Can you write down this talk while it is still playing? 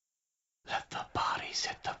bodies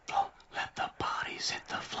hit the floor. Let the bodies hit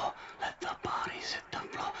the floor. Let the bodies hit the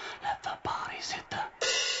floor. Let the bodies hit the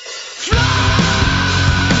floor.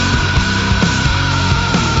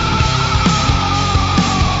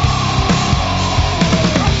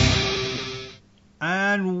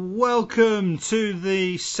 And welcome to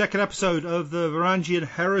the second episode of the Varangian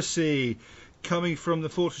Heresy, coming from the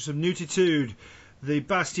Fortress of Nutitude, the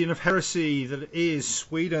bastion of heresy that is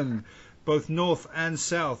Sweden, both north and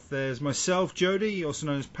south. There's myself, Jody, also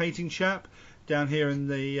known as Painting Chap, down here in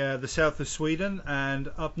the south of Sweden,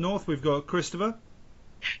 and up north we've got Christopher.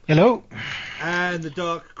 Hello. And the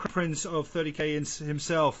Dark Prince of 30k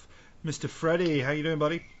himself, Mr. Freddy. How you doing,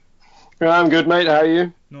 buddy? I'm good, mate. How are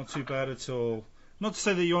you? Not too bad at all. Not to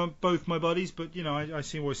say that you aren't both my buddies, but you know, I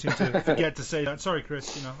always seem to forget to say that. Sorry,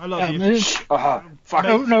 Chris. You know, I love you. Fuck.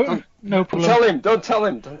 No problem. Don't tell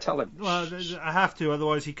him. Well, I have to,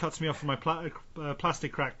 otherwise he cuts me off from my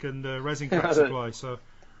plastic crack and resin crack supply. So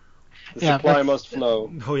the supply must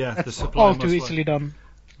flow. Oh yeah, the supply all must too flow. easily done.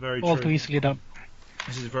 Very all true. too easily done.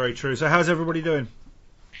 This is very true. So how's everybody doing?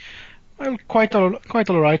 Well, quite all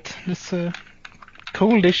right. It's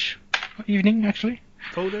coldish evening actually.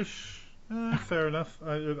 Coldish. Fair enough.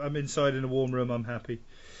 I'm inside in a warm room. I'm happy.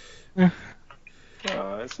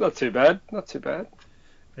 It's not too bad. Not too bad.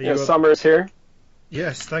 Yeah, summer's here.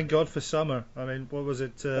 Yes, thank God for summer. I mean, what was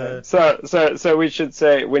it? So we should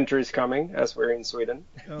say winter is coming, as we're in Sweden.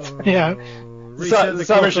 Yeah. Reset the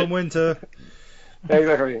clock on winter.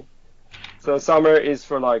 Exactly. So summer is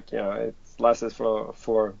for it lasts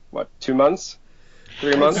for what, 2 months,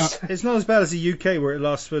 3 months. It's not as bad as the UK where it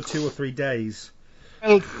lasts for 2 or 3 days.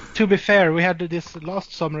 Well, to be fair, we had this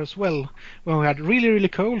last summer as well, when we had really, really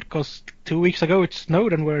cold, because 2 weeks ago it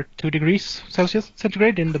snowed and we're 2 degrees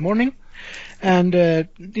centigrade in the morning. And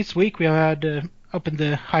this week we had up in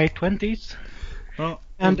the high 20s. Oh.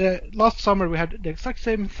 And last summer we had the exact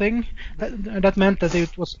same thing. That meant that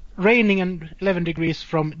it was raining and 11 degrees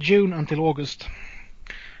from June until August.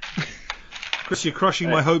 Chris, you're crushing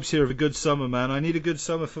my hopes here of a good summer, man. I need a good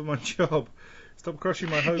summer for my job. Stop crushing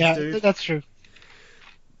my hopes, dude. Yeah, that's true.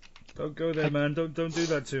 Don't go there, man. Don't do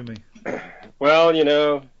that to me. Well,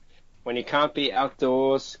 when you can't be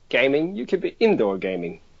outdoors gaming, you can be indoor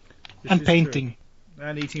gaming. And painting. True.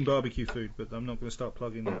 And eating barbecue food, but I'm not going to start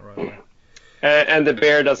plugging that right away. And the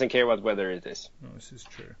bear doesn't care what weather it is. No, this is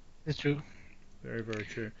true. It's true. Very, very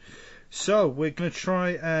true. So, we're going to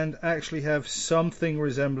try and actually have something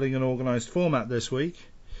resembling an organised format this week.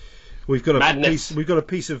 We've got a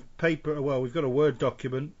piece of paper. Well, we've got a Word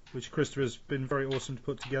document which Christopher's been very awesome to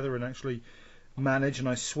put together and actually manage. And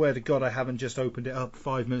I swear to God, I haven't just opened it up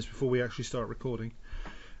 5 minutes before we actually start recording.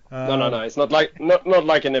 No. It's not like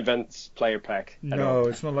an event player pack. No,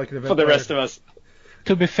 it's not like an event. For the rest of us.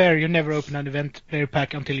 To be fair, you never open an event player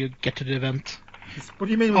pack until you get to the event. What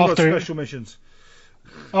do you mean we've got special missions?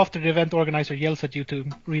 After the event organizer yells at you to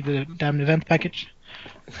read the damn event package.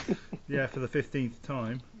 Yeah, for the 15th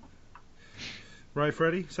time. Right,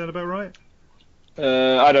 Freddy? Sound about right?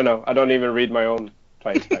 I don't know. I don't even read my own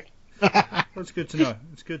player's pack. That's good to know.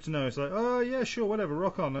 It's good to know. It's like, oh yeah, sure, whatever,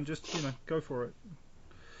 rock on, and just go for it.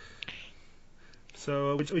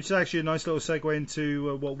 So, which is actually a nice little segue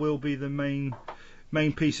into what will be the main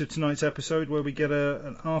piece of tonight's episode, where we get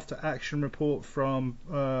an after-action report from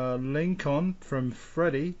Lincoln, from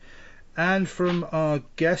Freddy, and from our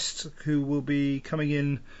guest who will be coming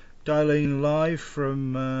in, dialing live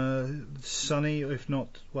from sunny, if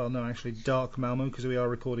not, dark Malmo, because we are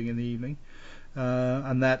recording in the evening.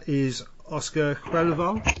 And that is Oscar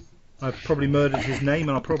Krelval. I've probably murdered his name,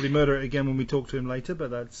 and I'll probably murder it again when we talk to him later,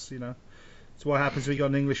 but that's, it's what happens when we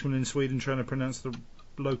got an Englishman in Sweden trying to pronounce the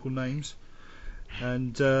local names.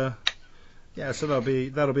 And, so that'll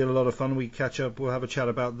be a lot of fun. We catch up, we'll have a chat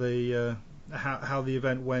about the how the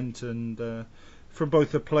event went, and from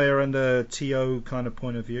both a player and a TO kind of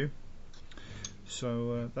point of view.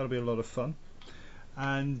 So that'll be a lot of fun.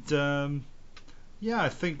 And I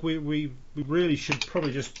think we really should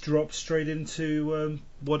probably just drop straight into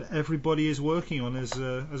what everybody is working on. As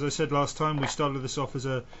I said last time, we started this off as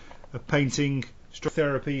a painting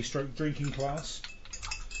therapy drinking class.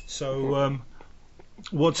 So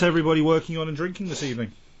what's everybody working on and drinking this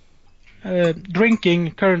evening?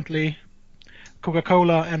 Drinking currently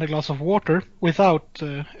Coca-Cola and a glass of water without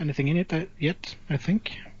anything in it yet. I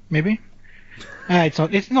think maybe.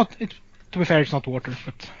 It's not. To be fair, it's not water,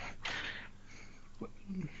 but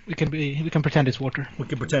we can pretend it's water. We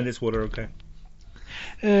can pretend it's water, okay.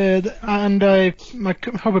 And my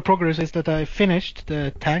hobby progress is that I finished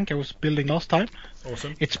the tank I was building last time.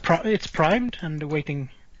 Awesome. It's primed and awaiting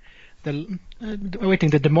the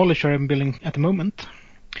demolisher I'm building at the moment.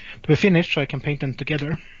 to be finished, so I can paint them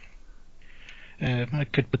together. I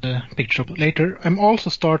could put a picture up later. I'm also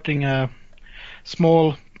starting a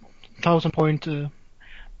small 1,000-point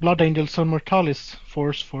Blood Angel Zone Mortalis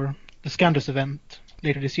force for the Scandus event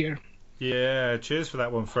later this year. Yeah, cheers for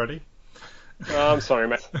that one, Freddie. Oh, I'm sorry,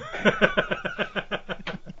 mate.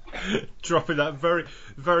 Dropping that very,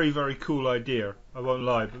 very, very cool idea. I won't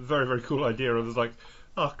lie, but very, very cool idea. I was like,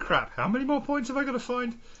 oh crap, how many more points have I got to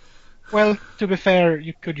find? Well, to be fair,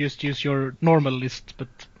 you could just use your normal list, but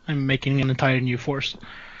I'm making an entire new force.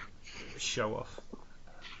 Show off.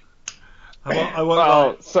 I won't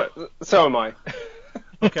lie. So am I.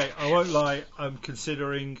 Okay, I won't lie. I'm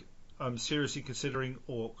seriously considering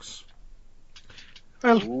orcs.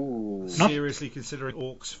 Well, Ooh. Seriously considering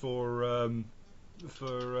orcs for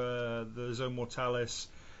the Zone Mortalis.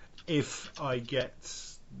 If I get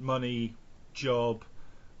money, job,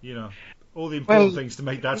 all the important things to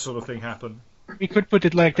make that sort of thing happen. we could put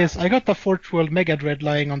it like this. I got the Forge World Mega Dread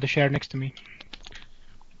lying on the chair next to me.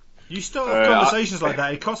 You start conversations like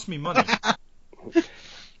that, it costs me money.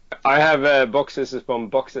 I have boxes upon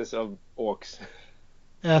boxes of orcs.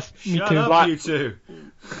 Yes, me Shut too. up, you two.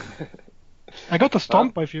 I got the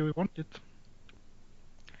Stompa if you want it.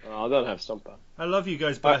 Oh, I don't have Stompa. I love you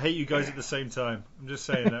guys, but I hate you guys at the same time. I'm just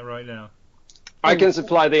saying that right now. I can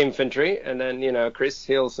supply the infantry, and then Chris,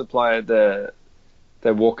 he'll supply the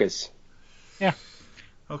walkers. Yeah.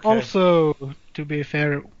 Okay. Also, to be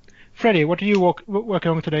fair, Freddy, what are you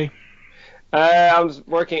working on today? I'm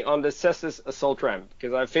working on the Cestus Assault Ram,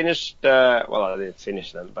 because I finished, I didn't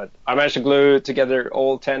finish them, but I managed to glue together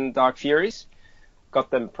all 10 Dark Furies, got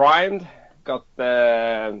them primed, got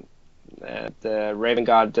the Raven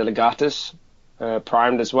Guard Delegatus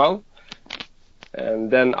primed as well,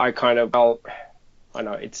 and then I I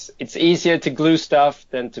know it's easier to glue stuff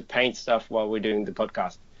than to paint stuff while we're doing the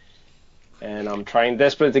podcast, and I'm trying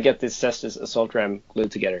desperately to get this Cestus Assault Ram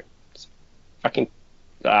glued together.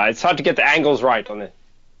 It's hard to get the angles right on it,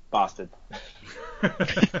 bastard.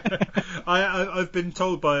 I've been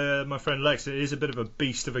told by my friend Lex that it is a bit of a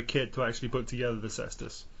beast of a kit to actually put together the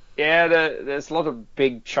Cestus. Yeah, there's a lot of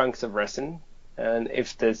big chunks of resin, and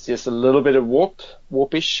if there's just a little bit of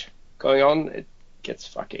warpish going on, it gets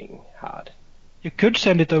fucking hard. You could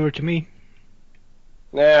send it over to me.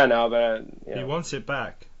 Yeah, no, but He wants it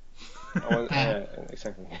back.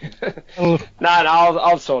 Exactly. Oh,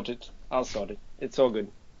 I'll sort it. It's all good.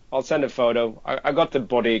 I'll send a photo. I got the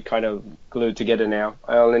body kind of glued together now.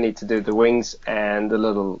 I only need to do the wings and the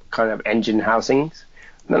little kind of engine housings.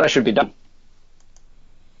 Then I should be done.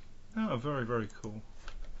 Oh, very, very cool.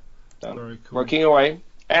 Done. Very cool. Working away.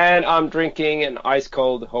 And I'm drinking an ice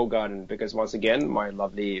cold Hoegaarden because once again my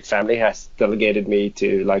lovely family has delegated me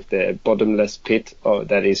to the bottomless pit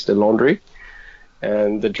that is the laundry.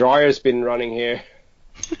 And the dryer's been running here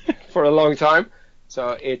for a long time.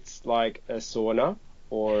 So it's like a sauna,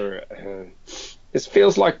 or it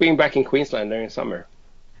feels like being back in Queensland during summer.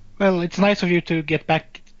 well, it's nice of you to get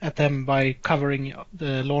back at them by covering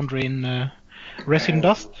the laundry in resin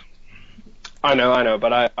dust. I know,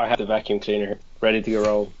 but I have the vacuum cleaner ready to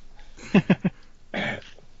roll. At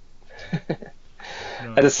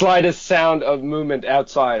the slightest sound of movement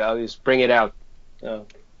outside, I'll just bring it out.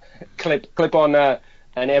 Clip on an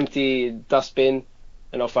empty dustbin,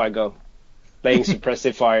 and off I go. Laying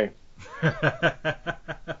suppressive fire.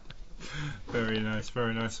 Very nice,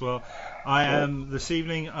 very nice. Well, this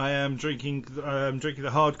evening I am drinking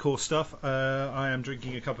the hardcore stuff. I am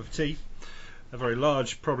drinking a cup of tea, a very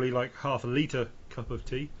large, probably like half a litre cup of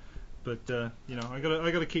tea. But I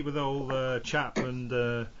gotta keep with the old chap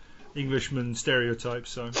and Englishman stereotypes,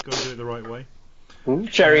 so I've got to do it the right way.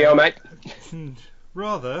 Cheerio, mate.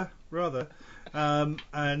 Rather.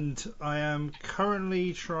 And I am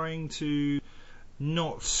currently trying to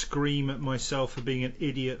not scream at myself for being an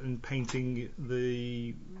idiot and painting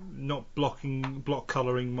block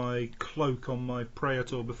colouring my cloak on my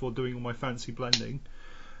Praetor before doing all my fancy blending.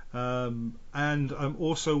 And I'm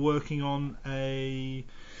also working on a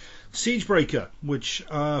Siegebreaker, which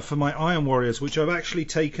for my Iron Warriors, which I've actually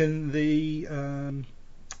taken the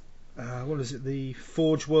the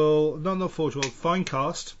Forge World, not Forge World,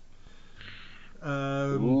 Finecast.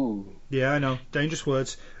 Yeah, I know, dangerous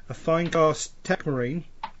words. A Finecast Tech Marine,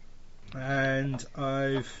 and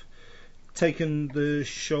I've taken the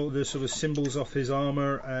sort of symbols off his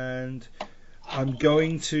armour, and I'm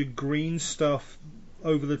going to green stuff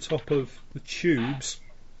over the top of the tubes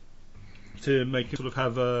to make it sort of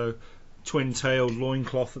have a twin-tailed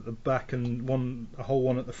loincloth at the back and a whole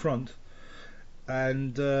one at the front.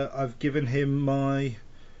 And I've given him my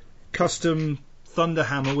custom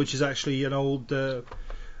Thunderhammer, which is actually an old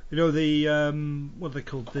You know the what are they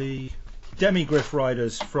called? The Demigryph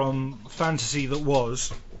riders from Fantasy That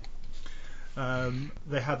Was.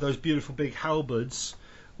 They had those beautiful big halberds.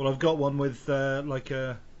 Well, I've got one with like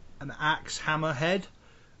an axe hammer head,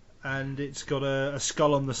 and it's got a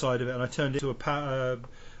skull on the side of it, and I turned it into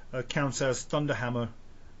a Countess Thunderhammer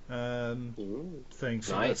thing.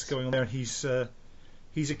 So nice. That's going on there. He's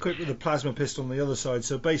equipped with a plasma pistol on the other side.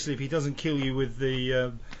 So basically, if he doesn't kill you with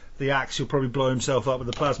the axe, he'll probably blow himself up with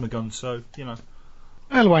the plasma gun. So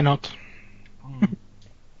Well, why not?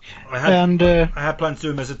 I had planned to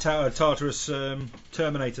do him as a Tartarus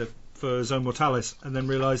Terminator for Zone Mortalis, and then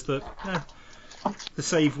realised that the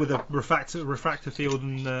save with a refractor field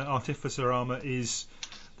and Artificer armour is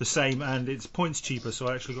the same, and it's points cheaper, so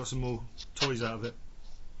I actually got some more toys out of it.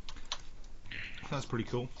 That's pretty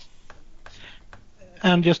cool.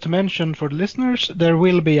 And just to mention for the listeners, there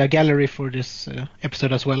will be a gallery for this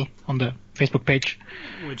episode as well on the Facebook page.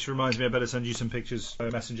 Which reminds me, I better send you some pictures by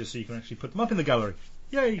Messenger so you can actually put them up in the gallery.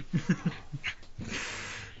 Yay!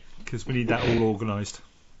 Because we need that all organised.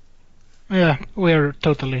 Yeah, we're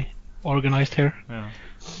totally organised here. Yeah.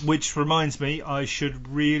 Which reminds me, I should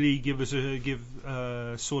really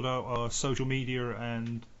sort out our social media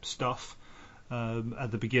and stuff at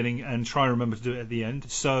the beginning, and try and remember to do it at the end.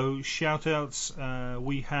 So shout outs,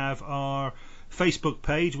 we have our Facebook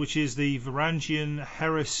page, which is the Varangian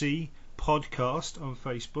Heresy podcast on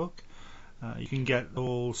Facebook. You can get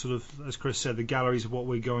all sort of, as Chris said, the galleries of what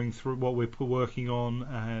we're going through, what we're working on,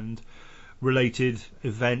 and related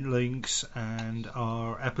event links, and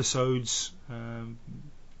our episodes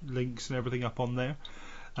links and everything up on there.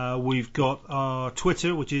 We've got our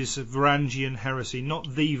Twitter, which is Varangian Heresy, not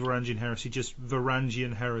the Varangian Heresy, just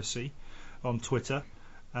Varangian Heresy on Twitter.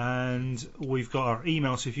 And we've got our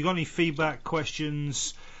email, so if you've got any feedback,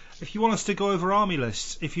 questions, if you want us to go over army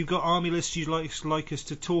lists, if you've got army lists you'd like us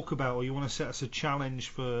to talk about, or you want to set us a challenge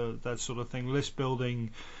for that sort of thing, list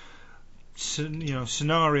building,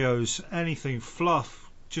 scenarios, anything, fluff,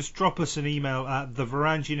 just drop us an email at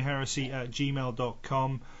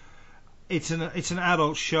thevarangianheresy@gmail.com. It's an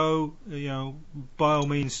adult show, by all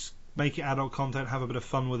means make it adult content, have a bit of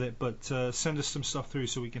fun with it, but send us some stuff through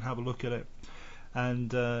so we can have a look at it, and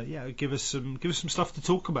give us some stuff to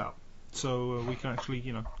talk about, so we can actually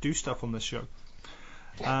do stuff on this show.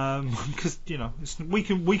 Because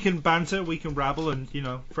we can banter, we can rabble, and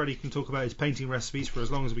Freddie can talk about his painting recipes for as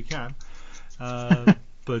long as we can.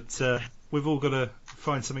 But we've all got to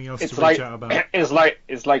find something else to reach out about. It's like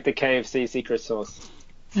the KFC secret sauce.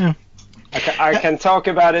 Yeah. I can talk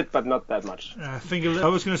about it, but not that much. I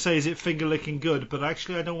was going to say, is it finger licking good? But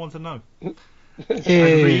actually, I don't want to know. Yeah.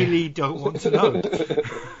 I really don't want to know.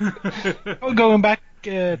 Well, going back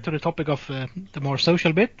to the topic of the more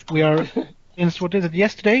social bit, we are,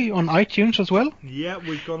 yesterday on iTunes as well? Yeah,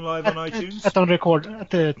 we've gone live on iTunes. At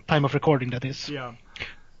the time of recording, that is. Yeah.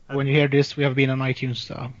 When you hear this, we have been on iTunes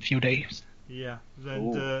a few days. Yeah,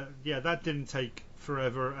 and that didn't take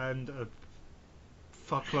forever, and a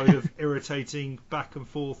fuckload of irritating back and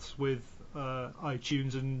forths with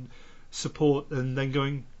iTunes and support, and then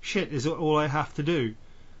going, shit, is it all I have to do?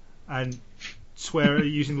 And swear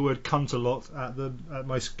using the word cunt a lot at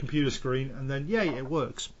my computer screen, and then yay, it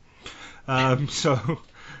works. So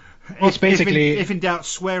well, basically, if in doubt,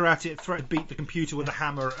 swear at it, beat the computer with a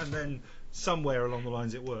hammer, and then somewhere along the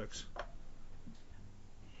lines it works.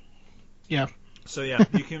 Yeah. So yeah,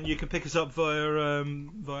 you can pick us up via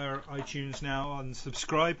iTunes now and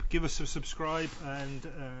subscribe. Give us a subscribe, and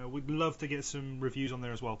we'd love to get some reviews on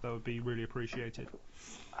there as well. That would be really appreciated.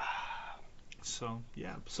 So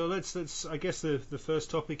yeah, so let's I guess the first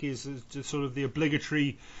topic is just sort of the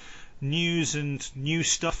obligatory news and new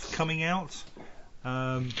stuff coming out.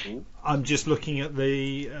 I'm just looking at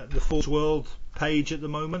the Forge World page at the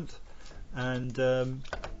moment, and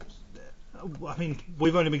I mean,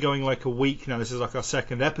 we've only been going like a week now. This is like our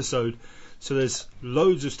second episode, so there's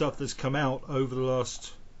loads of stuff that's come out over the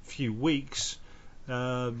last few weeks,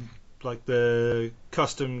 like the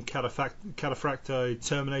custom Cataphracti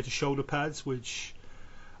Terminator shoulder pads, which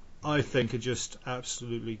I think are just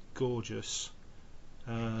absolutely gorgeous.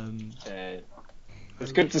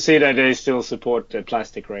 It's good to see that they still support the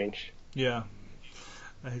plastic range. Yeah,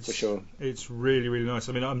 for sure. It's really, really nice.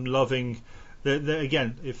 I mean, I'm loving.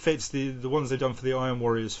 Again, it fits the ones they've done for the Iron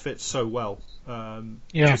Warriors fit so well.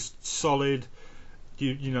 Just solid,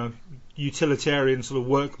 utilitarian sort of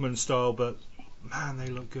workman style, but man, they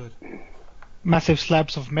look good. Massive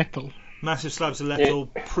slabs of metal. Massive slabs of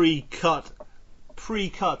metal, pre-cut,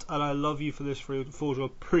 and I love you for this, Forge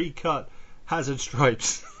World, pre-cut hazard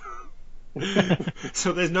stripes.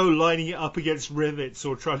 So there's no lining it up against rivets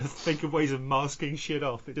or trying to think of ways of masking shit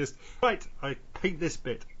off. It just, right, I paint this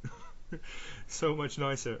bit. So much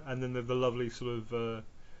nicer. And then the lovely sort of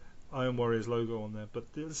Iron Warriors logo on there. But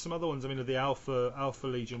there's some other ones. I mean, the Alpha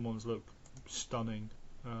Legion ones look stunning.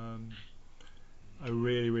 I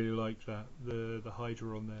really, really like that. The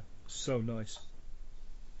Hydra on there. So nice.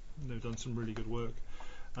 They've done some really good work.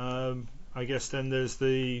 I guess then there's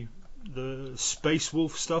the Space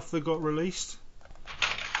Wolf stuff that got released,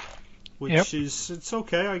 which is, it's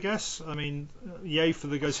okay, I guess. I mean, yay for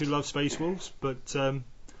the guys who love Space Wolves, but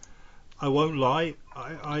I won't lie,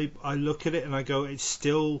 I look at it and I go, it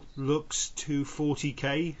still looks too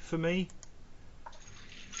 40k for me.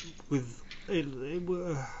 With it,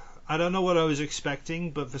 I don't know what I was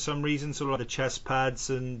expecting, but for some reason, sort of like the chest pads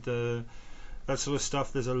and that sort of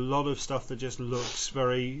stuff, there's a lot of stuff that just looks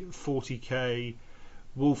very 40k,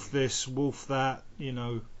 wolf this, wolf that, you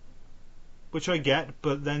know, which I get,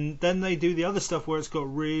 but then they do the other stuff where it's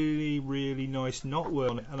got really, really nice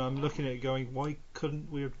knotwork on it, and I'm looking at it going, why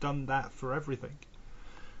couldn't we have done that for everything?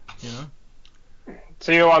 You know?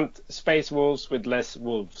 So you want Space Wolves with less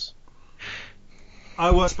wolves?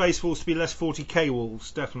 I want Space Wolves to be less 40k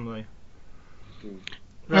wolves, definitely.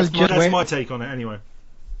 Well, That's my take on it, anyway.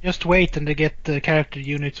 Just wait and they get the character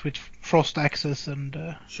units with frost axes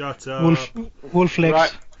and Shut up. wolf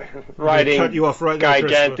legs. Riding Cut you off right there,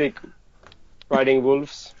 gigantic riding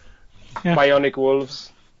wolves, Yeah. bionic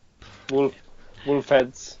wolves, wolf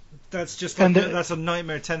heads. That's just And like that's a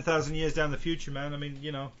nightmare 10,000 years down the future, man. I mean,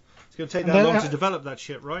 you know, it's going to take that And long then- to develop that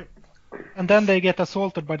shit, right? And then they get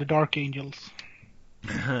assaulted by the Dark Angels.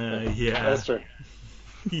 Yeah. That's true.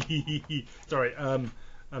 Sorry.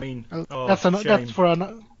 I mean, That's shame.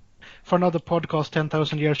 for another podcast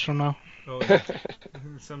 10,000 years from now. Oh, yeah.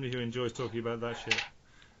 Somebody who enjoys talking about that shit.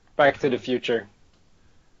 Back to the Future.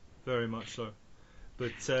 Very much so.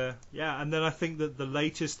 But yeah, and then I think that the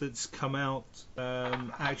latest that's come out,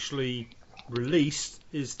 actually released,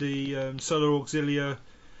 is the Solar Auxilia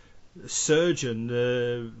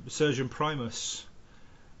Surgeon, Surgeon Primus,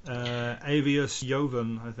 Avius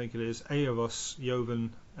Jovan, I think it is, Aavos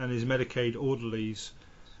Jovan, and his Medicaid orderlies,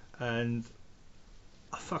 and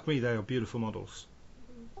fuck me, they are beautiful models.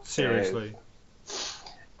 Seriously.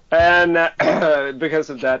 And because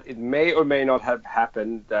of that, it may or may not have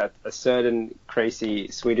happened that a certain crazy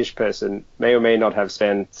Swedish person may or may not have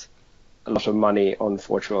spent a lot of money on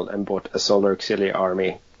Forge World and bought a Solar Auxilia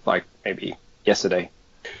army, like maybe yesterday.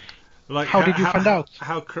 Like, How did you find out?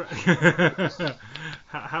 How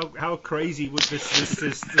crazy would this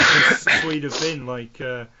Swede have been? Like,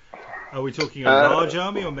 are we talking a large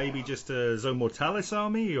army, or maybe just a Zone Mortalis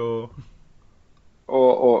army, or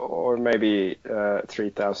maybe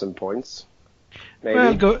 3,000 points. Maybe.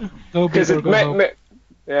 Well, go big or go home.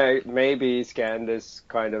 Maybe Scandus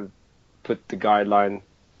kind of put the guideline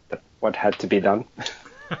that what had to be done.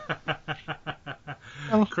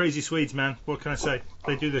 Crazy Swedes, man. What can I say?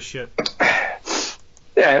 They do this shit.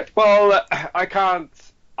 Yeah, well,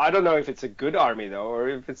 I don't know if it's a good army, though, or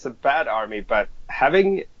if it's a bad army, but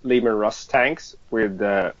having Leman Russ tanks with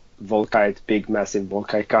Volkite, big, massive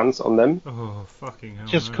Volkite guns on them. Oh, fucking hell.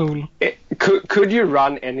 Just man. cool. Could you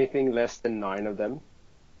run anything less than 9 of them?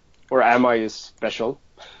 Or am I special?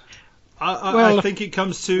 I think it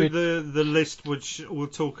comes to the list, which we'll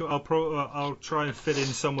talk. I'll try and fit in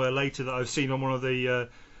somewhere later that I've seen on one of the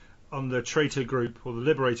on the traitor group or the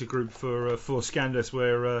liberator group for Scandus,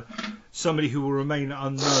 where somebody who will remain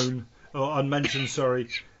unknown or unmentioned,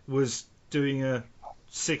 was doing a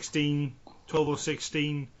 12 or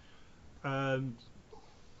 16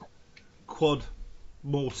 quad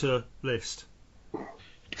mortar list.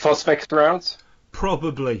 Phosphex rounds?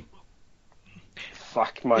 Probably.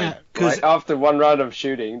 Fuck my! Yeah, right after one round of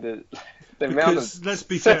shooting, the amount of let's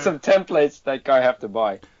be sets fair. of templates that guy have to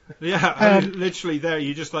buy. Yeah, I mean, literally there,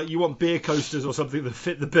 you just like, you want beer coasters or something that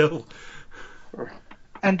fit the bill.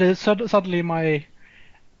 And suddenly my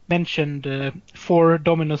mentioned 4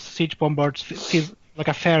 Dominus siege bombards feels like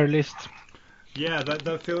a fair list. Yeah,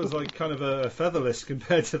 that feels like kind of a feather list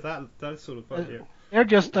compared to that sort of fight here. They're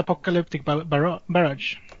just apocalyptic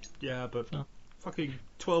barrage. Yeah, but No. fucking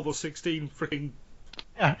 12 or 16 freaking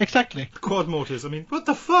Yeah, exactly. quad mortars. I mean, what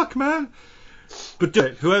the fuck, man? But do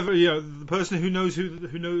it. Whoever, the person who knows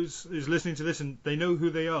is listening to this and they know who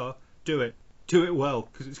they are, do it. Do it well,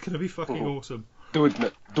 because it's going to be fucking awesome. Do it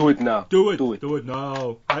now. Do it. Do it. Do it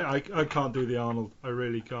now. I can't do the Arnold. I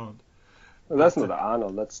really can't. Well, that's not the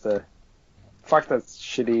Arnold. That's the fuck that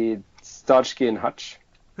shitty Starsky and Hutch.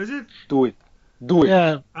 Is it? Do it. Do it.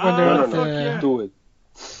 Yeah, when they're fuck at, yeah. Do it.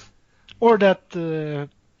 or that Shia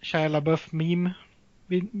LaBeouf meme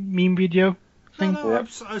meme video thing. No,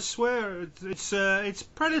 I swear, it's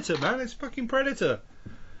Predator, man. It's fucking Predator.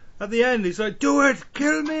 At the end, he's like, "Do it,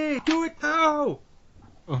 kill me, do it now."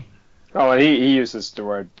 Oh, and he uses the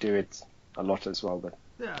word "do it" a lot as well. But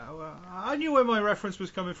Yeah, well, I knew where my reference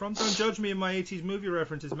was coming from. Don't judge me in my 80s movie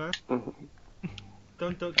references, man.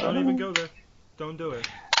 Don't even go there. Don't do it.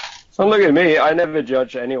 don't look at me. I never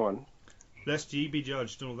judge anyone. Lest ye be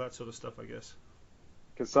judged and all that sort of stuff, I guess.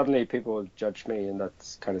 Because suddenly people will judge me, and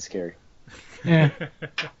that's kind of scary. Yeah.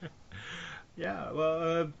 Yeah,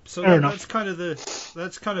 well, so Fair enough.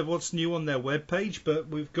 that's kind of what's new on their webpage. But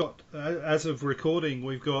we've got, as of recording,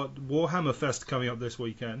 we've got Warhammer Fest coming up this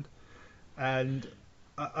weekend, and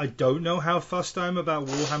I don't know how fussed I am about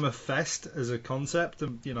Warhammer Fest as a concept,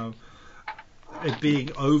 and it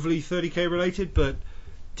being overly 30k related. But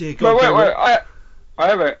dear God, But wait, I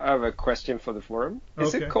have a question for the forum.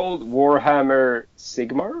 Is Okay. it called Warhammer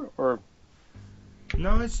Sigmar or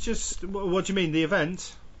no, it's just what do you mean the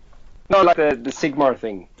event? no, like the Sigmar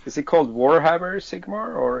thing? Is it called Warhammer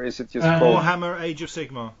Sigmar or is it just called? Warhammer Age of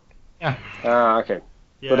Sigmar. Ah, okay.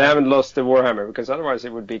 Yeah. But they haven't lost the Warhammer because otherwise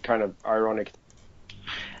it would be kind of ironic.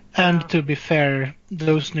 And to be fair,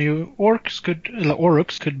 those new Aurochs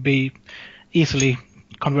could be easily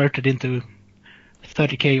converted into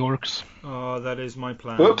 30k Orcs. Oh, that is my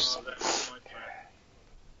plan. Oops.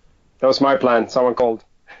 That was my plan. Someone called.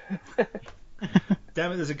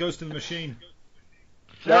 Damn it! There's a ghost in the machine.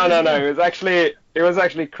 No. It was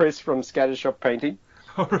actually Chris from Scattershop Painting.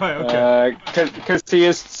 All right. Okay. Because he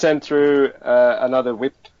just sent through another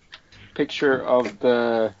whip picture of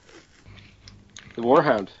the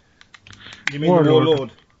Warhound. You mean the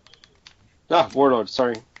Warlord. Ah, Warlord.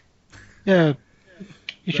 Sorry. Yeah,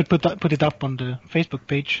 you should put it up on the Facebook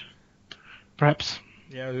page, perhaps,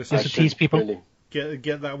 Yeah, just to tease people. Really.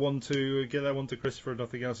 get that one to Christopher,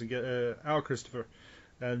 nothing else, and get our Christopher,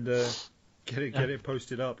 and get it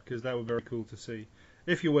posted up because that would be very cool to see.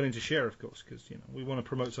 If you're willing to share, of course, because we want to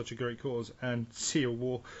promote such a great cause and see a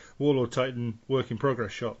Warlord Titan work in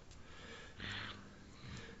progress shop.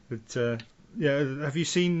 But yeah, have you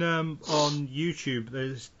seen on YouTube?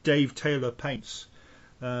 There's Dave Taylor Paints.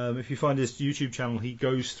 If you find his YouTube channel, he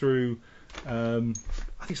goes through, I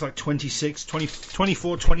think it's like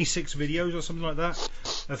 24, 26 videos or something like that,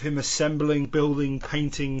 of him assembling, building,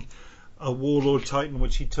 painting a Warlord Titan,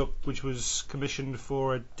 which was commissioned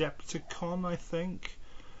for Adepticon, I think,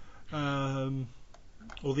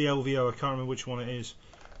 or the LVO. I can't remember which one it is,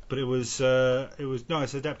 but it's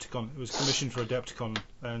Adepticon. It was commissioned for Adepticon,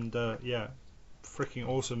 and yeah, freaking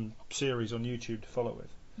awesome series on YouTube to follow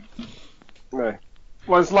with. No.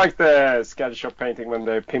 Well, it's like the Scattershop Painting when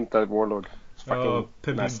they pimped that Warlord. It's fucking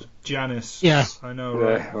Pimpin' massive. Janice. Yeah. I know,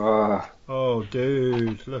 right? Yeah. Oh. Oh,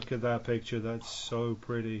 dude, look at that picture. That's so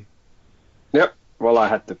pretty. Yep. Well, I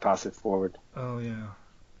had to pass it forward. Oh, yeah.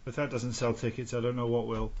 If that doesn't sell tickets, I don't know what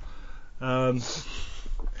will.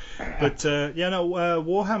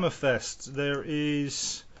 Warhammer Fest. There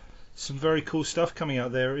is some very cool stuff coming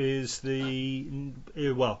out. There is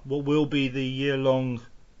what will be the year-long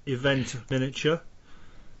event miniature.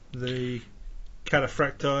 The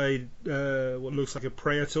Cataphracti, what looks like a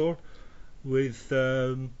Praetor, with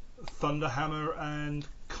Thunderhammer and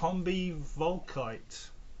Combi Volkite,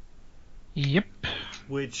 Yep.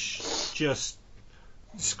 which just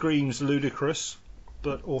screams ludicrous,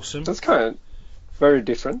 but awesome. That's kind of very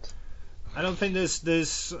different. I don't think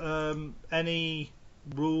there's any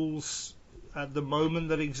rules at the moment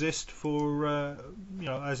that exist for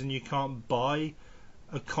as in you can't buy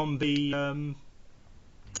a Combi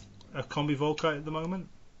Volkite at the moment.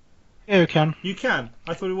 Yeah, you can. You can.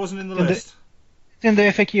 I thought it wasn't in the In the- list. It's in the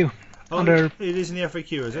FAQ. Oh, under- it is in the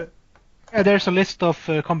FAQ, is it? Yeah, there's a list of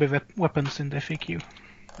combi weapons in the FAQ.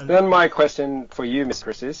 Then my question for you, Mr.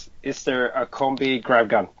 Chris, is there a combi grab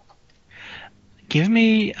gun? Give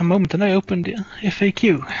me a moment and I open the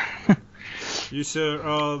FAQ. You, sir,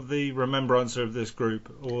 are the remembrancer of this group,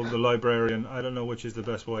 or the librarian. I don't know which is the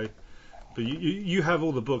best way. But you have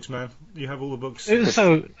all the books, man. You have all the books.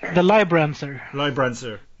 So, the Librancer.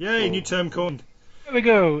 Librancer. Yay, new term coined. Here we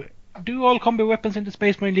go. Do all combi weapons in the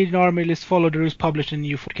Space Marine Legion army list follow the rules published in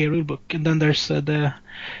the U40K rulebook? And then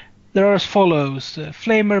there are as follows: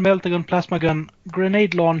 Flamer, Meltagun, Plasma Gun,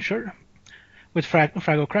 Grenade Launcher with Frag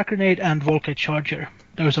Crack Grenade, and Volkite Charger.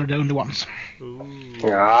 Those are the only ones. Ooh.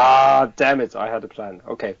 Ah, damn it! I had a plan.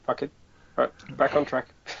 Okay, fuck it. All right, back on track.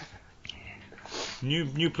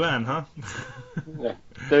 New plan, huh? Yeah,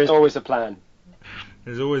 there is always a plan.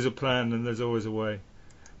 There's always a plan and there's always a way.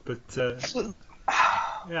 But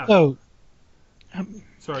yeah. So,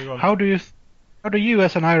 Sorry, go on. how do you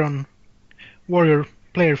as an Iron Warrior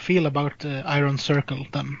player feel about Iron Circle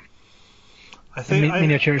then? I think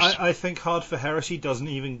miniatures. I think Hard for Heresy doesn't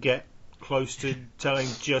even get close to telling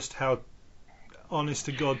just how honest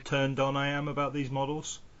to God turned on I am about these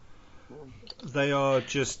models. They are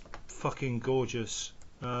just fucking gorgeous.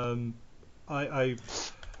 I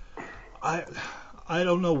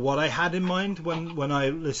don't know what I had in mind when I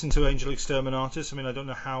listened to Angel Exterminatus. I mean, I don't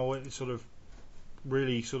know how it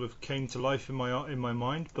really came to life in my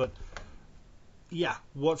mind, but yeah,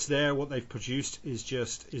 what's there, what they've produced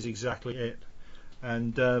is exactly it.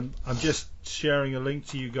 And I'm just sharing a link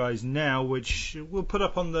to you guys now, which we'll put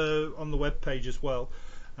up on the web page as well,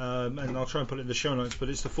 and I'll try and put it in the show notes. But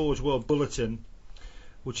it's the Forge World Bulletin,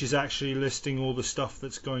 which is actually listing all the stuff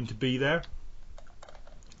that's going to be there.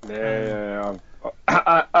 Yeah,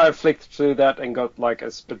 I flicked through that and got like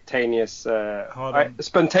a spontaneous. I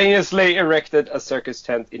spontaneously erected a circus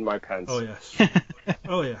tent in my pants. Oh yes,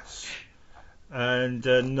 oh yes. And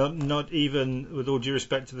not even, with all due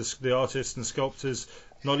respect to the artists and sculptors,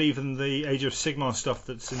 not even the Age of Sigmar stuff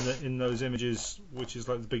that's in those images, which is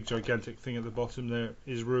like the big gigantic thing at the bottom there,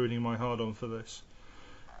 is ruining my hard-on for this.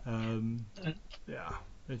 Yeah,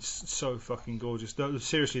 it's so fucking gorgeous.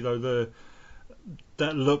 Seriously though,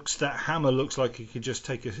 that hammer looks like it could just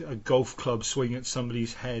take a golf club swing at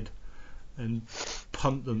somebody's head and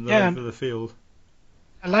punt them over the field.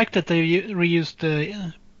 I like that they reused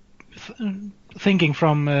the thinking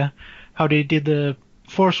from how they did the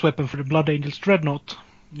force weapon for the Blood Angels Dreadnought.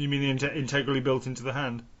 You mean the integrally built into the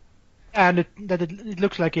hand? And it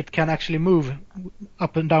looks like it can actually move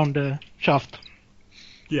up and down the shaft.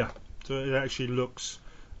 Yeah, so it actually looks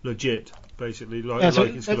legit, basically, like it's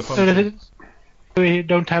got a function. So we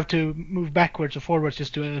don't have to move backwards or forwards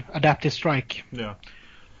just to adapt his strike. Yeah,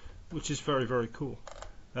 which is very, very cool.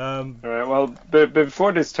 All right, well,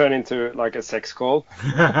 before this turned into like a sex call.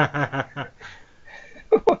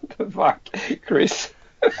 What the fuck, Chris?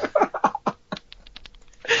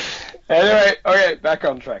 Anyway, okay, back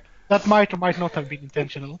on track. That might or might not have been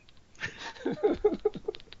intentional.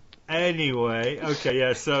 Anyway, okay,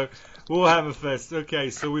 yeah, so Warhammer Fest. Okay,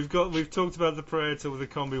 so we've talked about the Praetor with the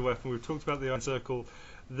combi weapon. We've talked about the Iron Circle.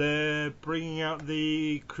 They're bringing out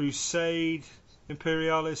the Crusade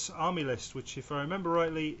Imperialis army list, which, if I remember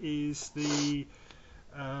rightly, is the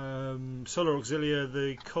Solar Auxilia,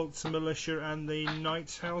 the Cults and Militia, and the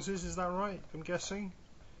Knights houses. Is that right? I'm guessing.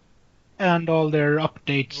 And all their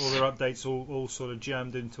updates. All their updates, all sort of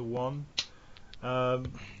jammed into one.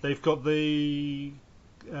 They've got the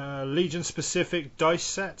Legion-specific dice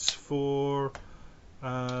sets for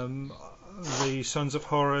the Sons of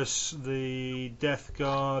Horus, the Death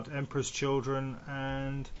Guard, Emperor's Children,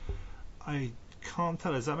 and I can't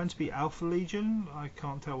tell. Is that meant to be Alpha Legion? I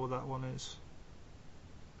can't tell what that one is.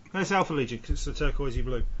 That's Alpha Legion because it's the turquoisey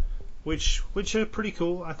blue, which are pretty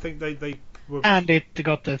cool. I think they were. And it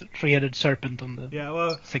got the three-headed serpent on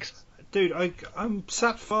the 6. Dude, I'm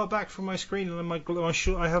sat far back from my screen and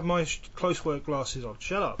I have my close work glasses on.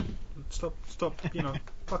 Shut up! Stop!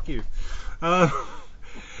 Fuck you.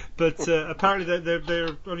 But apparently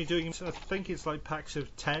they're only doing, I think it's like packs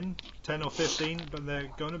of 10 or 15, but they're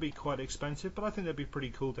going to be quite expensive. But I think they'd be pretty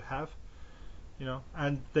cool to have,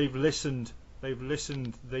 And they've listened.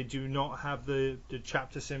 They do not have the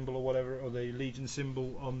chapter symbol or whatever, or the Legion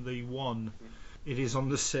symbol on the 1. It is on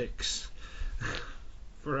the 6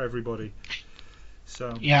 for everybody.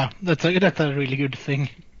 So yeah, that's a really good thing.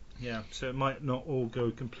 Yeah, so it might not all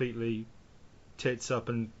go completely tits up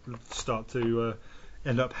and start to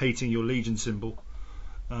end up hating your Legion symbol.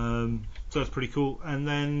 So that's pretty cool. And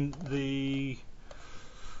then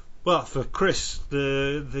for Chris,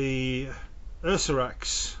 the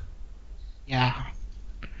Ursarax. Yeah.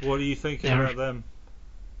 What are you thinking about them?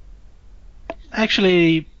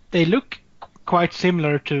 Actually, they look quite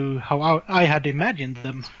similar to how I had imagined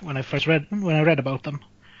them when I read about them.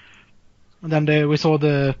 And then we saw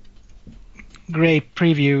the grey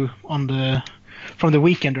preview from the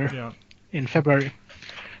Weekender in February.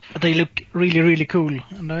 But they look really, really cool.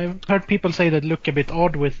 And I've heard people say that look a bit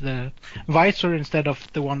odd with the visor instead of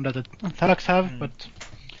the one that the Thalax have, but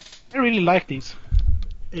I really like these.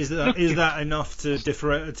 Is that enough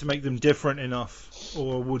to make them different enough,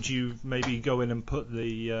 or would you maybe go in and put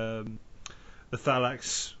the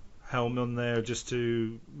Thalax helm on there just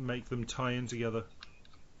to make them tie in together?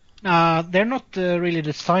 They're not really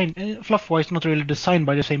designed, fluff-wise, not really designed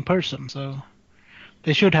by the same person, so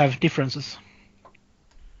they should have differences,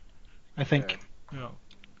 I think. Yeah.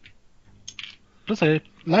 Plus, I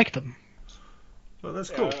like them. Well, that's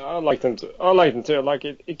cool. I like them too.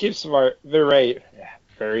 It gives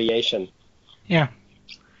variation. Yeah.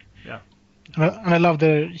 Yeah. And I love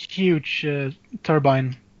the huge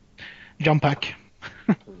turbine jump pack.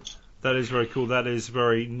 That is very cool. That is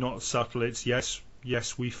very not subtle. It's yes,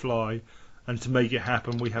 we fly, and to make it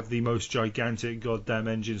happen, we have the most gigantic goddamn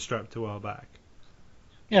engine strapped to our back.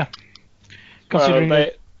 Yeah. Well, Considering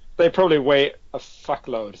they probably weigh a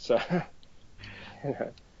fuckload, so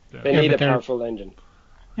they need a powerful engine.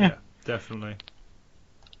 Yeah. Definitely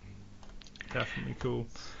cool.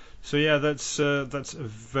 So yeah, that's a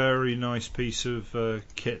very nice piece of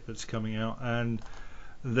kit that's coming out, and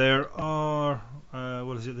there are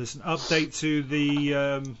what is it? There's an update to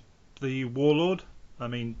the Warlord. I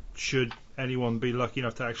mean, should anyone be lucky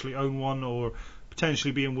enough to actually own one, or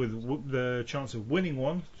potentially be in with the chance of winning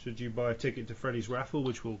one, should you buy a ticket to Freddy's raffle,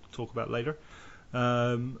 which we'll talk about later.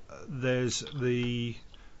 There's the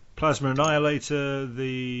Plasma Annihilator,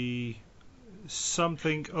 the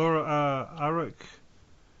something Arak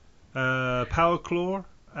Power Claw,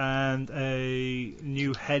 and a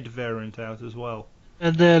new head variant out as well.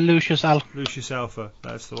 the Lucius Alpha. Lucius Alpha,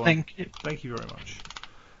 that's the one. Thank you Very much.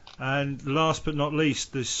 And last but not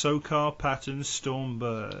least, the Sokar Pattern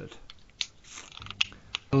Stormbird.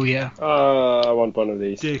 Oh yeah. I want one of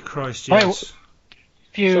these. Dear Christ, Why- yes.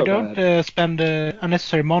 If you So don't spend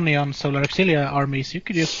unnecessary money on Solar Auxilia armies, you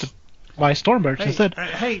could just buy Stormbirds instead.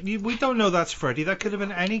 We don't know that's Freddy. That could have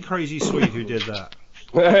been any crazy Swede who did that.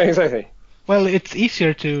 Exactly. Well, it's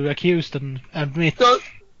easier to accuse than admit.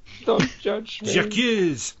 Don't judge me.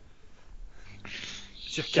 Jacques.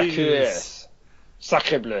 Jacques.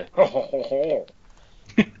 Sacre bleu.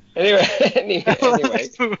 Anyway.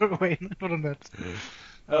 Wait, not on that.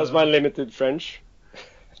 That was my limited French.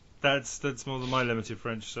 That's more than my limited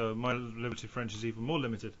French, so my limited French is even more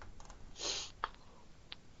limited.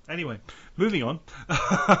 Anyway, moving on.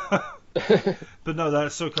 But no,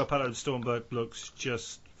 that Sokar Pattern Stormbird looks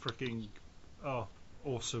just freaking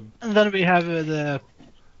awesome. And then we have the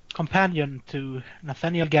companion to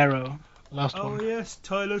Nathaniel Garrow, last Oh one. yes,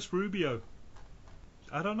 Tylus Rubio.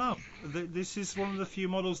 I don't know. This is one of the few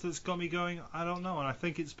models that's got me going. I don't know, and I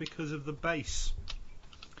think it's because of the base.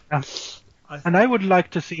 Yeah. And I would like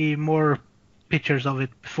to see more pictures of it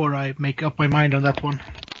before I make up my mind on that one.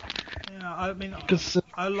 Yeah, I mean, 'Cause,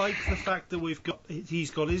 I like the fact that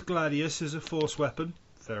he's got his Gladius as a force weapon.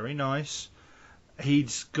 Very nice.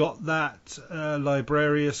 He's got that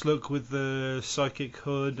Librarius look with the psychic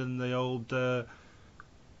hood and the old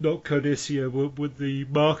not Codicia with the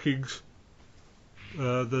markings,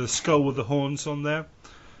 the skull with the horns on there,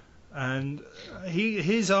 and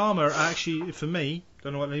his armor actually, for me,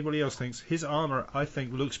 don't know what anybody else thinks, his armor I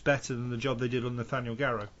think looks better than the job they did on Nathaniel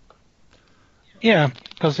Garrow. yeah,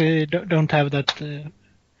 because they don't have that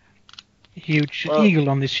huge eagle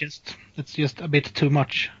on his chest. It's just a bit too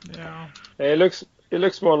much. Yeah. It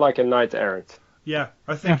looks more like a knight errant. Yeah,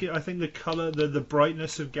 I think the color, the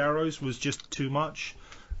brightness of Garrow's was just too much.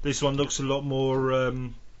 This one looks a lot more, I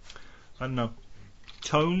don't know,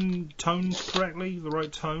 toned correctly, the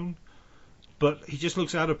right tone. But he just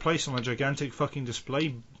looks out of place on a gigantic fucking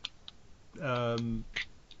display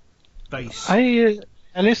base. I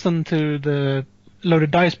listened to the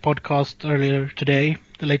Loaded Dice podcast earlier today,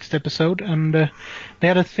 the latest episode, and they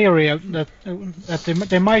had a theory that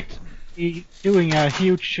they might be doing a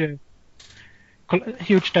huge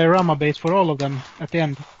diorama base for all of them at the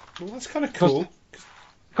end. Well, that's kind of cool.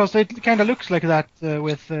 Because it kind of looks like that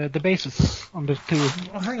with the bases on the two.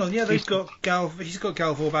 Oh, hang on, yeah, he's got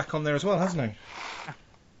Galvor back on there as well, hasn't he?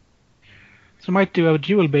 So might do a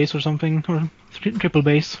dual base or something, or triple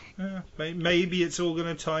base. Yeah, maybe it's all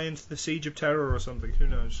going to tie into the Siege of Terror or something. Who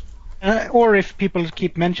knows? Or if people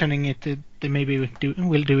keep mentioning it, they maybe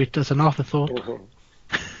will do it as an afterthought.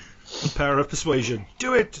 The power of persuasion.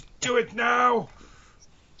 Do it now.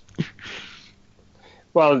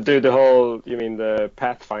 Well, you mean the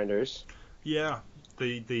Pathfinders? Yeah,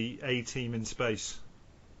 the A team in space,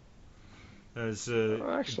 as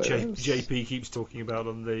actually, JP keeps talking about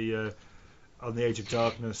on the Age of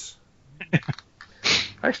Darkness.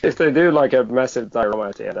 Actually, if they do like a massive diorama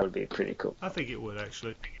at the end, that would be pretty cool. I think it would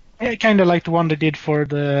actually. I kind of like the one they did for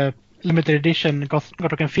the limited edition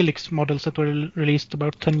Gothok and Felix models that were released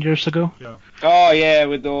about 10 years ago. Yeah. Oh yeah,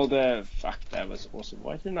 with all the that was awesome.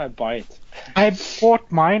 Why didn't I buy it? I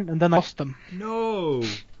bought mine and then I lost them. No.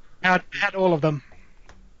 I had all of them.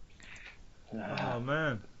 Oh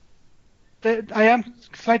man. I am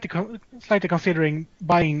slightly considering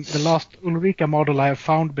buying the last Ulrika model I have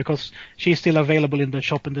found because she's still available in the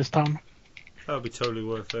shop in this town. That would be totally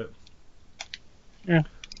worth it. Yeah.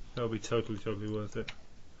 That would be totally worth it.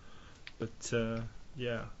 But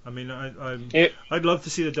Yeah, I mean, It- I'd love to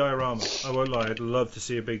see the diorama. I won't lie, I'd love to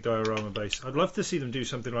see a big diorama base. I'd love to see them do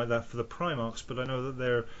something like that for the Primarchs, but I know that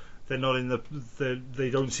they're not in they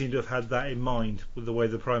don't seem to have had that in mind with the way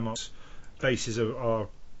the Primarchs bases are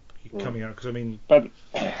coming out. Because I mean, But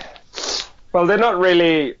well, they're not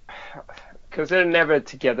really, because they're never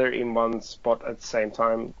together in one spot at the same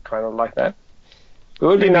time, kind of like that. It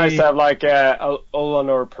would be Maybe- nice to have like a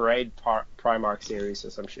Olanor Parade Primarch series or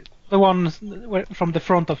some shit. The one from the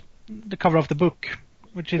front of the cover of the book,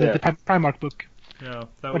 which is Yeah. the Primarch book, yeah, that where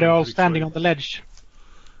they're would all be standing sweet. on the ledge.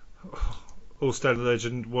 All standing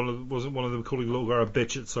legend. Wasn't one of them calling Lorgar a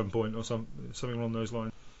bitch at some point or something along those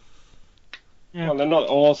lines. Yeah. Well, they're not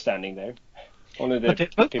all standing there. Only the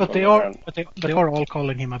people But they are around. but they are all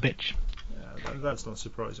calling him a bitch. Yeah, that's not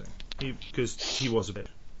surprising. Because he was a bitch,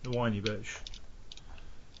 a whiny bitch.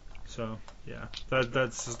 So yeah,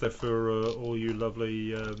 that's just there for all you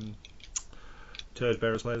lovely turd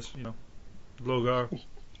bearers players. You know, Lorgar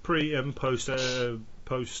pre and post,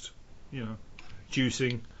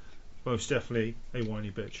 juicing, most definitely a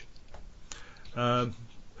whiny bitch. Do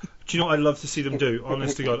you know what I'd love to see them do?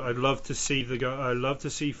 Honest to God, I'd love to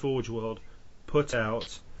see Forge World put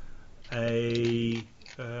out a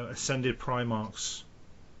Ascended Primarchs.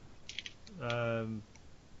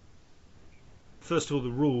 First of all, the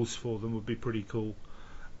rules for them would be pretty cool,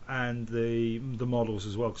 and the models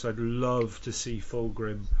as well. Because I'd love to see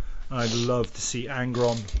Fulgrim. I'd love to see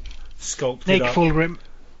Angron sculpted Snake up Fulgrim.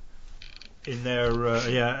 in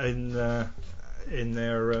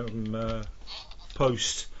their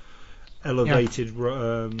post elevated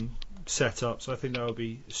setups. I think that would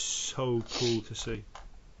be so cool to see.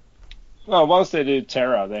 Well, once they do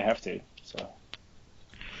Terra, they have to. So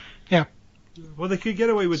Well, they could get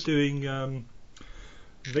away with doing.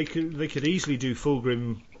 They could easily do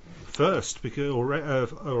Fulgrim first because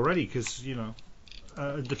already because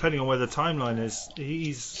depending on where the timeline is,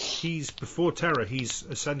 he's before Terra. He's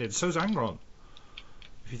ascended. So's Angron.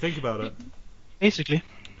 If you think about it. Basically.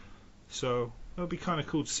 So it would be kind of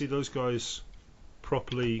cool to see those guys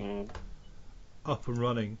properly up and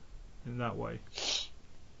running in that way.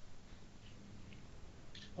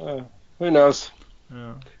 who knows?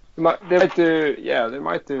 Yeah. They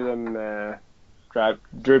might do them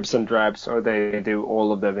dribs and drabs, or they do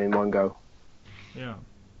all of them in one go. Yeah.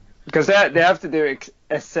 Because they have to do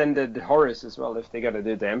Ascended Horus as well if they got to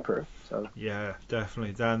do the Emperor. So Yeah,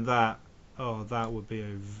 definitely. Then that would be a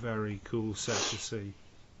very cool set to see.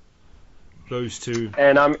 Those two.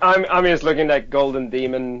 and I'm just looking at Golden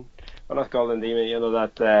Demon, well not Golden Demon,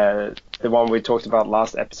 that the one we talked about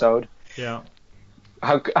last episode. Yeah.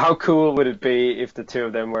 How cool would it be if the two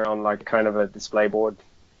of them were on like kind of a display board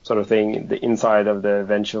sort of thing, the inside of the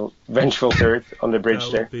vengeful turret on the bridge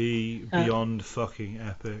That there? would be beyond fucking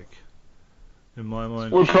epic, in my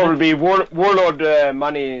mind. Would probably be Warlord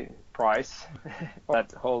money price,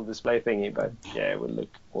 that whole display thingy, but yeah, it would look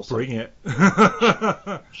awesome. Bring it.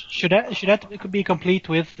 Should that be complete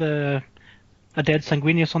with a dead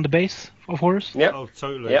Sanguinius on the base of Horus? Yep. Oh,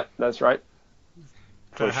 totally. Yep, that's right.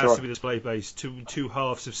 For That has sure. to be display based. Two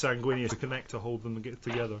halves of Sanguinius to connect to hold them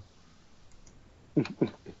together.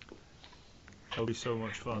 That'll be so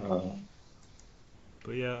much fun.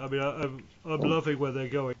 But yeah, I mean, I'm loving where they're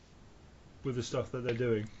going with the stuff that they're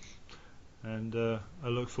doing, and I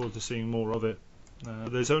look forward to seeing more of it.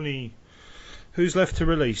 There's only who's left to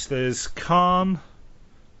release. There's Khan.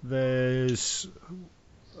 There's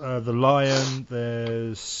the Lion.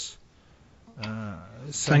 There's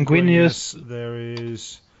Sanguinius. There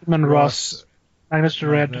is Man Ross, Magnus the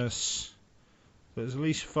Red, Magnus. There's at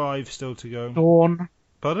least 5 still to go. Dawn.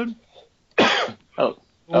 Pardon?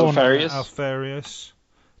 Alfarius. Alfarius.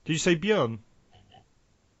 Did you say Björn?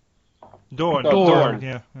 Dawn. No, Dorn.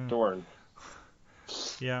 Yeah. Dorn.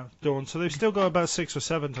 Yeah, Dawn. So they've still got about 6 or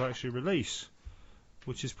 7 to actually release,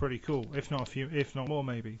 which is pretty cool. If not a few, if not more,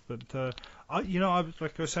 maybe. But like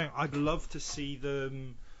I was saying, I'd love to see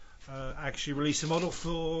them actually release a model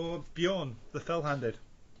for Bjorn, the Fell-Handed.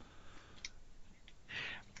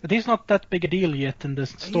 But he's not that big a deal yet in this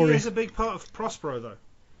story. He is a big part of Prospero, though.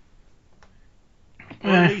 Or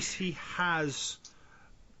at least he has.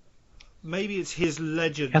 Maybe it's his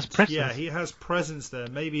legend. Has presence. Yeah, he has presence there.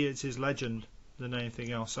 Maybe it's his legend than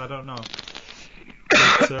anything else. I don't know.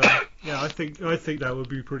 But, yeah, I think that would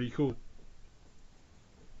be pretty cool.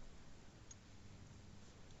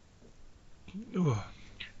 Ugh.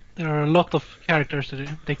 There are a lot of characters that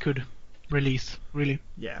they could release, really.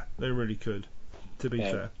 Yeah, they really could. To be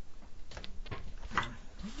fair.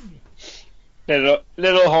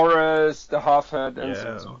 Little Horus, the half head, and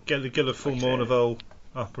Yeah, so. get a full Mournival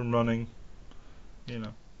up and running.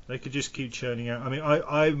 They could just keep churning out. I mean,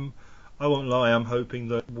 I won't lie. I'm hoping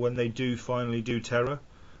that when they do finally do Terror,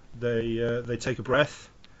 they take a breath,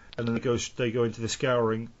 and then they go into the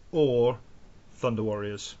Scouring or Thunder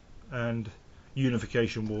Warriors and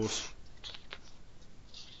Unification Wars.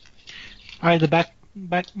 Either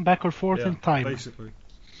back or forth in time. Basically.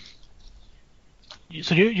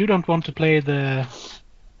 So you don't want to play the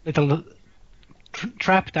little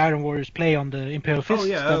trapped Iron Warriors play on the Imperial Fist? Oh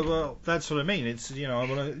yeah, well that's what I mean. It's I want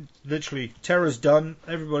to literally Terror's done,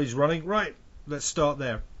 everybody's running, right? Let's start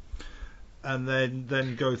there, and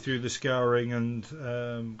then go through the Scouring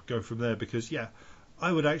and go from there. Because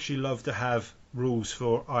I would actually love to have rules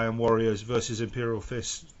for Iron Warriors versus Imperial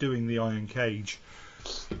Fists doing the Iron Cage,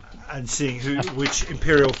 and seeing which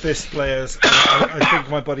Imperial Fist players. I think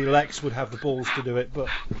my buddy Lex would have the balls to do it, but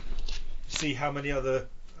see how many other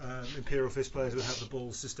Imperial Fist players would have the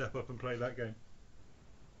balls to step up and play that game.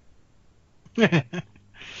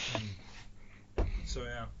 So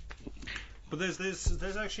yeah, but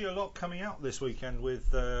there's actually a lot coming out this weekend with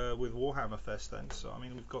Warhammer Fest then. So I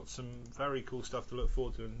mean we've got some very cool stuff to look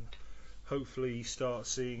forward to, and hopefully start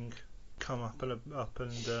seeing come up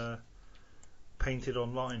and painted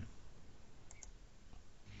online.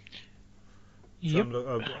 So Yep.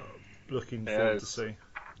 I'm looking forward to see.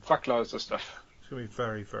 Fuckloads of stuff. It's going to be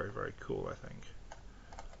very, very, very cool, I think.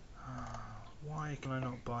 Why can I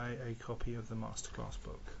not buy a copy of the Masterclass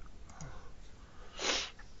book?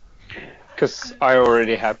 Because I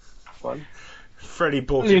already have one. Freddie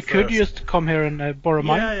bought You it could first. just come here and borrow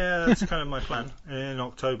mine. Yeah, that's kind of my plan in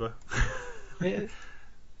October. Since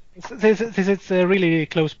it's really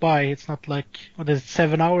close by, it's not like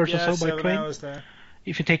 7 hours or so by 7 train. hours there.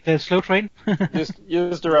 If you take the slow train.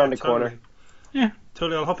 Just around the corner. Totally. Yeah.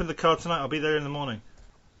 Totally, I'll hop in the car tonight. I'll be there in the morning.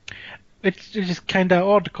 It's just kind of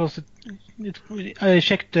odd because I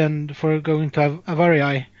checked for going to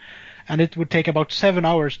Avarii, and it would take about 7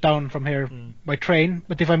 hours down from here by train.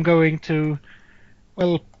 But if I'm going to,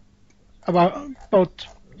 about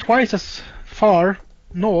twice as far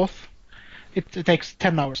north, it takes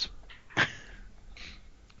 10 hours.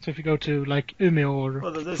 So if you go to like Umeå or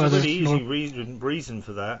Well, there's a further really easy north, reason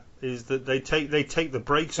for that is that they take the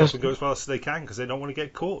brakes off and go as fast as they can because they don't want to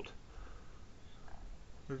get caught.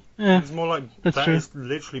 yeah, It's more like that's true. is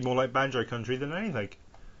literally more like Banjo Country than anything.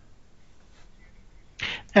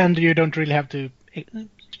 And you don't really have to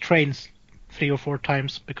trains 3 or 4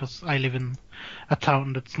 times because I live in a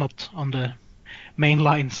town that's not on the main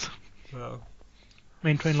lines, Well,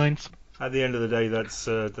 main train lines. at the end of the day, that's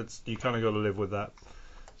you kind of got to live with that.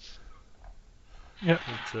 Yeah.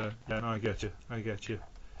 But, no, I get you.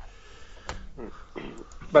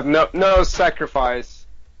 But no sacrifice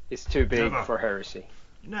is too big Never. for heresy.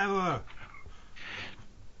 Never.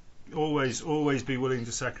 Always be willing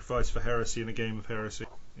to sacrifice for heresy in a game of heresy.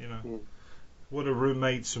 What are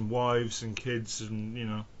roommates and wives and kids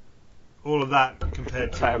and all of that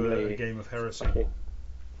compared to Family. a game of heresy?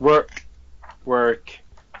 Work,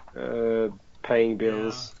 paying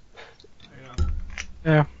bills.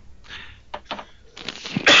 Yeah.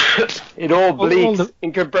 It all bleeds the-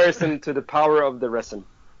 in comparison to the power of the resin.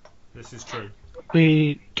 This is true.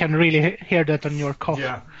 We can really hear that on your cough.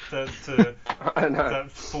 Yeah, that I know.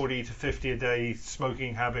 that 40 to 50 a day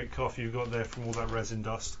smoking habit cough you've got there from all that resin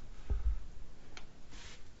dust.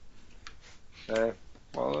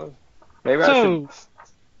 Maybe I So,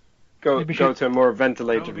 should maybe go should- to a more That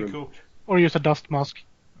ventilated would be room. cool. or use a dust mask.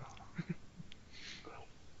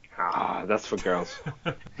 That's for girls.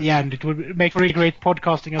 Yeah, and it would make really great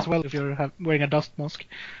podcasting as well if you're wearing a dust mask.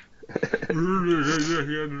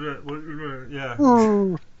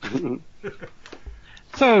 Yeah.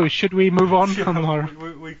 So, should we move on Yeah, from our...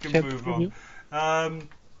 we can chat move review? on.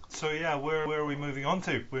 So yeah, where are we moving on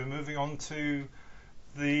to? We're moving on to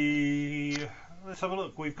the. Let's have a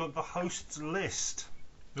look. We've got the hosts list,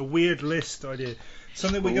 the weird list idea.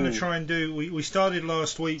 Something we're going to try and do. We started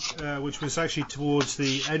last week, which was actually towards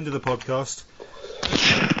the end of the podcast.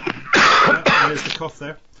 There's the cough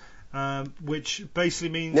there. Which basically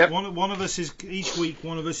means one of us is each week.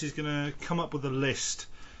 One of us is going to come up with a list,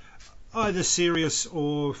 either serious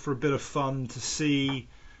or for a bit of fun to see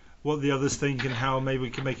what the others think and how maybe we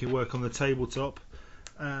can make it work on the tabletop.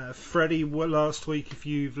 Freddie, last week, if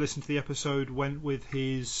you've listened to the episode, went with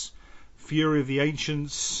his Fury of the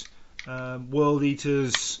Ancients, World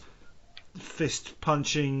Eaters, fist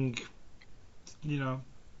punching,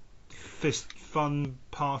 fist fun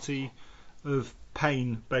party of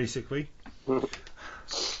pain, basically.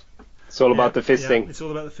 It's all about the fisting. Yeah, it's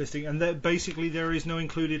all about the fisting, and basically there is no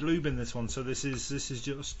included lube in this one, so this is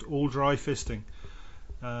just all dry fisting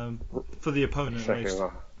for the opponent. At Exactly least.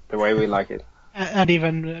 the way we like it. And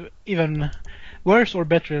even worse or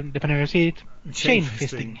better, depending on how you see it, chain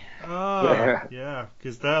fisting. Ah, yeah,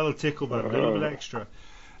 because that'll tickle that little bit extra.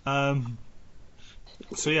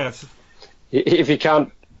 So yeah, If you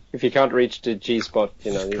can't reach the G spot,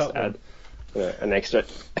 Just just cut add an extra.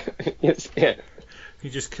 Yes, yeah. you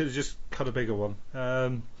just cut a bigger one.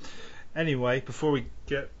 Anyway, before we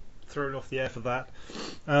get thrown off the air for that,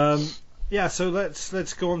 yeah. So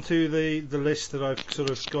let's go on to the list that I've sort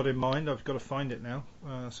of got in mind. I've got to find it now,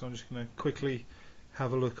 so I'm just going to quickly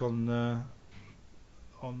have a look on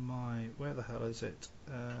my, where the hell is it?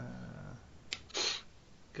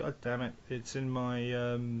 God damn it! It's in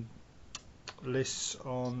my lists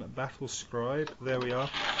on Battlescribe. There we are.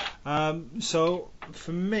 So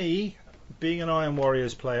for me, being an Iron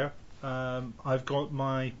Warriors player, I've got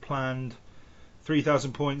my planned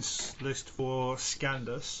 3,000 points list for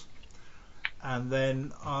Scandus, and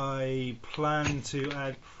then I plan to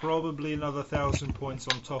add probably another 1,000 points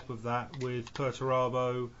on top of that with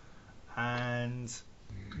Perturabo and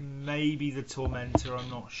maybe the Tormentor. I'm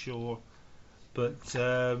not sure, but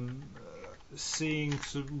seeing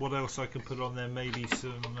what else I can put on there, maybe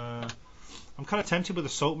some. I'm kind of tempted with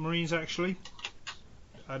Assault Marines actually.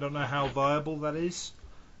 I don't know how viable that is,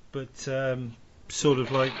 but sort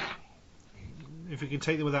of like if we can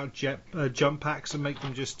take them without jump packs and make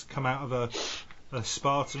them just come out of a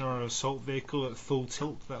Spartan or an assault vehicle at full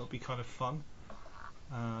tilt, that would be kind of fun.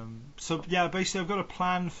 So yeah, basically I've got a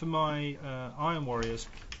plan for my Iron Warriors,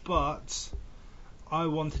 but I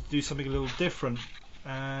wanted to do something a little different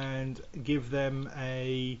and give them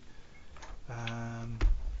an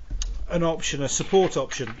option, a support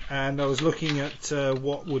option, and I was looking at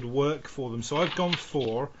what would work for them. So I've gone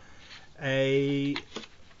for a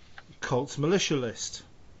Cults Militia list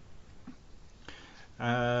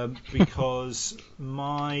because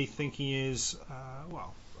my thinking is,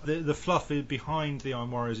 well, the fluff behind the Iron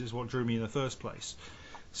Warriors is what drew me in the first place.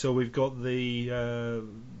 So we've got the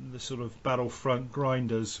sort of battlefront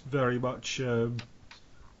grinders, very much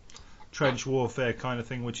trench warfare kind of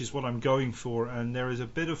thing, which is what I'm going for, and there is a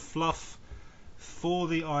bit of fluff for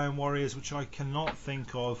the Iron Warriors which I cannot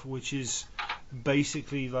think of, which is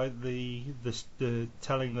basically like the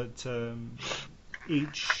telling that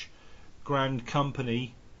each Grand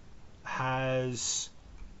Company has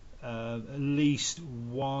at least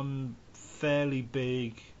one fairly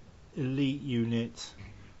big elite unit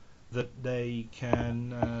that they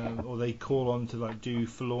can or they call on to like do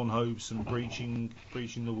forlorn hopes and breaching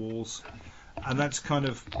the walls, and that's kind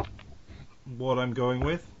of what I'm going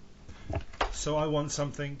with. So I want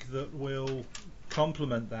something that will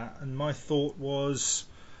complement that, and my thought was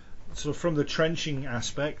sort of from the trenching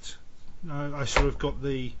aspect. I sort of got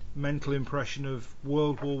the mental impression of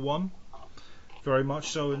World War One, very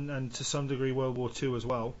much so, and to some degree World War Two as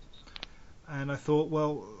well. And I thought,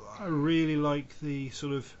 well, I really like the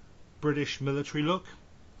sort of British military look,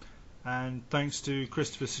 and thanks to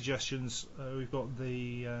Christopher's suggestions, we've got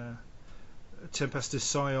the Tempestus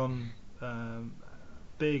Scion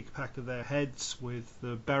big pack of their heads with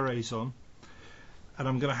the berets on, and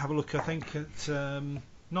I'm going to have a look, I think, at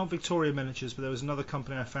not Victoria Miniatures, but there was another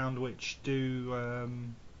company I found which do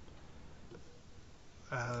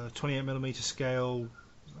 28mm scale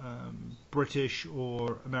British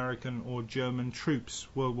or American or German troops,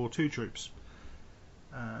 World War II troops.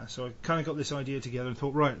 So I kind of got this idea together and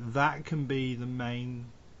thought, right, that can be the main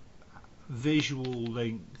visual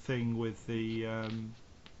thing with the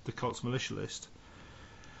Cults Militia list.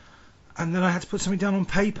 And then I had to put something down on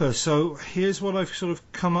paper. So here's what I've sort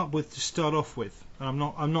of come up with to start off with. And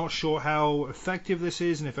I'm not sure how effective this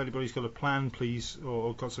is, and if anybody's got a plan, please,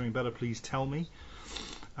 or got something better, please tell me.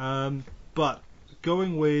 But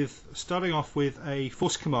starting off with a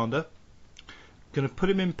Force Commander, going to put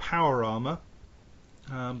him in power armor.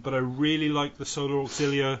 But I really like the Solar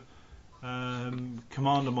Auxilia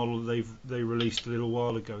commander model that they released a little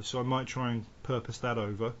while ago, so I might try and purpose that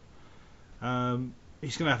over.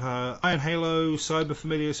 He's going to have Iron Halo, Cyber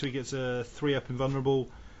Familiar, so he gets a 3-up invulnerable,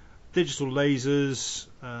 digital lasers,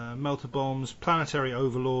 melter bombs, planetary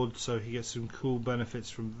overlord, so he gets some cool benefits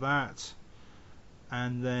from that,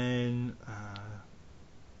 and then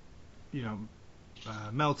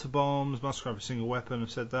melter bombs, must grab a single weapon.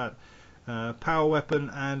 I've said that. Power weapon,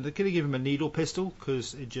 and I'm going to give him a needle pistol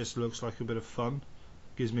because it just looks like a bit of fun.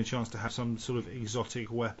 Gives me a chance to have some sort of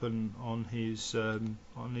exotic weapon on his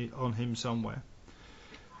on him somewhere.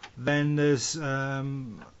 Then there's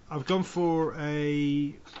I've gone for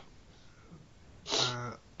a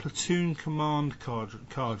platoon command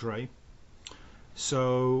cadre.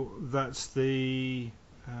 So that's the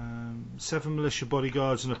 7 militia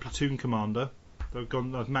bodyguards and a platoon commander. I've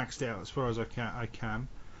maxed it out as far as I can,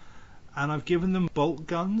 and I've given them bolt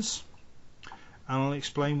guns, and I'll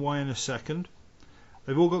explain why in a second.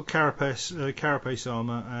 They've all got carapace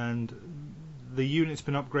armor, and the unit's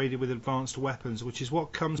been upgraded with advanced weapons, which is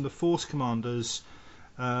what comes in the Force Commander's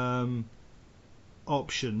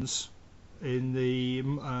options in the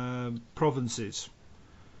provinces.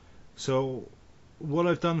 So what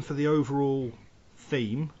I've done for the overall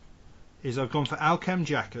theme is I've gone for Alchem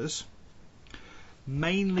Jackers,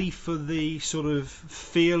 mainly for the sort of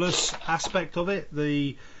fearless aspect of it,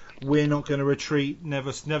 the we're not going to retreat,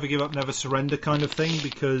 never give up, never surrender kind of thing,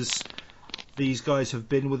 because these guys have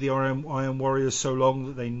been with the Iron Warriors so long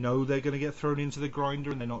that they know they're going to get thrown into the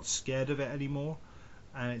grinder and they're not scared of it anymore.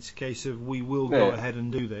 And it's a case of we will go ahead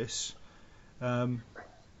and do this. Well,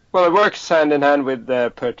 it works hand in hand with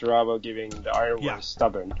the Perturabo giving the Iron Warriors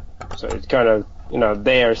stubborn. So it's kind of,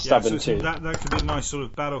 they are stubborn too. That could be a nice sort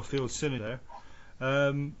of battlefield synergy there.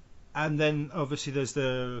 And then obviously there's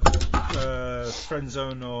the friend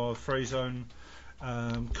zone or fray zone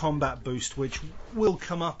combat boost, which will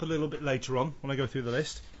come up a little bit later on when I go through the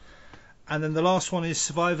list. And then the last one is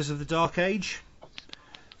Survivors of the Dark Age.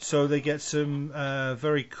 So they get some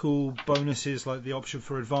very cool bonuses, like the option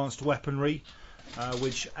for advanced weaponry,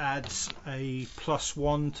 which adds a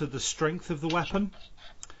 +1 to the strength of the weapon.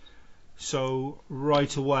 So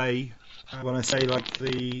right away, when I say like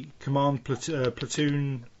the command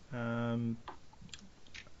platoon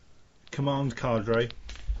command cadre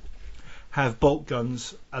have bolt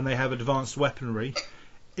guns and they have advanced weaponry,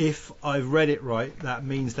 if I've read it right, that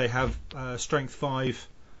means they have strength 5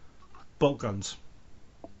 bolt guns,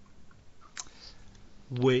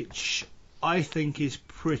 which I think is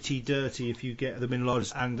pretty dirty if you get them in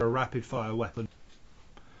large and a rapid fire weapon.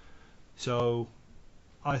 So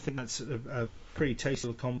I think that's a pretty tasty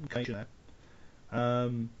little combination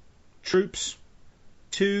there. Troops,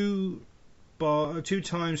 2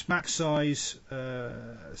 times max size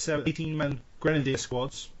 18-man grenadier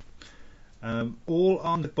squads, all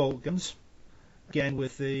armed with bolt guns, again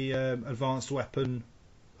with the advanced weapon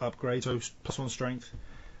upgrade, so +1 strength.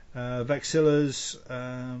 Vexillas,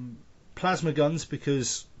 plasma guns,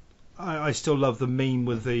 because I still love the meme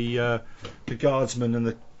with the guardsman and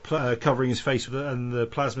the covering his face with it, and the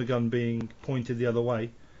plasma gun being pointed the other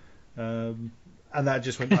way, and that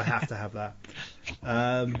just went, I have to have that.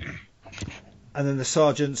 And then the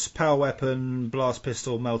sergeants, power weapon, blast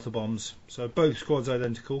pistol, melter bombs. So both squads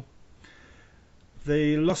identical.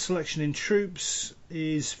 The lost selection in troops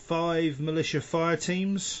is 5 militia fire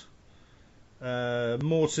teams,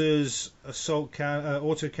 mortars, assault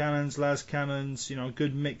autocannons, las cannons, a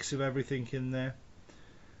good mix of everything in there.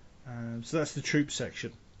 So that's the troop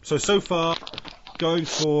section. So far, going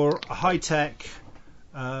for a high-tech,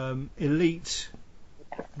 elite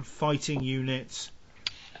fighting unit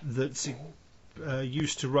that's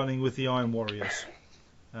used to running with the Iron Warriors.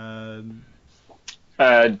 Doing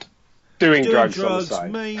drugs on the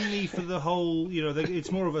side. Mainly for the whole,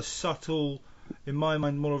 it's more of a subtle, in my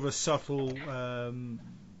mind, more of a subtle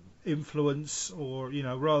influence, or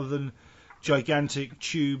rather than gigantic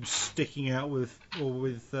tubes sticking out with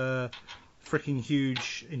freaking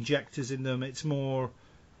huge injectors in them. It's more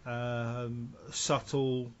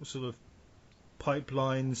subtle sort of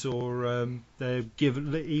pipelines, or they're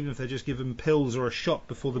given, even if they're just given pills or a shot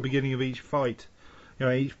before the beginning of each fight,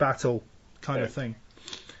 each battle kind of thing.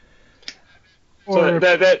 So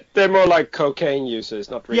they're more like cocaine users,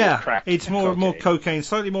 not really crack. It's more cocaine,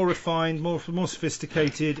 slightly more refined, more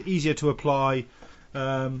sophisticated, easier to apply,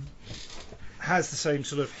 has the same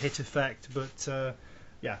sort of hit effect, but a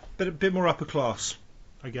bit more upper class,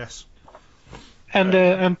 I guess.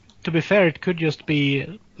 And to be fair, it could just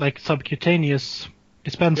be like subcutaneous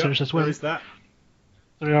dispensers as well. There is that.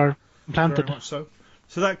 They are implanted. Very much so.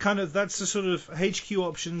 So that's the sort of HQ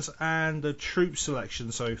options and the troop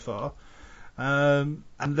selection so far. And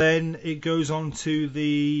then it goes on to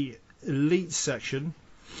the elite section,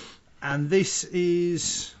 and this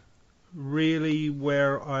is really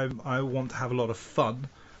where I want to have a lot of fun,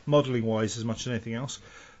 modelling wise as much as anything else.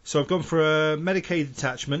 So I've gone for a Medicaid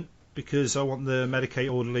detachment, because I want the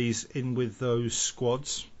Medicaid orderlies in with those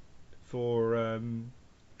squads for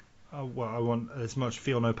I want as much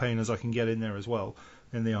feel no pain as I can get in there as well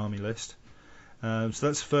in the army list. So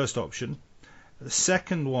that's the first option. The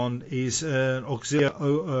second one is an Auxiliary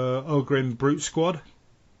Ogrim Brute Squad,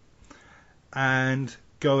 and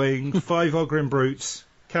going 5 Ogrim Brutes,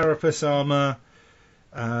 carapace armor,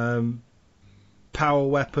 power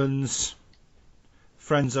weapons,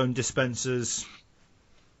 friend zone dispensers.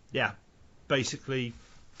 Yeah, basically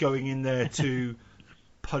going in there to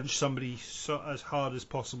punch somebody as hard as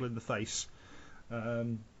possible in the face.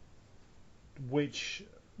 which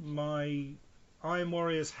my Iron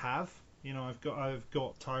Warriors have. You know, I've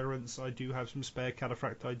got Tyrants. I do have some spare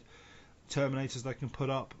Cataphractide Terminators that I can put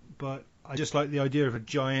up, but I just like the idea of a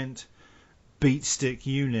giant beat stick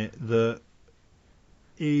unit that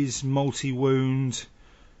is multi-wound,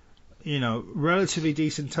 you know, relatively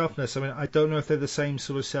decent toughness. I mean, I don't know if they're the same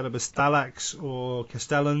sort of setup as Thalax or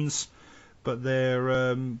Castellans, but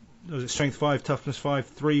they're strength 5, toughness 5,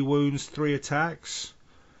 3 wounds, 3 attacks.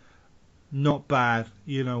 Not bad,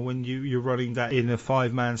 you know, when you're running that in a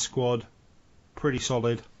 5-man squad. Pretty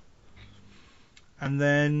solid. And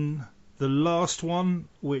then the last one,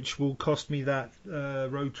 which will cost me that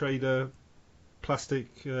Road Trader plastic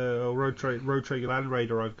or Road Trader Land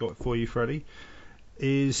Raider I've got for you, Freddie,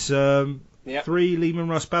 is 3 Leman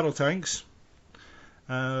Russ battle tanks.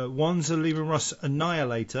 One's a Leman Russ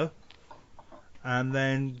Annihilator, and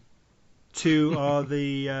then 2 are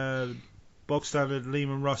the bog standard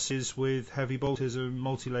Leman Russes with heavy bolters and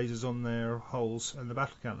multi-lasers on their hulls and the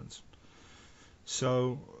battle cannons.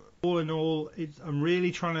 So all in all, I'm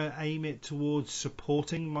really trying to aim it towards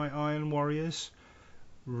supporting my Iron Warriors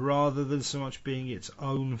rather than so much being its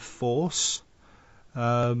own force.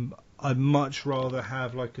 I'd much rather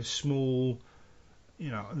have like a small, you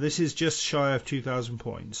know, this is just shy of 2,000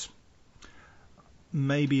 points.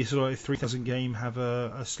 Maybe sort of like 3,000 game have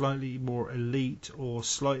a slightly more elite or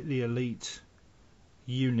slightly elite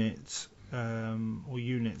unit or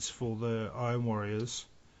units for the Iron Warriors,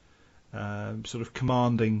 sort of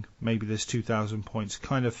commanding maybe this 2,000 points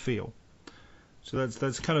kind of feel. So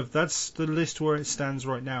that's the list where it stands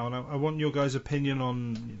right now, and I want your guys' opinion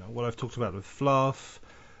on, you know, what I've talked about with fluff.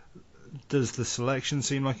 Does the selection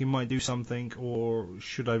seem like it might do something, or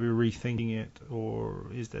should I be rethinking it, or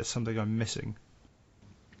is there something I'm missing?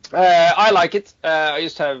 I like it. I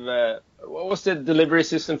used to have. What was the delivery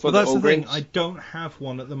system for well, the that's the thing. Ogryns? I don't have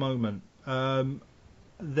one at the moment.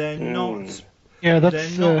 They're not. Yeah,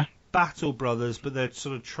 that's They're not Battle Brothers, but they're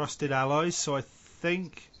sort of trusted allies. So I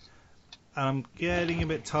think, and I'm getting a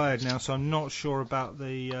bit tired now, so I'm not sure about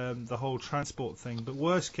the whole transport thing. But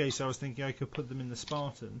worst case, I was thinking I could put them in the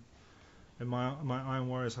Spartan, and my Iron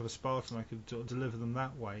Warriors have a Spartan. I could deliver them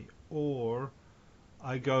that way, or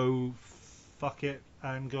I go fuck it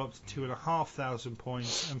and go up to 2,500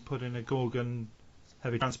 points and put in a Gorgon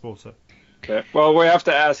heavy transporter. Okay. Well, we have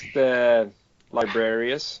to ask the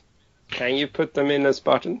librarians. Can you put them in a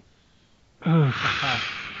Spartan? I'm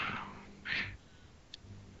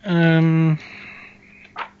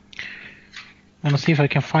gonna see if I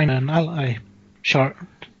can find an ally chart.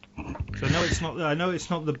 So I know it's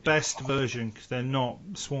not the best version because they're not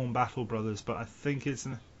Swarm Battle Brothers, but I think it's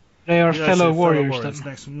They are fellow warriors. Fellow warriors.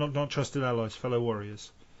 Next, not trusted allies, fellow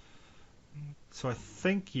warriors. So I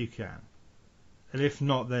think you can. And if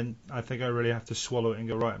not, then I think I really have to swallow it and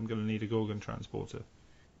go, right, I'm going to need a Gorgon transporter.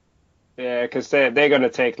 Yeah, because they're going to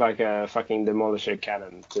take like a fucking demolisher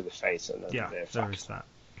cannon to the face. And then Yeah, they're there fucked. is that.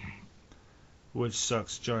 Which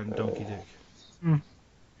sucks, giant donkey dick.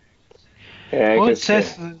 Yeah, Well, it 'cause,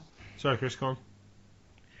 says Sorry, Chris, go on.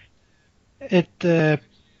 it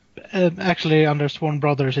actually under Sworn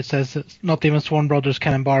Brothers it says not even Sworn Brothers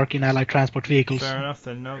can embark in allied transport vehicles. Fair enough,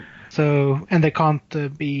 then no. So and they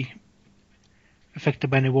can't be affected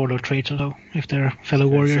by any warlord traits, although if they're fellow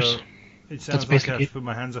warriors. So it sounds That's like I have basically to put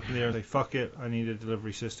my hands up in the air and say, fuck it, I need a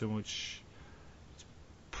delivery system, which is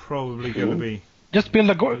probably going to be... Just build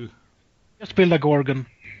a Gorgon.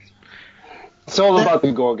 it's all about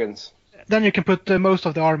the Gorgons. Then you can put most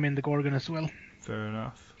of the army in the Gorgon as well. Fair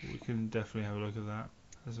enough. We can definitely have a look at that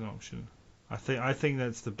as an option. I think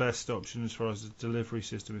that's the best option as far as the delivery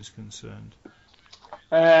system is concerned.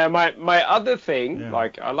 My other thing, Yeah.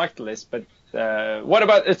 like I like the list, but what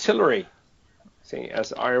about artillery? See,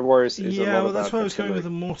 as Iron Warriors is a lot Yeah, well, that's about why I was going with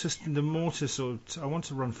artillery. the mortar sort of, I want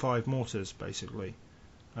to run 5 mortars basically,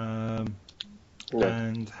 Yeah.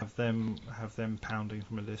 and have them pounding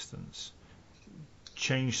from a distance.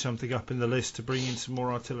 Change something up in the list to bring in some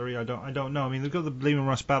more artillery. I don't know. I mean, they've got the Leman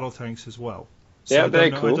Russ battle tanks as well. So Yeah, I very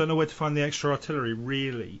don't know, cool. I don't know where to find the extra artillery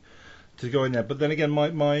really to go in there. But then again, my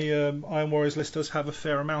Iron Warriors list does have a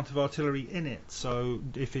fair amount of artillery in it. So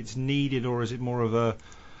if it's needed, or is it more of a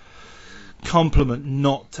compliment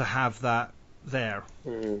not to have that there?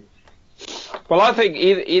 Well, I think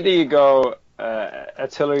either you go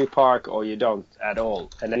artillery park or you don't at all,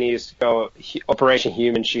 and then you just go Operation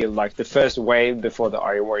Human Shield, like the first wave before the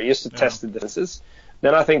Iron War, just to test the defenses.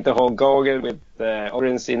 Then I think the whole Gorgon with the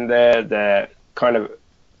Ogryns in there, the kind of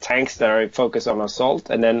tanks that are focused on assault,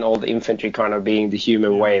 and then all the infantry kind of being the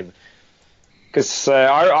human wave. Because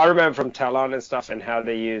I remember from Talon and stuff and how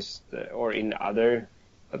they used, or in other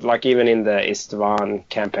like even in the Istvan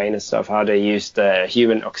campaign and stuff, how they used the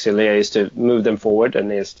human auxiliaries to move them forward and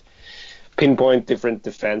just pinpoint different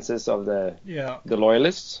defenses of the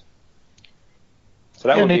loyalists. So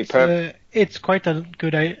that would be perfect. It's quite a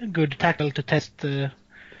good tackle to test the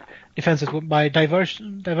defenses by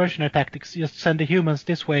diversionary tactics. Just send the humans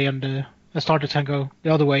this way and the starters can go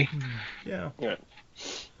the other way. Yeah. Or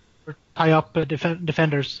tie up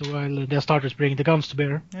defenders while the starters bring the guns to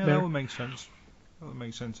bear. Yeah, that would make sense. That would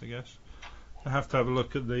make sense, I guess. I have to have a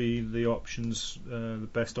look at the options, the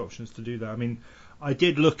best options to do that. I mean, I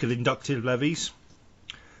did look at inductive levies,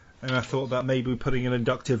 and I thought about maybe putting an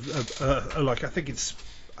inductive, like I think it's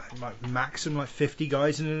like maximum like 50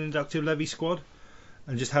 guys in an inductive levy squad,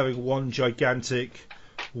 and just having one gigantic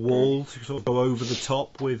wall to sort of go over the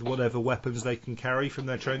top with whatever weapons they can carry from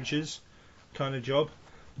their trenches, kind of job.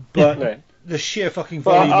 But the sheer fucking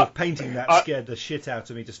volume of painting that scared the shit out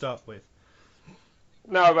of me to start with.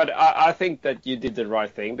 No, but I think that you did the right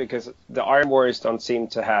thing, because the Iron Warriors don't seem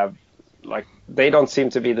to have, like, they don't seem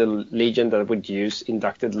to be the legion that would use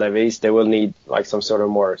inducted levies. They will need like some sort of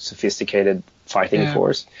more sophisticated fighting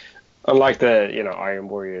force, unlike the Iron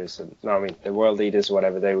Warriors and the World Leaders,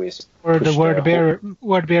 whatever they use. Or the word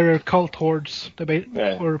bearer cult hordes,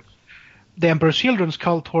 or the Emperor's Children's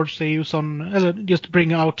cult hordes they use on just to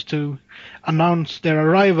bring out to announce their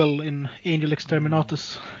arrival in Angel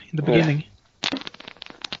Exterminatus in the beginning.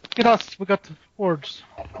 Look at us, we got hordes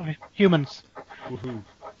of humans. Woohoo.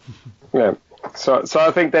 Yeah. So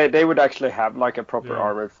I think they would actually have like a proper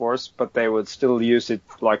armored force, but they would still use it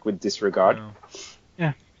like with disregard.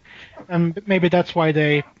 Yeah. And maybe that's why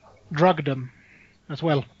they drug them as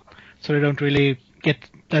well, so they don't really get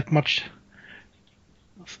that much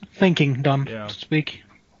thinking done, so to speak.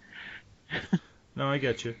 No, I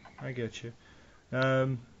get you. I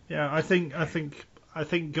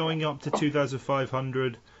think going up to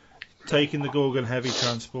 2,500, taking the Gorgon heavy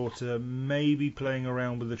transporter, maybe playing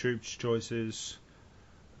around with the troops choices,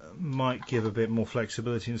 might give a bit more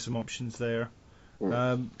flexibility and some options there.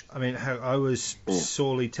 I was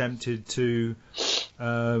sorely tempted to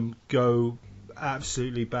go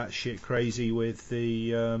absolutely batshit crazy with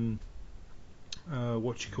the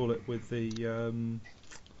with the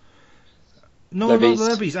not the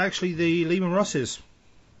levies, actually the Lehman Russes,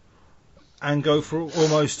 and go for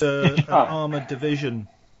almost an armoured division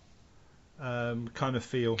kind of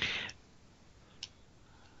feel.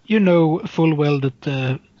 You know full well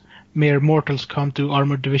that mere mortals can't do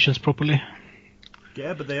armoured divisions properly.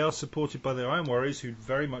 Yeah, but they are supported by the Iron Warriors, who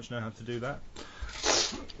very much know how to do that.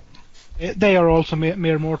 They are also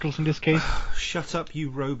mere mortals in this case. Shut up, you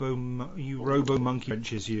robo monkey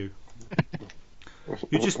wrenches, you.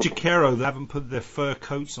 You're just Jakero that haven't put their fur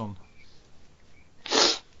coats on.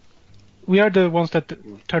 We are the ones that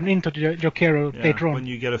turn into Jokero later on. When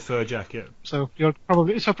you get a fur jacket. So you're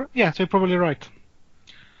probably so you're probably right.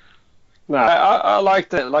 No, I like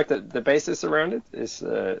the basis around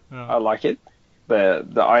it. I like it. The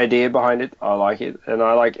idea behind it, I like it,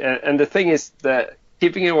 and the thing is that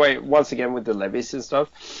keeping away once again with the levies and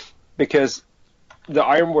stuff, because the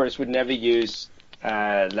Iron Warriors would never use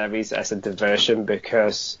levies as a diversion,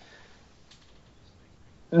 because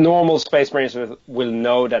normal Space Marines will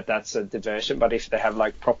know that that's a diversion, but if they have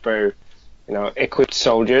like proper, equipped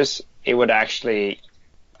soldiers, it would actually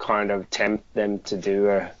kind of tempt them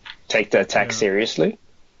to take the attack seriously.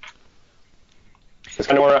 It's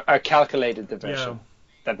kind of more a calculated diversion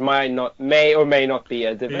that may or may not be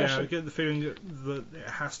a diversion. Yeah, I get the feeling that it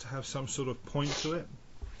has to have some sort of point to it.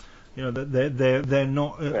 That they're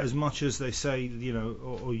not as much as they say,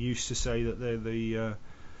 or used to say that they're the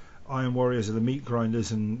Iron Warriors are the meat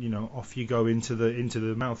grinders, and off you go into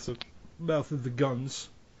the mouth of the guns.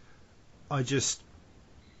 I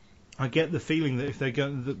get the feeling that if they're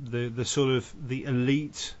going, the sort of the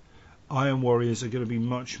elite Iron Warriors are going to be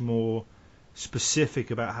much more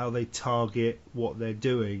specific about how they target what they're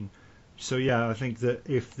doing. So I think that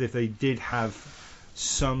if they did have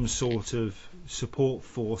some sort of support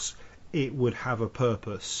force, it would have a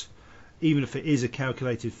purpose, even if it is a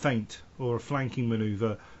calculated feint or a flanking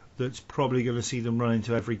maneuver that's probably going to see them run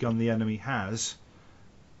into every gun the enemy has.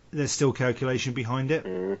 There's still calculation behind it.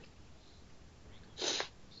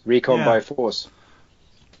 Recon by force,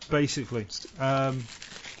 basically.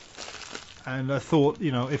 And I thought,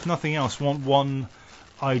 if nothing else, one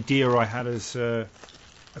idea I had as a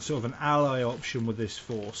sort of an ally option with this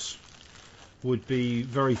force would be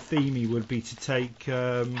very themey. Would be to take,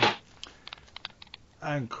 and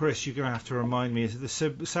Chris, you're going to have to remind me: is it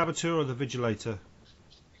the Saboteur or the Vigilator?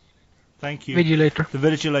 Thank you. Vigilator. The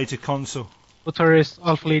Vigilator Consul. Saboteur is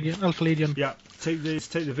Alpha Legion. Yeah. take the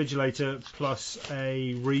Vigilator plus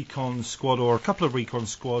a recon squad or a couple of recon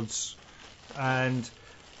squads, and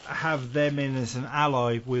have them in as an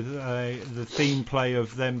ally with the theme play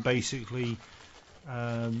of them basically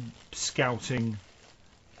scouting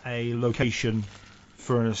a location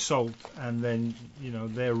for an assault, and then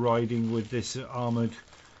they're riding with this armored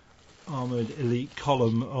elite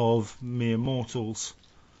column of mere mortals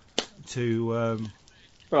to.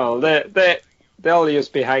 Well, they'll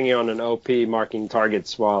just be hanging on an OP marking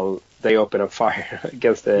targets while they open up fire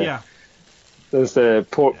against the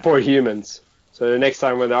poor humans. So the next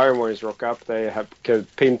time when the Iron Warriors rock up, they can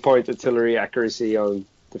pinpoint artillery accuracy on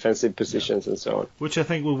defensive positions and so on. Which I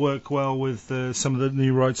think will work well with some of the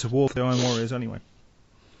new rights of war for the Iron Warriors anyway.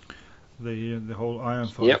 The whole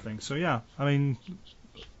Ironfire thing. So I mean,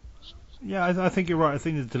 I think you're right. I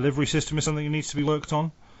think the delivery system is something that needs to be worked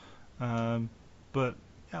on. But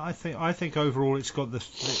I think overall it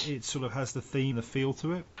sort of has the theme, the feel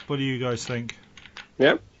to it. What do you guys think?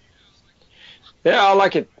 Yeah, I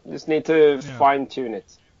like it. Just need to fine tune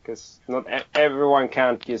it, because not everyone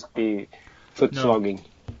can't just be foot slogging.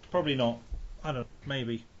 Probably not. I don't know.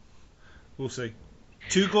 Maybe. We'll see.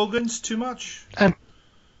 2 Gorgons, too much?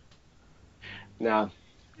 No.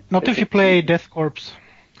 Not if you play Death Corps.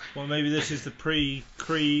 Well, maybe this is the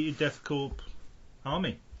pre-Kree Death Corp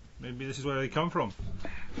army. Maybe this is where they come from. I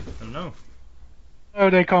don't know. Oh,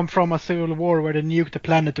 they come from a civil war where they nuke the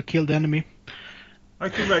planet to kill the enemy. I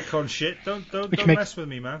can retcon shit. Don't mess with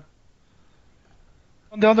me, man.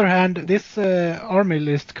 On the other hand, this army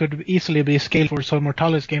list could easily be scaled for Sol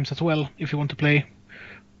Mortalis games as well, if you want to play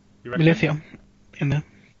Militia.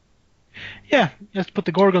 Just put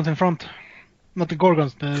the Gorgons in front. Not the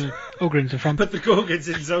Gorgons, the Ogrins in front. Put the Gorgons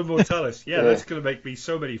in Zone Mortalis. That's going to make me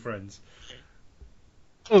so many friends.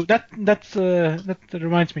 Oh, that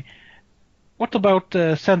reminds me. What about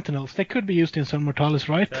Sentinels? They could be used in Zone Mortalis,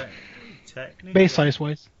 right? Technically. Base size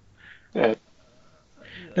wise. Yeah.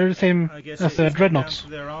 They're the same as the Dreadnoughts.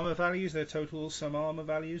 Their armor values, their total some armor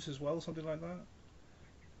values as well, something like that.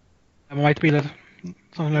 It might be that.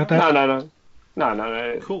 Something like that.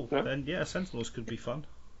 No. Cool. No. Then Sentinels could be fun.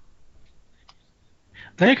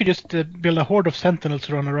 Then you could just build a horde of Sentinels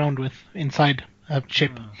to run around with inside a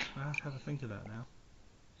ship. I'll have to think of that now.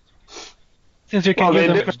 Since you can use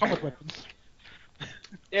them for combat weapons.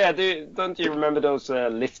 Yeah, don't you remember those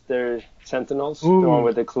lifter Sentinels? Ooh. The one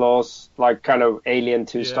with the claws, like kind of Alien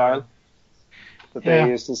 2 style? That they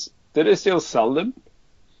used to... Do they still sell them?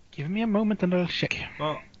 Give me a moment and I'll check.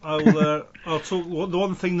 Well, I'll talk... The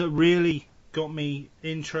one thing that really got me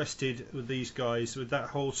interested with these guys, with that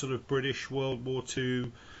whole sort of British World War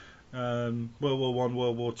II, World War I,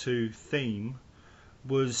 World War II theme,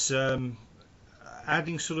 was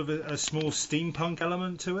adding sort of a small steampunk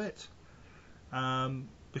element to it.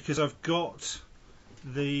 Because I've got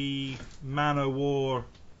the Man O' War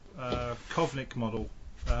Kovnik model,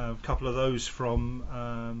 a couple of those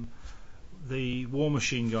from the War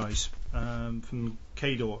Machine guys from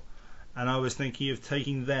Kador, and I was thinking of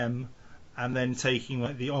taking them and then taking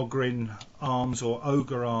like the Ogryn arms or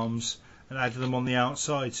Ogre arms and adding them on the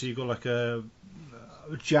outside, so you've got like a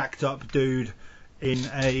jacked up dude in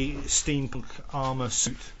a steampunk armor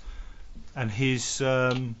suit, and his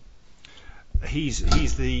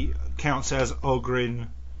he's the counts as Ogryn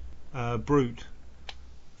brute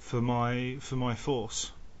for my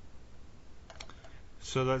force.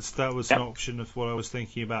 So that was an option of what I was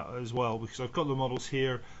thinking about as well, because I've got the models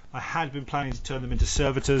here. I had been planning to turn them into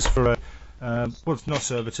servitors for not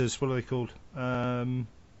servitors. What are they called? No,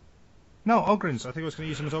 Ogryns. I think I was going to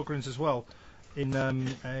use them as Ogryns as well in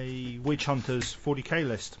a Witch Hunters 40k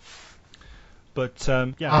list. But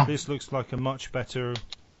this looks like a much better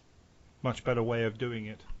way of doing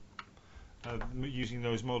it, using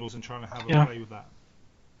those models and trying to have a play with that.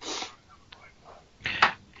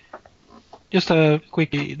 Just a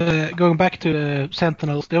quickie, going back to the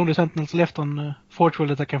Sentinels, the only Sentinels left on Forge World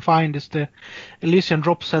that I can find is the Elysian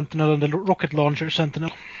Drop Sentinel and the Rocket Launcher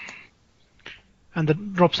Sentinel. And the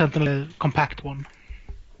Drop Sentinel compact one.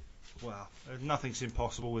 Well, nothing's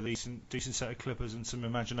impossible with a decent set of clippers and some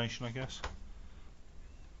imagination, I guess.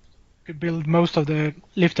 Could build most of the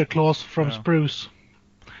lifter claws from spruce,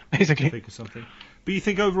 basically. Think of something. But you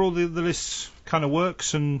think overall the list kind of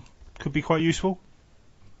works and could be quite useful?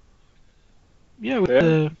 Yeah,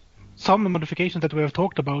 with some modifications that we have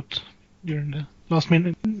talked about during the last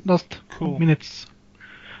minutes,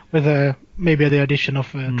 with maybe the addition of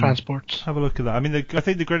transports. Have a look at that. I mean, I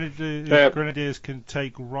think the Grenadiers can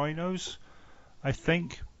take rhinos, I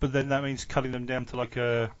think, but then that means cutting them down to like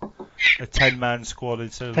a 10-man squad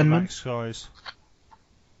instead of the max size.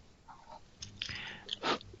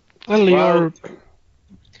 Well, you're.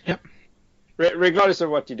 Yep. Regardless of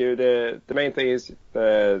what you do, the main thing is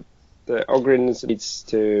the Ogrins needs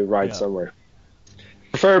to ride somewhere,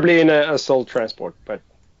 preferably in a assault transport. But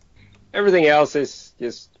everything else is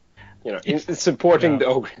just it's supporting the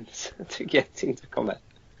Ogrins to get into combat.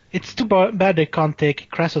 It's too bad they can't take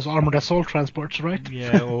Crassus armored assault transports, right?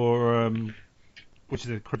 Yeah, or which is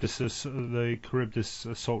the Charybdis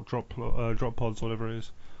assault drop pods, whatever it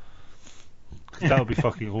is. That would be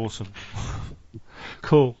fucking awesome.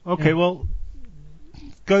 Cool. Okay, well,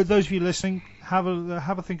 those of you listening, have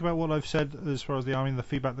a think about what I've said as far as the army and the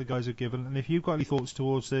feedback the guys have given, and if you've got any thoughts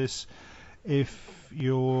towards this, if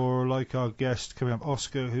you're like our guest coming up,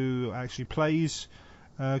 Oscar, who actually plays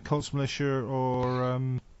Cults Militia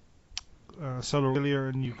or Solar Aurelia,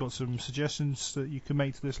 and you've got some suggestions that you can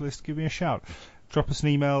make to this list, give me a shout. Drop us an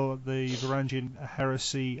email at the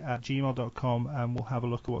varangianheresy@gmail.com and we'll have a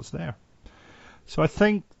look at what's there. So I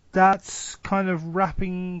think that's kind of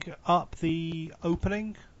wrapping up the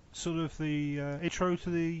opening, sort of the intro to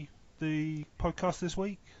the podcast this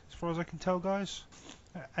week, as far as I can tell, guys.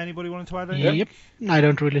 Anybody wanting to add anything? Yep. I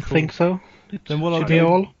don't really think so. Then what I'll Should be do...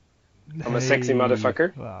 all. I'm a sexy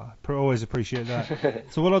motherfucker. Well, I always appreciate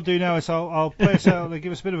that. So what I'll do now is I'll play us out,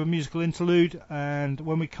 give us a bit of a musical interlude, and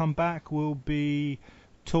when we come back we'll be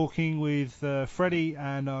talking with Freddie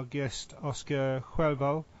and our guest Oscar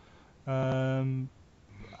Huelval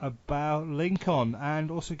about Lincoln,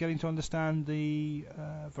 and also getting to understand the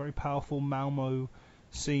very powerful Malmo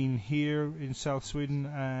scene here in South Sweden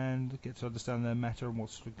and get to understand their meta and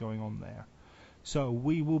what's going on there. So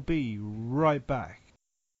we will be right back.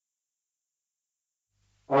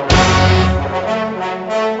 The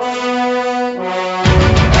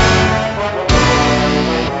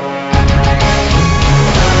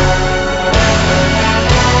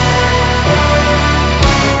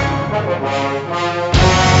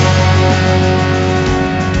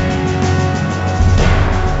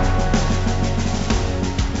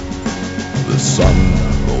sun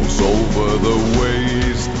rolls over the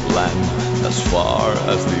wasteland as far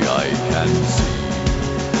as the eye can see.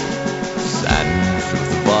 Sand fills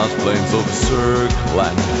the vast plains of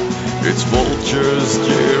Circland, its vultures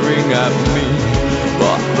jeering at me,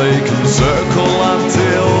 but they can circle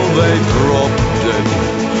until they drop dead.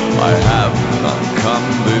 I have not come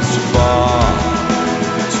this far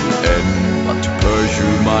to end, but to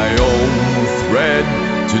pursue my own thread,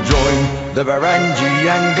 to join the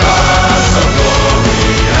Varangian gods of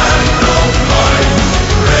glory and of light.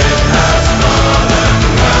 Red has blood and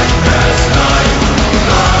black has night.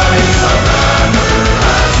 Rise our banner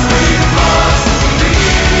as we march to the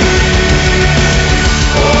east,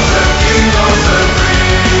 for the King of the free.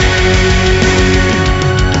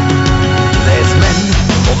 There's men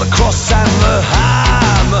of the cross and the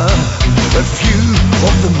hammer, a few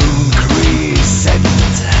of the moon crescent.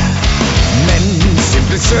 Men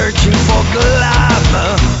simply searching for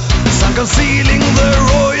glamour, some concealing the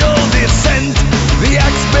royal descent. The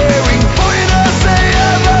axe-bearing pointers, they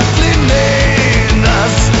have aptly named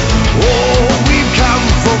us. Oh, we've come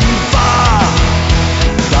from far.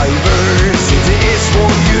 Diversity is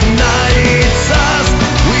what unites us.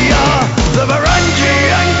 We are the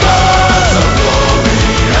Varangian gods of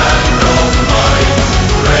glory and of might.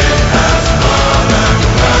 Red has blood and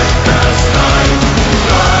black has night.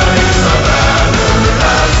 Rise our banner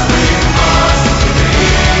as we march to the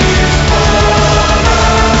east.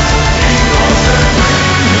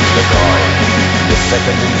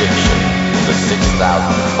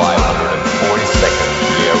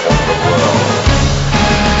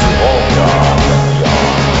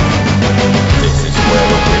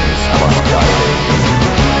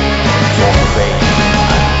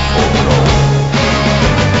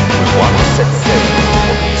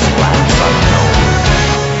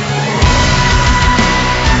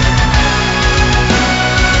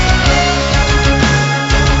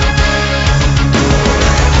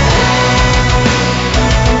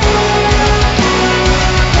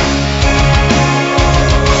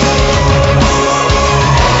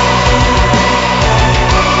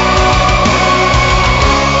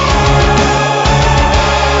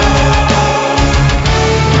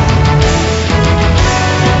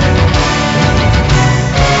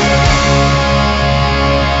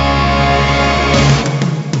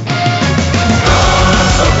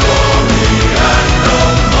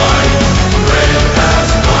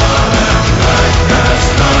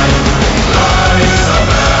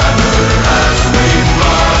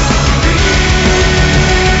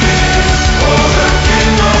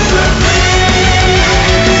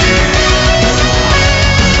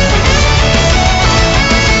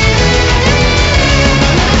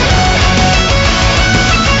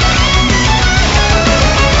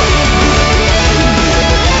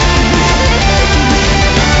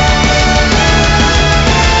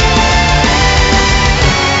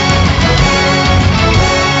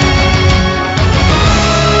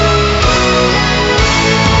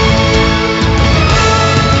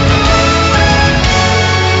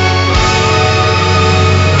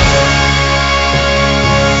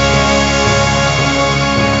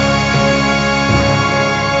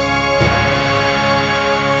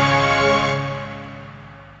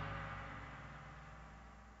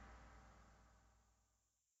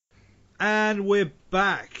 And we're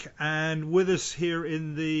back, and with us here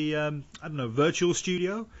in the virtual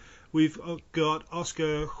studio, we've got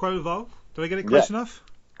Oscar Huelval. Did I get it close enough?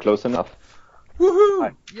 Close enough. Woohoo!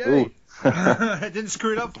 Hi. Yay! I didn't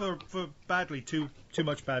screw it up for badly, too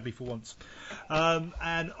much badly for once.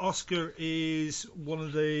 And Oscar is one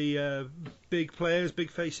of the big players,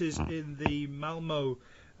 big faces in the Malmo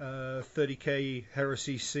 30k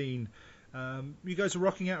heresy scene. You guys are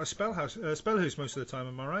rocking out of Spellhus most of the time,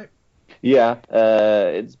 am I right? Yeah,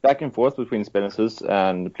 it's back and forth between Spellhus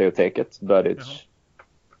and Playoteket, but it's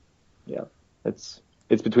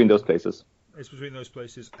it's between those places. It's between those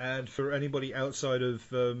places, and for anybody outside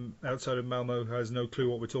of Malmo who has no clue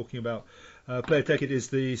what we're talking about, Playoteket is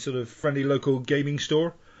the sort of friendly local gaming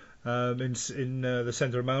store in the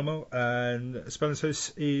centre of Malmo, and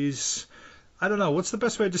Spellhus is, I don't know, what's the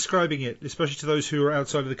best way of describing it, especially to those who are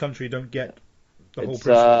outside of the country who don't get the whole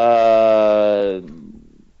principle.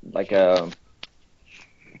 Like a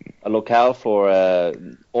locale for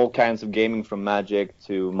all kinds of gaming, from Magic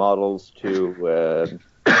to models to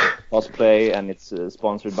cosplay, and it's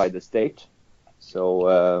sponsored by the state.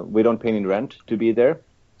 So we don't pay any rent to be there.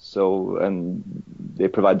 So, and they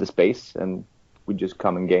provide the space, and we just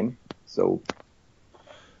come and game. So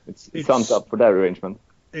it's thumbs up for that arrangement.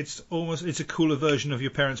 It's a cooler version of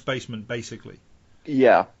your parents' basement, basically.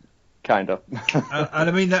 Yeah. Kind of. And I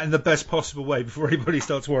mean that in the best possible way before anybody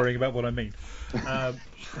starts worrying about what I mean.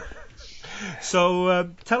 So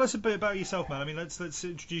tell us a bit about yourself, man. I mean, let's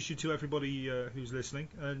introduce you to everybody who's listening,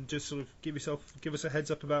 and just sort of give us a heads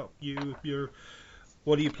up about you.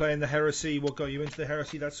 What do you play in the Heresy? What got you into the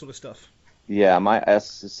Heresy? That sort of stuff. Yeah, as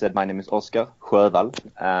said, my name is Oscar Huelval,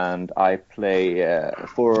 and I play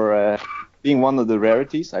for being one of the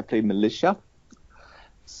rarities. I play Militia.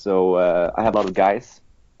 So I have a lot of guys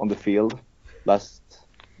on the field. Last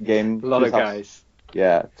game, a lot of guys.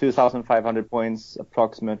 Yeah, 2,500 points,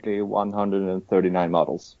 approximately 139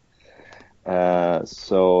 models.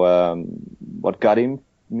 So what got me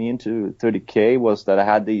into 30k was that I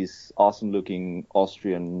had these awesome-looking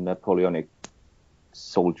Austrian Napoleonic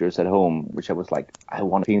soldiers at home, which I was like, I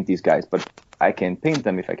want to paint these guys, but I can paint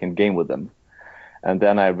them if I can game with them. And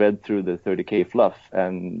then I read through the 30k fluff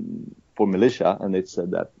and for Militia, and it said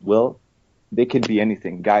that, well, they could be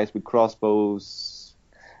anything. Guys with crossbows,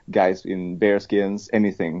 guys in bear skins,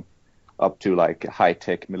 anything, up to like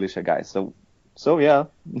high-tech militia guys. So yeah.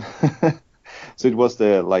 So it was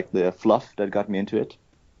the fluff that got me into it.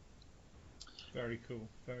 Very cool.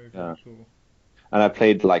 Very cool. And I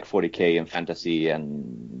played like 40k and fantasy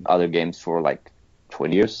and other games for like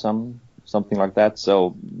 20 years, something like that.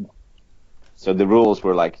 So the rules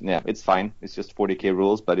were like, yeah, it's fine. It's just 40k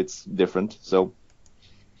rules, but it's different. So.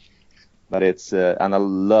 But it's and I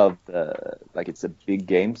love it's a big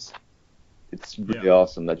games. It's really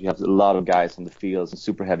awesome that you have a lot of guys on the fields and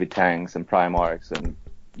super heavy tanks and Primarchs and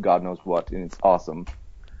God knows what, and it's awesome.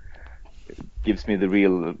 It gives me the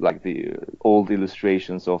real the old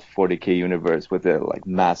illustrations of 40k universe with the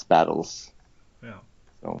mass battles. Yeah.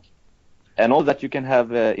 So, and all that you can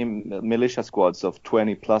have in militia squads of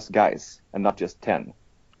 20 plus guys and not just 10.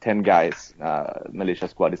 10 guys militia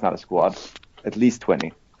squad is not a squad. At least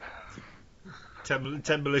 20. 10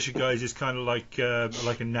 militia guys is kind of like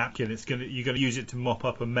a napkin. You're gonna use it to mop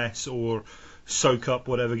up a mess or soak up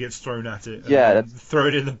whatever gets thrown at it. And throw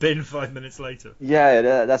it in the bin 5 minutes later.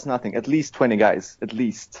 Yeah, that's nothing. At least 20 guys, at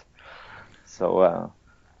least. So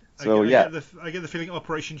I get the feeling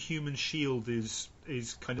Operation Human Shield is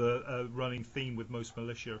kind of a running theme with most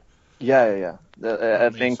militia. Yeah.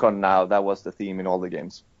 At Lincoln now, that was the theme in all the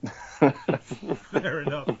games. Fair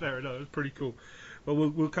enough. It's pretty cool. Well,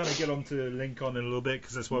 we'll kind of get on to Lincoln in a little bit,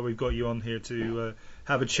 because that's why we've got you on here to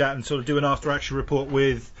have a chat and sort of do an after-action report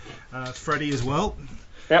with Freddie as well.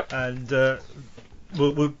 Yep. And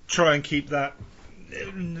we'll try and keep that.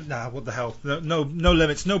 Nah, what the hell? No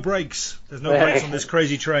limits, no brakes. There's no brakes on this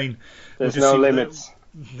crazy train. There's no limits.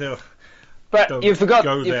 No. But you forgot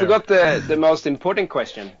the most important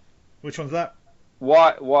question. Which one's that?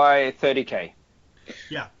 Why 30k?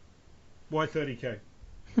 Yeah. Why 30k?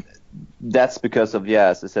 That's because of,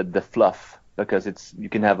 as I said, the fluff. Because you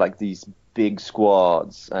can have these big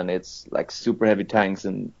squads, and it's super heavy tanks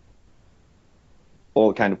and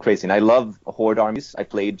all kind of crazy. And I love horde armies. I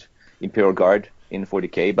played Imperial Guard in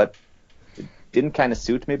 40k, but it didn't kind of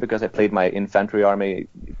suit me because I played my infantry army.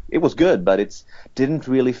 It was good, but it didn't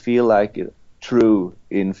really feel like a true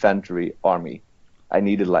infantry army. I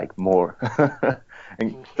needed more.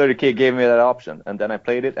 And 30k gave me that option, and then I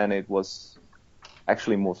played it, and it was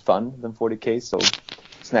actually more fun than 40k, so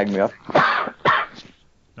snagged me up.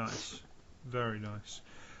 Nice, very nice.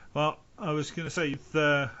 Well, I was going to say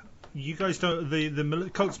you guys don't. The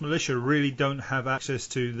Cult's militia really don't have access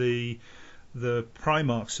to the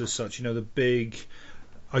Primarchs as such. You know, the big,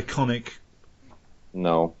 iconic,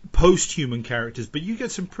 No. post-human characters. But you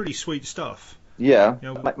get some pretty sweet stuff. Yeah.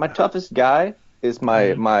 You know, My toughest guy is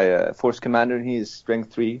my Force Commander, and he is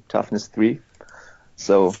Strength 3, Toughness 3.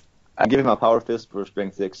 So I give him a Power Fist for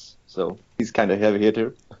Strength 6. So he's kind of heavy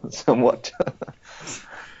hitter, somewhat.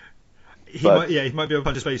 He might be able to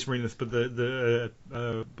punch a Space Marine, but the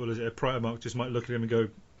what is it? A Primarch just might look at him and go,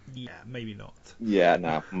 yeah, maybe not. Yeah,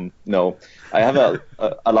 no. I have a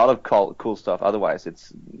lot of cool stuff. Otherwise,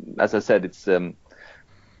 it's, as I said, it's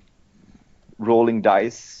rolling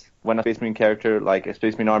dice. When a Space Marine character, like a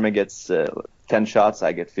Space Marine army, gets 10 shots,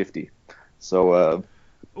 I get 50. So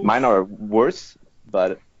mine are worse,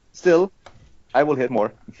 but still, I will hit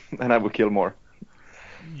more and I will kill more.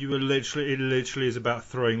 It literally is about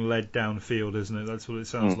throwing lead downfield, isn't it? That's what it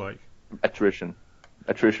sounds like. Attrition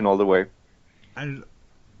all the way. And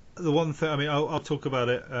the one thing, I mean, I'll talk about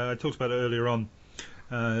it. I talked about it earlier on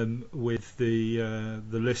with the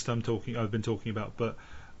list I've been talking about. But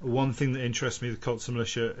one thing that interests me, the Cults of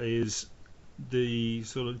Militia, is the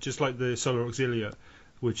sort of just like the Solar Auxilia,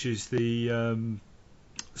 which is the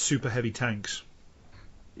super heavy tanks.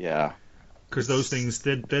 Yeah. Because those things,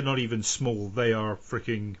 they're not even small. They are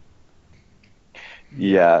freaking.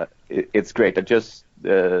 Yeah, it's great. I just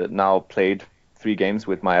now played 3 games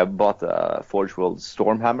with I bought a Forge World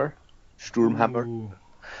Sturmhammer. Ooh.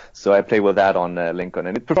 So I play with that on Lincoln,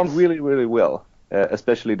 and it performed really, really well.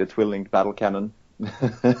 Especially the Twin Link Battle Cannon.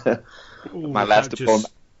 My last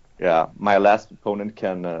opponent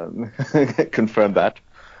can confirm that,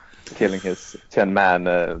 killing his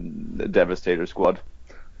 10-man Devastator squad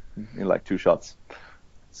in like 2 shots.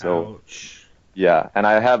 So, ouch. Yeah, and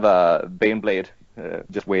I have a Baneblade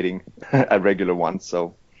just waiting, a regular one.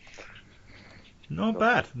 So not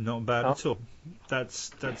bad at all.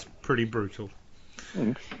 That's pretty brutal.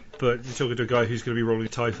 But you're talking to a guy who's going to be rolling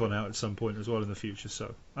Typhon out at some point as well in the future.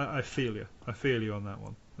 So I feel you. I feel you on that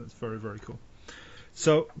one. That's very, very cool.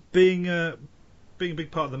 So being a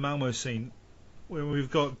big part of the Malmo scene,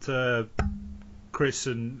 we've got Chris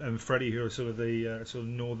and Freddie, who are sort of the sort of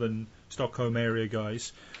northern Stockholm area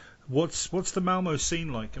guys. What's the Malmo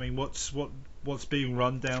scene like? I mean, what's being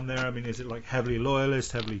run down there? I mean, is it like heavily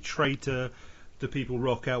loyalist, heavily traitor? Do people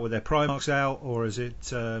rock out with their Primarchs out, or is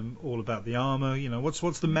it all about the armor? You know,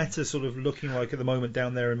 what's the meta sort of looking like at the moment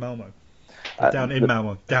down there in Malmo?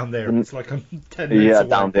 Malmo, down there. It's like I'm 10 minutes away.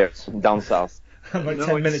 Down there, down south. I'm like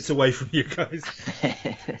 10 minutes away from you guys.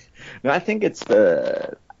 No, I think it's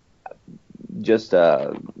just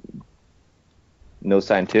no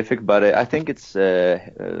scientific, but I think it's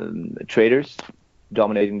traders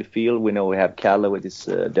dominating the field. We know we have Kalle with his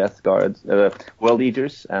Death Guards, World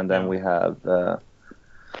Eaters, and then we have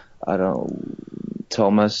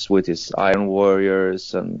Thomas with his Iron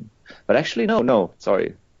Warriors, but actually no,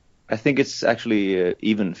 sorry. I think it's actually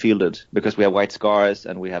even fielded, because we have White Scars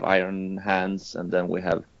and we have Iron Hands, and then we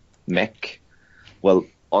have Mech. Well,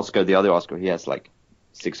 the other Oscar, he has like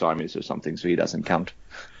 6 armies or something, so he doesn't count.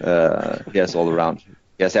 He has all around.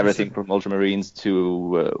 He has everything from Ultramarines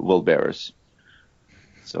to World Bearers.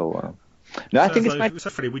 So, no, I think it's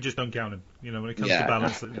we just don't count him. You know, when it comes to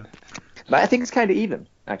balance. But I think it's kind of even,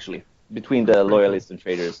 actually, between the loyalists and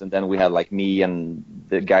traders, and then we have like me and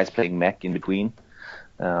the guys playing Mech in between.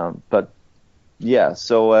 But yeah,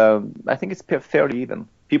 so I think it's fairly even.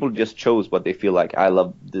 People just chose what they feel like. I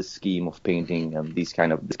love this scheme of painting and this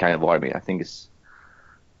kind of army. I think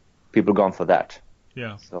people gone for that.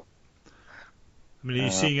 Yeah. So, I mean, are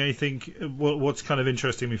you seeing anything? What's kind of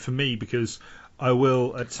interesting me for me, because I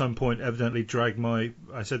will at some point evidently drag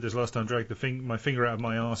I said this last time, my finger out of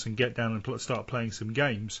my arse and get down and start playing some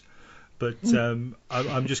games. But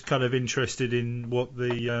I'm just kind of interested in what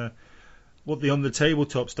the on the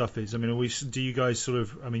tabletop stuff is. I mean, do you guys sort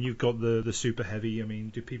of? I mean, you've got the super heavy. I mean,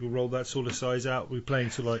 do people roll that sort of size out? Are we playing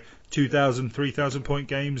sort of like 2,000, 3,000 point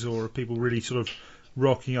games, or are people really sort of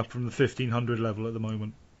rocking up from the 1,500 level at the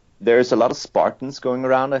moment? There's a lot of Spartans going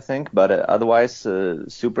around, I think, but otherwise,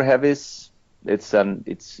 super heavies. It's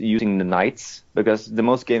using the knights, because the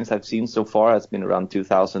most games I've seen so far has been around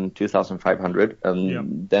 2,000, 2,500,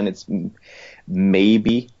 and then it's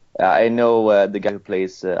maybe. I know the guy who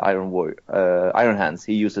plays Iron Hands.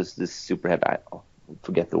 He uses this super heavy. I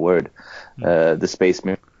forget the word. The Space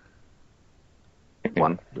Marine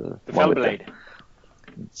one. The Fellblade.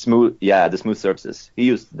 Smooth. Yeah, the smooth surfaces. He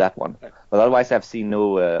used that one. But otherwise, I've seen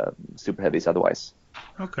no super heavies. Otherwise.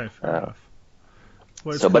 Okay, fair enough.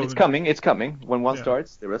 Well, but it's coming. It's coming. When one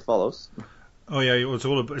starts, the rest follows. Oh yeah, it's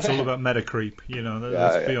all about meta creep. You know,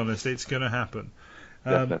 let's be honest. It's going to happen.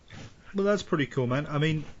 Definitely. Well, that's pretty cool, man. I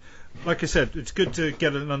mean, like I said, it's good to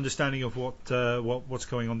get an understanding of what's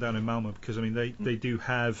going on down in Malmo, because I mean they do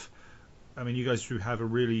have, I mean you guys do have a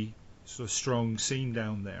really sort of strong scene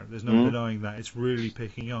down there. There's no denying that. It's really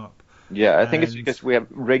picking up. Yeah, I think it's because we have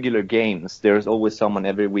regular games. There's always someone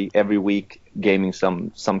every week gaming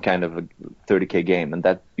some kind of a 30k game, and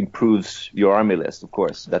that improves your army list, of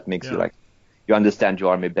course. That makes you you understand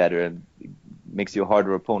your army better and makes you a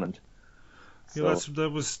harder opponent. Yeah,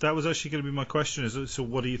 that was actually going to be my question. So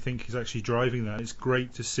what do you think is actually driving that? It's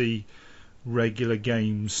great to see regular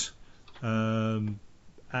games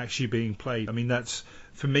actually being played. I mean, that's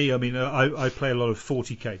for me. I mean, I play a lot of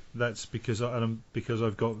 40k. That's because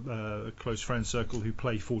I've got a close friend circle who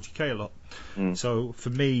play 40k a lot. So for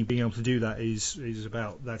me, being able to do that is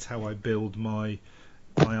about, that's how I build my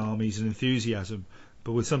armies and enthusiasm.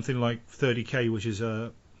 But with something like 30k, which is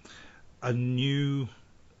a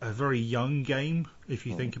very young game, if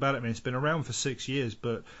you think about it. I mean, it's been around for 6 years,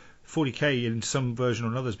 but 40k in some version or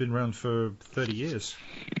another has been around for 30 years.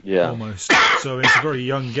 Yeah. Almost. So it's a very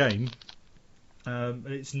young game.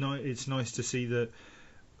 It's nice to see that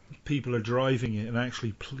people are driving it and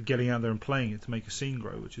actually getting out there and playing it to make a scene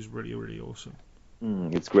grow, which is really, really awesome.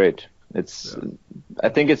 It's great. I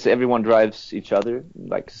think it's everyone drives each other.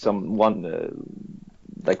 Like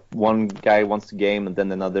one guy wants to game, and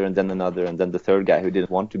then another, and then another, and then the third guy who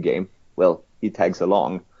didn't want to game, well, he tags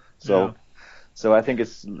along. So I think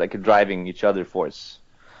it's like a driving each other force.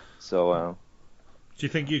 So do you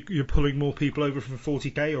think you're pulling more people over from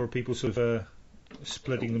 40k, or are people sort of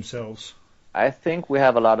splitting themselves? I think we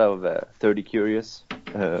have a lot of 30 curious.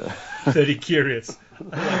 30 curious.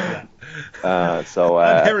 I like that.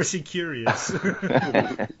 I'm heresy curious.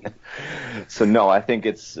 So no, I think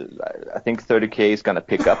 30k is gonna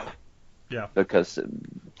pick up. Yeah. Because,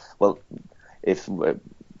 well, if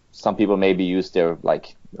some people maybe use their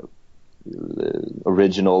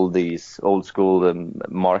original, these old school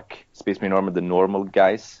Mark Space Marine armor, the normal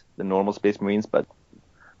guys, the normal Space Marines, but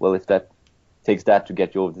well, if that takes that to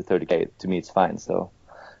get you over the 30k, to me it's fine. So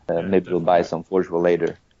maybe we'll buy some Forge World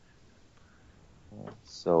later.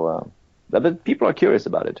 But people are curious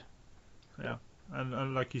about it. Yeah,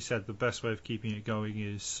 and like you said, the best way of keeping it going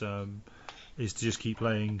is to just keep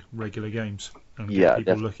playing regular games and get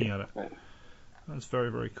people looking at it. That's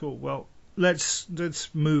very, very cool. Well, let's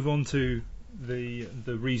move on to the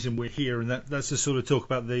reason we're here, and that's to sort of talk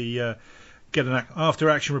about the get an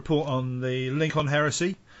after action report on the Lincoln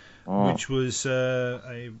Heresy, which was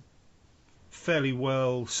a fairly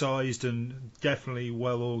well sized and definitely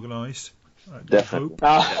well organised. Definitely.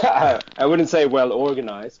 I wouldn't say well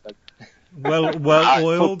organised, but well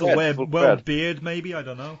oiled, well beard, maybe, I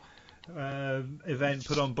don't know. Event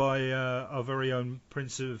put on by our very own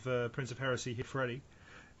Prince of Heresy here, Freddy,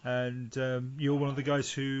 and you're one of the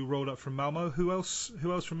guys who rolled up from Malmo. Who else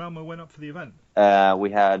from Malmo went up for the event? We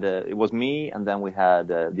had it was me, and then we had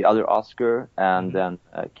the other Oscar, and then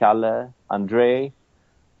Kalle, Andre,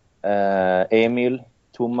 Emil,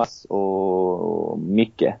 Thomas, or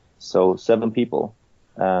Micke. So 7 people.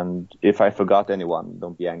 And if I forgot anyone,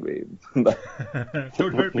 don't be angry. Don't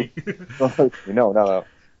hurt me. No.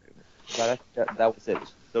 But that was it.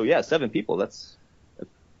 So yeah, 7 people. That's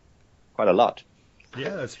quite a lot. Yeah,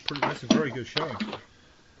 that's a very good show.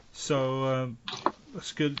 So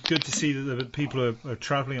that's good to see that the people are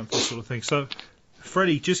travelling up for this sort of thing. So,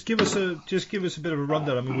 Freddie, just give us a bit of a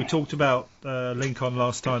rundown. I mean, we talked about Lincoln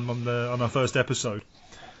last time on our first episode.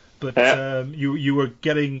 But you were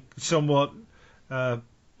getting somewhat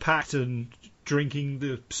packed and drinking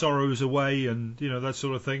the sorrows away, and that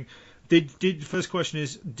sort of thing. First question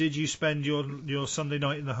is, did you spend your Sunday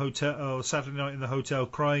night in the hotel or Saturday night in the hotel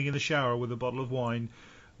crying in the shower with a bottle of wine,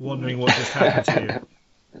 wondering what just happened to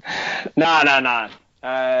you? No.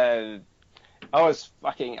 I was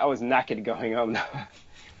knackered going home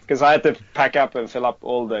because I had to pack up and fill up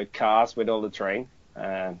all the cars with all the train.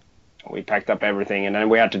 We packed up everything, and then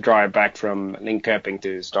we had to drive back from Linköping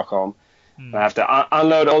to Stockholm. I have to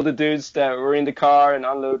unload all the dudes that were in the car and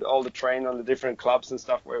unload all the train on the different clubs and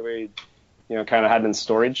stuff where we, kind of had in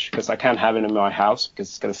storage, because I can't have it in my house because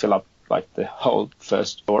it's going to fill up like the whole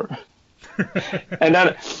first floor. and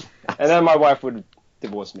then my wife would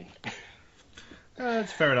divorce me.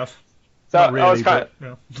 That's fair enough. So really, I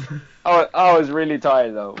was I was really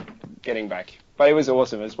tired though getting back, but it was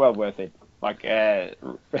awesome. It was well worth it. Like, I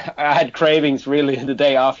had cravings really the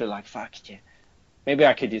day after, like, fuck yeah. Maybe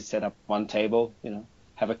I could just set up one table,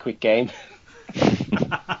 have a quick game.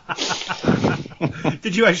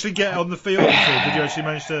 Did you actually get on the field? Or did you actually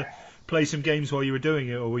manage to play some games while you were doing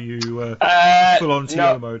it, or were you full on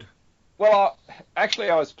TO mode? Well,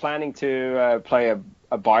 actually, I was planning to play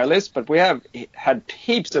a buy list, but we have had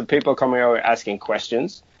heaps of people coming over asking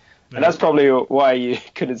questions. Yeah. And that's probably why you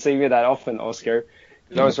couldn't see me that often, Oscar.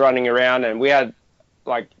 I was running around, and we had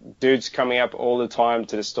like dudes coming up all the time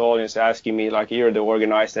to the stall and just asking me, like, you're the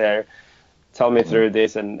organizer, tell me through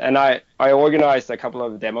this. And I organized a couple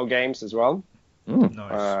of demo games as well.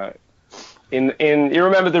 Nice. In you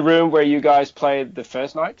remember the room where you guys played the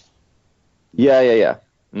first night? Yeah.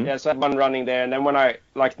 Yeah, so I had one running there, and then when I,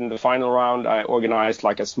 like in the final round, I organized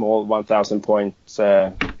like a small 1,000 points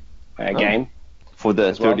game. For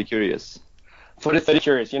the 30 Curious. For the 30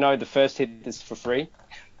 Curious, the first hit is for free.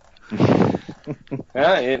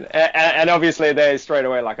 And obviously they straight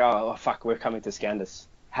away like, oh fuck, we're coming to Scandus.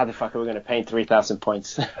 How the fuck are we going to paint 3,000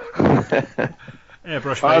 points?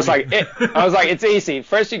 Airbrush. I was like, it's easy.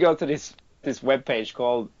 First you go to this webpage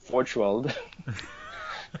called Forge World.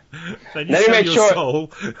 Then you make sure.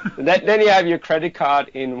 Then you have your credit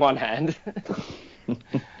card in one hand,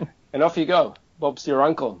 and off you go. Bob's your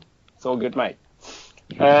uncle. It's all good, mate.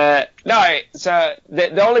 No, so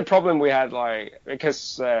the only problem we had, like,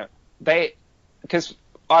 because I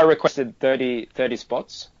requested 30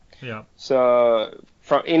 spots. Yeah. So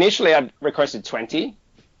initially I requested 20,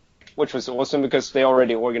 which was awesome because they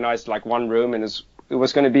already organized like one room, and it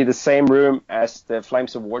was going to be the same room as the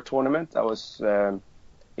Flames of War tournament I was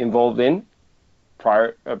involved in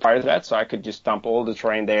prior to that, so I could just dump all the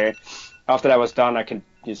terrain there. After that was done, I could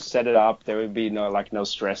just set it up. There would be no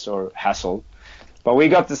stress or hassle. But we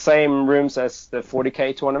got the same rooms as the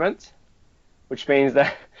 40K tournament, which means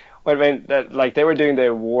that like they were doing the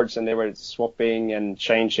awards and they were swapping and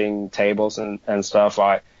changing tables and stuff.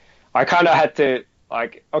 I kind of had to,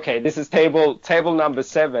 like, okay, this is table number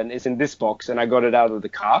 7 is in this box, and I got it out of the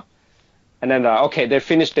car. And then, okay, they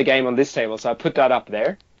finished the game on this table, so I put that up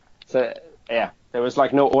there. So, yeah, there was,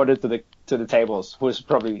 like, no order to the tables, which was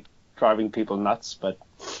probably driving people nuts, but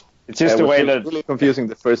it's just the way that... It was really confusing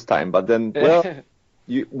the first time, but then, well,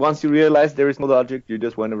 once you realize there is no logic, you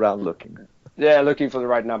just went around looking. Yeah, looking for the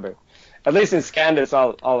right number. At least in Scandus,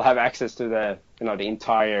 I'll have access to the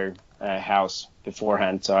entire house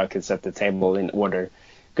beforehand, so I can set the table in order.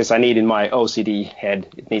 Because I need in my OCD head,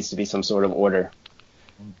 it needs to be some sort of order.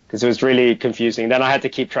 Because it was really confusing. Then I had to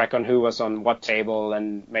keep track on who was on what table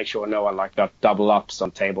and make sure no one got double ups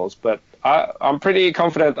on tables. But I'm pretty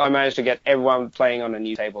confident I managed to get everyone playing on a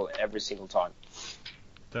new table every single time.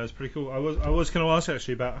 That's pretty cool. I was going to ask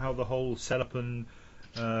actually about how the whole setup and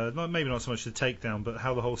maybe not so much the takedown, but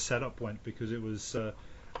how the whole setup went, because it was.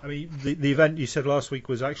 I mean, the event you said last week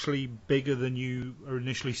was actually bigger than you were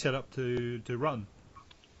initially set up to run.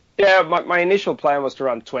 Yeah, my initial plan was to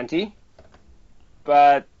run 20.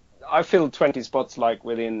 But I filled 20 spots like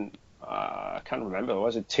within, I can't remember,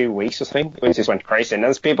 was it 2 weeks or something? It just went crazy. And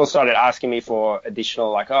then people started asking me for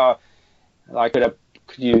additional, like, could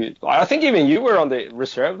you, I think even you were on the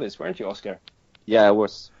reserve list, weren't you, Oscar? Yeah, I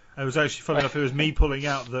was. It was actually, funny enough, it was me pulling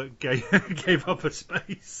out that gave up a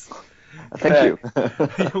space. Thank you.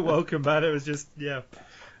 You're welcome, man. It was just,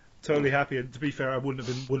 totally happy. And to be fair, I wouldn't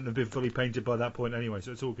have been fully painted by that point anyway,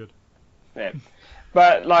 so it's all good. Yeah.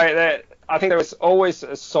 But like, I think there was always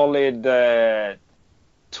a solid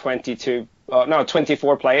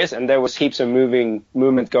 24 players, and there was heaps of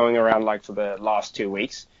movement going around, like, for the last 2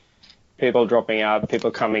 weeks. People dropping out,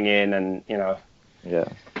 people coming in, and Yeah.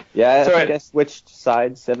 Yeah, so I think I switched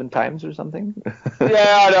sides 7 times or something.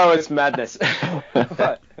 Yeah, I know, it's madness.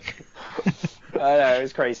 But, I know,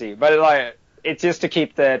 it's crazy. But like, it's just to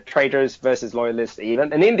keep the traitors versus loyalists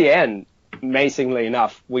even. And in the end, amazingly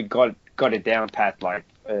enough, we got it down pat. Like,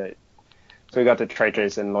 so we got the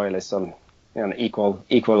traitors and loyalists on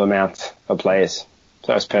equal amount of players.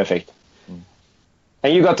 So it's perfect.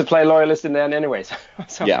 And you got to play loyalist in the end anyways.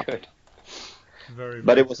 So yeah. Good. Very,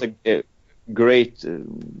 but it was a great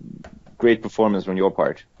performance on your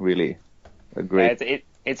part, really.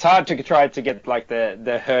 It's hard to try to get like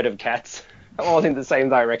the herd of cats all in the same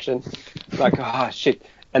direction. Like, shit.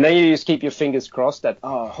 And then you just keep your fingers crossed that,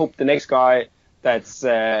 hope the next guy that's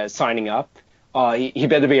signing up, he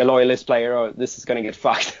better be a loyalist player or this is going to get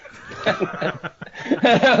fucked.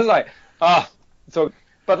 And I was like, so,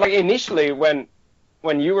 but like initially when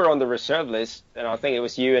you were on the reserve list, and I think it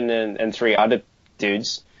was you and 3 other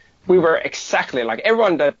dudes, we were exactly like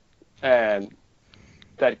everyone that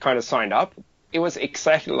kind of signed up. It was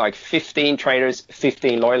exactly like 15 traders,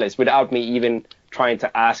 15 loyalists, without me even trying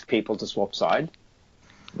to ask people to swap side.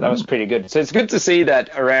 That was pretty good. So it's good to see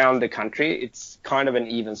that around the country, it's kind of an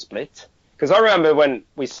even split. Because I remember when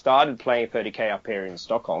we started playing 30K up here in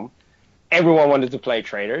Stockholm, everyone wanted to play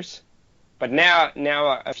traders. But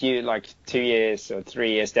now a few, like 2 years or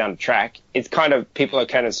 3 years down the track, it's kind of, people are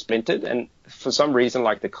kind of splintered, and for some reason,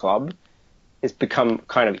 like the club has become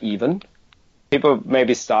kind of even. People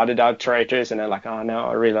maybe started out traitors and they're like, oh no,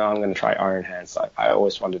 I'm going to try Iron Hands. I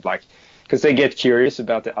always wanted, like, because they get curious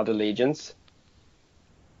about the other legions.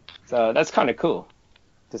 So that's kind of cool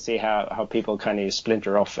to see how people kind of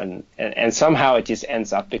splinter off and somehow it just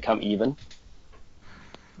ends up become even.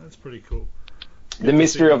 That's pretty cool. The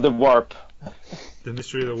mystery of the warp. The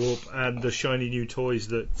mystery of the warp and the shiny new toys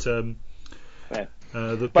that.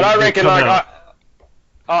 But I reckon, like,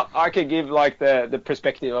 I could give like the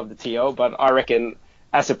perspective of the TO, but I reckon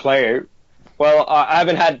as a player, well, I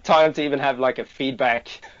haven't had time to even have like a feedback,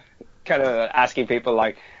 kind of asking people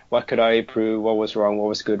like, what could I improve, what was wrong, what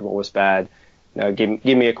was good, what was bad. You know,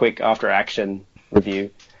 give me a quick after action review.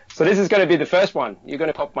 So this is going to be the first one. You're going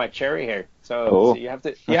to pop my cherry here. So you have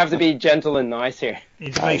to be gentle and nice here. You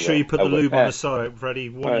need to make sure you put the lube on the side,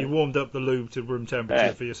 Freddie. You warmed up the lube to room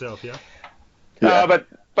temperature for yourself, yeah?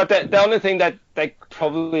 But the only thing that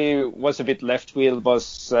probably was a bit left field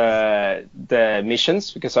was the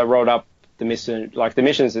missions, because I wrote up the mission. Like the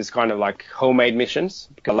missions is kind of like homemade missions,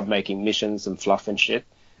 because I love making missions and fluff and shit.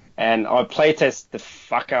 And I playtest the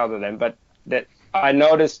fuck out of them, but that I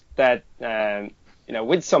noticed that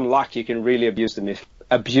with some luck you can really abuse the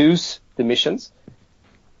missions.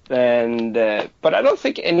 And but I don't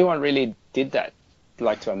think anyone really did that,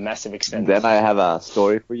 like to a massive extent. Then I have a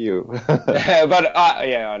story for you. But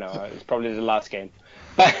I know it's probably the last game.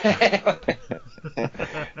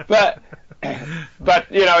 but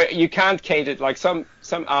you can't cater. Like some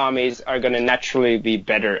armies are going to naturally be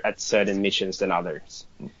better at certain missions than others.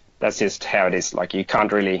 That's just how it is. Like you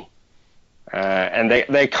can't really, and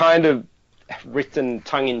they kind of written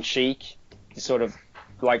tongue in cheek, sort of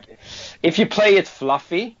like if you play it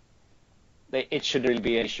fluffy, it should really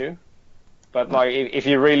be an issue. But like if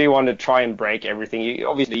you really want to try and break everything,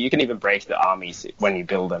 obviously you can even break the armies when you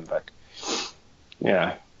build them. But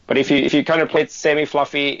yeah, but if you kind of play it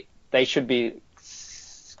semi-fluffy, they should be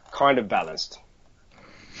kind of balanced.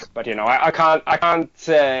 But I can't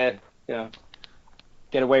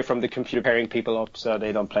get away from the computer pairing people up so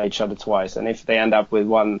they don't play each other twice. And if they end up with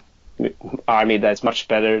one army that's much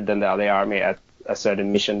better than the other army at a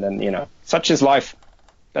certain mission, then such is life.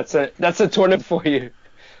 That's a tournament for you.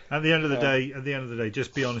 At the end of the day,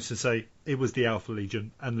 just be honest and say it was the Alpha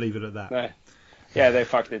Legion and leave it at that. Yeah, they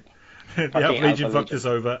fucked it. The Alpha Legion fucked us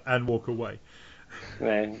over and walk away.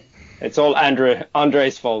 Man, it's all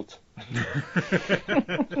Andre's fault.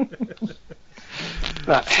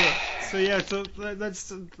 So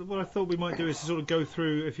that's what I thought we might do, is to sort of go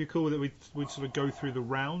through, if you're cool with it, we'd sort of go through the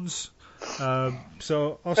rounds.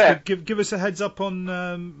 So Oscar, give us a heads up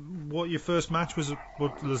on what your first match was.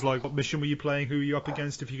 What was like? What mission were you playing? Who were you up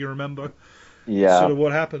against? If you can remember. Yeah. Sort of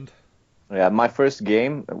what happened. Yeah, my first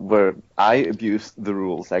game where I abused the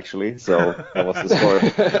rules actually. So that was the score,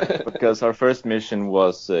 because our first mission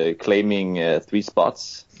was claiming 3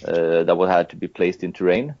 spots that had to be placed in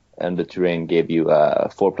terrain, and the terrain gave you a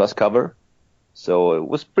 4+ cover. So it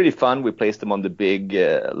was pretty fun. We placed them on the big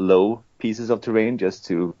low pieces of terrain just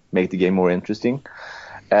to make the game more interesting.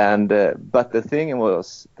 And but the thing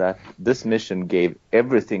was that this mission gave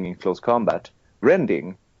everything in close combat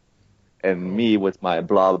rending, and me with my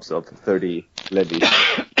blobs of 30 levies.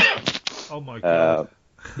 Oh my god.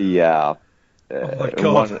 Yeah. Oh my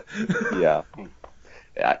god. Yeah.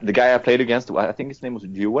 The guy I played against, I think his name was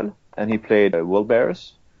Jewel, and he played World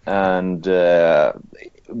Bearers, and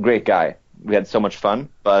great guy. We had so much fun,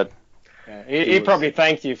 but he probably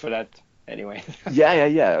thanked you for that anyway.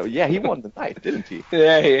 Yeah. He won the night, didn't he?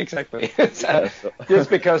 Yeah, exactly.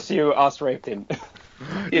 Just because you ass-raped him.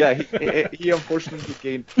 Yeah, he unfortunately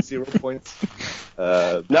gained 0 points.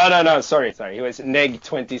 No, sorry. He was neg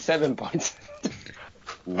 27 points.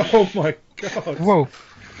 Oh my god. Whoa.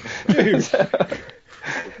 Dude.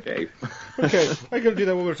 Okay, I gotta do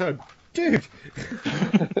that one more time. Dude.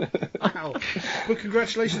 Wow. Well,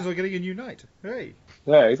 congratulations on getting a new knight. Hey.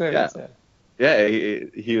 Yeah, exactly. Yeah,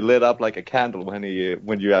 he lit up like a candle when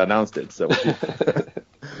you announced it. So.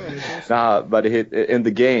 Nah, but in the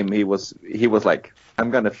game he was like, I'm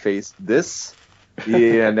gonna face this.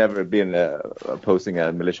 He had never been opposing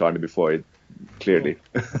a militia army before, clearly.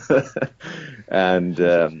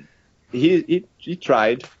 And he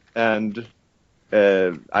tried, and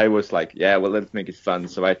I was like, yeah, well, let's make it fun.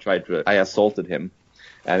 So I assaulted him,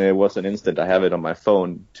 and it was an instant. I have it on my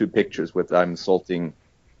phone, 2 pictures with I'm assaulting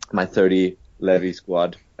my 30 levy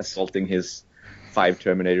squad, assaulting his 5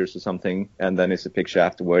 Terminators or something, and then it's a picture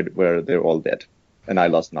afterward where they're all dead, and I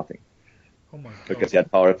lost nothing. Oh my god. Because he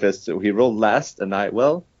had power fists, so he rolled last, and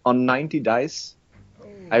on 90 dice,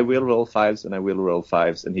 I will roll 5s and I will roll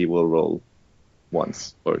 5s, and he will roll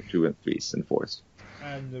 1s or 2 and 3s and 4s.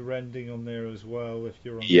 And the rending on there as well. If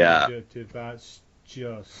you're on Yeah. the objective, that's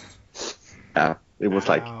just. Yeah, it was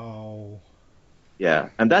like, Ow. yeah,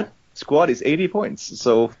 and that squad is 80 points,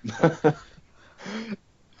 so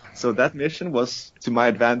so that mission was to my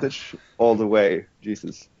advantage all the way.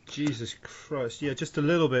 Jesus. Jesus Christ! Yeah, just a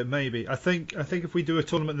little bit maybe. I think if we do a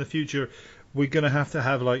tournament in the future, we're gonna have to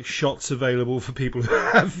have like shots available for people who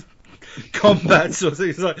have combat sort of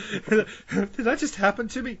things. Like, did that just happen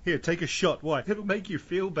to me? Here, take a shot. Why? It'll make you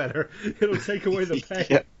feel better. It'll take away the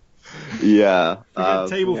pain. Yeah. Forget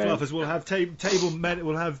table yeah. fluffers. We'll have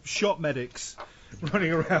we'll have shot medics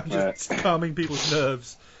running around just calming people's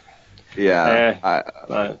nerves. Yeah.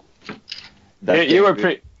 You were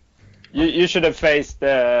pretty. You should have faced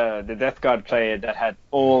the Death Guard player that had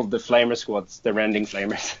all the flamer squads, the rending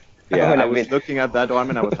flamers. Yeah, When I I was mean- looking at that army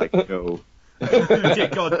and I was like, no. Dear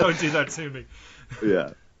God, don't do that to me.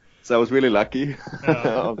 Yeah. So I was really lucky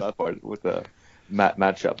Yeah. on that part with the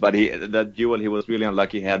matchup. But that duel, he was really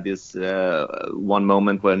unlucky. He had this one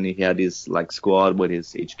moment when he had his like squad with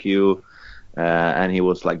his HQ, and he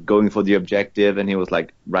was like going for the objective, and he was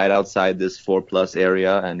like right outside this 4+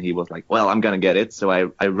 area, and he was like, well, I'm gonna get it. So I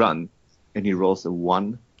run, and he rolls a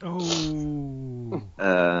 1. Oh.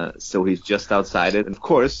 So he's just outside it. And of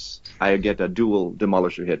course, I get a dual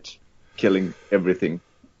demolisher hit, killing everything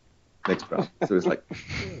next round. So it's like,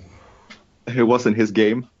 it wasn't his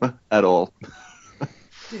game at all.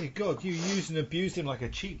 Dear God, you used and abused him like a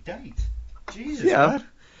cheap date. Jesus, Yeah.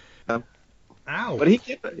 man. Ow. But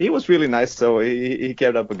he was really nice, so he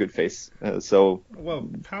kept up a good face. So Well,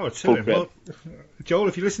 power to Full him. credit. Well, Joel,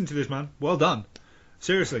 if you listen to this, man, well done.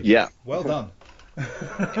 Seriously. yeah, Well done.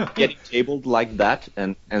 getting tabled like that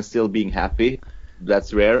and still being happy,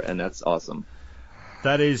 that's rare and that's awesome.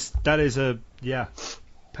 That is a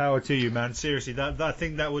power to you, man. Seriously, that I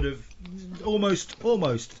think that would have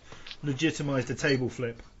almost legitimized a table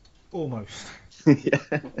flip. Almost. Yeah.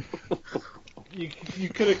 You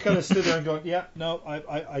could have kind of stood there and gone, yeah, no,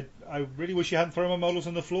 I really wish you hadn't thrown my models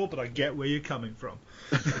on the floor, but I get where you're coming from.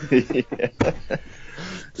 Yeah.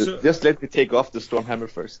 So- Just let me take off the Stormhammer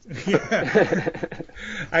first. Yeah.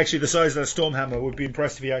 Actually, the size of that Stormhammer would be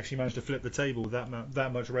impressed if he actually managed to flip the table with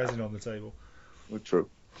that much resin on the table. True.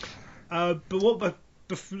 But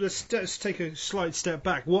let's take a slight step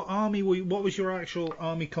back. What was your actual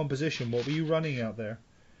army composition? What were you running out there?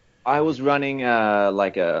 I was running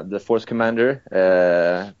the Force Commander,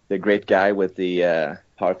 the great guy with the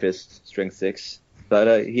Power Fist Strength 6. But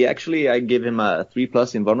I give him a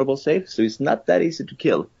 3+ invulnerable save, so he's not that easy to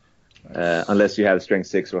kill. Unless you have Strength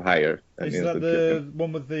 6 or higher. Is means that to kill the him.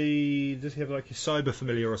 one with the... Does he have like a Cyber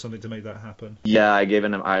Familiar or something to make that happen? Yeah, I gave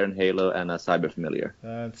him an Iron Halo and a Cyber Familiar.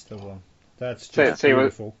 That's the one. That's So- just so you were-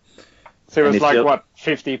 beautiful. So it And was if like you- what,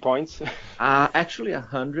 50 points? Actually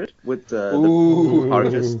 100 with the Ooh.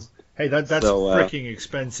 Artist. Hey, that's So, freaking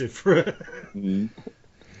expensive for... Mhm.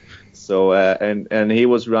 So and he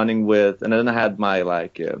was running with, and then I had my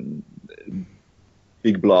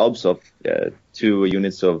big blobs of 2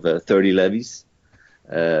 units of 30 levies,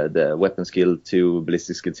 the weapon skill 2,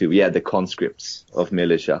 ballistic skill 2, the conscripts of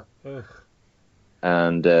militia, Ugh.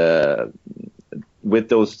 and with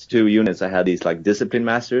those 2 units I had these like discipline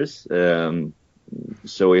masters.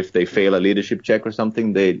 So if they fail a leadership check or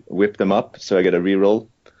something, they whip them up, so I get a reroll,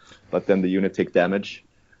 but then the unit take damage.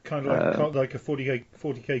 Kind of like a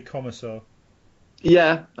 40k commissar.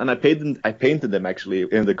 Yeah, and I painted them actually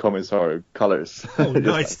in the commissar colors. Oh, Just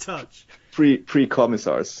nice touch. pre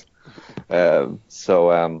commissars. And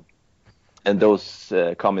those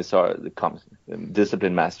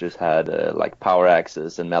discipline masters had like power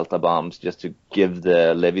axes and melta bombs just to give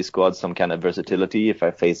the levy squad some kind of versatility if I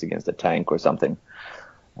face against a tank or something.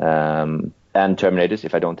 And terminators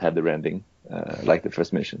if I don't have the rending, like the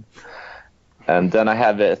first mission. And then I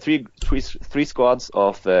have three squads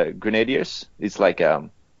of grenadiers. It's like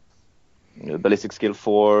ballistic skill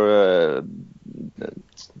 4,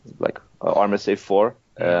 like armor save 4,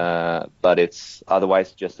 but it's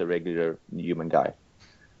otherwise just a regular human guy.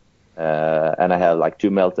 And I have like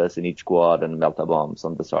 2 meltas in each squad and melta bombs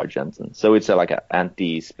on the sergeant. And so it's like an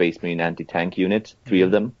anti-space marine, anti-tank unit, 3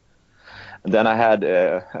 of them. And then I had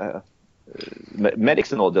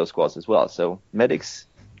medics in all those squads as well. So medics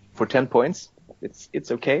for 10 points,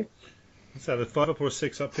 it's okay. Is that a 5 up or a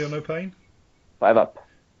 6 up? Feel no pain? 5 up.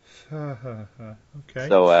 Okay.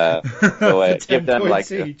 So For 10 give them like.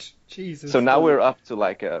 points each. Jesus. So now we're up to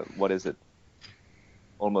like what is it?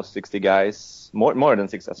 Almost 60 guys, more than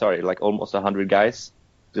 60. Sorry, like almost 100 guys,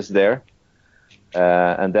 just there.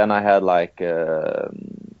 And then I had like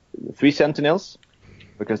 3 Sentinels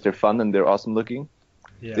because they're fun and they're awesome looking.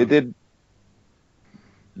 Yeah. They did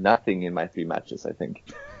nothing in my 3 matches, I think.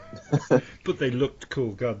 But they looked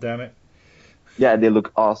cool, god damn it. Yeah, they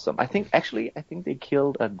look awesome. I think they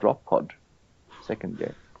killed a drop pod second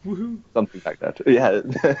game. Woohoo. Something like that. Yeah,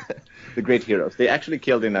 the great heroes. They actually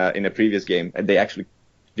killed in a previous game, and they actually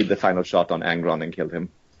did the final shot on Angron and killed him.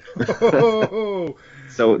 Oh.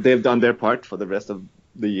 So they've done their part for the rest of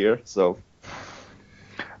the year. So,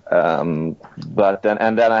 but then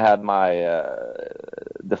I had my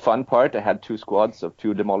the fun part. I had 2 squads of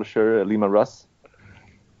 2 Demolisher Lima Russ,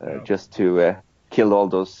 just to kill all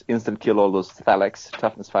those Thalax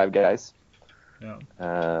toughness 5 guys. Yeah.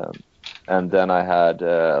 And then I had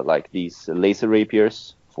like these laser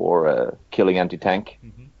rapiers for killing anti-tank.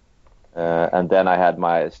 Mm-hmm. And then I had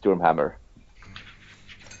my Sturmhammer.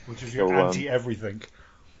 Which is your So, anti-everything.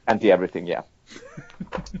 Anti-everything, yeah.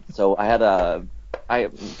 So I had I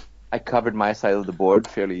covered my side of the board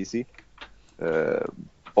fairly easy.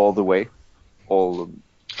 All the way. All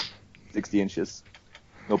 60 inches.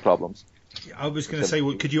 No problems. I was going to say,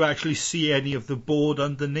 well, could you actually see any of the board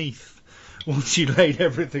underneath once you laid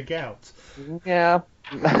everything out? Yeah.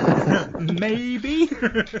 Maybe.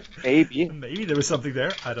 Maybe. Maybe there was something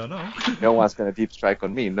there. I don't know. No one's going to deep strike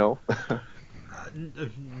on me, no.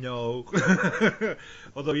 No.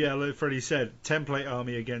 Although, yeah, like Freddie said, template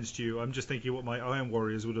army against you. I'm just thinking what my Iron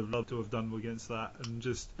Warriors would have loved to have done against that, and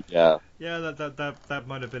just Yeah. That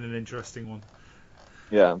might have been an interesting one.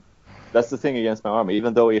 Yeah. That's the thing against my army.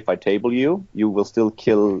 Even though if I table you, you will still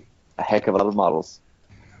kill a heck of a lot of models.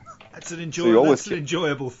 That's an always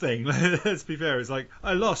enjoyable thing. Let's be fair. It's like,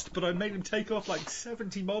 I lost, but I made them take off like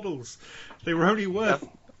 70 models. They were only worth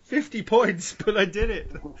 50 points, but I did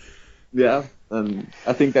it. Yeah, and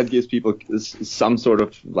I think that gives people some sort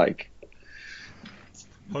of like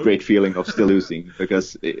Hope. great feeling of still losing,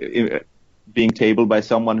 because being tabled by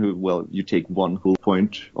someone who, well, you take 1 hull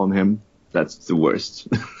point on him, that's the worst.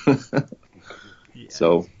 Yeah.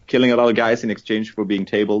 So killing a lot of guys in exchange for being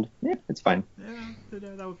tabled, yeah, it's fine. Yeah,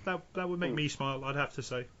 that would make me smile, I'd have to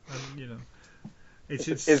say. And, you know,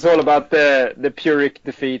 it's all about the Pyrrhic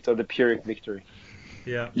defeat or the Pyrrhic victory.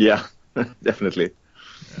 Yeah. Yeah, definitely.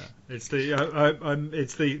 It's I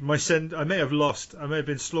may have lost, I may have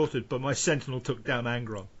been slaughtered, but my Sentinel took down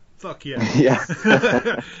Angron. Fuck yeah. Yeah.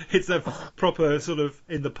 It's a proper sort of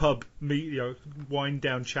in the pub wind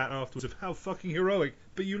down chat afterwards of how fucking heroic,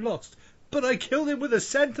 but you lost. But I killed him with a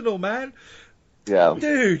Sentinel, man. Yeah.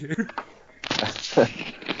 Dude.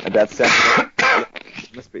 And that Sentinel.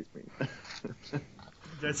 The Space Marine.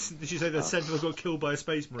 Did you say that Sentinel got killed by a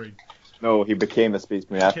Space Marine? No, he became a Space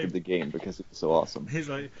Marine after the game because it was so awesome. He's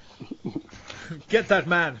like, get that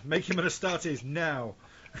man, make him an Astartes now.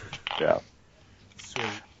 Yeah. Sweet.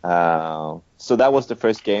 So that was the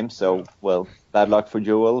first game. So, well, bad luck for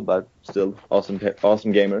Joel, but still awesome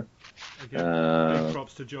gamer. Okay. Big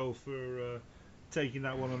props to Joel for taking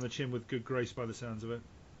that one on the chin with good grace, by the sounds of it.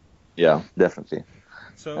 Yeah, definitely.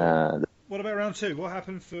 So, what about round 2? What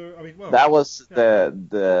happened for? That was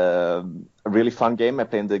the really fun game. I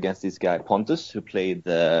played against this guy Pontus, who played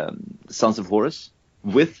the Sons of Horus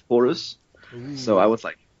with Horus. Ooh. So I was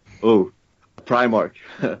like, oh, Primarch.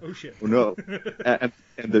 Oh shit. Oh no.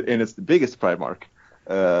 and it's the biggest Primarch.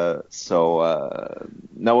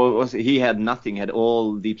 No, he had nothing. Had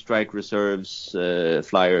all deep strike reserves,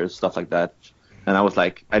 flyers, stuff like that. And I was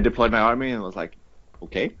like, I deployed my army and was like,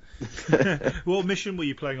 okay. What mission were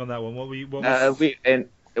you playing on that one?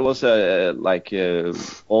 It was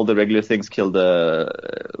all the regular things, kill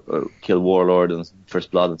Warlord and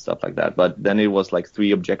First Blood and stuff like that. But then it was like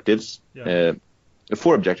 3 objectives,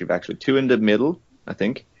 4 objectives actually, 2 in the middle, I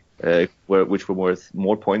think, which were worth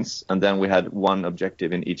more points, and then we had 1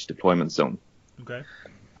 objective in each deployment zone. Okay.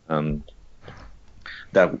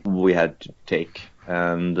 That we had to take.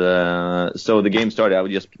 And so the game started, I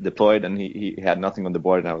just deployed, and he had nothing on the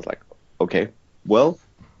board, and I was like, okay, well,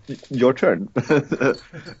 your turn.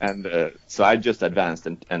 And so I just advanced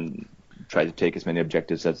and tried to take as many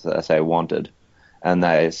objectives as I wanted. And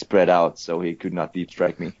I spread out so he could not deep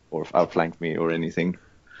strike me or outflank me or anything.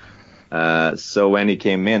 So when he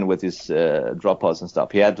came in with his drop pods and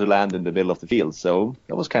stuff, he had to land in the middle of the field, so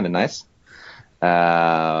that was kind of nice.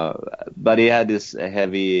 But he had this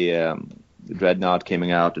heavy dreadnought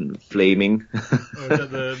coming out and flaming. Is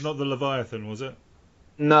that not the Leviathan, was it?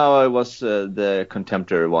 No, it was the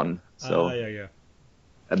Contemptor one. So. Yeah.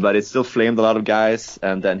 But it still flamed a lot of guys,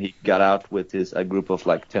 and then he got out with a group of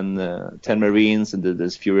like 10 Marines and did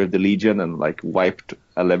this Fury of the Legion and like wiped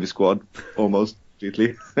a Levy squad almost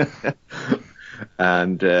completely.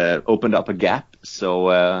 And opened up a gap.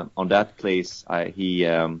 So on that place, he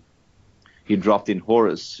he dropped in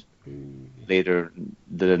Horus later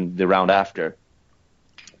the round after,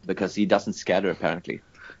 because he doesn't scatter apparently.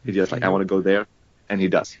 He's just like, I want to go there, and he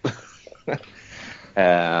does.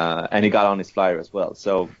 And he got on his flyer as well.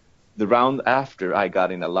 So the round after, I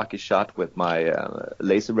got in a lucky shot with my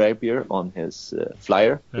laser rapier on his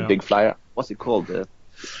flyer, the big flyer. What's it called? Not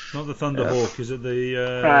the Thunderhawk, is it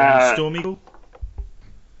the Storm Eagle?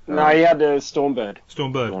 No, he had the Stormbird.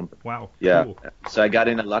 Stormbird. Wow. Yeah. Cool. So I got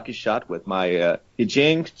in a lucky shot with my. He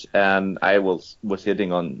jinked, and I was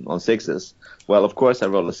hitting on sixes. Well, of course, I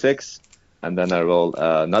roll a 6, and then I roll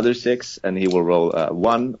another 6, and he will roll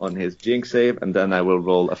 1 on his jink save, and then I will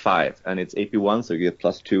roll a 5, and it's AP1, so you get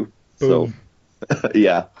 +2. Boom. So,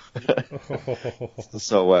 yeah.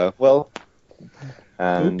 So, well,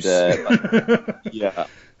 and yeah.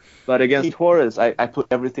 But against Horus, I put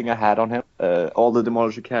everything I had on him, all the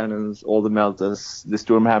Demolisher Cannons, all the Meltas, the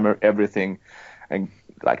Stormhammer, everything, and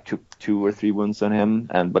like took 2 or 3 wounds on him,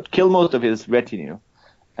 but killed most of his retinue.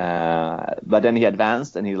 But then he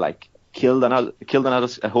advanced, and he like killed a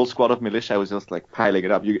whole squad of militia. I was just like piling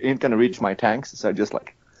it up. You ain't gonna reach my tanks, so I just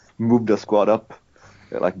like moved the squad up,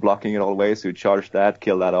 like blocking it all the way. So he charged that,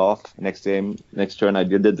 killed that off. Next turn, I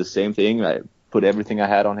did the same thing. I put everything I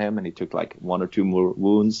had on him, and he took like 1 or 2 more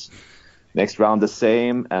wounds. Next round the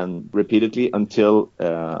same, and repeatedly until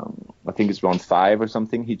I think it's round 5 or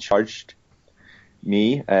something. He charged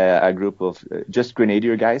me, a group of just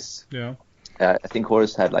Grenadier guys. Yeah. I think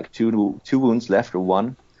Horus had like 2 wounds left, or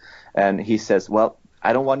 1, and he says, "Well,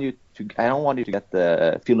 I don't want you to get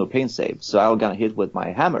the feel no pain save, so I'm gonna hit with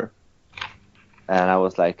my hammer." And I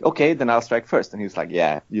was like, "Okay, then I'll strike first." And he's like,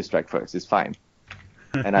 "Yeah, you strike first. It's fine."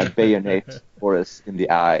 And I bayonet Horus in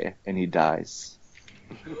the eye, and he dies.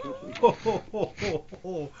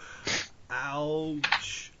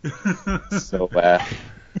 Ouch. So,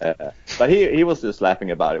 but he was just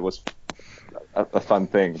laughing about it. It was a fun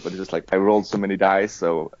thing, but it's just like I rolled so many dice,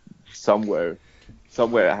 so somewhere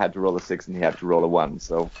I had to roll a 6 and he had to roll a 1.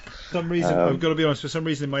 So for some reason, I've got to be honest. For some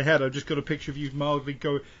reason in my head, I've just got a picture of you mildly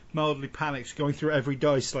panicked, going through every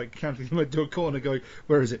dice, like counting them into a corner, going,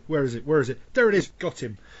 "Where is it? Where is it? Where is it? There it is! Got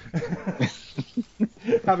him!"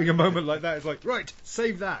 Having a moment like that, it's like, right,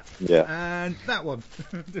 save that, and that one.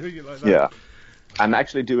 Doing it like that. Yeah, I'm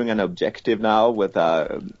actually doing an objective now with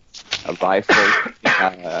a rifle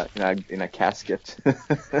in a casket.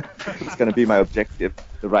 It's going to be my objective,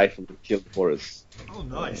 the rifle that killed Horus. Oh,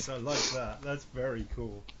 nice. I like that. That's very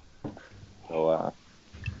cool. So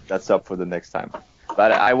that's up for the next time.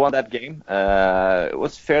 But I won that game. It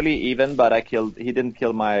was fairly even, but he didn't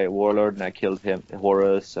kill my warlord, and I killed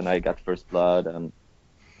Horus, and I got first blood, and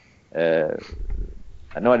no,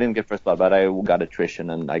 I didn't get first blood, but I got attrition,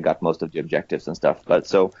 and I got most of the objectives and stuff. But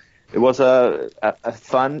so it was a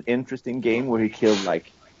fun, interesting game where he killed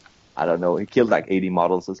like 80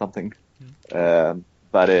 models or something.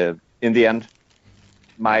 But in the end,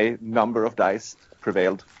 my number of dice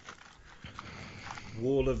prevailed.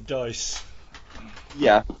 Wall of dice.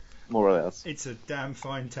 Yeah, more or less. It's a damn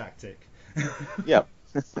fine tactic. Yeah.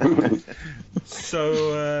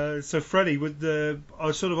 So Freddie, with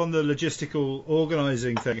sort of on the logistical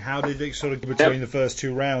organising thing, how did it sort of go between the first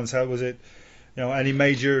 2 rounds? How was it? Any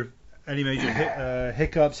major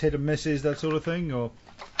hiccups, hit and misses, that sort of thing, or?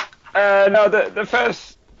 No, the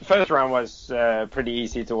first round was pretty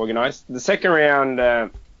easy to organise. The second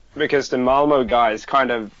round, because the Malmo guys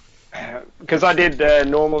kind of, because I did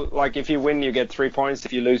normal, like if you win you get 3 points,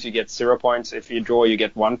 if you lose you get 0 points, if you draw you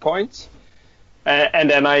get 1 point. And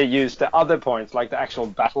then I used the other points, like the actual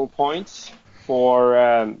battle points,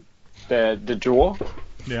 for the draw.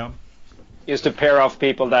 Yeah. Used to pair off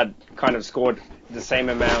people that kind of scored the same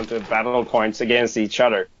amount of battle points against each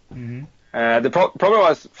other. Mm-hmm. The problem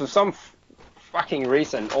was, for some fucking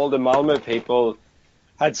reason, all the Malmo people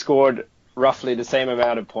had scored roughly the same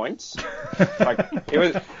amount of points. Like it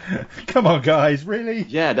was. Come on, guys, really?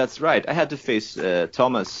 Yeah, that's right. I had to face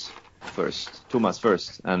Thomas first,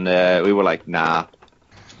 and we were like, nah.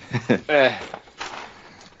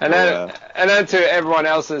 And then to everyone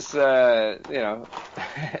else's,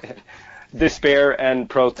 despair and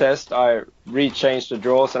protest, I rechanged the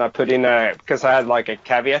draws, and I put in because I had like a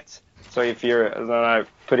caveat. So then I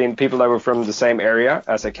put in people that were from the same area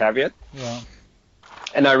as a caveat. Yeah.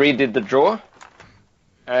 And I redid the draw,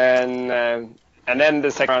 and then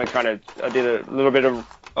the second round I did a little bit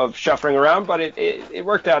of shuffling around, but it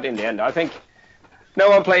worked out in the end. I think no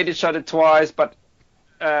one played each other twice, but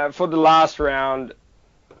for the last round,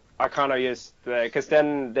 I kind of used because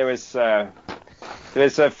then there was a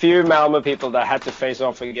few Malmo people that had to face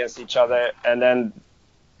off against each other, and then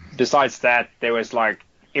besides that, there was like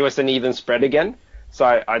it was an even spread again. So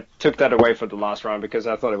I took that away for the last round because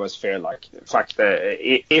I thought it was fair. Like,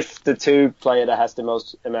 if the two player that has the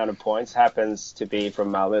most amount of points happens to be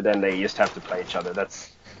from Malmö, then they just have to play each other.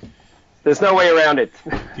 There's no way around it.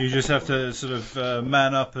 You just have to sort of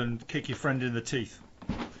man up and kick your friend in the teeth.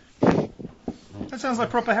 That sounds like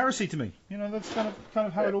proper heresy to me. You know, that's kind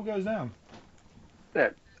of how it all goes down.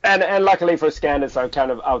 Yeah. And luckily for Scandis, I've kind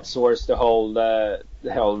of outsourced the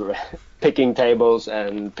whole picking tables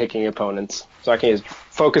and picking opponents, so I can just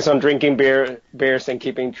focus on drinking beers and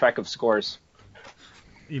keeping track of scores.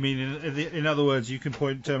 You mean, in other words, you can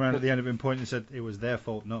turn around at the end of it and point and said, it was their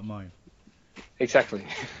fault, not mine. Exactly.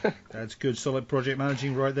 That's good, solid project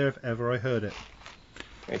managing right there, if ever I heard it.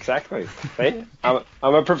 Exactly. Hey, I'm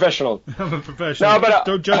a professional. I'm a professional. No, but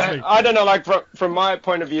don't judge me. I don't know. Like from my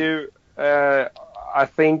point of view, I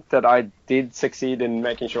think that I did succeed in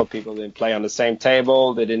making sure people didn't play on the same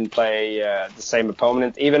table. They didn't play the same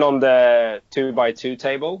opponent. Even on the 2x2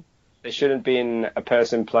 table, there shouldn't be a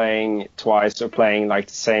person playing twice or playing like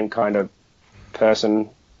the same kind of person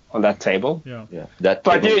on that table. Yeah. That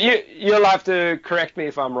But table. you'll have to correct me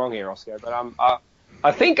if I'm wrong here, Oscar. But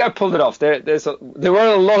I think I pulled it off. There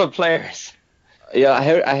were a lot of players. Yeah,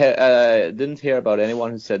 I didn't hear about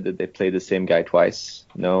anyone who said that they played the same guy twice.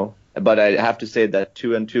 No, but I have to say that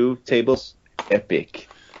 2-on-2 tables, epic,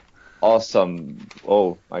 awesome.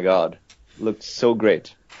 Oh my God, looked so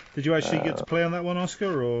great. Did you actually get to play on that one,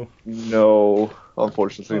 Oscar, or? No,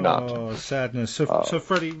 unfortunately not. Oh, sadness. So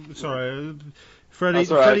Freddie, sorry, Freddie,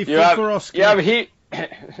 That's all right. Freddie, for Oscar. Yeah, but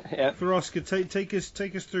yeah. For Oscar, take us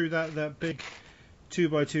through that big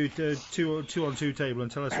 2x2 2-on-2 table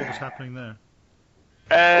and tell us what was happening there.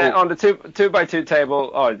 On the 2x2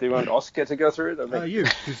 table, do you want Oscar to go through it? You,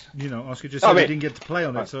 because Oscar just said he didn't get to play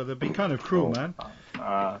on it, so that'd be kind of cruel, man.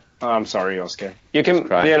 I'm sorry, Oscar. You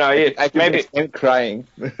can, I can maybe explain crying.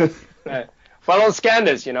 Well, on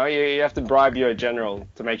Scandis, you have to bribe your general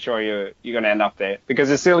to make sure you're going to end up there, because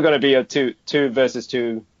it's still going to be a 2 versus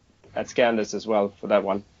 2 at Scandis as well for that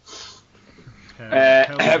one.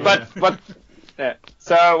 But yeah.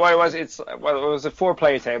 So what it was, it was a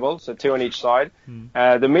 4-player table, so 2 on each side.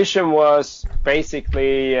 The mission was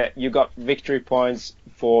basically you got victory points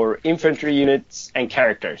for infantry units and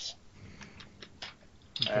characters.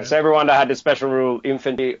 So everyone that had the special rule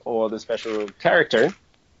infantry or the special rule character,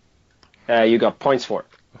 you got points for.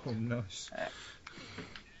 Oh, nice.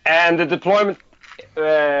 And the deployment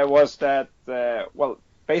was that,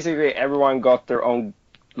 basically everyone got their own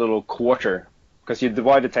little quarter, because you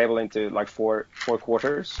divide the table into like four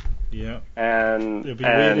quarters. Yeah. And it'd be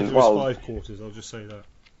weird if it was 5 quarters. I'll just say that.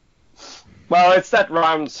 Well, it's that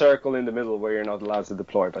round circle in the middle where you're not allowed to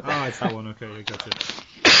deploy. But it's that one. Okay, I gotcha.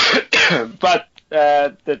 But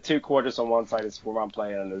the 2 quarters on one side is for one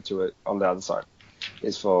player, and the 2 on the other side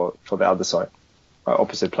is for the other side.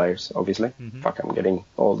 Opposite players, obviously. Mm-hmm. Fuck, I'm getting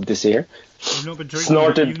all dizzy here. You've not been drinking.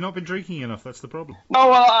 Snorted. You've not been drinking enough. That's the problem. Oh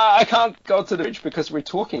well, I can't go to the fridge because we're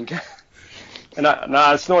talking. And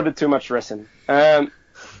I snorted too much resin. Anyway,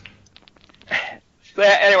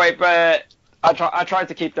 but I tried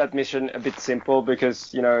to keep that mission a bit simple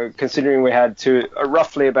because, considering we had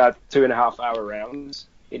roughly about 2.5 hour rounds,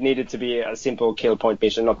 it needed to be a simple kill point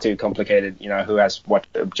mission, not too complicated. Who has what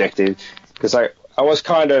objective? Because I was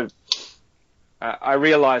kind of I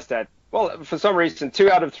realized that, well, for some reason, 2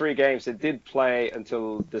 out of 3 games it did play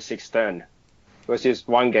until the 6th turn. It was just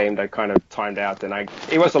one game that kind of timed out, and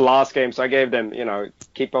it was the last game, so I gave them,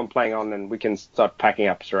 keep on playing on, and we can start packing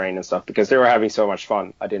up terrain and stuff, because they were having so much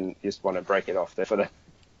fun. I didn't just want to break it off there for them.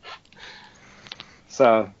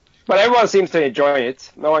 So, but everyone seems to enjoy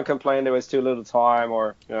it. No one complained there was too little time,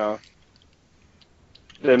 or the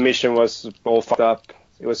mission was all fucked up.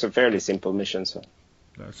 It was a fairly simple mission, so.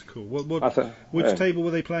 That's cool. Which table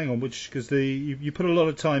were they playing on? Because you put a lot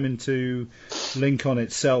of time into Lincoln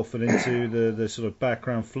itself and into the sort of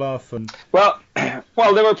background fluff and. Well,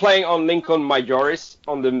 they were playing on Lincoln Majoris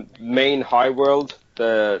on the main Hive world,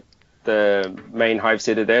 the main Hive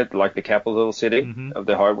city there, like the capital city of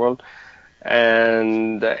the Hive world,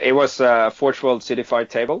 and it was a Forge World Cityfied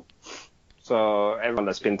table. So everyone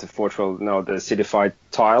that's been to Forge World know the Cityfied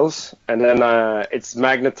tiles, and then it's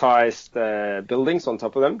magnetized buildings on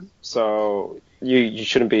top of them. So you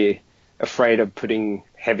shouldn't be afraid of putting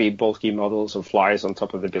heavy, bulky models or flyers on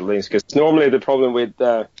top of the buildings, because normally the problem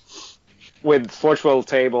with Forge World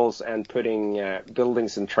tables and putting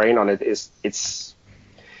buildings and terrain on it is it's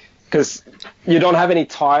because you don't have any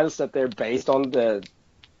tiles that they're based on the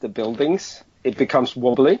buildings. It becomes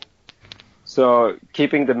wobbly. So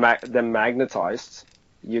keeping them magnetized,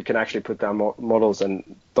 you can actually put down models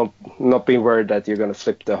and not be worried that you're going to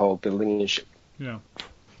flip the whole building and shit. Yeah.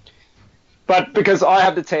 But because I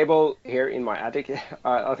have the table here in my attic,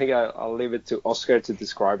 I think I'll leave it to Oscar to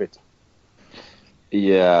describe it.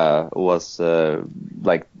 Yeah, it was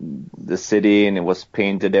like the city, and it was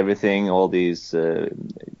painted everything, all these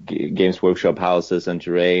Games Workshop houses and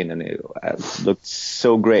terrain, and it looked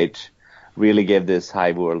so great. Really gave this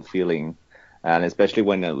high world feeling, and especially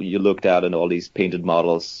when you looked out at all these painted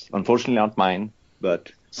models. Unfortunately, not mine,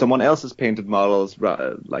 but someone else's painted models,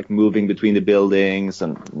 like moving between the buildings,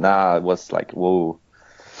 and it was like, whoa!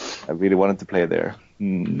 I really wanted to play there.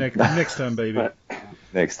 Next time, baby.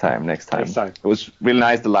 Next time. It was really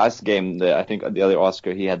nice. The last game, I think the other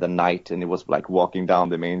Oscar, he had the knight, and he was like walking down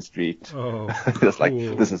the main street. Oh, just like,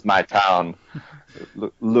 cool. This is my town.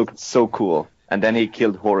 Looked so cool. And then he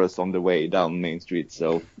killed Horus on the way down Main Street.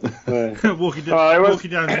 So walking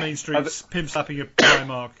down the main street, pimp slapping a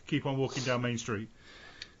Primarch. Keep on walking down Main Street.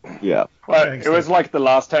 Yeah. Well, it was like the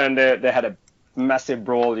last turn. They had a massive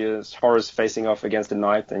brawl. Horus facing off against the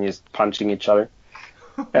knight and just punching each other.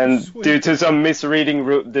 And Sweet. due to some misreading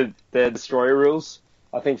the destroyer rules,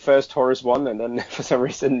 I think first Horus won, and then for some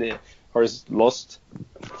reason Horus lost.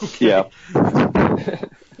 Okay. Yeah.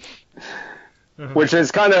 Which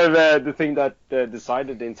is kind of the thing that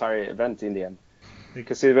decided the entire event in the end.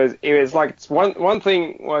 Because it was like one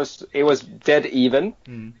thing was it was dead even.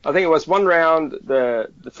 I think it was one round, the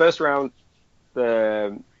first round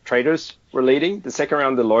the traders were leading, the second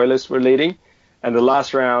round the loyalists were leading, and the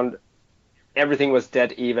last round everything was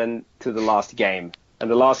dead even to the last game. And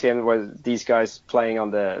the last game was these guys playing on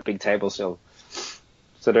the big table still.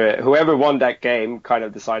 So whoever won that game kind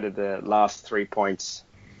of decided the last 3 points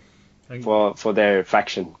for their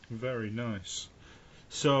faction. Very nice.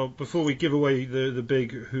 So before we give away the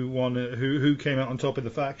big who came out on top of the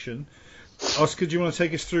faction, Oscar, do you want to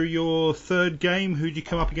take us through your third game? Who did you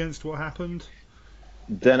come up against? What happened?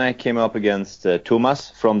 Then I came up against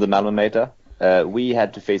Thomas from the Malmö Meta. We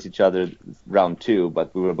had to face each other round 2,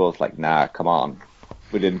 but we were both like, nah, come on.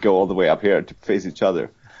 We didn't go all the way up here to face each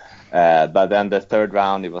other. But then the third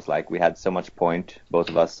round, it was like we had so much point, both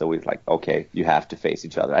of us, so we was like, okay, you have to face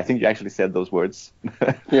each other. I think you actually said those words.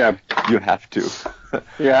 Yeah. You have to.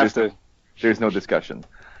 You have to. There's no discussion.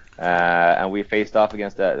 And we faced off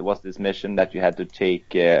against it was this mission that you had to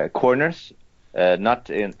take corners,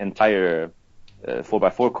 not in entire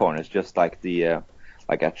 4x4 corners, just like the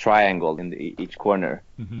like a triangle in each corner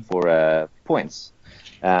for points.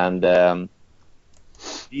 And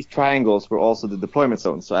these triangles were also the deployment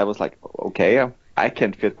zones. So I was like, okay, I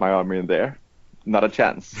can't fit my army in there. Not a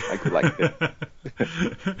chance. I could like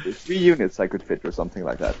fit 3 units I could fit or something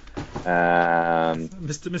like that.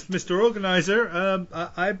 Mr. Organizer,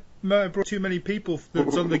 I might have brought too many people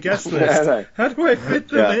that's on the guest list. How do I fit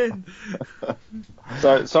them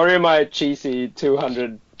in? Sorry, my cheesy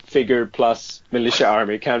 200 figure plus militia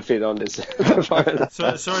army can't fit on this.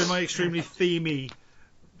 Sorry, my extremely themey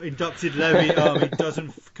inducted levy army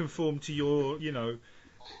doesn't conform to your,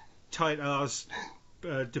 tight ass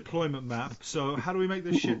deployment map. So how do we make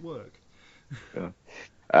this shit work?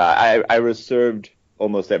 I reserved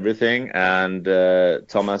almost everything, and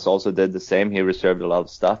Thomas also did the same. He reserved a lot of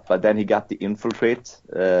stuff, but then he got the infiltrate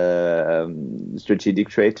strategic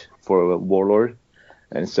trait for a warlord,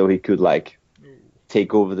 and so he could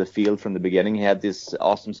take over the field from the beginning. He had this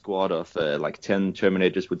awesome squad of 10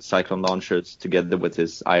 Terminators with Cyclone launchers together with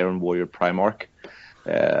his Iron Warrior Primarch,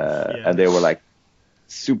 and they were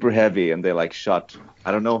super heavy, and they shot.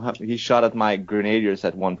 I don't know how he shot at my Grenadiers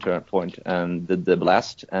at one turn point and did the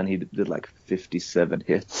blast, and he did 57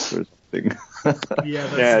 hits or something.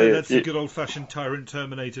 That's the good old-fashioned Tyrant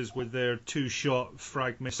Terminators with their 2-shot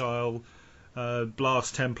frag missile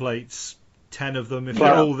blast templates. 10 of them. If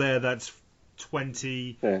they're all there, that's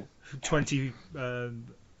 20 3-inch or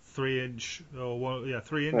 3-inch,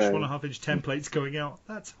 1.5-inch templates going out.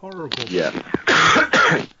 That's horrible. Yeah.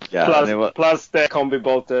 Plus the combi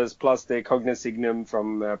bolters, plus the Cognisignum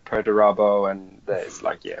from Perturabo, and it's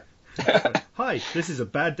Hi, this is a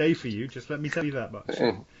bad day for you. Just let me tell you that much.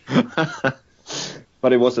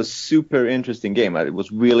 But it was a super interesting game. It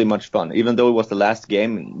was really much fun. Even though it was the last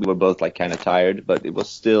game, we were both kind of tired, but it was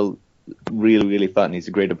still really, really fun. He's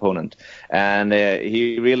a great opponent, and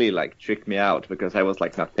he really tricked me out because I was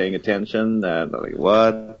not paying attention and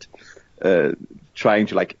what. Trying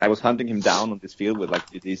to I was hunting him down on this field with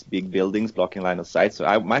these big buildings blocking line of sight.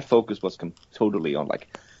 So my focus was totally on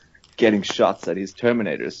getting shots at his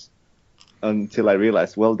Terminators until I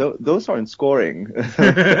realized, well, those aren't scoring.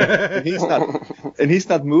 and he's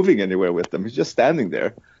not moving anywhere with them. He's just standing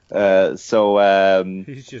there.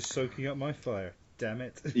 He's just soaking up my fire. Damn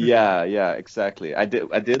it. yeah, I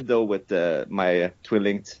did though with my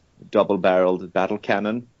twin-linked double-barreled battle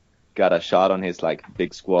cannon. got a shot on his like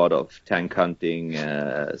big squad of tank hunting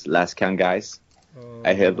last can guys.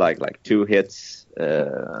 I had like 2 hits,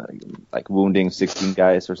 like wounding 16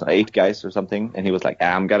 guys or 8 guys or something, and he was like,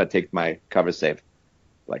 I'm gonna take my cover save.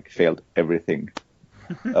 Like failed everything.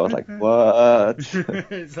 I was like, what?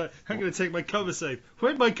 It's like, I'm going to take my cover save.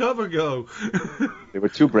 Where'd my cover go? They were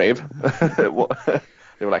too brave. They were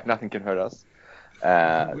like, nothing can hurt us.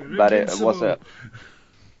 But it was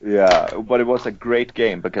a great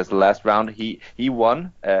game because the last round he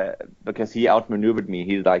won because he outmaneuvered me.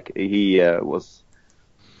 He was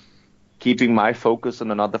keeping my focus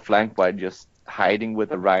on another flank by just hiding with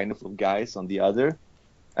the rhinos of guys on the other,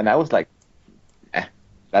 and I was like,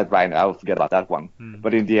 that rhino, I'll forget about that one.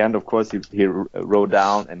 But in the end, of course, he rode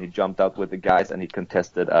down and he jumped out with the guys and he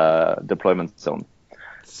contested a deployment zone.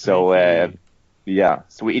 So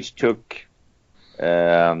so we each took,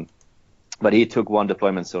 but he took 1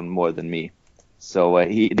 deployment zone more than me. So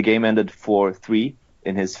the game ended 4-3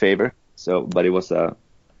 in his favor. So, but it was a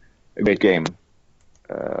great game.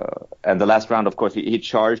 And the last round, of course, he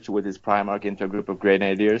charged with his Primarch into a group of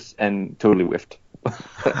grenadiers and totally whiffed.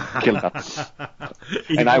 Killed them.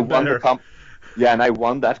 And I won and I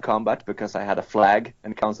won that combat because I had a flag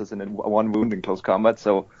and counts as 1 wound in close combat.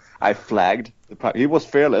 So I flagged. He was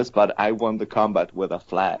fearless, but I won the combat with a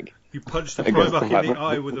flag. You punched the Primarch in the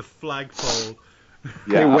eye with a flagpole.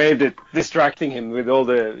 Yeah. He waved it, distracting him with all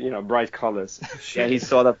the bright colors. Yeah, he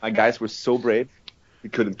saw that my guys were so brave. He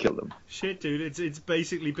couldn't kill them. Shit, dude, it's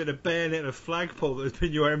basically been a bayonet and a flagpole that has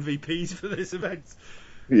been your MVPs for this event.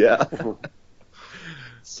 Yeah.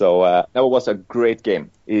 So that was a great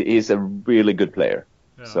game. He's a really good player.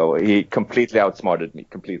 Yeah. So he completely outsmarted me,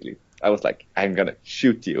 completely. I was like, I'm going to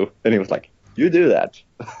shoot you. And he was like, you do that.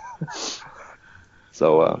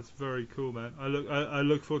 So that's very cool, man. I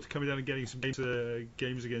look forward to coming down and getting some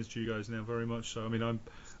games against you guys now, very much so. I mean,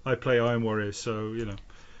 I play Iron Warriors, so,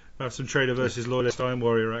 have some Trader versus Loyalist Iron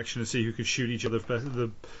Warrior action and see who can shoot each other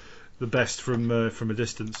the best from a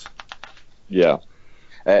distance. Yeah.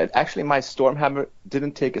 Actually, my Stormhammer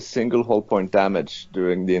didn't take a single hull point damage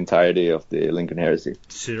during the entirety of the Lincoln Heresy.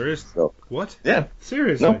 Serious? So, what? Yeah.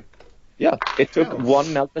 Seriously? No. Yeah. It took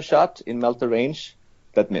 1 melter shot in melter range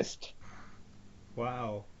that missed.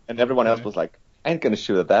 Wow. And everyone else was like, I ain't gonna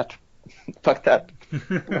shoot at that. Fuck that.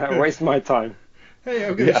 Waste my time. Hey,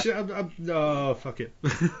 I'm gonna shoot. No, fuck it.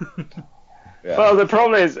 Yeah. Well, the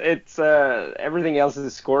problem is it's everything else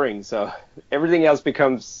is scoring, so everything else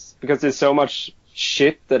becomes, because there's so much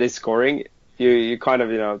shit that is scoring, you kind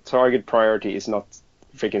of, target priority is not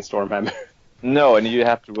freaking Stormhammer. No, and you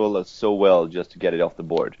have to roll it so well just to get it off the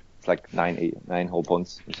board. It's like 9 whole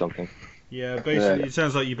points or something. Yeah, basically, it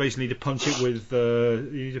sounds like you basically need to punch it with,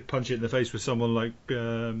 you need to punch it in the face with someone like,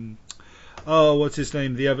 what's his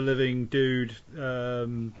name? The ever living dude,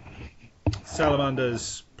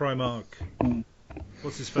 Salamander's Primarch.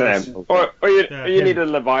 What's his face? Or you need a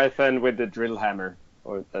Leviathan with the drill hammer,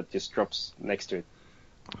 or that just drops next to it.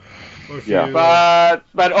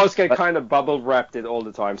 But Oscar kind of bubble wrapped it all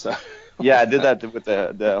the time, so. Yeah, I did that with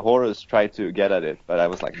the Horus tried to get at it, but I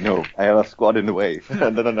was like, no, I have a squad in the way,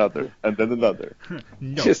 and then another, and then another.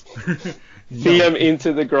 No. Just feed them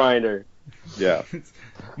into the grinder. Yeah.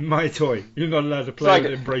 My toy. You're not allowed to play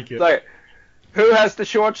it and break it. Like, who has the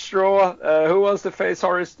short straw? Who wants to face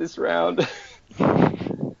Horus this round?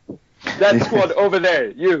 That squad over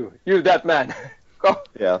there. You, that man. Go.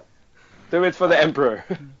 Yeah. Do it for the Emperor.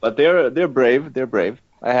 But they're brave. They're brave.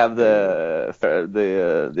 I have the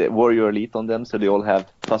warrior elite on them, so they all have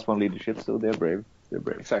 +1 leadership, so they're brave. They're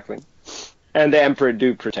brave. Exactly. And the Emperor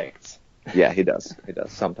do protect. Yeah, he does. He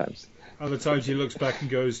does sometimes. Other times he looks back and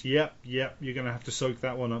goes, "Yep, you're gonna have to soak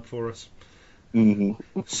that one up for us." Mm-hmm.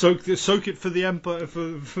 Soak it for the Empire,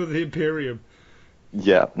 for the Imperium.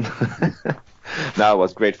 Yeah. No, it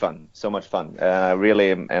was great fun. So much fun. I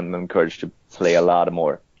really am encouraged to play a lot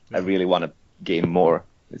more. I really want to game more.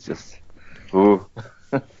 It's just, ooh.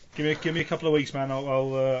 Give me a couple of weeks, man.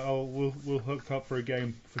 We'll hook up for a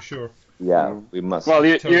game for sure. Yeah, we must. Well,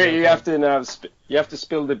 you have to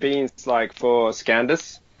spill the beans, like for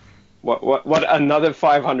Scandus. What another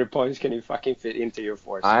 500 points can you fucking fit into your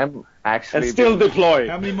force? I'm actually... And still deploy.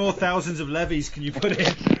 How many more thousands of levies can you put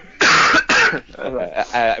in?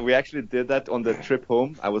 We actually did that on the trip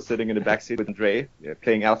home. I was sitting in the backseat with Andre,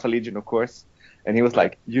 playing Alpha Legion, of course. And he was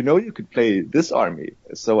like, you could play this army.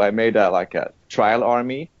 So I made a trial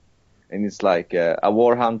army. And it's like a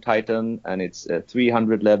Warhound Titan, and it's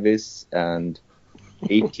 300 levies and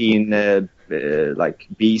 18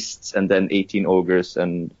 beasts, and then 18 ogres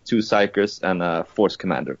and 2 psychers and a force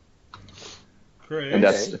commander. Chris. And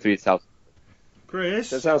that's 3,000. Chris.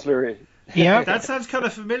 That sounds very. Yeah. That sounds kind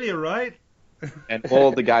of familiar, right? And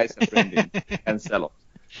all the guys are friendly and sell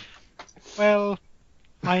Well,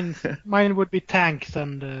 mine would be tanks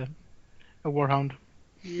and a warhound.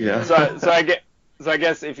 Yeah. So I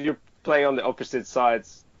guess if you play on the opposite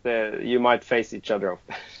sides, you might face each other off.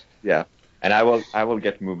 Yeah. And I will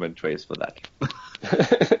get movement trays for that.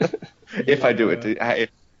 If I do it, I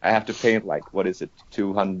have to paint like, what is it,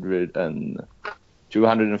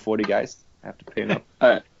 240 guys? I have to paint up.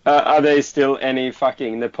 Are there still any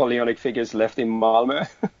fucking Napoleonic figures left in Malmö?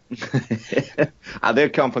 They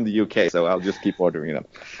come from the UK, so I'll just keep ordering them.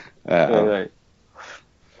 Right.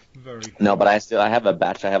 Very cool. No, but I have a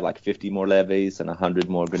batch. I have like 50 more levies and 100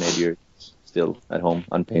 more grenadiers still at home,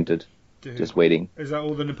 unpainted, Dude. just waiting. Is that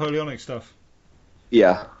all the Napoleonic stuff?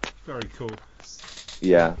 Yeah, Very cool.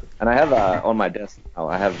 yeah. And I have on my desk now.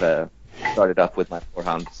 I have started up with my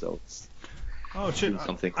Warhound, so it's Oh, shit. doing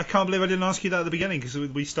something. I can't believe I didn't ask you that at the beginning because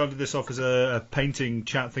we started this off as a painting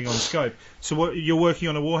chat thing on Skype. So what, you're working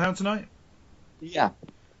on a Warhound tonight? Yeah,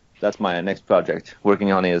 that's my next project.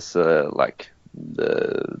 Working on is like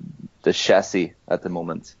the chassis at the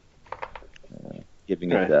moment.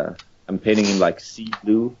 Giving Right. it. I'm painting in like sea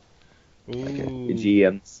blue, Ooh, like a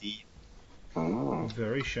GMC.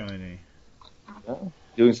 very shiny.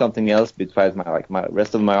 Doing something else besides my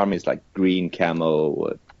rest of my army is like green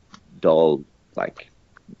camo, dull, like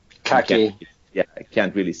Khaki. I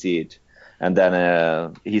can't really see it. And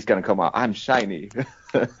then he's gonna come out. I'm shiny.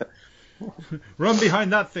 Run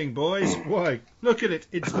behind that thing, boys. Why? Look at it.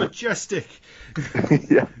 It's majestic.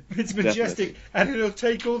 Yeah, It's majestic, and it'll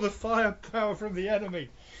take all the firepower from the enemy.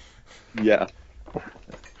 yeah.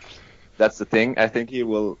 That's the thing. I think he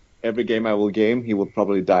will. Every game I will game, he will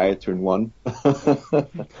probably die at turn 1,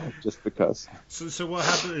 just because. So what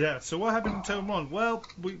happened? Yeah. So what happened in turn 1? Well,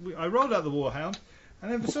 I rolled out the Warhound,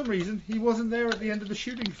 and then for some reason he wasn't there at the end of the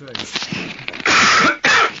shooting phase.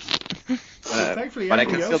 Thankfully, But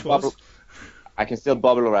everybody else was. I can still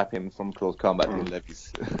bubble wrap him from close combat in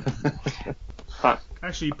levies.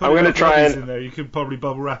 Actually, you put I'm gonna enough try levies and- in there. You could probably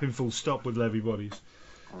bubble wrap him full stop with levy bodies.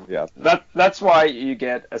 Yeah. That's why you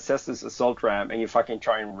get Assess's Assault Ram and you fucking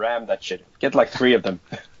try and ram that shit. Get like 3 of them.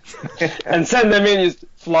 And send them in just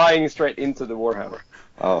flying straight into the Warhammer.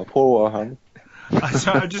 Oh, poor Warhammer.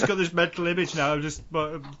 I've just got this mental image now.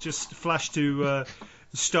 I've just flashed to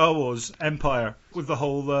Star Wars Empire with the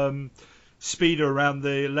whole speeder around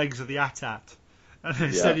the legs of the AT-AT. And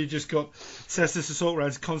instead you just got Cestus assault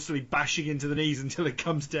rounds constantly bashing into the knees until it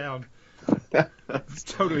comes down. It's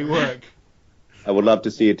totally work. I would love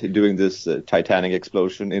to see it doing this Titanic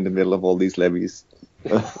explosion in the middle of all these levies.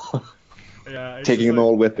 Yeah, it's Taking just them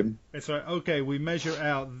all with him. It's like, okay, we measure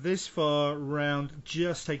out this far round,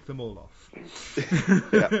 just take them all off.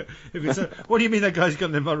 If it's what do you mean that guy's got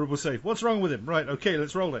an invulnerable save? What's wrong with him? Right, okay,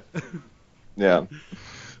 let's roll it. Yeah.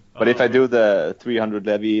 But if I do the 300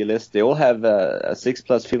 levy list, they all have a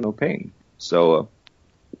 6+ feel no pain. So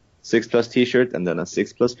 6+ t-shirt and then a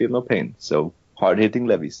 6+ feel no pain. So hard hitting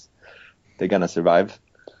levies. They're gonna survive.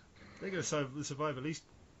 They're going to survive at least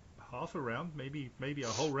half a round, maybe a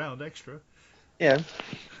whole round extra. Yeah.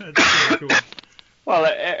 That's pretty cool.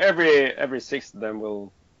 Well, every 6 of them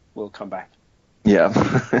will come back. Yeah.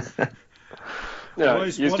 You know,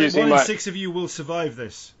 Boys, just one using in my- 6 of you will survive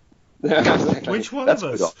this. Exactly. Which one That's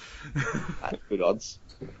of good us? That's good odds.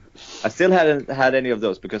 I still hadn't had any of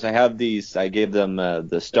those because I have these. I gave them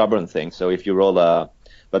the stubborn thing. So if you roll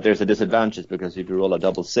but there's a disadvantage because if you roll a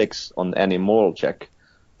double 6 on any moral check,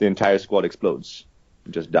 the entire squad explodes.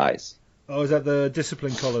 It just dies. Oh, is that the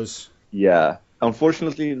discipline collars? Yeah.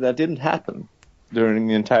 Unfortunately, that didn't happen during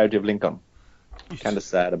the entirety of Lincoln. Kind of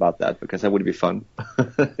sad about that because that would be fun.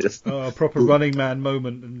 Just, Oh, a proper Running Man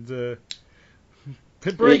moment and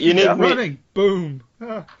breaking, You need me- running, boom.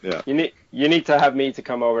 Ah. You need to have me to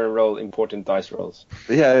come over and roll important dice rolls.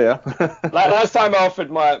 yeah. Last time I offered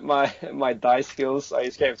my dice skills, I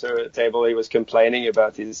just came to a table. He was complaining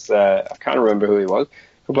about his. I can't remember who he was.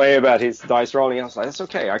 Complaining about his dice rolling. I was like, that's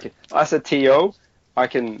okay. As a TO, I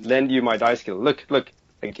can lend you my dice skill. Look.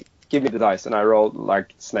 Give me the dice, and I roll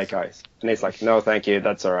like snake eyes. And he's like, no, thank you.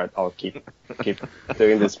 That's all right. I'll keep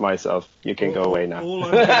doing this myself. You can go away now. All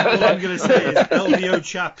I'm going to say is LVO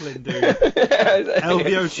Chaplin, dude.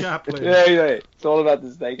 LVO Chaplin. Yeah. It's all about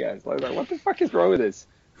the snake eyes. I was like, what the fuck is wrong with this?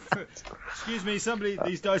 Excuse me, somebody.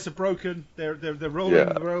 These dice are broken. They're rolling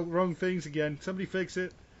the wrong things again. Somebody fix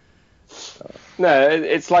it. No,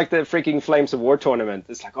 it's like the freaking Flames of War tournament.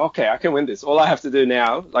 It's like, okay, I can win this. All I have to do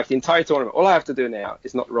now, like the entire tournament, all I have to do now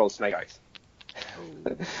is not roll snake eyes.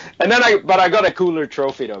 And then I got a cooler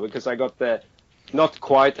trophy though, because I got the not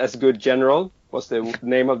quite as good general was the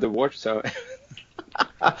name of the war. So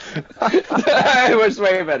It was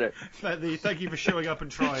way better. Thank you for showing up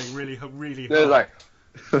and trying really There's hard. like,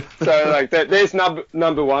 so like there's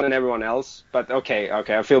number one and everyone else, but okay,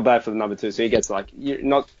 I feel bad for the number two. So he gets like, you're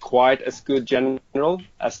not quite as good general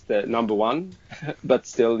as the number one, but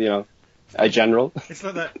still, a general. It's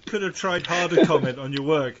like that could have tried harder comment on your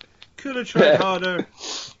work. Could have tried harder,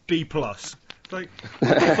 B+. It's like,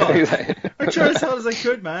 fuck. Exactly. I tried as hard as I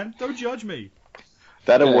could, man. Don't judge me.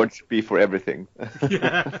 That award should be for everything.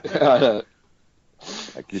 Yeah.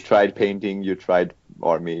 Like you tried painting, you tried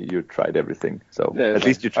army, you tried everything. So Yeah, at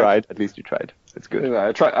least you tried. At least you tried. It's good.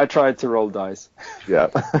 I tried to roll dice. Yeah.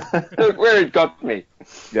 Look where it got me.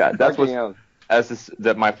 Yeah, that Fucking was hell.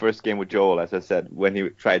 my first game with Joel. As I said, when he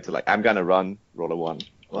tried to I'm gonna run, roll a 1.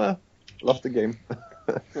 Well, lost the game.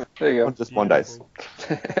 There you go. Just one dice.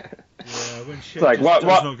 Yeah, when shit It's like just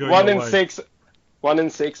does not go one your in way. six. 1 in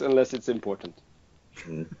 6 unless it's important.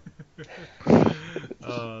 Oh,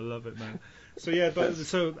 I love it, man. So yeah,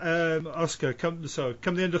 Oscar, come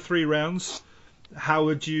the end of 3 rounds. How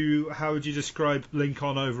would you describe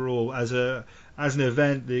Lincoln overall as an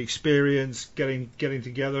event, the experience, getting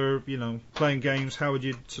together, playing games? How would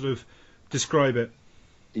you sort of describe it?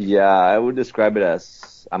 Yeah, I would describe it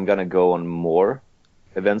as I'm gonna go on more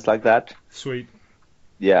events like that. Sweet.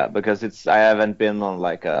 Yeah, because I haven't been on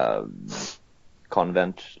like a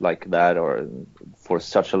convent like that or for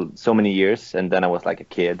so many years, and then I was like a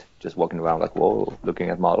kid just walking around like, whoa, looking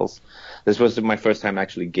at models. This was my first time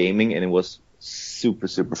actually gaming, and it was super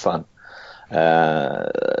fun.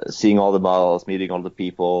 Seeing all the models, meeting all the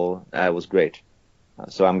people, it was great.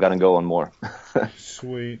 So I'm gonna go on more.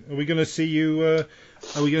 Sweet. Are we gonna see you at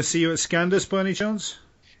Scandus by any chance?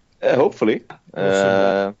 Hopefully.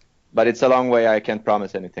 Awesome. But it's a long way. I can't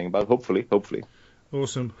promise anything, but hopefully.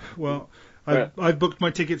 Awesome. Well, I've booked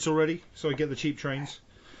my tickets already, so I get the cheap trains.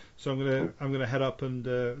 So I'm gonna head up and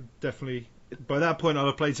definitely by that point I'll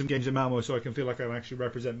have played some games in Malmo, so I can feel like I can actually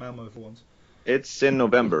represent Malmo for once. It's in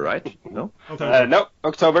November, right? No? No,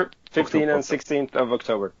 October 15th and 16th of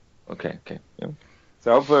October. Okay. Yeah.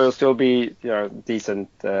 So hopefully it'll still be decent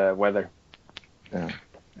weather. Yeah.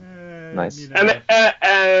 Nice. And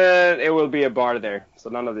it will be a bar there, so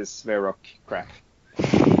none of this Verock crap.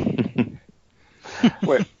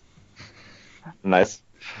 Wait. Nice.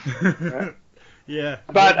 Yeah.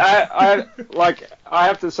 But I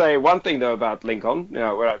have to say one thing though about Lincoln,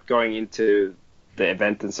 without going into the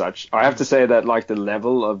event and such. I have to say that like the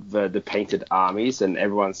level of the painted armies and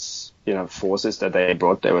everyone's forces that they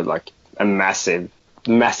brought, they were like a massively.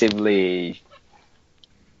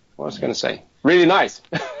 What was I going to say? Really nice.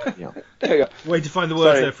 Yeah. There you go. Way to find the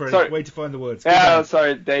words there, Freddie. Sorry. Way to find the words. Yeah,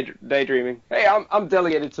 sorry, daydreaming. Hey, I'm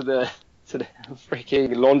delegated to the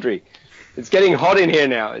freaking laundry. It's getting hot in here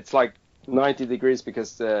now. It's like 90 degrees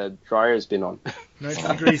because the dryer's been on. 90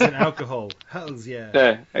 degrees and alcohol. Hells yeah.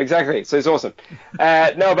 Yeah, exactly. So it's awesome.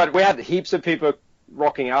 No, but we had heaps of people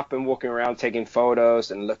rocking up and walking around taking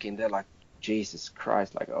photos and looking. They're like, Jesus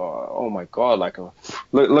Christ, like, oh my God, like,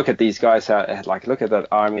 look at these guys, like, look at that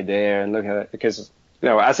army there, and look at it, because,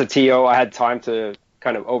 as a TO, I had time to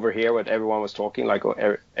kind of overhear what everyone was talking, like,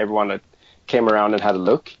 everyone that came around and had a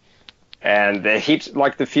look, and the heaps,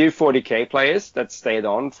 like, the few 40K players that stayed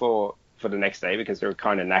on for the next day, because they were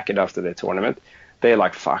kind of knackered after the tournament, they're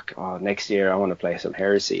like, fuck, next year I want to play some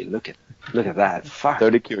Heresy, look at that, fuck.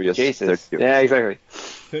 30 curious. Jesus. 30 curious. Yeah, exactly.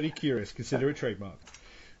 30 curious. Consider it trademark.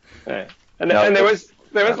 Yeah. And there was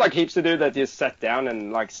like heaps to do that just sat down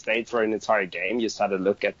and like stayed for an entire game. You just had a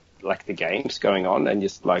look at like the games going on and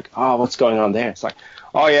just like, what's going on there? It's like,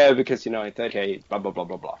 yeah, because in 30K, blah blah blah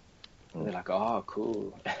blah blah. And they're like,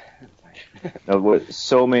 cool. There were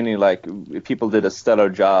so many people did a stellar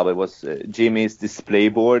job. It was Jimmy's display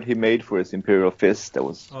board he made for his Imperial Fist. That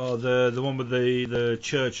was the one with the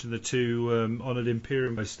church and the 2 honored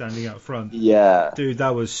Imperium guys standing out front. Yeah, Dude,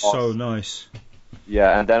 that was so nice.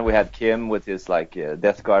 Yeah, and then we had Kim with his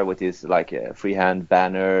Death Guard with his freehand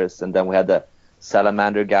banners, and then we had the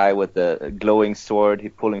Salamander guy with the glowing sword he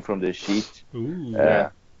pulling from the sheet. Ooh.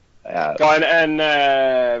 And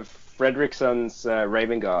Fredrickson's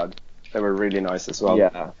Raven Guard, they were really nice as well.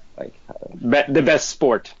 Yeah, the best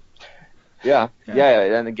sport. Yeah,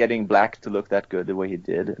 and getting Black to look that good the way he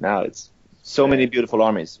did. Now it's so many beautiful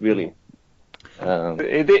armies, really.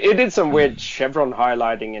 It did some weird chevron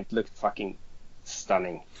highlighting. It looked fucking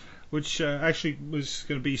stunning. Which actually was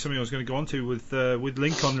going to be something I was going to go on to with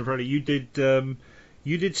Lincoln and Freddie. You did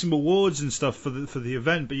some awards and stuff for the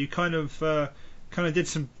event, but you kind of did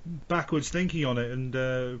some backwards thinking on it and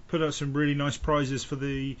put out some really nice prizes for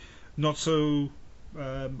the not so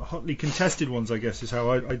hotly contested ones, I guess is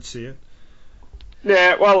how I'd see it.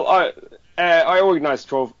 Yeah, well, I organize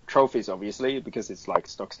trophies, obviously, because it's like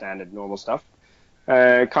stock standard normal stuff.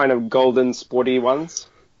 Kind of golden sporty ones,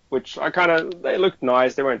 which they looked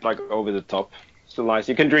nice. They weren't like over the top. Still nice.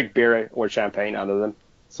 You can drink beer or champagne out of them.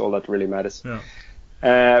 That's all that really matters.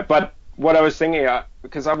 Yeah. But what I was thinking,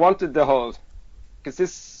 because I wanted because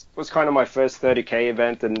this was kind of my first 30k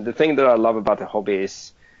event, and the thing that I love about the hobby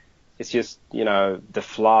is it's just, the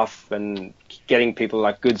fluff and getting people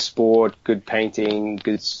like good sport, good painting,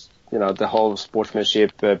 good, the whole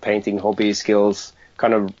sportsmanship, painting hobby skills,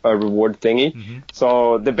 kind of a reward thingy. Mm-hmm.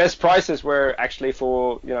 So the best prizes were actually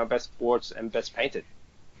for, best sports and best painted.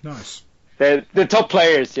 Nice. The top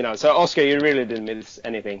players, So Oscar, you really didn't miss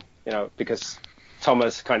anything, because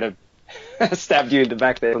Thomas kind of stabbed you in the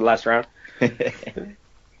back there in the last round. You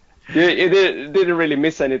didn't really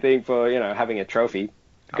miss anything for, having a trophy.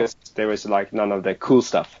 Because there was like none of the cool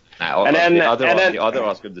stuff. And then the other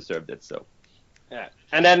Oscar deserved it. So. Yeah,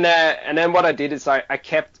 and then what I did is I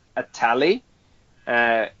kept a tally,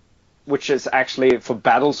 which is actually for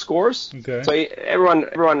battle scores. Okay. So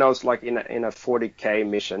everyone knows, like in a 40k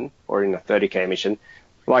mission or in a 30k mission,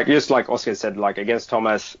 like just like Oscar said, like against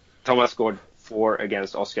Thomas scored 4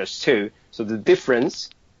 against Oscar's 2, so the difference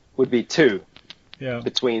would be 2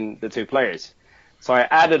 between the two players. So I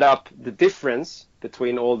added up the difference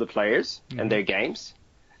between all the players and their games,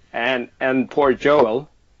 and poor Joel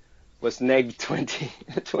was neg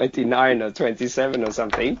 29 or 27 or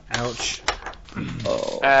something. Ouch.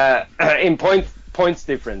 In points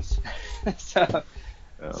difference. so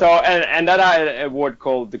and that I had an award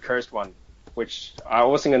called the Cursed One, which I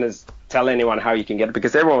wasn't going to tell anyone how you can get it,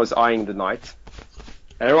 because everyone was eyeing the knight.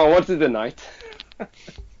 Everyone wanted the knight.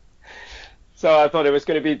 So I thought it was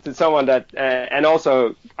going to be to someone that, and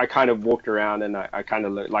also I kind of walked around and I kind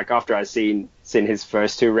of looked, like after I seen his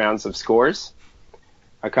first 2 rounds of scores,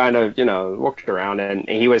 I kind of, walked around and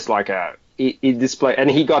he was like he displayed,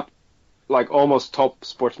 and he got like almost top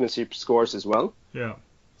sportsmanship scores as well. Yeah.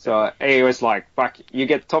 So he was like, fuck, you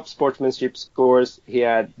get top sportsmanship scores. He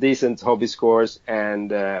had decent hobby scores,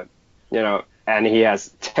 and, and he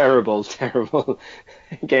has terrible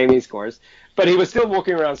gaming scores, but he was still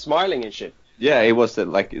walking around smiling and shit. Yeah, it was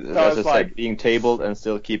like, as I said, being tabled and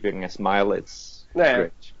still keeping a smile. It's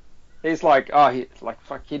great. He's like,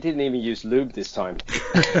 fuck, he didn't even use lube this time.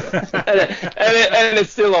 and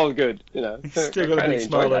it's still all good, He's still got a big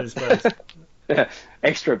smile on his face. Yeah,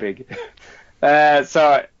 extra big.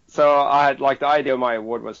 So I had, like, the idea of my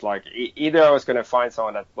award was like, either I was going to find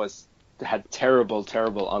someone that had terrible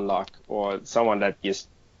unluck, or someone that just,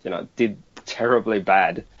 did terribly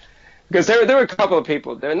bad. Because there were a couple of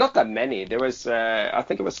people, there were not that many. There was, I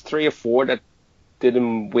think it was 3 or 4 that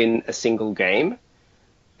didn't win a single game,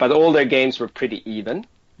 but all their games were pretty even.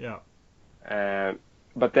 Yeah.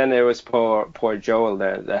 But then there was poor Joel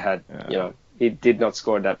that had, he did not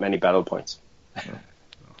score that many battle points.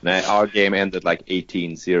 Yeah. Our game ended like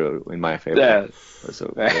 18-0 in my favor. Yeah.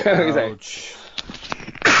 So, Ouch.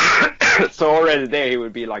 So already there he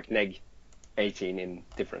would be like neg 18 in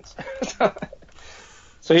difference.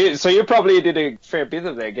 So you probably did a fair bit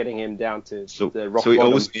of there, getting him down to the rock bottom. So he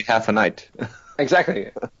owes me half a night.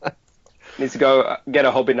 Exactly. Needs to go get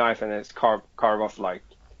a hobby knife and just carve off like,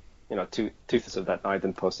 2/3 of that knife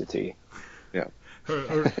and post it to you. Yeah.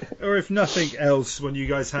 Or if nothing else, when you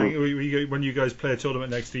guys when you guys play a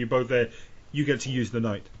tournament next to you both there, you get to use the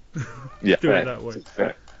knight. Yeah. Do it that way.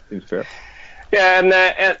 Seems fair.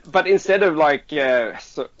 Yeah, but instead of like,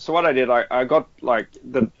 so what I did, I got like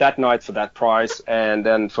that night for that prize, and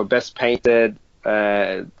then for best painted,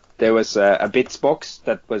 there was a bits box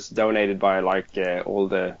that was donated by like all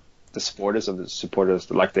the supporters,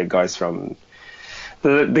 like the guys from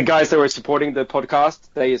the guys that were supporting the podcast.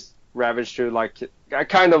 They just ravaged through, like, I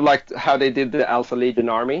kind of liked how they did the Alpha Legion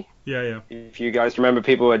army. Yeah. If you guys remember,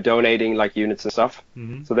 people were donating like units and stuff.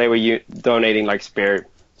 Mm-hmm. So they were donating like spare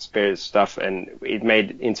stuff, and it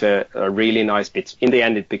made into a really nice bit. In the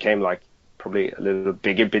end, it became like probably a little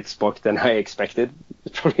bigger bits box than I expected.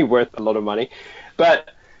 It's probably worth a lot of money, but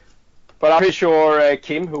I'm pretty sure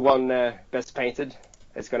Kim, who won best painted,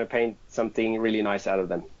 is going to paint something really nice out of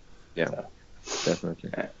them. Yeah, so,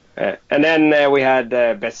 definitely. And then we had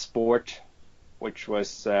best sport, which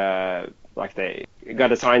was like they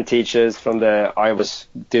got assigned teachers from the Iowas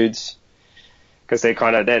dudes, because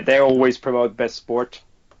they always promote best sport.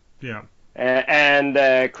 Yeah. And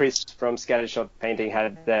Chris from Scattershot Painting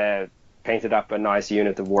had painted up a nice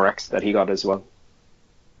unit of Vorax that he got as well.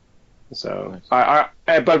 So nice.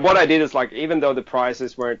 But what I did is, like, even though the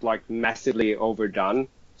prizes weren't like massively overdone,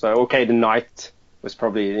 so okay, the knight was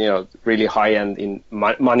probably really high end in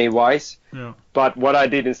money wise. Yeah. But what I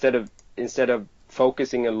did instead of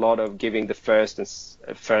focusing a lot of giving the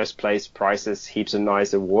first place prizes heaps of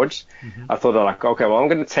nice awards. I thought like, okay, well, I'm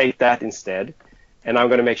going to take that instead, and I'm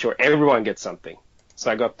going to make sure everyone gets something.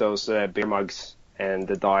 So I got those beer mugs and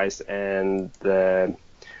the dice and the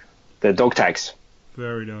dog tags.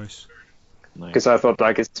 Very nice. Because I thought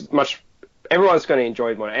like everyone's going to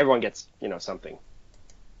enjoy it more. Everyone gets something.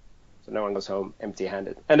 So no one goes home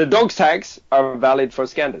empty-handed. And the dog tags are valid for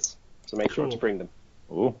Scandus, so make sure to bring them.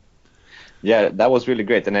 Oh, yeah, that was really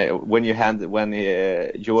great. And when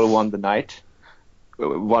Joel won the night,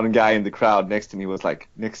 one guy in the crowd next to me was like,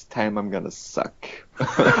 "Next time I'm gonna suck."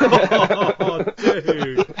 Oh,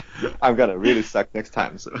 dude. I'm gonna really suck next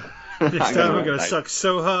time. So Next time I'm gonna suck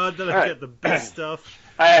so hard that I get the best stuff.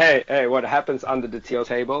 Hey, what happens under the TO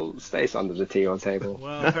table stays under the TO table.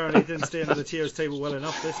 Well, apparently it didn't stay under the TO's table well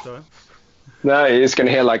enough this time. No, you're just gonna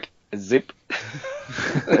hear like a zip.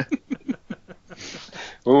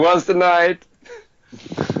 Who wants the night?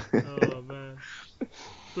 Oh man!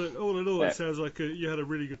 But all in all, it sounds like you had a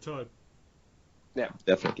really good time. Yeah,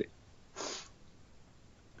 definitely.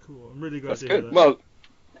 Cool. I'm really glad that's to hear good. that.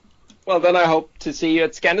 Well, then I hope to see you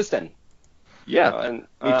at Scandus then. Yeah, and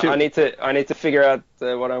me too. I need to figure out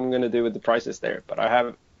what I'm gonna do with the prices there. But I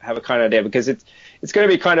have a kind of idea because it's gonna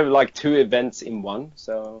be kind of like 2 events in one,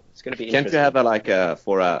 so it's gonna be interesting. Can't you have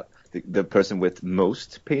for the person with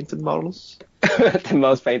most painted models? The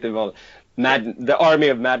most painted model. The Army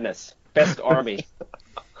of Madness. Best army.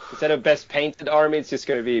 Instead of best painted army, it's just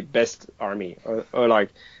going to be best army. Or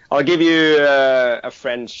like, I'll give you a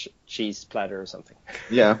French cheese platter or something.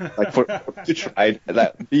 Yeah, like to try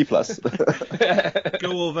that B+.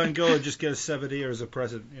 Go all Van Gogh and just get a severed ear as a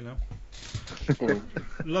present,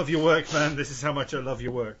 Love your work, man. This is how much I love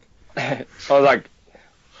your work. I was like,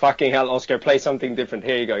 fucking hell, Oscar, play something different.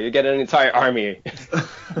 Here you go. You get an entire army.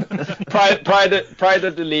 Pride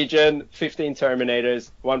of the Legion, 15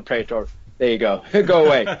 Terminators, 1 Praetor. There you go. Go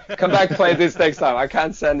away. Come back, play this next time. I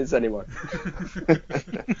can't stand this anymore.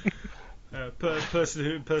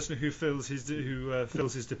 Person who fills his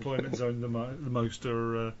deployment zone the most,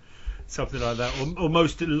 or something like that, or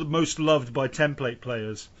most loved by template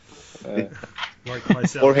players, like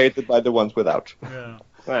myself, or hated by the ones without. Yeah.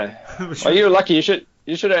 Well, you're lucky. You should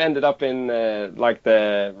have ended up in like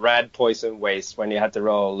the rad poison waste when you had to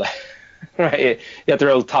roll. Right, you had to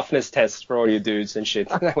roll toughness tests for all your dudes and shit.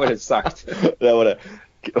 That would have sucked. That would have.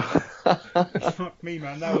 Fuck me,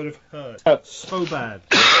 man. That would have hurt so bad.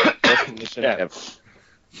 Yeah.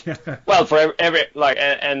 Well, for every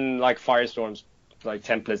and like Firestorms, like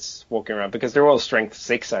templates walking around because they're all strength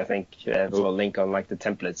 6, I think. Will link on like the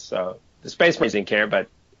templates. So the Space Marines didn't care, but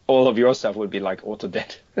all of your stuff would be like auto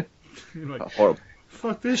dead. Like, horrible.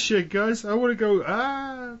 Fuck this shit, guys. I want to go.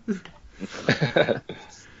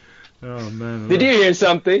 Oh man! Did you hear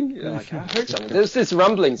something? Like, I heard something. There's this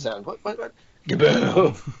rumbling sound. What?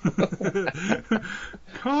 Kaboom!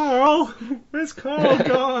 Carl, where's Carl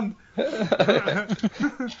gone?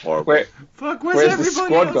 Fuck, where's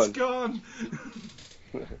everybody else gone?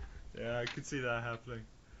 Yeah, I could see that happening.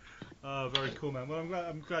 Oh, very cool, man. Well,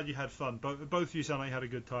 I'm glad you had fun. Both of you sound like you had a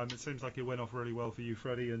good time. It seems like it went off really well for you,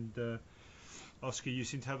 Freddie, and Oscar. You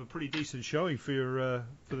seem to have a pretty decent showing for your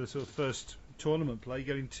for the sort of first tournament play,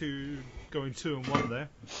 going 2-1 there.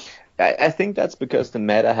 I think that's because the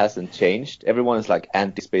meta hasn't changed. Everyone's like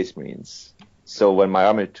anti-Space Marines. So when my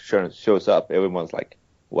army shows up, everyone's like,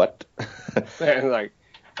 "What?" Like,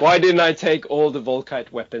 why didn't I take all the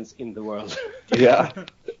Volkite weapons in the world? Yeah.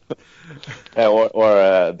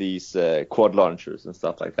 Or these quad launchers and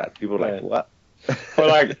stuff like that. People are like, "What?" Or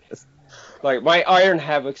like my Iron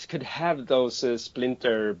Havocs could have those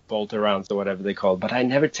splinter bolter rounds or whatever they call, but I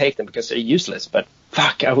never take them because they're useless. But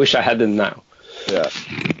fuck, I wish I had them now. Yeah.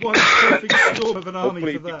 What a perfect storm of an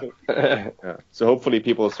army for that. Yeah. So hopefully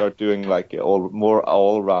people start doing like more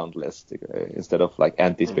all-round list instead of like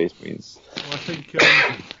anti-Space Marines. Well,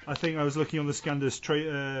 I think I was looking on the Scandus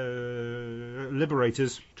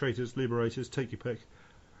Liberators, take your pick,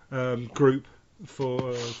 group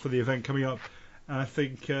for the event coming up, and I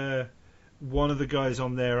think one of the guys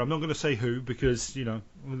on there, I'm not going to say who because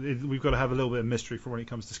we've got to have a little bit of mystery for when it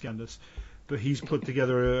comes to Scandus, but he's put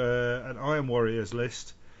together an Iron Warriors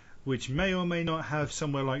list, which may or may not have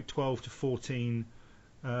somewhere like 12 to 14.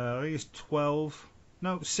 I think it's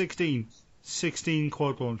 16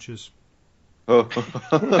 quad launchers. Oh.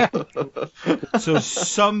 So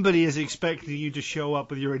somebody is expecting you to show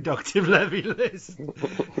up with your inductive levy list.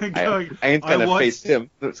 Going, I ain't gonna face him.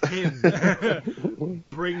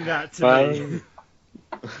 Bring that to me.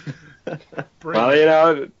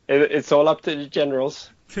 Well, it's all up to the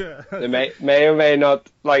generals. They may or may not,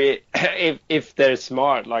 like, if they're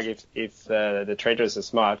smart, like if the traders are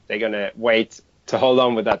smart, they're gonna wait to hold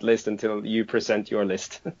on with that list until you present your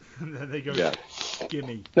list. And then they go,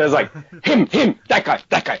 gimme. There's like him, that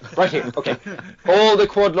guy, right here. Okay, all the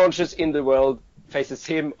quad launchers in the world faces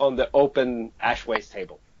him on the open ash waste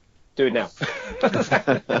table. Do it now.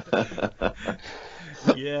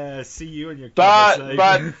 Yeah, see you and your.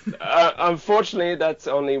 But unfortunately, that's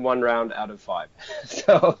only 1 round out of 5.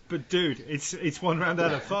 So. But dude, it's 1 round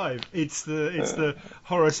out of 5. It's the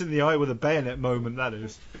Horace in the eye with a bayonet moment, that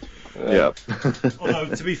is. Yeah.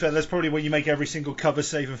 Although to be fair, that's probably when you make every single cover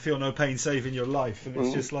save and feel no pain save in your life, and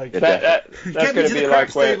it's just like that's get me going to to be the like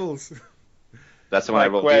craps where. tables. That's when I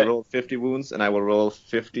roll 50 wounds, and I will roll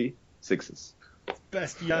 50 sixes.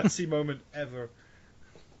 Best Yahtzee moment ever.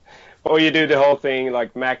 Or you do the whole thing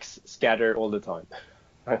like max scatter all the time.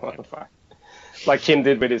 Like Kim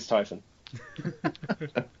did with his Typhon.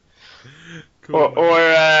 Cool, or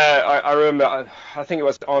I remember, I think it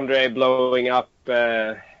was Andre blowing up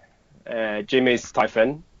Jimmy's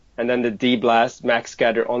Typhon, and then the D-Blast max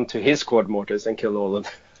scatter onto his quad mortars and kill all of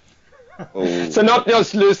them. Oh. So not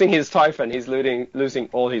just losing his Typhon, he's losing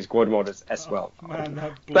all his quad mortars as well. Man,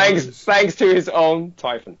 that blows. Thanks to his own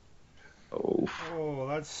Typhon. Oh,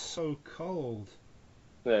 that's so cold.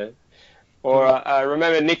 Yeah. Or I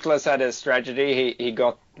remember Nicholas had a strategy. He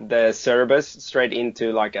got the Cerberus straight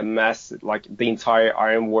into like a mass, like the entire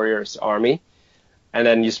Iron Warriors army, and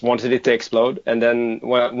then just wanted it to explode. And then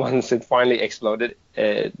once it finally exploded,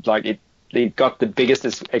 it got the biggest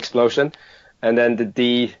explosion, and then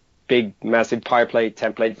the big massive pie plate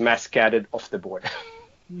template mass scattered off the board.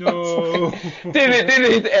 No. Didn't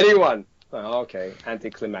hit anyone. Oh, okay,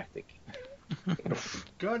 anticlimactic.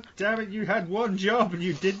 God damn it, you had one job and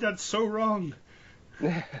you did that so wrong.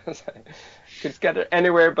 Could scatter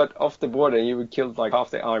anywhere but off the board and you would kill like half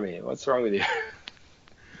the army. What's wrong with you?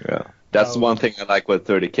 Yeah. That's one thing I like with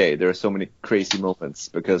 30k. There are so many crazy moments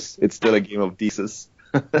because it's still a game of Deezus.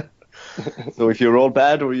 So if you roll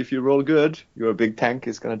bad or if you roll good, your big tank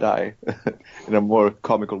is going to die in a more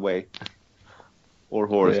comical way. Or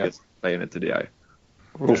Horus gets playing it to the eye.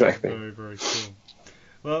 Exactly. Very, very cool.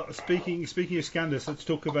 Well, speaking of Scandus, let's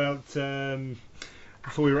talk about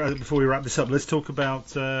before we wrap this up. Let's talk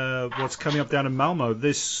about what's coming up down in Malmo.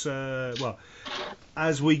 This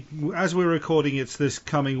as we're recording, it's this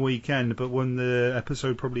coming weekend. But when the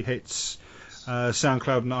episode probably hits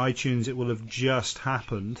SoundCloud and iTunes, it will have just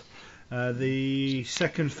happened. The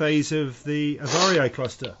second phase of the Avarii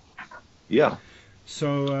cluster. Yeah.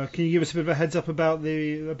 So, can you give us a bit of a heads up about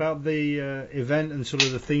the event and sort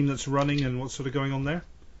of the theme that's running and what's sort of going on there?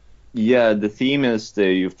 Yeah, the theme is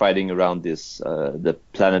you're fighting around this the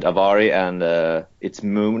planet Avarii and its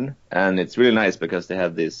moon, and it's really nice because they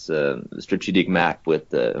have this strategic map with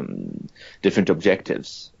different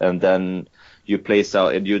objectives, and then you place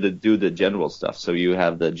out and you do the general stuff. So you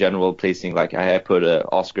have the general placing, like I put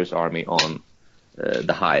Oscar's army on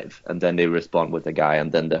the hive, and then they respond with a guy,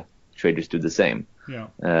 and then the traders do the same. Yeah.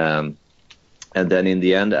 And then in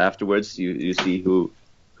the end, afterwards, you see who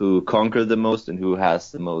conquered the most and who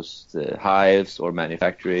has the most hives or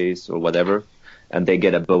manufactories or whatever, and they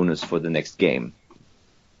get a bonus for the next game.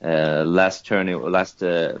 First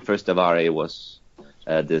Avarii was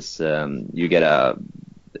this. You get a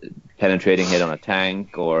penetrating hit on a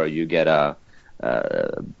tank, or you get a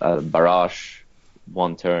barrage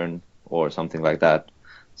 1 turn or something like that.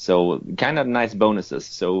 So kind of nice bonuses.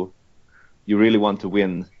 So you really want to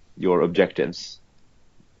win your objectives.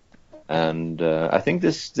 And I think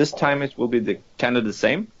this time it will be kind of the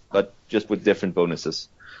same, but just with different bonuses.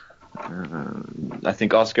 I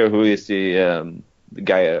think Oscar, who is the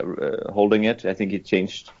guy holding it, I think he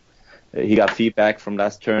changed. He got feedback from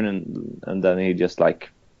last turn, and then he just like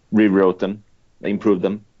rewrote them, improved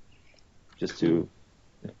them, just to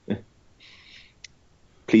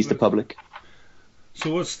please the public.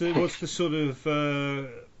 So what's the sort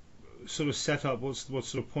of setup? What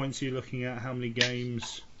sort of points are you looking at? How many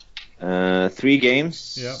games? 3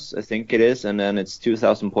 games, yeah. I think it is, and then it's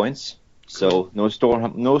 2,000 points. So no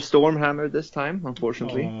Stormhammer this time,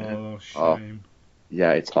 unfortunately. Oh, shame.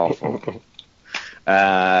 Yeah, it's awful.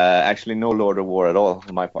 Actually, no Lord of War at all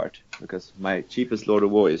on my part, because my cheapest Lord of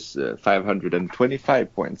War is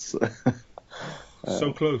 525 points.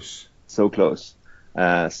 So close. So close.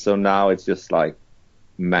 So now it's just like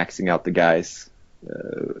maxing out the guys,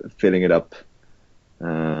 filling it up.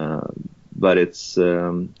 But it's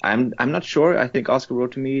I'm not sure. I think Oscar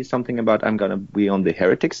wrote to me something about I'm gonna be on the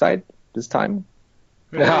heretic side this time.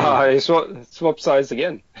 Yeah, swap sides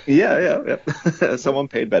again. Yeah. Someone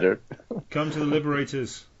paid better. Come to the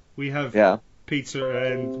Liberators. We have pizza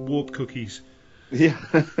and warp cookies. Yeah.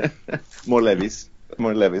 More levies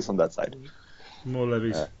on that side. More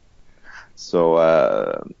levies. So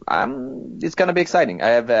it's gonna be exciting.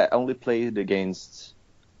 I have only played against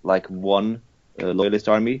like one loyalist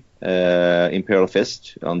army, Imperial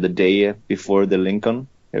Fist, on the day before the Lincoln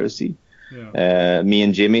heresy. Yeah. Me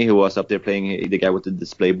and Jimmy, who was up there playing, the guy with the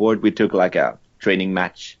display board, we took like a training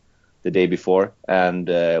match the day before, and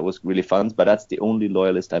it was really fun. But that's the only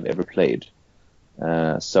loyalist I've ever played.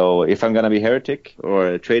 So if I'm gonna be heretic or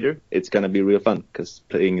a traitor, it's gonna be real fun because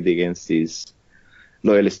playing against these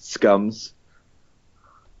loyalist scums.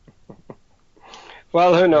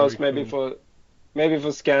 Well, who knows? Very Maybe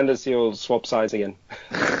for Scandus you'll swap sides again.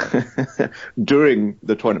 During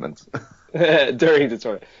the tournament. During the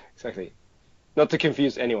tournament, exactly. Not to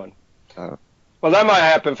confuse anyone. Oh. Well, that might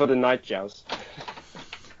happen for the night joust.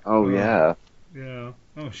 Oh yeah. Yeah.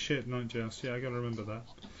 Oh shit, Night Joust. Yeah, I gotta remember that.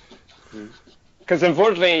 Because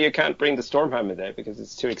unfortunately you can't bring the Stormhammer there because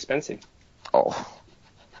it's too expensive. Oh.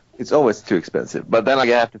 It's always too expensive. But then I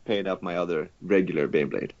have to pay up my other regular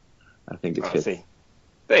Baneblade. I think it fits. See.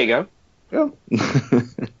 There you go. Yeah.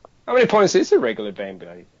 How many points is a regular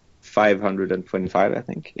Baneblade? 525, I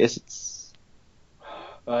think. Yes, it's...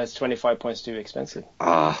 It's 25 points too expensive.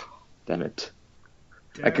 Ah, damn it.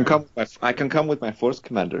 I can come with my Force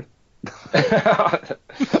Commander.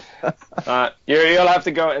 You'll have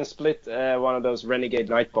to go and split one of those Renegade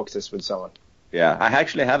Knight boxes with someone. Yeah, I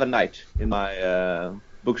actually have a Knight in my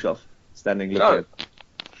bookshelf, standing looking at.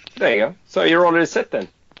 There you go. So you're already set then.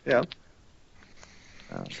 Yeah.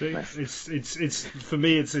 See, Nice. it's for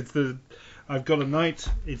me. It's the I've got a Knight.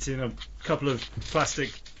 It's in a couple of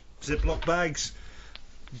plastic Ziploc bags.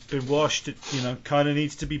 Been washed. It kind of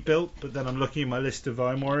needs to be built. But then I'm looking at my list of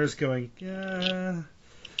Iron Warriors, going, yeah.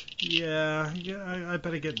 I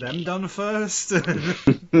better get them done first.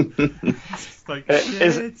 It's like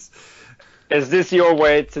shit. Is this your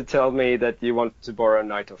way to tell me that you want to borrow a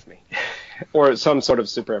Knight of me? Or some sort of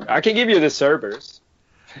super... I can give you the Cerberus.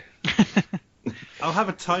 I'll have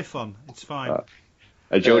a Typhon. It's fine.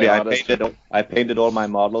 Jody, Yeah, I painted all my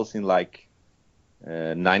models in like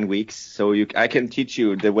 9 weeks, so I can teach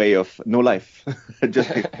you the way of no life.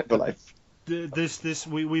 Just no life.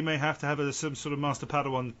 We may have to have some sort of Master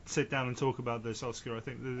Padawan sit down and talk about this, Oscar. I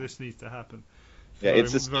think that this needs to happen. Yeah,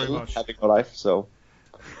 it's a very skill, much. having no life, so...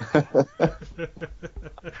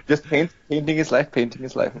 Just painting is life. Painting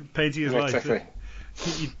is life. Exactly.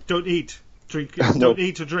 You don't eat, drink. No. Don't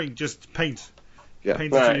eat or drink. Just paint. Yeah.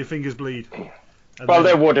 Paint Right. until your fingers bleed. And Well, then-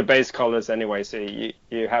 they're water-based colors anyway, so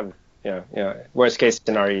you have, worst case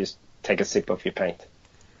scenario, you just take a sip of your paint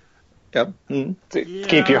Yeah. Mm. to Yeah.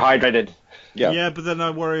 keep you hydrated. Yeah. but then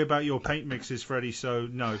I worry about your paint mixes, Freddie. So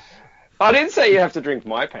no. I didn't say you have to drink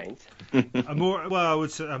my paint. I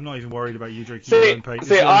would say I'm not even worried about you drinking your own paint. It's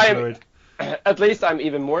See, your own fluid. at least I'm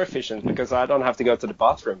even more efficient because I don't have to go to the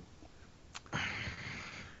bathroom.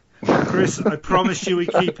 Chris, I promised you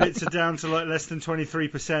we'd keep it down to like less than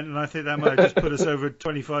 23%, and I think that might have just put us over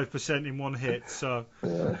 25% in one hit. So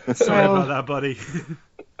sorry about that, buddy.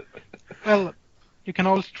 Well, you can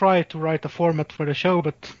always try to write a format for the show,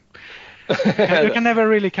 but you can never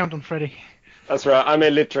really count on Freddy. That's right. I'm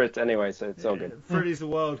illiterate anyway, so it's all good. Freddie's the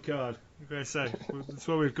wild card. What can I say? That's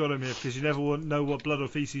why we've got him here, because you never know what blood or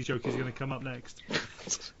feces joke is going to come up next.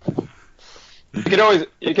 You can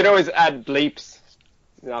always add bleeps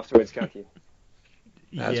afterwards, can't you?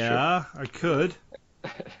 That's Yeah, I could.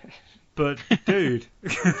 But, dude.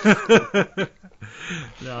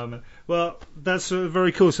 No, man. Well, that's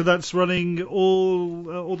very cool. So that's running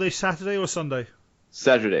all day Saturday or Sunday?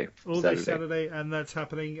 Saturday. All day Saturday, and that's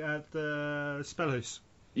happening at the Spellhouse.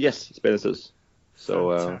 Yes, Spellenhus.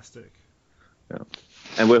 So, Fantastic.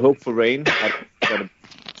 and we hope for rain.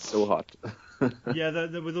 It's so hot. Yeah,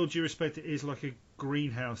 with all due respect, it is like a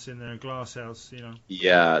greenhouse in there, a glass house,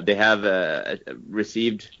 Yeah, they have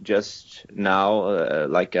received just now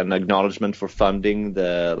like an acknowledgement for funding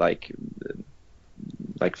the like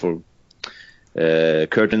for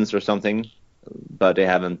curtains or something, but they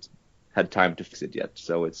haven't had time to fix it yet.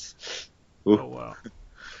 So it's Oh, wow.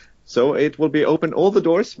 So it will be open. All the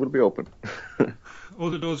doors will be open. All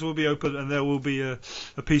the doors will be open, and there will be a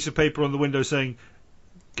piece of paper on the window saying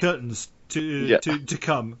curtains to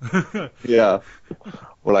come. Yeah.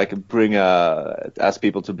 Or like ask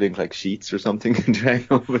people to bring like sheets or something and hang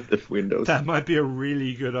over the windows. That might be a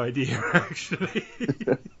really good idea, actually.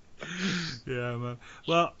 Yeah, man.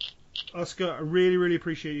 Well, Oscar, I really, really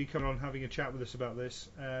appreciate you coming on, having a chat with us about this,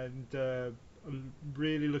 and I'm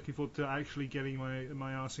really looking forward to actually getting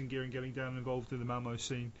my arse in gear and getting down involved in the Malmo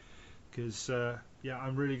scene, because yeah,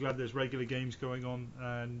 I'm really glad there's regular games going on,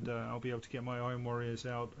 and I'll be able to get my Iron Warriors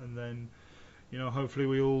out, and then, you know, hopefully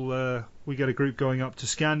we get a group going up to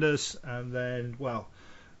Scandus, and then, well,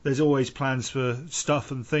 there's always plans for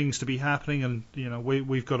stuff and things to be happening, and, you know,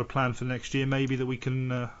 we've got a plan for next year maybe that we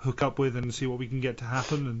can hook up with and see what we can get to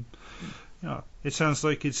happen, and, you know, it sounds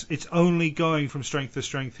like it's only going from strength to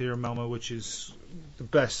strength here in Malmo, which is the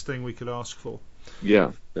best thing we could ask for.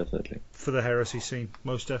 Yeah, definitely. For the Heresy scene,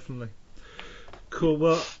 most definitely. Cool.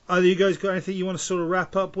 Well, either you guys got anything you want to sort of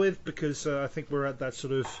wrap up with? Because I think we're at that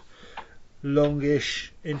sort of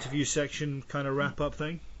longish interview section kind of wrap up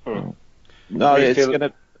thing. No, it's going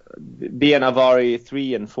to be an Avari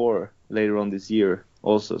 3 and 4 later on this year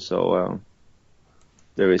also. So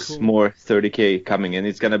there is more 30k coming, and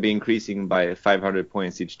it's going to be increasing by 500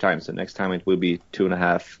 points each time. So next time it will be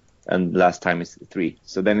 2.5. And last time is 3.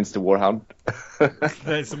 So then it's the Warhound. Then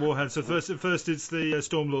it's the Warhound. So first it's the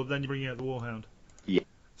Stormlord, then you bring out the Warhound. Yeah.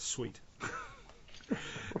 Sweet.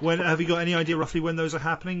 When have you got any idea roughly when those are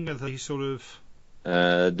happening? Are they sort of?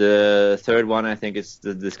 The third one, I think, is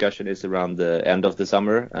the discussion is around the end of the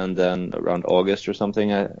summer, and then around August or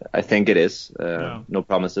something. I think it is. No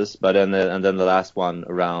promises, but and then the last one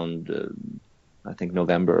around I think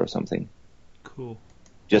November or something. Cool.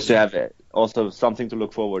 Just to have also something to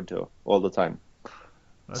look forward to all the time.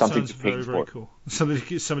 That something sounds to very, paint very for. cool.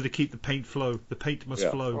 Something to keep the paint flow. The paint must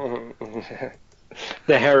flow.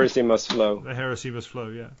 The heresy must flow. The heresy must flow,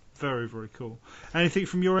 yeah. Very, very cool. Anything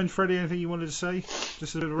from your end, Freddie? Anything you wanted to say?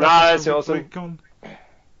 Just a bit of that's awesome.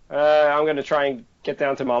 I'm going to try and get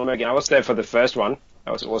down to Malmö again. I was there for the first one.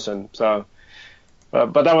 That was awesome. So,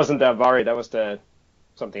 but that wasn't the Avari. That was the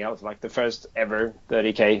something else, like the first ever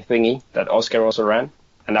 30k thingy that Oscar also ran.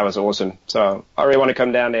 And that was awesome. So I really want to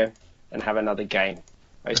come down there and have another game.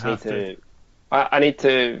 I just need to. I need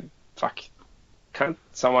to. Fuck. Can't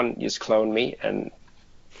someone just clone me? And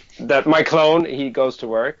that my clone, he goes to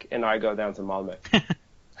work and I go down to Malmö.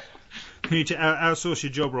 You need to outsource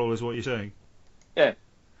your job role, is what you're saying? Yeah.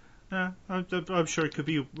 Yeah, I'm sure it could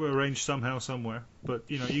be arranged somehow, somewhere. But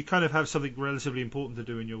you know, you kind of have something relatively important to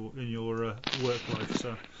do in your work life.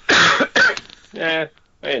 So. Yeah,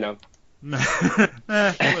 you know.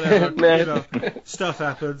 Whatever. You know, stuff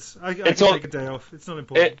happens. I can take a day off. It's not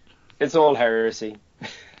important. It's all heresy.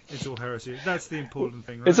 It's all heresy. That's the important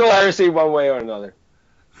thing, right? It's all heresy one way or another.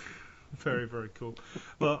 Very, very cool.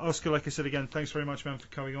 Well, Oscar, like I said again, thanks very much, man, for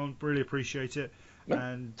coming on. Really appreciate it.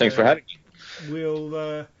 And thanks for having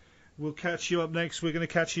me. We'll catch you up next. We're going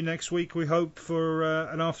to catch you next week, we hope, for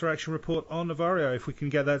an after-action report on Navario, if we can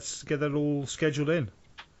get that all scheduled in.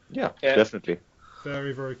 Yeah, definitely.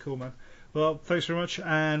 Very, very cool, man. Well, thanks very much,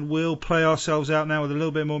 and we'll play ourselves out now with a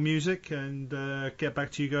little bit more music and get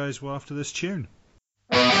back to you guys after this tune.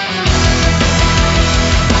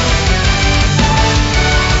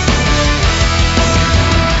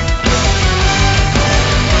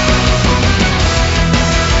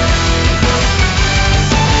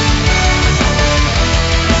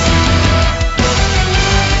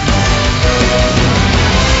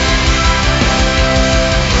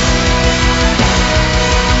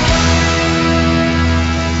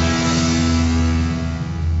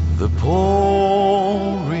 The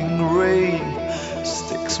pouring rain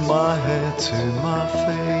sticks my head to my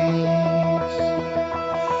face.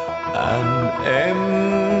 An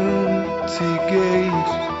empty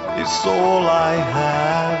gate is all I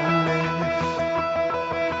have left.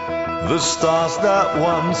 The stars that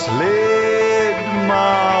once led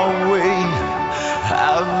my way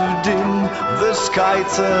have dimmed, the sky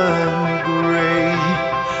turned grey.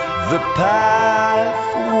 The path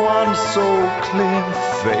once so clear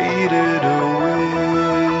faded away.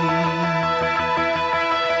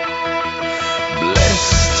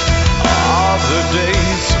 Blessed are the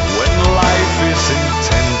days when life is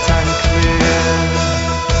intent and clear.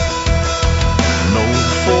 No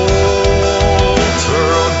falter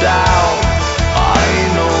or doubt, I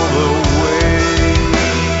know the way.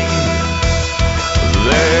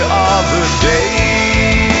 There are the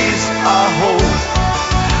days I hope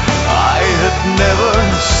I had never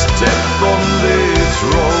stepped on this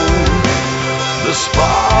road. The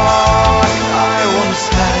spark I once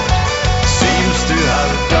had seems to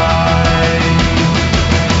have died.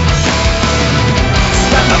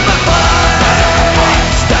 Stand up and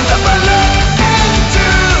fight, stand up and look into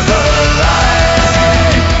the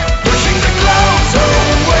light, pushing the clouds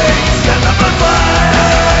away. Stand up and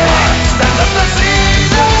fight, stand up and see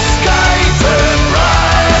the sky turn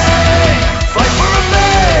bright. Fight for a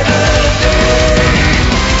better day.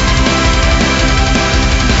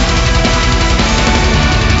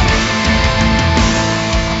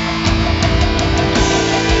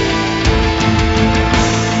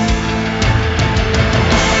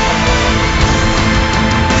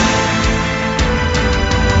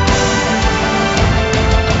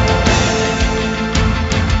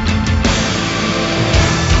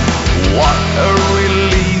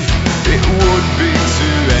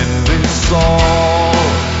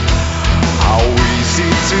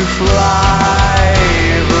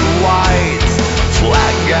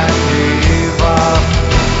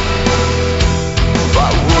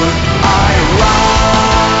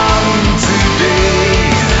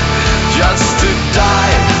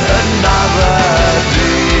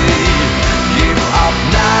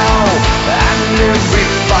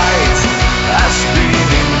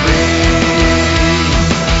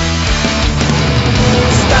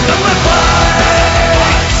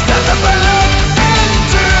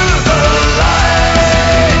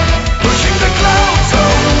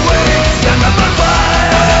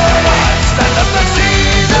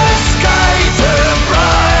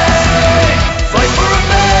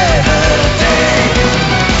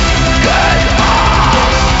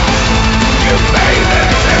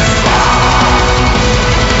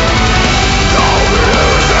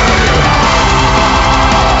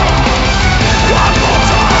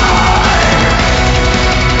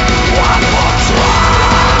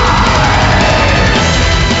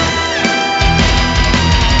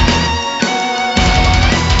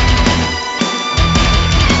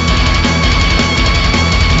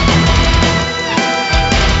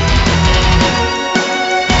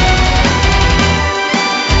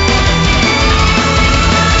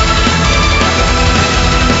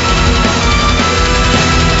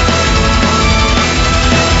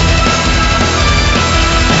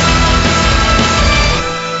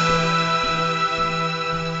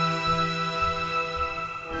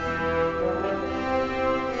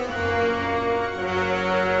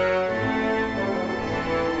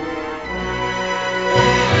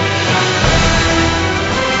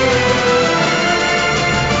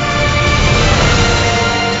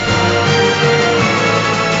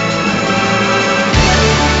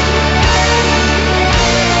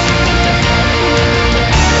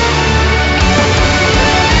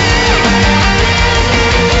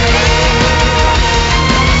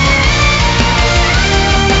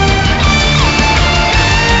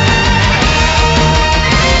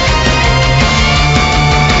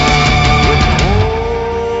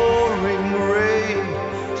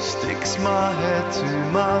 my head to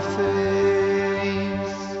my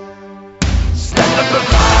face. Stand up and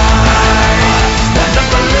fight. Stand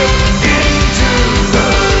up and look into the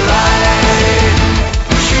light.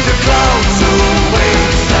 Pushing the clouds away.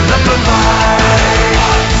 Stand up and fight.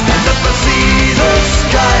 Stand up and see the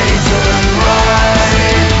sky turn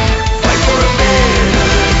bright. Fight for a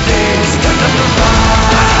better day. Stand up and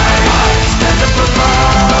fight. Stand up and fight.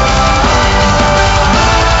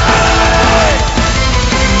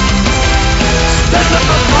 Stand up and fight. Stand up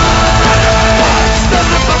and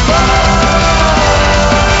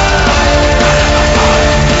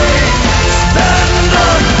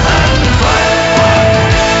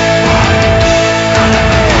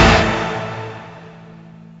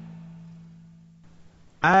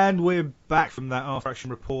And we're back from that after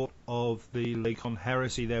action report of the Lakon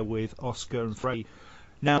Heresy there with Oscar and Frey.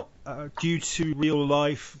 Now, due to real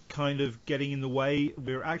life kind of getting in the way,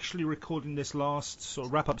 we're actually recording this last sort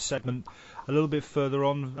of wrap-up segment a little bit further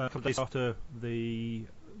on, a couple of days after the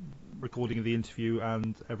recording of the interview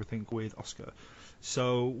and everything with Oscar.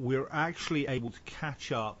 So we're actually able to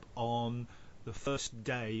catch up on the first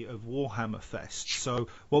day of Warhammer Fest. So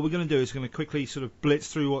what we're going to do is going to quickly sort of blitz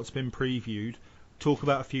through what's been previewed, talk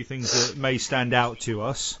about a few things that may stand out to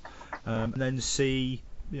us, and then see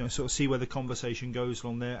where the conversation goes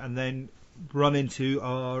along there, and then run into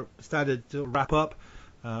our standard wrap up,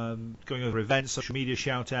 going over events, social media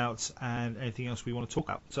shout outs, and anything else we want to talk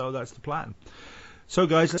about. So that's the plan. So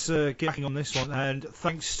guys, let's get cracking on this one, and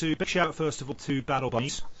thanks to big shout out first of all to Battle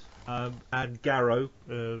Bunnies and Garrow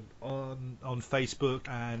on Facebook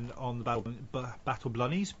and on the Battle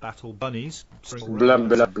Bunnies.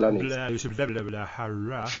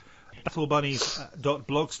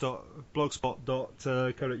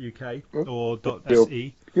 battlebunnies.blogspot.co.uk or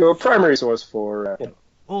 .se. Your primary source for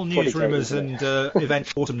all news, rumours and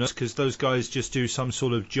event awesomeness, because those guys just do some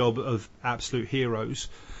sort of job of absolute heroes.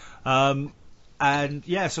 And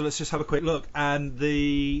yeah, so let's just have a quick look. And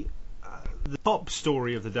the top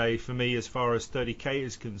story of the day for me, as far as 30k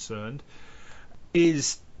is concerned,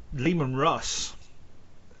 is Leman Russ.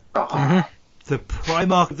 Oh. The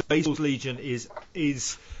Primarch of the Basil's Legion is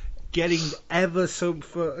getting ever so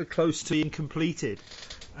close to being completed,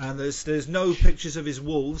 and there's no pictures of his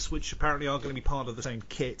wolves, which apparently are going to be part of the same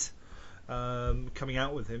kit, coming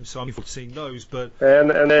out with him. So I'm looking forward to seeing those. But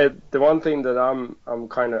the one thing that I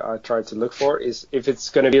try to look for is if it's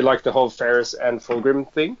going to be like the whole Ferris and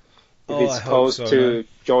Fulgrim thing. If it's supposed to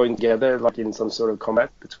join together, like in some sort of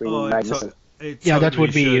combat between Magnus and... Yeah, that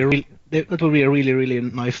would be a really, really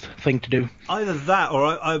nice thing to do. Either that, or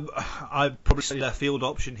I'd probably say left field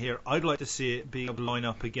option here. I'd like to see it being able to line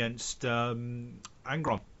up against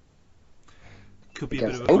Angron. Could be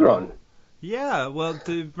against a bit of Angron? Yeah, well,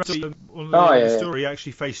 the story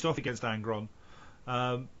actually faced off against Angron.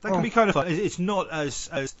 That could be kind of fun. It's not as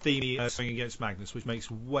themey as going against Magnus, which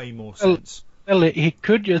makes way more sense. Well, he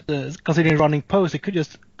could just, considering running post, he could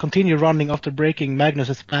just continue running after breaking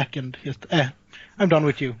Magnus's back and just, I'm done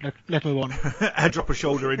with you. Let's move on. And drop a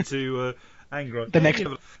shoulder into Angron. The next.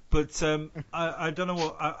 But I don't know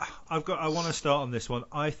what I want to start on this one.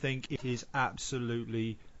 I think it is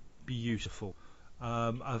absolutely beautiful.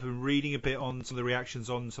 I've been reading a bit on some of the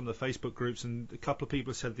reactions on some of the Facebook groups, and a couple of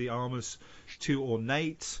people have said the armor's too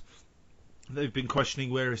ornate. They've been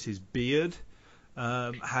questioning where is his beard.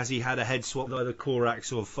 Has he had a head swap with either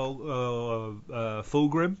Corax or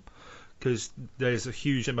Fulgrim? Because there's a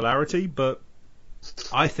huge similarity, but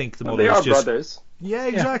I think the model they is are just... brothers. Yeah,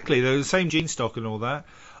 exactly. They're the same gene stock and all that.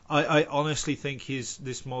 I honestly think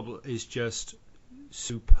this model is just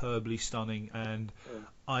superbly stunning, and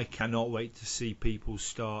I cannot wait to see people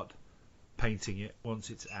start painting it once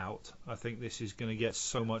it's out. I think this is going to get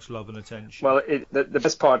so much love and attention. Well, the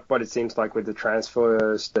best part, what it seems like with the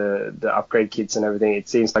transfers, the upgrade kits and everything, it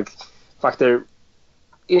seems like they're,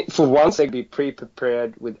 for once, they could be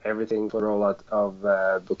pre-prepared with everything for the rollout of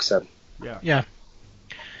Book 7. Yeah.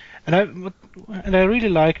 And I really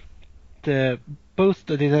like both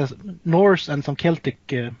that it has Norse and some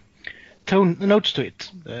Celtic tone notes to it,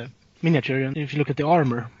 the miniature, and if you look at the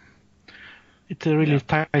armor, it really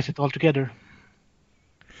ties it all together.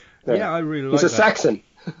 Yeah, I really like that. It's a Saxon.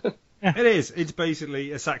 It is. It's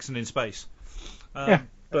basically a Saxon in space. But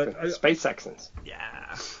space Saxons.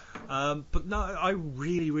 Yeah. But no, I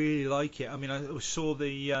really, really like it. I mean, I saw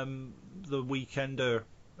the Weekender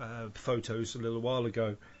photos a little while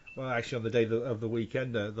ago. Well, actually, on the day of the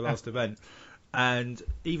Weekender, the last event. And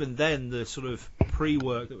even then, the sort of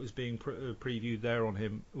pre-work that was being previewed there on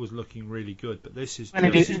him was looking really good. But this is...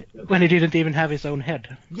 When he didn't even have his own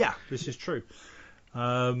head. Yeah, this is true.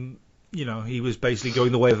 He was basically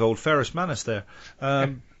going the way of old Ferrus Manus there.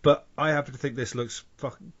 But I happen to think this looks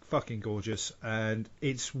fucking gorgeous, and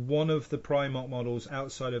it's one of the Primarch models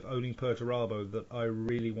outside of owning Perturabo that I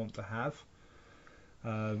really want to have,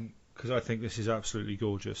 because I think this is absolutely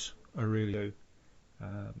gorgeous. I really do.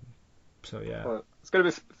 So yeah. Well, it's going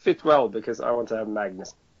to fit well because I want to have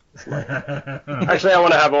Magnus. Actually, I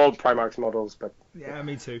want to have all Primarch's models, but yeah,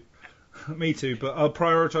 me too. Me too, but I'll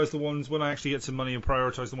prioritise the ones when I actually get some money and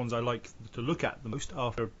prioritise the ones I like to look at the most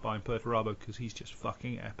after buying Perturabo, because he's just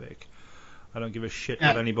fucking epic. I don't give a shit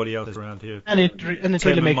what anybody else is around here. And it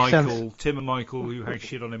really makes sense. Tim and Michael, who hang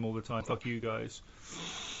shit on him all the time. Fuck you guys.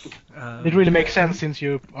 It really makes sense since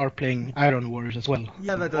you are playing Iron Warriors as well.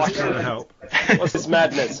 Yeah, that does kind of help. what's this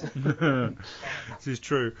madness? This is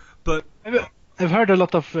true, but I've heard a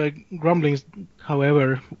lot of grumblings,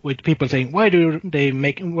 however, with people saying, why do they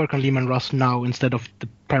work on Leman Russ now instead of the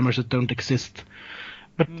Primarchs that don't exist?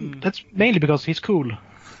 But that's mainly because he's cool.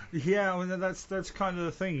 Yeah, I mean, that's kind of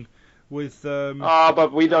the thing with.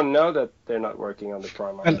 But we don't know that they're not working on the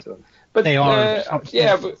Primarchs. Well, but they are,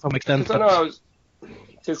 to some extent.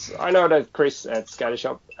 Because I know that Chris at Scatty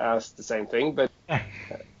Shop asked the same thing, but I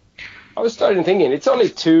was starting thinking it's only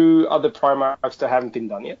 2 other Primarchs that haven't been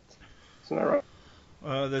done yet. Isn't that right?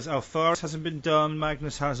 There's Alpharis hasn't been done,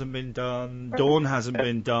 Magnus hasn't been done, Dawn hasn't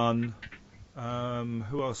been done.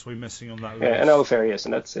 Who else are we missing on that list? Yeah, and Alfarius,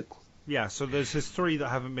 and that's it. Yeah, so there's 3 that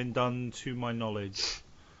haven't been done to my knowledge.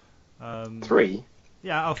 3?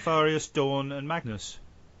 Yeah, Alfarius, Dawn, and Magnus.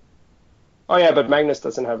 Oh yeah, but Magnus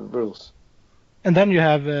doesn't have rules. And then you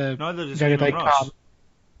have Neither does Jagatai Russ.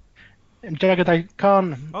 Khan. Jagatai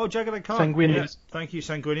Khan. Oh, Jagatai Khan. Sanguinius. Yeah. Thank you,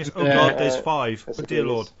 Sanguinius. Oh god, there's 5. That's Dear Sanguinius.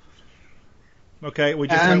 Lord. Okay, we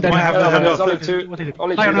just And might then have have to have there's enough. only 2. What is it?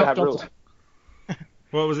 Only 2 Lionel that have Johnson. rules.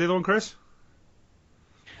 What was the other one, Chris?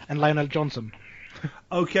 And Lionel Johnson.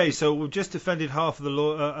 Okay, so we've just offended half of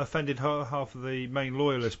the half of the main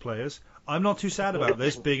loyalist players. I'm not too sad about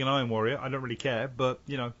this, being an Iron Warrior. I don't really care, but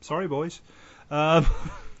sorry, boys.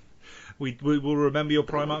 We will remember your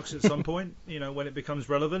Primarchs at some point. When it becomes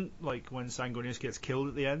relevant, like when Sanguinius gets killed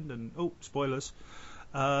at the end, and spoilers.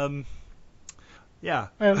 Yeah.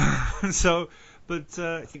 So, but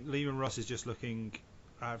I think Leman Russ is just looking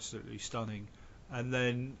absolutely stunning. And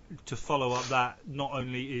then to follow up that, not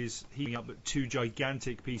only is heating up, but 2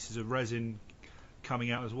 gigantic pieces of resin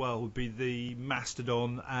coming out as well would be the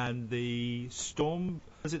Mastodon and the Storm.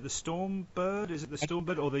 Is it the Stormbird? Is it the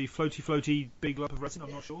Stormbird or the floaty big lump of resin?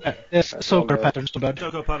 I'm not sure. Yes, Soaker pattern Stormbird.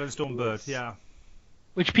 Soaker pattern Stormbird, yeah.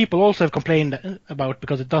 Which people also have complained about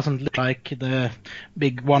because it doesn't look like the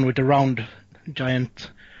big one with the round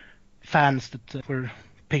giant fans that were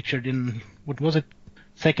pictured in, what was it,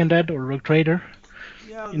 Second Ed or Rogue Trader?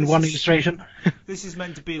 Yeah, in one illustration. This is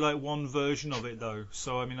meant to be like one version of it, though.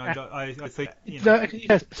 So I mean, I think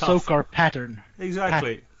It has Soaker pattern.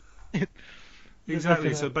 Exactly.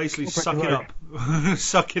 Exactly. So basically, suck it up.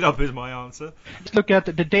 Suck it up is my answer. Let's look at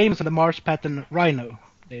the Dames and the Mars pattern Rhino.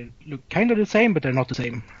 They look kind of the same, but they're not the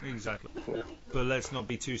same. Exactly. But let's not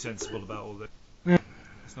be too sensible about all this. Yeah.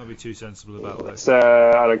 Let's not be too sensible about all this.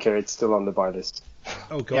 I don't care. It's still on the buy list.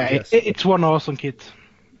 Oh god, Yeah, yes. it's one awesome kit.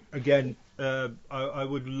 Again, I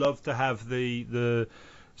would love to have the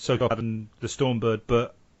Soaker and the Stormbird,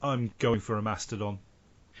 but I'm going for a Mastodon.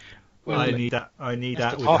 Well, I need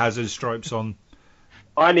that with top. hazard stripes on.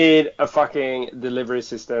 I need a fucking delivery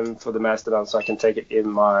system for the Mastodon so I can take it in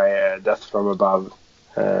my Death from Above.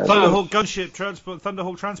 Thunderhawk gunship transport,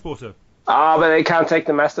 Thunderhawk transporter. But they can't take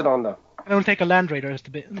the Mastodon though. I don't take a Land Raider as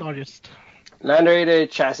the largest. Land Raider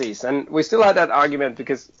chassis, and we still had that argument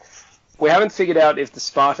because we haven't figured out if the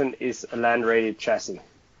Spartan is a Land Raider chassis.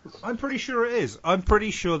 I'm pretty sure it is. I'm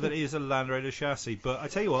pretty sure that it is a Land Raider chassis. But I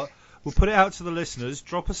tell you what, we'll put it out to the listeners.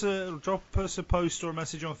 Drop us a post or a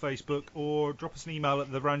message on Facebook, or drop us an email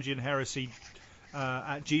at therangianheresy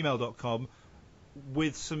at gmail.com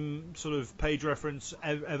with some sort of page reference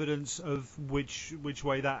evidence of which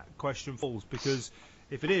way that question falls. Because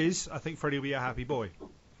if it is, I think Freddie will be a happy boy.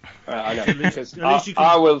 I know. Because at least you can...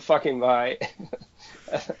 I will fucking buy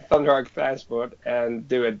Thunderhawk Transport and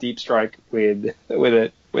do a deep strike with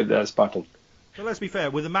a Spartan. But let's be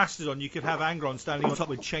fair, with a Mastodon, you could have Angron standing on top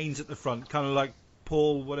with chains at the front, kind of like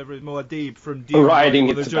Paul, whatever it is, Muad'Dib from Dune. Riding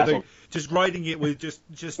it to battle. Just riding it with just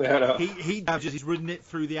No. he's ridden it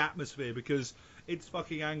through the atmosphere because it's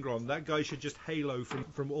fucking Angron. That guy should just halo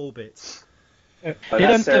from orbit. But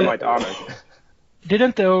that's Ceramite armor.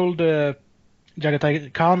 Didn't the old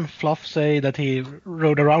Jagatai Khan Fluff say that he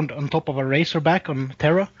rode around on top of a Razorback on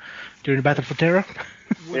Terra during the Battle for Terra?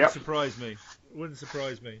 Wouldn't surprise me.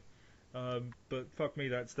 But fuck me,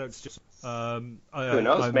 that's just. Who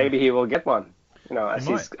knows? Maybe he will get one. As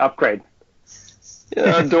his upgrade.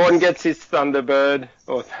 Dawn gets his Thunderbird.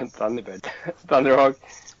 Oh, Thunderbird. Thunderhawk.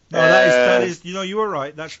 No, that is. You were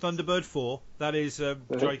right. That's Thunderbird 4. That is a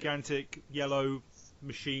gigantic yellow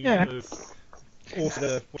machine of what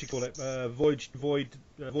do you call it? Void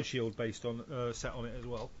Shield based on set on it as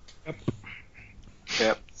well.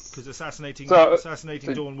 Yep. Because assassinating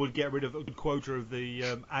So- Dawn would get rid of a good quota of the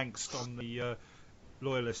angst on the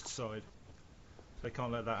loyalist side. They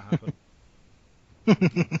can't let that happen.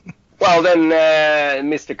 Well, then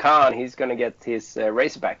Mr. Khan, he's going to get his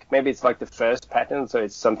Razorback. Maybe it's like the first pattern, so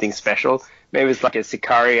it's something special. Maybe it's like a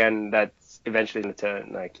Sicarian that's eventually going to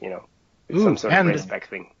turn, like, some sort of and Razorback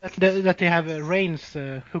thing. That they have reins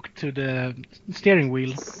hooked to the steering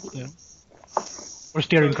wheel. Or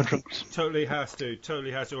steering controls. Totally has to.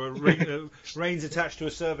 Or reins attached to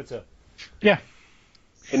a servitor. Yeah.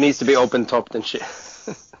 It needs to be open-topped and shit.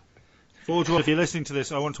 Forge World, if you're listening to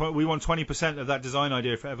this, we want 20% of that design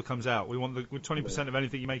idea if it ever comes out. We want 20% of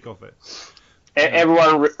anything you make of it.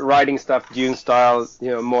 Everyone writing stuff Dune style,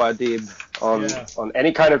 Muad'Dib on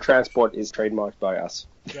any kind of transport is trademarked by us.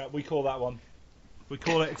 Yeah, we call that one. We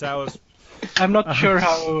call it. It's ours. I'm not sure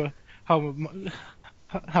how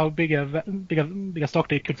big a stock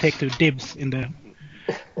they could take to dibs in the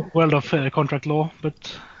world of contract law,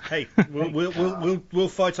 but hey, we'll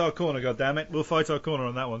fight our corner. God damn it, we'll fight our corner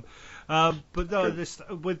on that one. But no,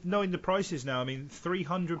 with knowing the prices now, I mean,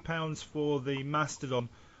 £300 for the Mastodon,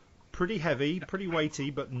 pretty heavy, pretty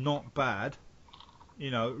weighty, but not bad.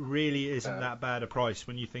 Really isn't that bad a price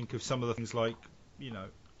when you think of some of the things like,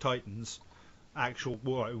 Titans, actual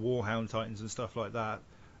Warhound Titans and stuff like that.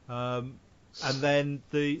 And then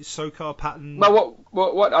the Sokar pattern. But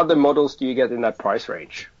what other models do you get in that price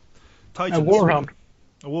range? Titans. a Warhound.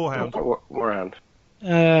 A Warhound. Warhound.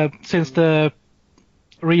 Since the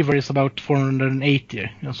Reaver is about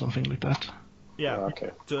 480 or something like that. Yeah.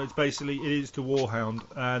 Okay. So it is to Warhound,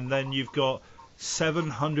 and then you've got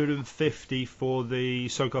 750 for the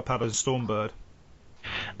Sokar pattern Stormbird.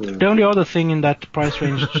 The only other thing in that price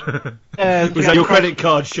range. Was that your credit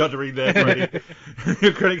card shuddering there, Freddie?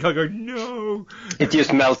 Your credit card going, no! It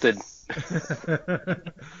just melted.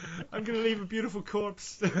 I'm going to leave a beautiful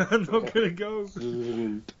corpse. I'm not going to go.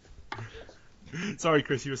 Sorry,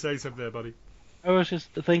 Chris, you were saying something there, buddy. I was just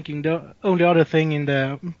thinking the only other thing in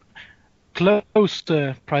the close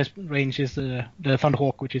price range is the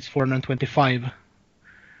Thunderhawk, which is 425.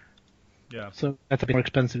 Yeah. So that's a bit more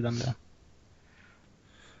expensive than the.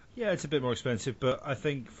 Yeah, it's a bit more expensive, but I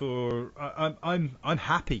think I'm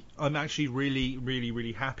happy. I'm actually really, really,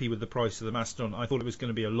 really happy with the price of the Mastodon. I thought it was going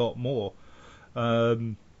to be a lot more.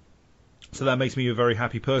 So that makes me a very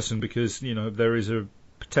happy person because, there is a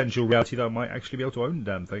potential reality that I might actually be able to own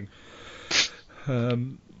the damn thing.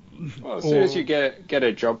 Well, as soon as you get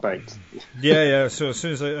a job banked. Yeah. So as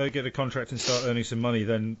soon as I get a contract and start earning some money,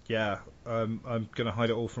 then I'm going to hide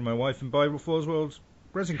it all from my wife and buy Forge World's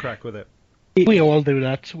resin crack with it. We all do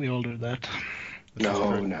that. No.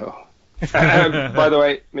 By the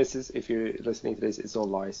way, Mrs., if you're listening to this, it's all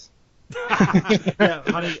lies. Yeah,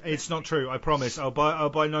 honey, it's not true. I promise. I'll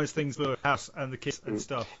buy nice things for the house and the kids and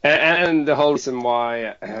stuff. And the whole reason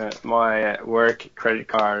why my work credit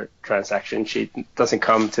card transaction sheet doesn't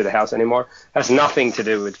come to the house anymore has nothing to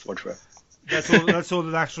do with Forge World. That's all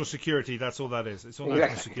the national security. That's all that is. It's all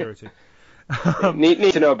national security.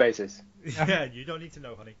 Need to know basis. Yeah, you don't need to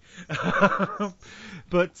know, honey.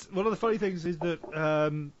 But one of the funny things is that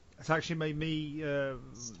it's actually made me.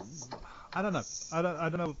 I don't know. I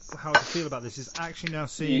don't know how to feel about this. Is actually now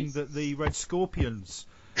seeing that the Red Scorpions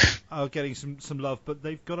are getting some love, but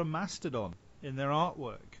they've got a Mastodon in their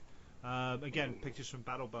artwork. Again, pictures from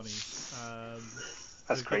Battle Bunnies.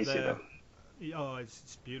 That's crazy, though. Oh,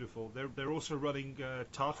 it's beautiful. They're also running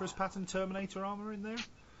Tartarus pattern Terminator armor in there.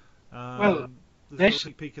 There's a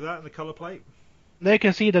sneak peek of that in the color plate. They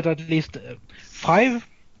can see that at least 5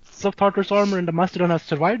 of Tartarus armor in the Mastodon has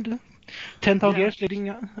survived 10,000 years leading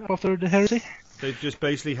after the heresy. They've just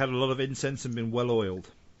basically had a lot of incense and been well oiled.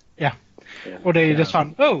 Yeah. Or they just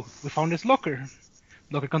found, we found this locker.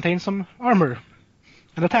 Locker contains some armor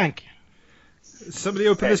and a tank. Somebody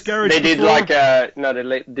opened this garage. They did before?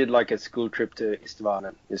 they did like a school trip to Istvan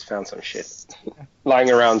and just found some shit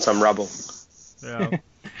lying around some rubble. Yeah.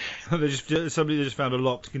 Somebody just found a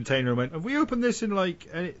locked container and went, have we opened this in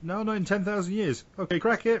not in 10,000 years? Okay,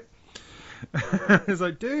 crack it. It's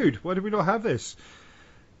like, dude, why did we not have this?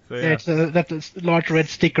 So, yeah. It's that large red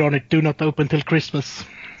sticker on it, do not open till Christmas.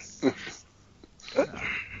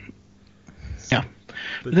 Yeah.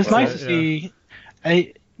 But it's nice to see.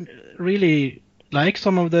 I really like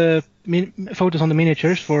some of the photos on the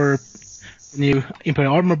miniatures for new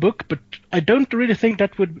Imperial Armor book, but I don't really think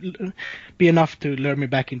that would be enough to lure me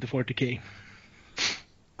back into 40k.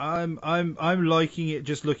 I'm liking it.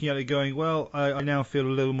 Just looking at it, going, well, I now feel a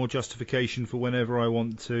little more justification for whenever I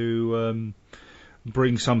want to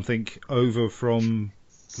bring something over from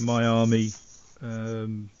my army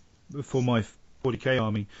for my 40k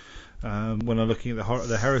army. When I'm looking at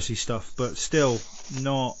the heresy stuff, but still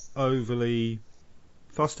not overly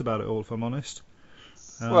fussed about it all, if I'm honest.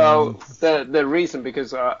 Well, the reason,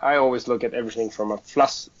 because I always look at everything from a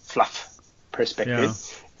fluff perspective. Yeah.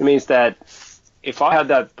 It means that if I had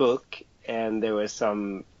that book and there was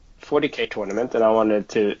some 40k tournament and I wanted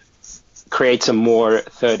to create some more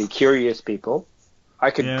 30 curious people, I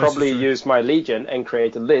could probably use my Legion and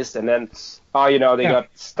create a list, and then, they got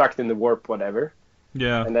stuck in the warp, whatever.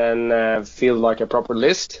 Yeah. And then feel like a proper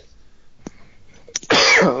list.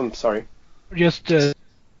 I'm sorry. Just take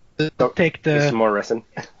the... Some more resin.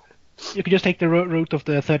 You could just take the route of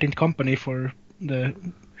the 13th Company for the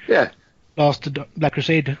last Black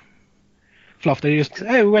Crusade fluff. They just,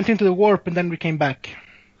 we went into the warp and then we came back.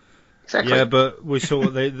 Exactly. Yeah, but we saw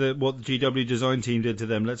what the GW design team did to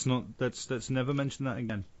them. Let's never mention that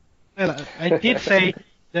again. Well, I did say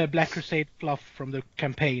the Black Crusade fluff from the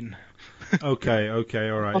campaign. Okay,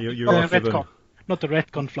 all right. You're off with them. Not the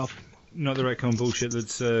retcon fluff. Not the retcon bullshit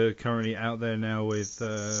that's currently out there now with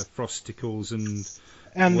frosticles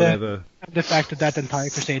and whatever. The fact that entire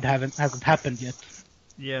crusade hasn't happened yet.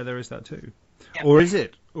 Yeah, there is that too. Yeah. Or is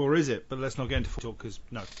it? But let's not get into talk, because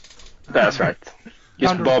no. That's right.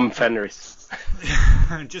 Just bomb Fenris.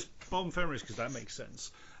 Just bomb Fenris, because that makes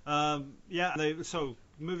sense. So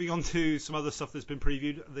moving on to some other stuff that's been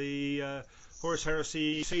previewed. The Horus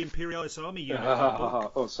Heresy Imperialis Army unit.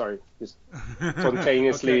 Oh, sorry. Just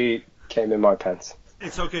spontaneously came in my pants.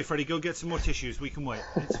 It's okay, Freddie. Go get some more tissues. We can wait.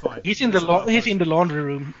 It's fine. He's in the laundry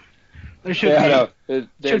room. There should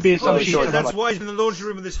be some shit. That's why he's in the laundry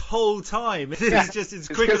room this whole time. It's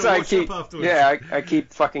quicker to wash up afterwards. Yeah, I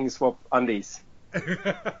keep fucking swap undies.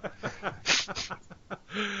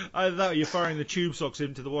 Either that or you're firing the tube socks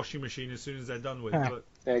into the washing machine as soon as they're done with. But,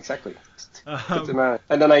 yeah, exactly. Put them out.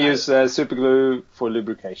 And then I use super glue for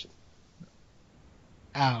lubrication.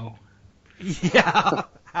 Ow. Yeah.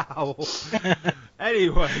 Ow.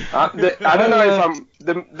 Anyway. I don't know if I'm...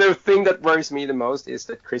 The thing that worries me the most is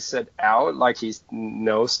that Chris said ow, like he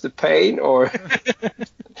knows the pain, or...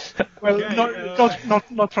 Well, okay,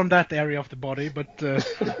 not from that area of the body, but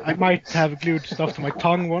I might have glued stuff to my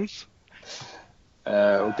tongue once.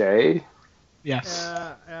 Okay. Yeah.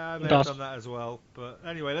 I may have done that as well. But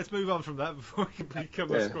anyway, let's move on from that before we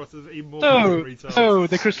become across as even more retards. So,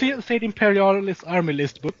 the Crusade Imperialis Army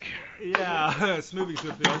List book. Yeah, it's moving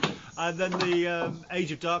swiftly on. And then the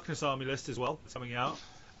Age of Darkness Army List as well, coming out.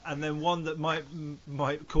 And then one that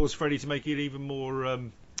might cause Freddie to make it even more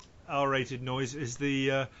R-rated noise is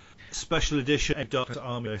the Special Edition Age of Darkness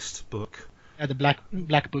Army List book. Yeah, the black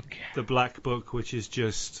book. The black book, which is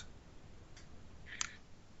just...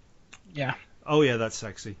 Yeah. Oh yeah, that's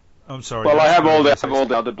sexy. I'm sorry. Well, I have all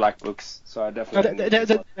the other black books, so I definitely.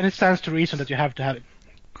 And it stands to reason that you have to have it.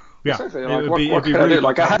 Yeah. Exactly. Like, what can I do?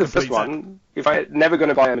 Like, I had the first one. If I'm never going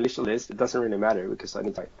to buy a militia list, it doesn't really matter because I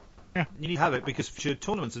need to. Yeah, you need to have it because for your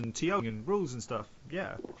tournaments and TOing and rules and stuff.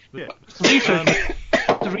 Yeah. The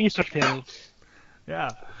research table. Yeah.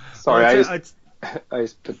 Sorry, I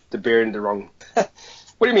just put the beer in the wrong. What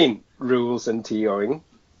do you mean, rules and TOing?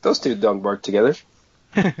 Those two don't work together.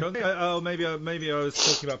 Don't think maybe I was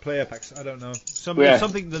talking about player packs. I don't know.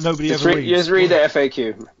 Something that nobody ever reads. Just read the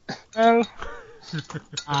FAQ. Well.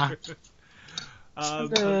 I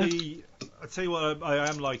tell you what I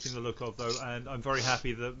am liking the look of, though, and I'm very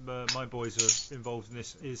happy that my boys are involved in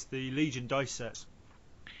this, is the Legion dice sets.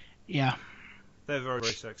 Yeah. They're very,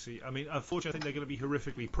 very sexy. I mean, unfortunately, I think they're going to be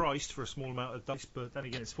horrifically priced for a small amount of dice, but then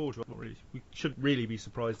again, it's Forge. We shouldn't really be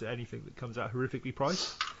surprised at anything that comes out horrifically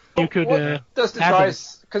priced. You could. Does the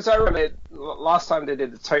dice? Because I remember last time they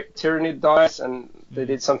did the Tyranny dice, and they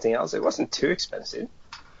did something else. It wasn't too expensive.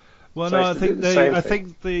 Well, so no, I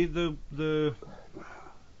think the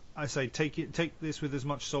I say take this with as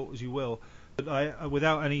much salt as you will, but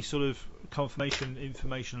without any sort of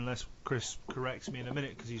information, unless Chris corrects me in a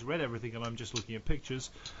minute because he's read everything and I'm just looking at pictures.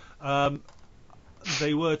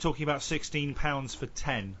 They were talking about £16 for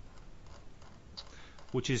 10.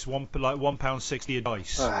 Which is £1.60 a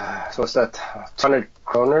dice. So what's that? 200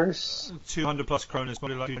 kroners? 200 plus kroners,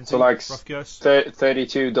 probably like 20, so like rough guess.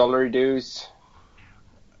 $32 dues.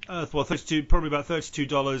 Well, probably about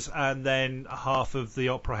 $32, and then half of the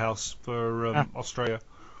Opera House for Australia.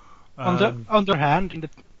 On the other hand,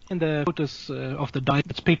 in the photos of the dice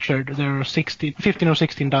that's pictured, there are 15 or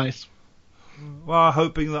 16 dice. Well,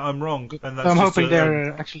 hoping that I'm wrong. And that's I'm just hoping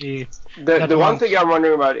they're actually. The one thing I'm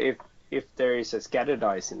wondering about if there is a scatter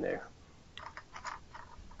dice in there.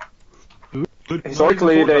 Good.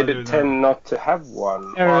 Historically, Not even thought they about tend doing not to have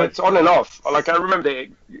one. They're- Well, it's on and off. Like I remember,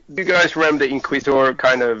 you guys remember the Inquisitor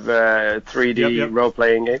kind of 3D Yep.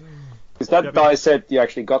 role-playing game? Is that Yep. die set you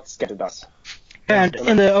actually got scatter dice? And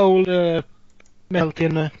in the old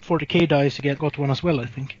Melton 40k dice, you got one as well, I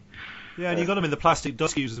think. that. Yeah, and you got them in the plastic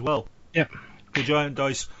dice cubes as well. Yeah. The giant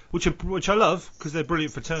dice, which I love because they're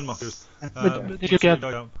brilliant for turn markers. But if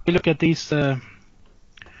you look at these, the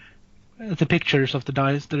pictures of the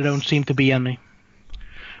dice, there don't seem to be any.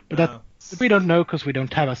 But that we don't know because we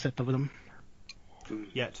don't have a set of them.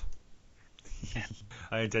 Yet.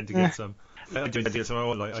 I intend to get some. I do intend to get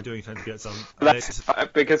some. I do intend to get some.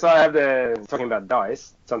 Because I have talking about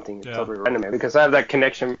dice, something Yeah. totally random, because I have that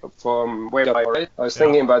connection from way back already. I was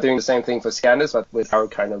thinking about doing the same thing for scanners, but with our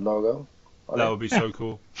kind of logo. on That it. would be so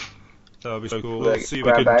cool. That would be so cool. Like We'll see if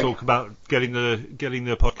we grab can bag. talk about getting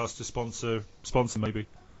the podcast to sponsor maybe.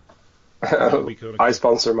 That'd be cool. I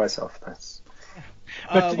sponsor myself. That's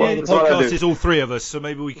But Well, the that's what I podcast do. is all three of us, so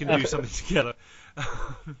maybe we can do something together.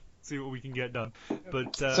 See what we can get done.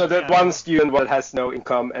 But so that yeah. one student that has no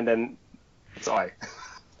income, and then it's I.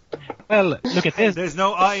 Well, look at this. There's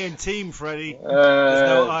no I in team, Freddy. There's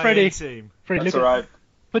no I Freddie. in team. Freddy, That's look alright.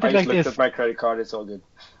 put I it just like looked this. at my credit card. It's all good.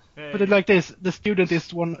 Hey. Put it like this. The student is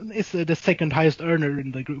the second highest earner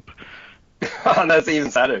in the group. That's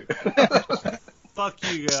even sadder. Fuck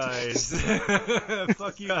you guys.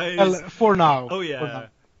 Fuck you guys. Well, for now. Oh For yeah. now.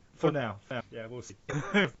 For now. Yeah, we'll see.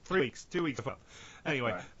 3 weeks, 2 weeks of fun.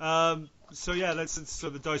 Anyway, so yeah, so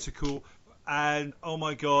the dice are cool, and oh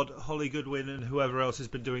my god, Holly Goodwin and whoever else has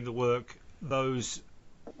been doing the work, those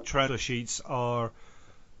transfer sheets are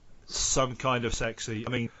some kind of sexy.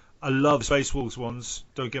 I mean, I love Space Wolves ones.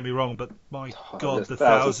 Don't get me wrong, but my god, the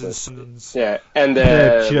Thousand Suns. Yeah, and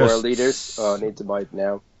They're the just- world leaders need to buy it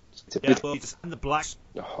now. Yeah, well, and the blacks.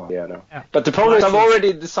 Oh, yeah, no. Yeah. But the problem is, I've Black Shields-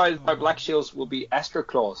 already decided my Black Shields will be Astro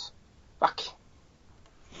Claws. Fuck.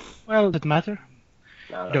 Well, it doesn't matter.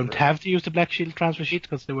 No, You don't have to use the Black Shield transfer sheet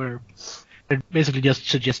because they're basically just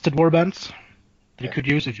suggested warbands that you could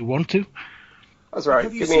use if you want to. That's right.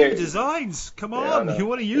 Have you Give seen me the a... designs? Come Yeah, I on, know. you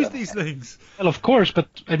want to use Yeah. these things? Well, of course, but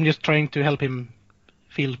I'm just trying to help him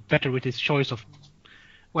feel better with his choice of,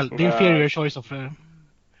 the inferior choice of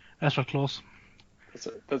Astral Claws.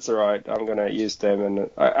 That's alright. I'm gonna use them, and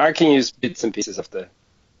I can use bits and pieces of the,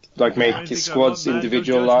 like make I think squads I'm not, man. Don't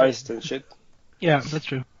individualized and shit. Yeah, that's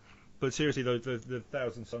true. But seriously, though, the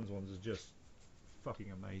Thousand Suns ones are just fucking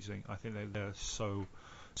amazing. I think they're so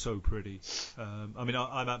pretty. I mean,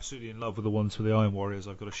 I'm absolutely in love with the ones for the Iron Warriors.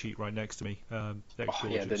 I've got a sheet right next to me. They're Oh,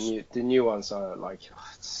 yeah, gorgeous. the new ones are like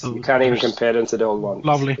Oh, you can't even they're compare them to the old ones.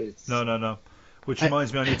 lovely. It's- No. Which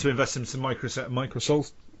reminds me, I need to invest in some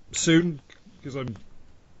Microsols soon because I'm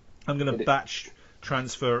going to batch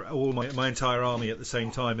transfer all my entire army at the same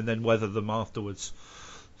time and then weather them afterwards.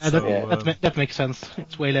 And So, that makes sense.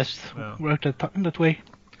 It's way less Yeah. work that way.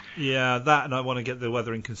 Yeah, that, and I want to get the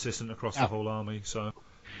weathering consistent across the Yeah. whole army. So,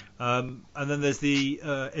 and then there's the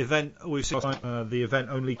event. We've seen the event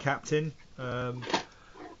only captain. And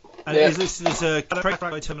Yeah. is listed as a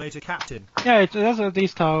by Terminator captain. Yeah, that's at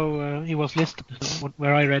least how he was listed,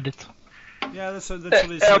 where I read it. Yeah, that's what it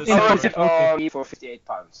I says. ordered on for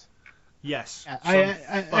 £58. Yes. Yeah, Some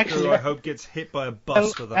I fucker actually- I hope gets hit by a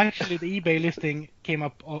bus for that. Actually, the eBay listing came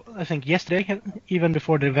up, I think, yesterday, even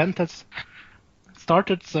before the event has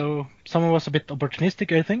started, so someone was a bit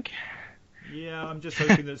opportunistic, I think. Yeah, I'm just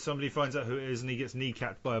hoping that somebody finds out who it is and he gets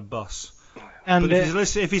kneecapped by a bus. And But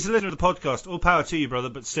if he's a listener to the podcast, all power to you, brother.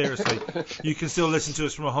 But seriously, you can still listen to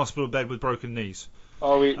us from a hospital bed with broken knees.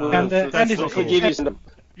 Oh, we And, and we'll forgive you some.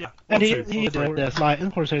 Yeah. And he or two. did the slide,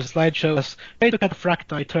 of course, there's a slideshow as Fate at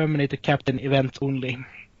Fracti Terminator Captain event only.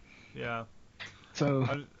 Yeah. So,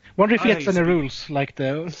 I- wonder if he I gets think any it's- rules like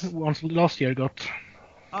the ones last year got.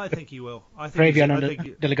 I think he will. I think Bravian he's- and I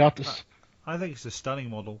think- Delegatus. I think it's a stunning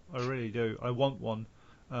model. I really do. I want one.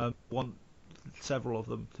 Want several of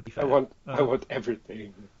them, to be fair. I want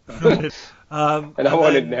everything, and and I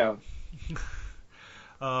want it now.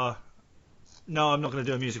 No, I'm not going to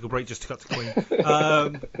do a musical break just to cut to Queen.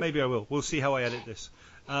 Maybe I will. We'll see how I edit this.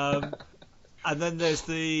 And then there's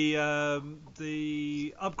the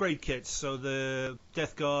upgrade kits. So the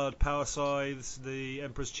Death Guard, Power Scythes, the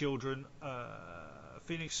Emperor's Children,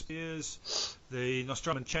 Phoenix Spears, the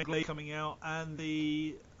Nostromo Chengley coming out, and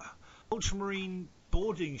the Ultramarine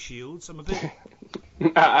boarding shields. I'm a bit...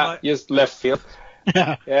 Just left field.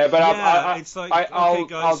 Yeah. Yeah, but Yeah, it's like, okay, I'll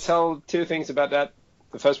guys. tell two things about that.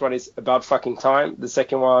 The first one is about fucking time. The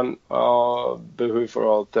second one, boohoo for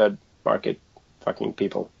all third market fucking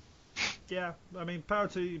people. Yeah, I mean, power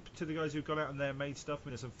to the guys who've gone out and there made stuff. I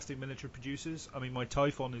mean, there's some fantastic miniature producers. I mean, my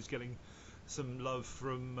Typhon is getting some love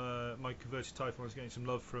from my converted Typhon is getting some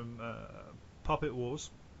love from Puppet Wars.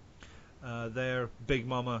 Their Big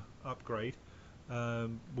Mama upgrade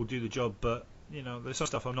will do the job, but you know, there's some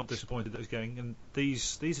stuff I'm not disappointed that it's getting, and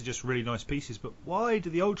these are just really nice pieces. But why do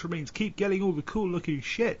the Ultramarines keep getting all the cool looking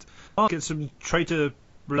shit? I'll get some traitor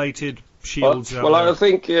related shields. Well, out there. I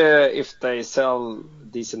think if they sell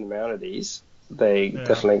decent amount of these, they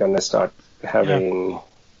definitely gonna start having.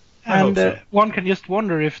 And one can just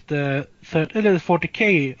wonder if the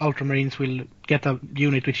 40k Ultramarines will get a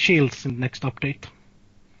unit with shields in the next update.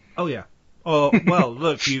 Oh yeah. Oh well,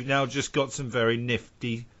 look, you've now just got some very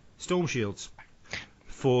nifty storm shields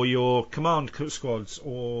for your command squads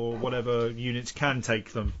or whatever units can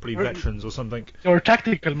take them, probably veterans or something. Or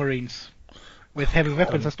tactical marines with heavy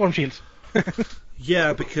weapons and storm shields.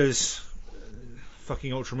 Yeah, because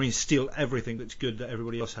fucking Ultramarines steal everything that's good that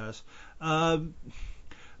everybody else has.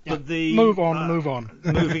 But the move on.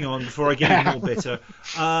 Moving on before I get even more bitter.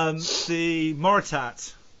 The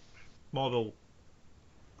Moritat model.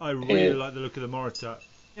 I really like the look of the Moritat.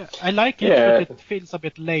 Yeah, I like it, but it feels a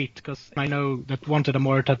bit late because I know that Wanted a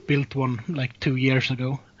Moritat built one like 2 years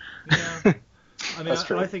ago. Yeah. I mean, That's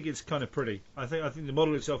I think it's kind of pretty. I think the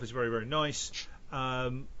model itself is very, very nice. I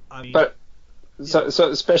mean, But so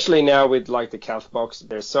especially now with like the Calf box,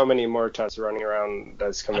 there's so many Moritats running around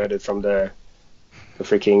that's converted from the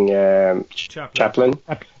freaking chaplain.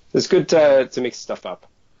 It's good to mix stuff up.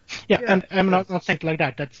 Yeah, and I'm not saying it like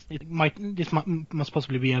that. This must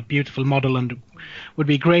possibly be a beautiful model and would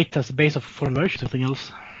be great as a base for merch or something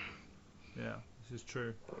else. Yeah, this is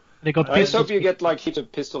true. They got I just hope you get like heaps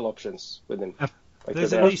of pistol options with him. Like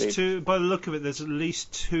There's at least two. By the look of it, there's at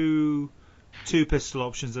least two pistol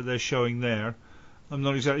options that they're showing there. I'm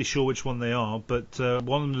not exactly sure which one they are, but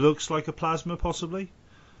one looks like a plasma, possibly.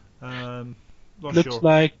 Not looks sure.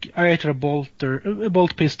 like either a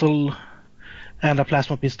bolt pistol and a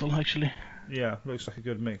plasma pistol, actually. Yeah, looks like a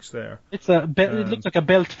good mix there. It's it looks like a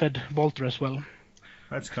belt-fed bolter as well.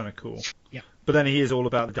 That's kind of cool. Yeah. But then he is all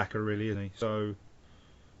about the Dakar, really, isn't he? So,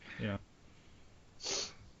 yeah.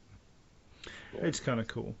 It's kind of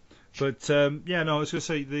cool. But, I was going to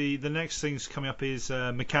say, the next thing's coming up is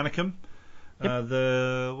Mechanicum.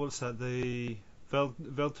 Yep. What's that? The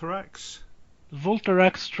Veltarax?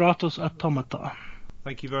 Voltarax Stratos Automata.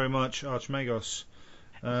 Thank you very much, Archmagos.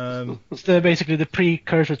 It's basically the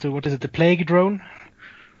precursor to, what is it, the Plague Drone?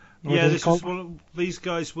 These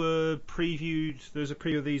guys were previewed. There's a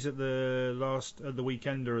preview of these at the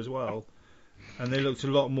Weekender as well, and they looked a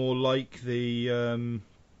lot more like the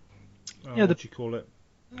what do you call it?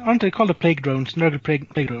 Aren't they called the Plague Drones? Nurgle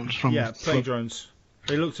Plague Drones from Plague Drones.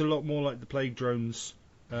 They looked a lot more like the Plague Drones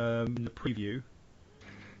in the preview.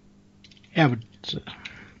 Yeah,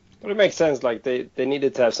 but it makes sense. Like they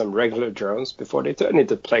needed to have some regular drones before they turned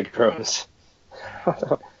into Plague drones.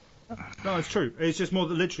 No, it's true. It's just more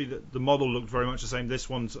that literally the model looked very much the same. This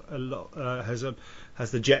one's a lot has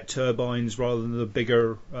the jet turbines rather than the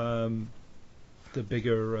bigger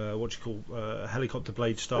helicopter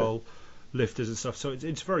blade style lifters and stuff. So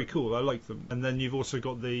it's very cool. I like them. And then you've also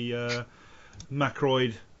got the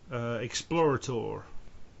Macroid Explorator.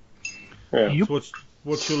 Yeah. Yep. So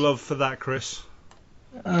what's your love for that, Chris?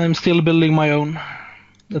 I'm still building my own.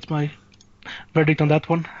 That's my verdict on that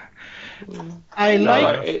one. I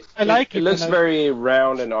like it. It looks very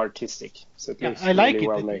round and artistic. So it looks I like really it.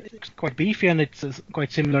 well made. It's quite beefy and it's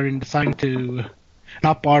quite similar in design to an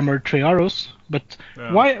up-armored Triaros. But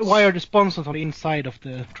why are the sponsors on the inside of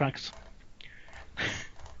the tracks?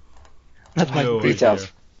 That's my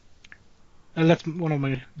details. That's one of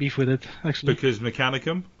my beef with it, actually. Because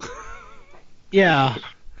Mechanicum. Yeah.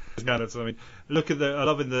 I mean, look at I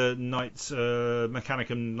love in the Knights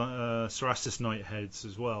Mechanicum Cerastus Knight heads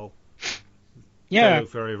as well. Yeah. They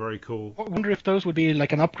look very, very cool. I wonder if those would be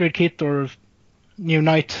like an upgrade kit or new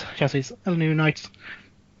Knight chassis, new Knights.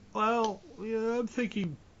 Well, yeah, I'm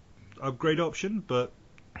thinking upgrade option, but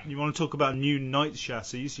you want to talk about new Knight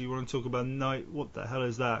chassis, you want to talk about Knight, what the hell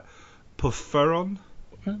is that? Porphyron?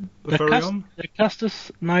 The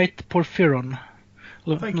Castus Knight Porphyron.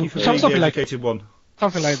 Thank you for something the like educated one.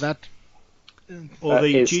 Something like that. Or That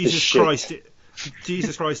the is Jesus the Christ,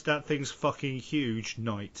 Jesus Christ, that thing's fucking huge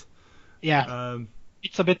Knight. Yeah.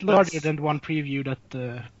 It's a bit larger than the one previewed at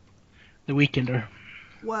the Weekender.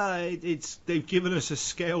 Well, they've given us a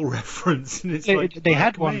scale reference, and it's They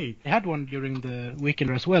had one. They had one during the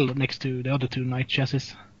Weekender as well, next to the other two Knight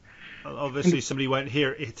chassis. Obviously, somebody went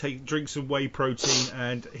here. Drink some whey protein,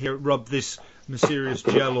 and here rub this mysterious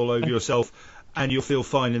gel all over yourself, and you'll feel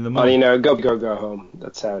fine in the Well, morning. go home.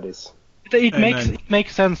 That's how it is. It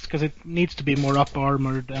makes sense because it needs to be more up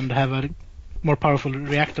armored and have a more powerful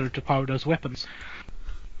reactor to power those weapons.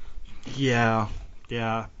 Yeah.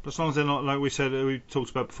 As long as they're not, like we said, we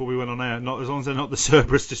talked about before we went on air, not as long as they're not the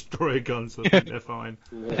Cerberus destroyer guns, I think they're fine.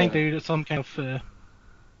 I think they use some kind of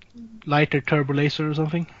lighter turbo laser or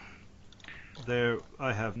something. They're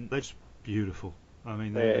just beautiful. I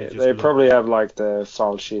mean, they probably have like the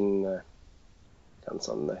Falchion guns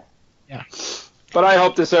on there. Yeah. But I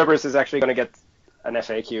hope the Cerberus is actually going to get an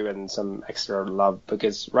FAQ and some extra love,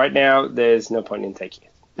 because right now there's no point in taking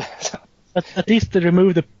it. But at least they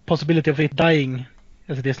remove the possibility of it dying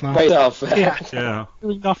as it is now. Right off. Yeah.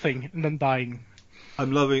 Doing nothing and then dying.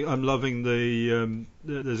 I'm loving the.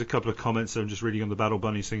 There's a couple of comments that I'm just reading on the Battle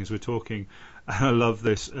Bunnies thing as we're talking, and I love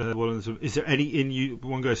this. One of them, is there any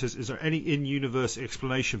one guy says, is there any in-universe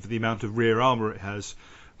explanation for the amount of rear armor it has?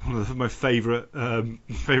 One of my favorite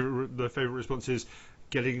response is,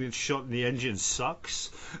 getting it shot in the engine sucks.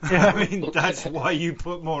 Yeah. I mean, that's why you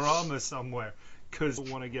put more armor somewhere, because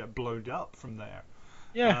you want to get blown up from there.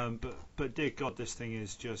 Yeah. But dear God, this thing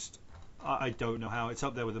is just. I don't know how. It's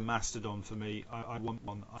up there with a Mastodon for me. I want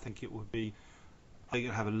one. I think it would be. I think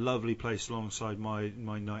it'd have a lovely place alongside my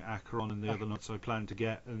Knight Acheron and the other knights I plan to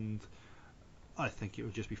get, and I think it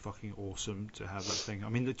would just be fucking awesome to have that thing. I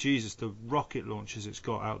mean, the rocket launchers it's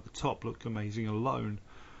got out the top look amazing alone,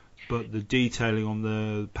 but the detailing on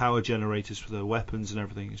the power generators for the weapons and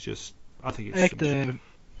everything is just. I think it's. I like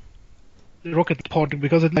the rocket pod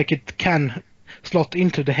because it can slot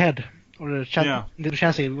into the head. Or the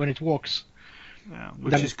chassis when it walks. Yeah,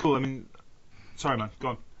 which is cool. I mean, sorry, man, go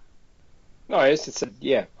on. No, I just said,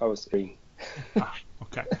 I was agreeing.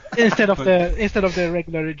 Okay. Instead of the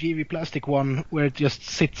regular GV plastic one where it just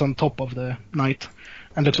sits on top of the knight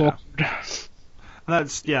and looks awkward.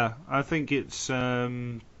 That's I think it's.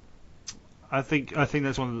 I think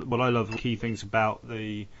that's one of what I love. The key things about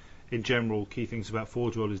in general, key things about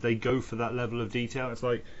Forge World is they go for that level of detail. It's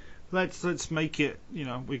like. Let's make it,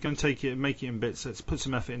 we're going to take it and make it in bits. Let's put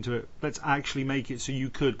some effort into it. Let's actually make it so you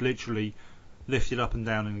could literally lift it up and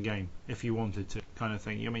down in the game if you wanted to, kind of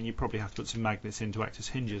thing. I mean, you probably have to put some magnets in to act as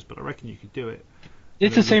hinges, but I reckon you could do it.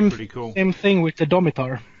 It's the same thing with the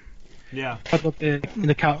Domitar. Yeah. But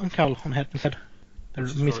the cowl on head instead. Which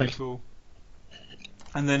is very cool.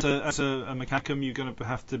 And then as a Mechanicum, you're going to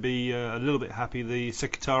have to be a little bit happy. The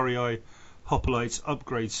Secretarii Hoplites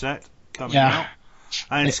upgrade set coming out.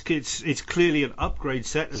 And it's clearly an upgrade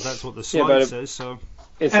set, as that's what the slide says. So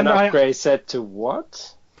it's an upgrade set to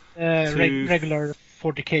what? Regular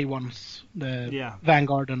 40k ones, the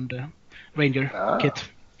Vanguard and the Ranger kit.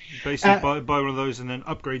 Basically, buy one of those and then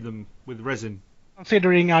upgrade them with resin.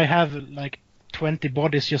 Considering I have like 20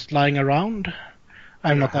 bodies just lying around,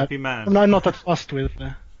 I'm not that fussed with.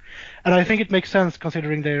 And I think it makes sense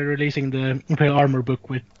considering they're releasing the Imperial Armor book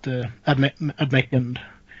with Admech and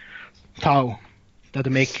Tau. That they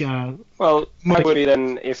make. Well, it would be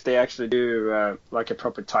then if they actually do like a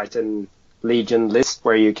proper Titan Legion list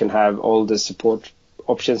where you can have all the support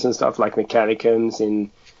options and stuff like Mechanicums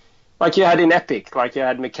like you had in Epic, like you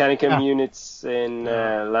had Mechanicum units in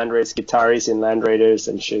Land Raiders, Guitaris in Land Raiders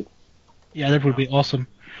and shit. Yeah, that would be awesome.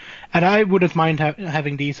 And I wouldn't mind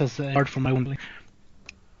having these as a card for my own.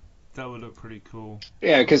 That would look pretty cool.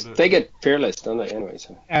 Yeah, because they get fearless, don't they? Anyway,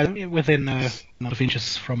 so. Within a number of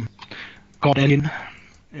inches from. God Alien.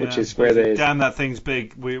 Which is where they. Damn, that thing's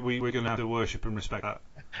big. We're going to have to worship and respect that.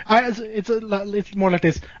 It's more like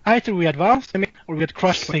this. Either we advance, or we get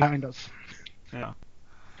crushed behind us. Yeah.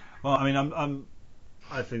 Well, I mean,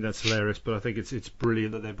 I think that's hilarious, but I think it's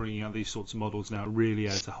brilliant that they're bringing out these sorts of models now. It really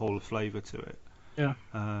adds a whole flavour to it. Yeah.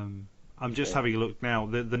 I'm just having a look now.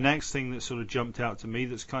 The next thing that sort of jumped out to me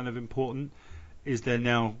that's kind of important is they're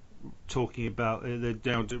now talking about they're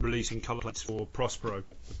now releasing colour plates for Prospero.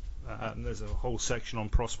 And there's a whole section on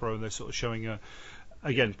Prospero, and they're sort of showing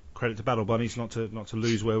again, credit to Battle Bunnies not to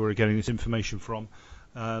lose where we're getting this information from.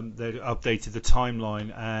 They updated the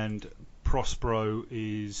timeline, and Prospero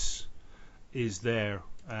is there,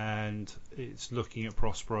 and it's looking at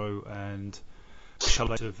Prospero and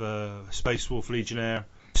Charlotte of Space Wolf Legionnaire,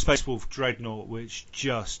 Space Wolf Dreadnought, which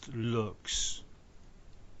just looks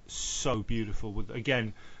so beautiful with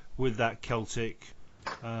that Celtic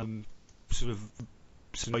sort of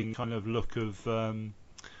kind of look of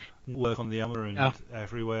work on the armor and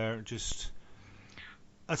everywhere. Just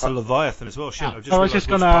that's a Leviathan as well. Shit, I was just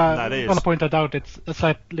gonna point that out. It's a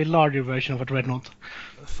slightly larger version of a Dreadnought.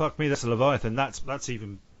 Fuck me, that's a Leviathan. That's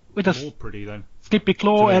even with a More pretty then. Slippy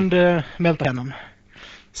Claw To and Melta Cannon.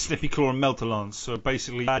 Snippy Claw and Melter Lance. So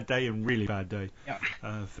basically, bad day and really bad day. Yeah.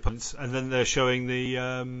 For punts. And then they're showing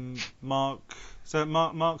the Mark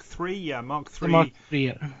 3? Yeah, Mark 3. The Mark 3,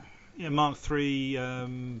 yeah. Yeah, Mark 3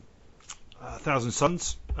 Thousand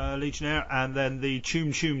Suns Legionnaire, and then the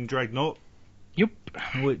Chum Chum Dreadnought. Yep.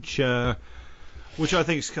 Which I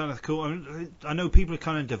think is kind of cool. I know people are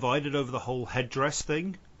kind of divided over the whole headdress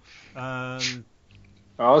thing. I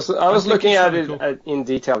was looking at it cool. in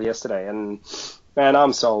detail yesterday, and man,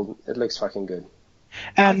 I'm sold. It looks fucking good.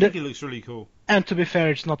 I And think it looks really cool. and to be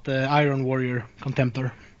fair, it's not the Iron Warrior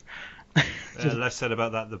Contemptor. Less said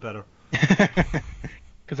about that, the better.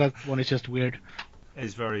 Because that one is just weird.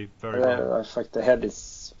 It's very, very well. The head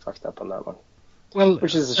is fucked up on that one, Well,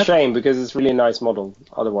 which is a shame because it's really a nice model.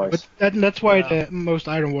 Otherwise, but that's why the most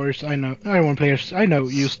Iron Warriors Iron One players I know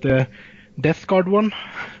use the Death Guard one,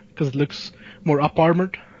 because it looks more up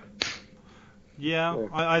armored. Yeah,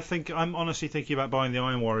 I think I'm honestly thinking about buying the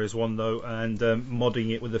Iron Warriors one though, and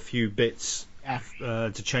modding it with a few bits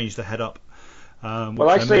to change the head up. well,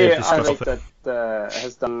 actually, I think that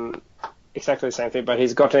has done exactly the same thing, but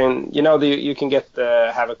he's gotten, you can get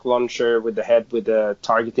the Havoc launcher with the head with the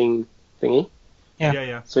targeting thingy.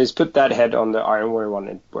 Yeah. So he's put that head on the Iron Warrior one.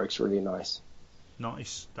 It works really nice.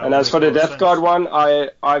 Nice. And as for the Death Guard one,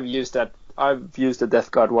 I've used that. I've used the Death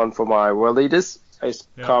Guard one for my World Eaters. I just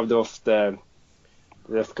carved off the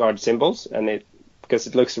Death Guard symbols, and because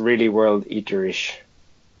it looks really World Eater-ish.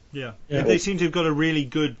 Yeah. They seem to have got a really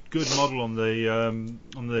good model on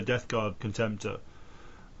the Death Guard Contemptor.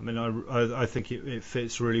 I mean, I think it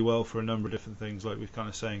fits really well for a number of different things, like we're kind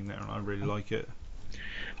of saying there, and I really like it.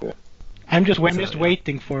 I'm just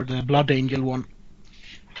waiting for the Blood Angel one.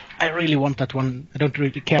 I really want that one. I don't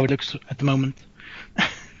really care how it looks at the moment.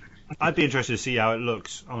 I'd be interested to see how it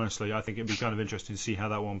looks. Honestly, I think it'd be kind of interesting to see how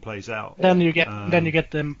that one plays out. Then you get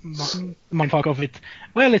the motherfucker of it.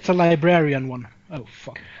 Well, it's a librarian one. Oh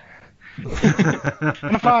fuck.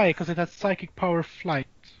 And fly because it has psychic power flight.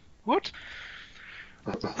 What?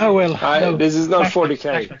 Oh well. No. This is not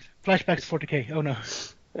 40k. Flashback's 40k. Oh no.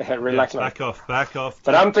 Relax, back off.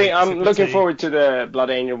 But I'm looking forward to the Blood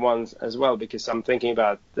Angel ones as well, because I'm thinking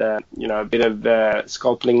about a bit of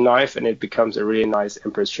sculpting knife, and it becomes a really nice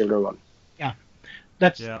Emperor's Children one. Yeah,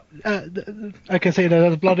 that's. I can say that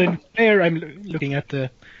as a Blood Angel player, I'm looking at the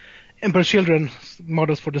Emperor's Children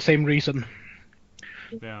models for the same reason.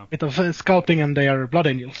 Yeah. Bit of sculpting, and they are Blood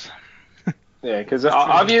Angels. Yeah, because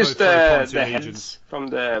I've used the heads from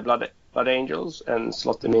the Blood Angels and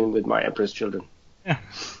slot them in with my Emperor's Children. Yeah.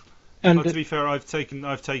 And to be fair, I've taken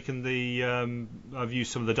the I've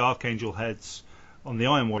used some of the Dark Angel heads on the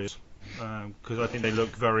Iron Warriors because I think they look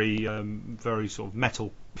very very sort of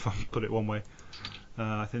metal, if I put it one way.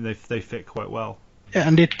 I think they fit quite well. Yeah,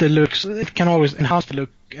 and it can always enhance the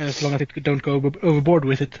look as long as it don't go overboard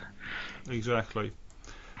with it. Exactly.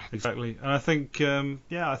 And I think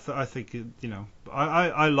I think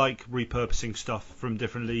I like repurposing stuff from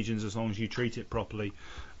different legions as long as you treat it properly.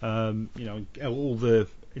 All the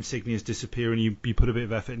insignias disappear and you put a bit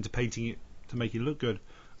of effort into painting it to make it look good.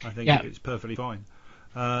 I think it's perfectly fine.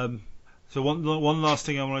 So one last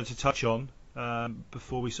thing I wanted to touch on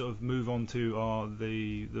before we sort of move on to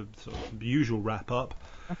the sort of usual wrap up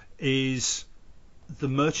is the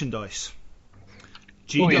merchandise.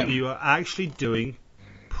 GW are actually doing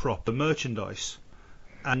proper merchandise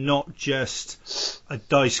and not just a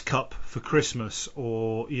dice cup for Christmas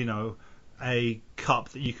or a cup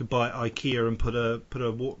that you could buy at IKEA and put a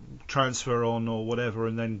transfer on or whatever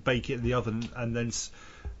and then bake it in the oven and then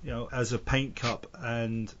as a paint cup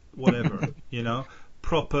and whatever.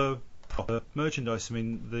 Proper merchandise. I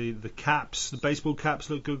mean the caps, the baseball caps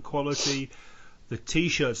look good quality, the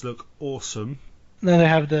t-shirts look awesome. Then they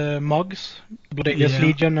have the mugs, Blood Angels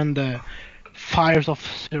Legion and the Fires of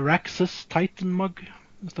Syraxis Titan mug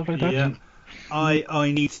and stuff like that. Yeah.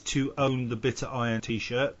 I need to own the Bitter Iron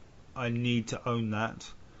t-shirt. I need to own that.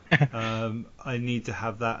 I need to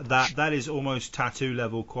have that. That is almost tattoo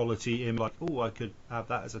level quality. In like, I could have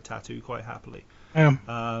that as a tattoo quite happily.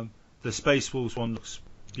 Yeah. The Space Wolves one looks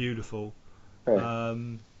beautiful.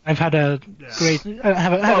 I've had a great.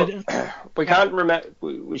 We can't remember.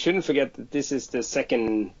 We shouldn't forget that this is the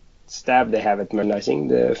second stab they have at merchandising.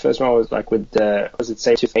 The first one was like with was it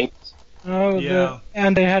Safe to Faint? Oh, yeah.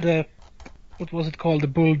 And they had a. What was it called? The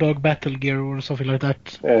Bulldog Battle Gear or something like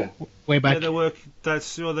that. Yeah. Way back. Yeah,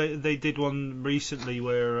 they did one recently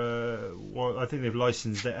where I think they've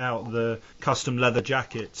licensed it out. The custom leather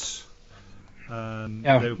jackets. They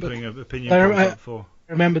were putting an opinion up for.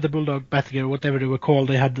 I remember the Bulldog Battle Gear, whatever they were called.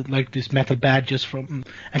 They had like these metal badges and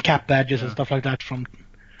cap badges and stuff like that from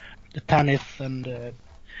the Tanith and the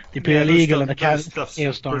Imperial Eagle and the Chaos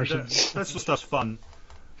Stars. That sort of stuff's fun.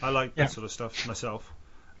 I like that sort of stuff myself.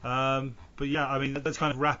 But yeah, I mean, that's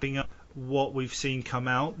kind of wrapping up what we've seen come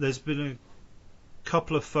out. There's been a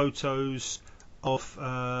couple of photos of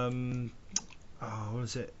what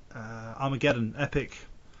is it? Armageddon, Epic.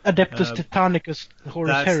 Adeptus Titanicus,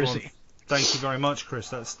 Horus Heresy. One. Thank you very much, Chris.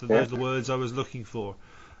 Those are the words I was looking for.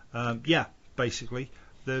 Basically,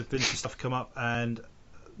 there have been some stuff come up, and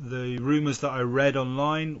the rumours that I read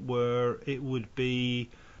online were it would be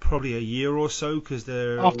probably a year or so, because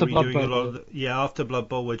they're after redoing Blood a Bowl. lot of after Blood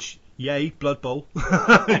Bowl, which Blood Bowl.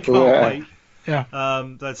 I can't wait. Yeah.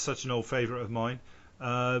 That's such an old favourite of mine.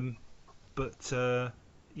 They're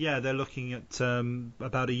looking at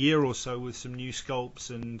about a year or so with some new sculpts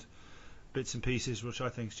and bits and pieces, which I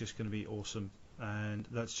think is just going to be awesome. And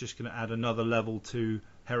that's just going to add another level to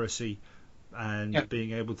Heresy and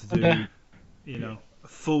being able to do,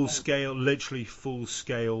 full scale, literally full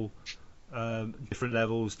scale, different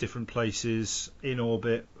levels, different places in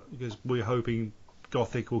orbit, because we're hoping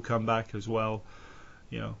Gothic will come back as well.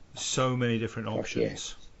 So many different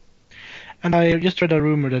options. And I just read a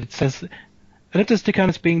rumor that it says Adeptus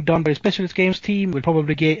Titanicus being done by a specialist games team, will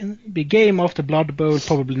probably be game after Blood Bowl,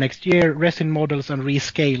 probably next year, resin models and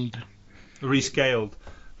rescaled. Rescaled.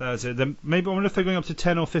 That's it. Then maybe I wonder if they're going up to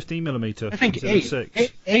 10 or 15 millimeter. I think instead of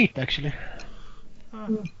 6. 8 actually.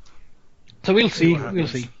 So we'll see. We'll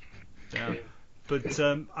see. Yeah. But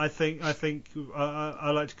I think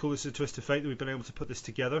I like to call this a twist of fate that we've been able to put this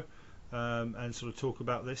together and sort of talk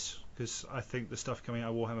about this, because I think the stuff coming out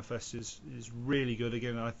of Warhammer Fest is really good.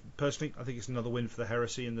 Again, personally I think it's another win for the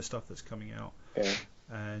Heresy and the stuff that's coming out. Yeah.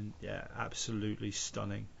 And absolutely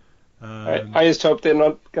stunning. I just hope they're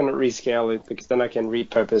not going to rescale it, because then I can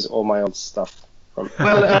repurpose all my old stuff.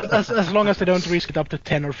 Well, as long as they don't risk it up to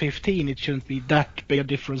 10 or 15, it shouldn't be that big a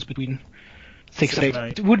difference between 6 and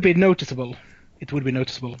 8. It would be noticeable.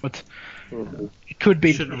 But it could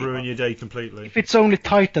be. Shouldn't ruin your day completely. If it's only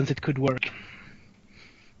Titans, it could work.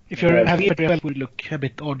 If you're having it, it would look a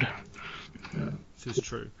bit odd. Yeah, this is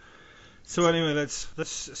true. So anyway, let's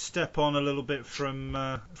step on a little bit from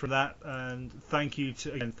that, and thank you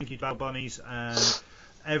to Battle Bunnies and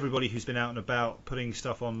everybody who's been out and about putting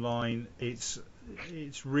stuff online. It's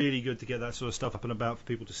really good to get that sort of stuff up and about for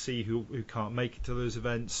people to see who can't make it to those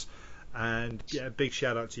events. And big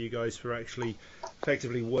shout out to you guys for actually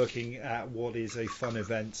effectively working at what is a fun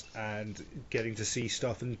event and getting to see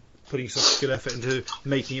stuff and putting such good effort into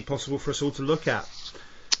making it possible for us all to look at.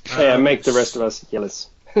 Make the rest of us jealous.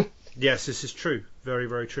 Yes, this is true. Very,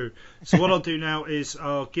 very true. So what I'll do now is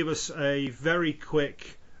I'll give us a very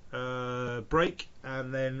quick break,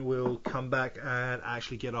 and then we'll come back and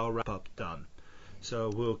actually get our wrap-up done. So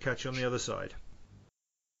we'll catch you on the other side.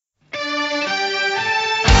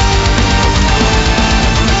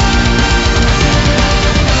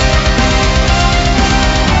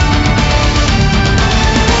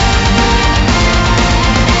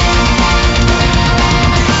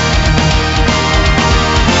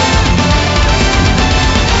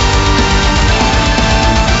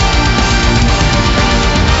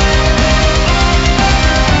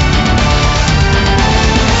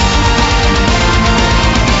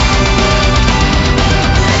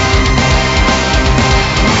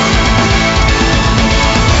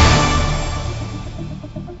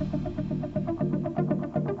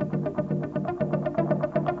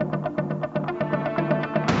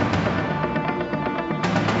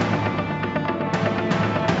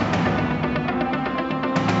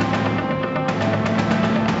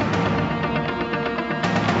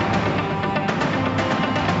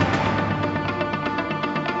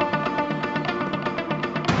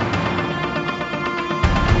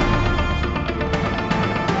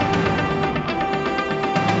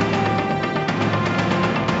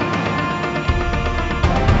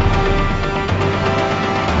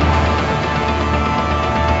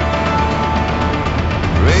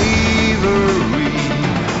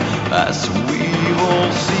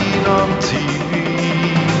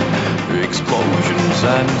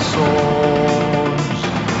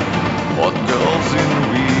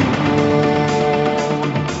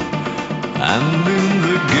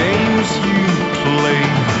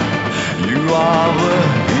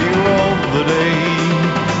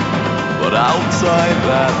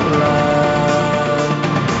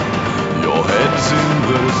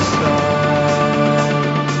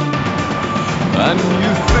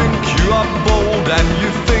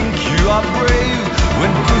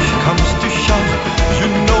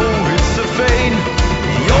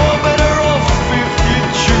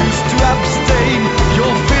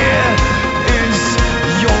 Your fear is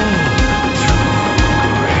your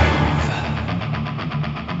doom.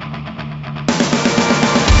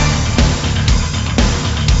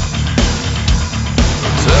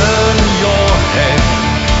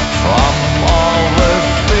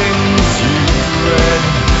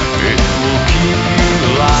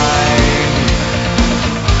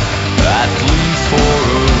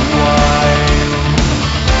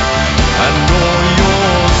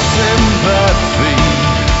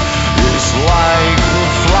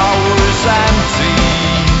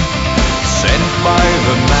 by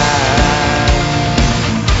the man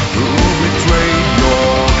who betrayed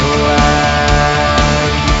your clan.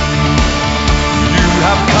 You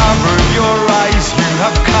have covered your eyes, you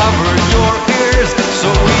have covered your ears, so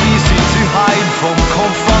easy to hide from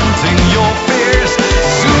confronting your fears.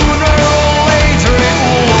 Sooner or later it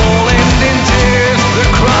will all end in tears, the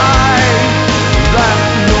cry that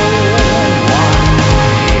no one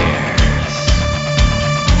hears.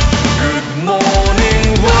 Good morning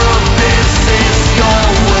world, this is your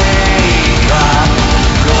wake up.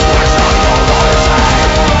 Doors on your voice, I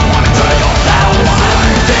monitor your thousand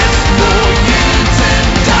deaths for you to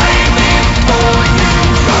die before you.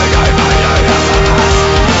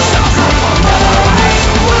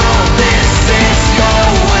 Morning world, this is your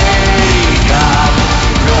wake up.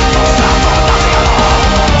 No more stop for nothing at all.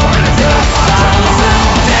 Thousand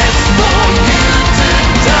deaths for you to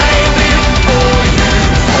die before you.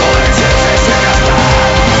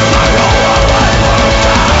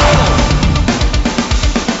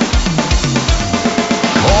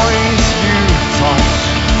 Coins you toss,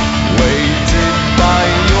 weighted by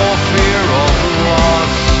your fear of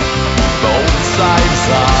loss. Both sides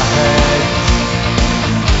are heads,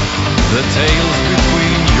 the tails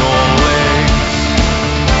between your legs.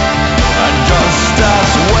 And just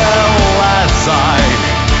as well as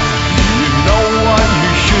you know what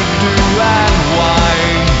you should do and why,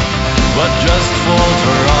 but just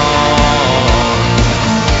falter on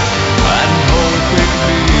and hope it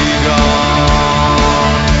be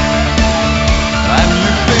gone. And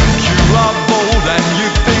you think you are bold and you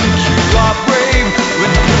think you are brave.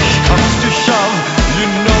 When push comes to shove, you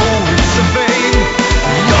know it's a vain.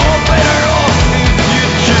 You're better off if you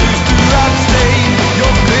choose to abstain.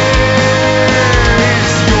 Your fear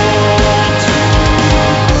is your to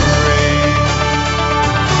brave.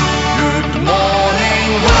 Good morning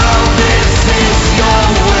world, this is your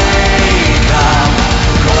wake up.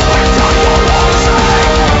 Doors on your voice, I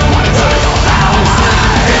monitor your thousand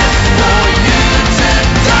deaths for you to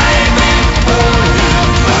die before you.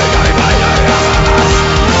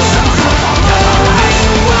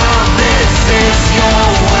 Morning world, this is your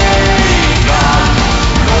wake up.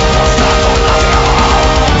 No more stop for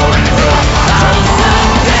nothing at all.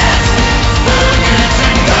 Thousand deaths for you to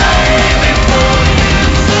die before you.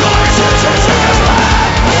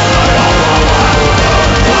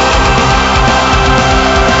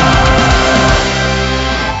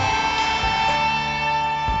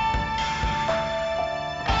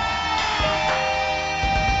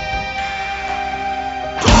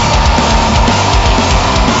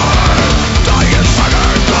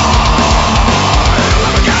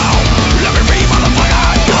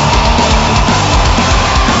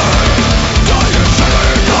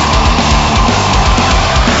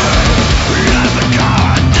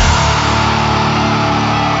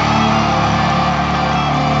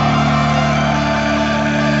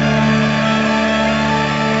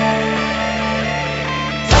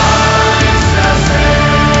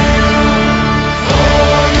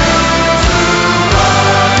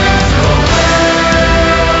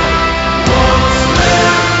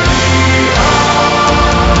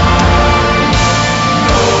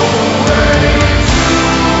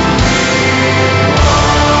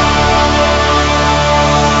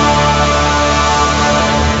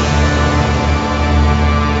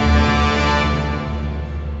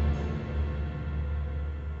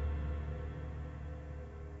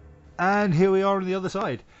 And here we are on the other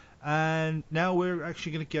side. And now we're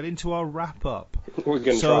actually going to get into our wrap up. We're going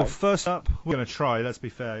to So try. first up, we're going to try. Let's be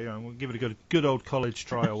fair. You know, we'll give it a good old college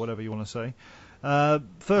try or whatever you want to say.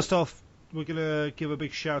 First off, we're going to give a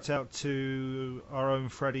big shout out to our own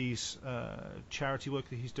Freddie's charity work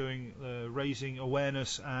that he's doing, raising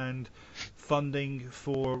awareness and funding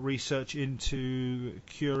for research into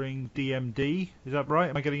curing DMD. Is that right?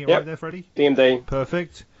 Am I getting it Yep. right there, Freddie? DMD.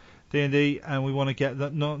 Perfect. D&D, and we want to get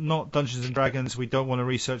that, not Dungeons and Dragons. We don't want to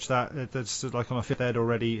research that. That's like on a fifth ed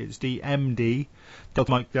already. It's DMD, Delta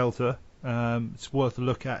Mike Delta. It's worth a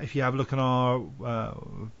look at. If you have a look on our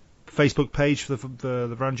Facebook page for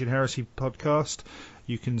the Varangian Heresy podcast,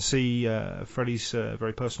 you can see Freddie's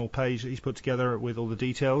very personal page that he's put together with all the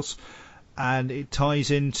details, and it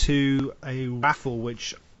ties into a raffle,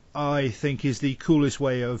 which I think is the coolest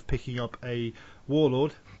way of picking up a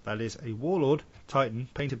Warlord. That is a Warlord Titan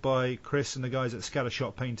painted by Chris and the guys at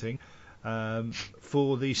Scattershot Painting.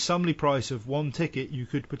 For the summary price of one ticket, you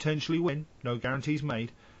could potentially win, no guarantees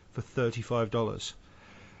made, for $35.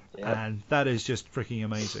 Yep. And that is just freaking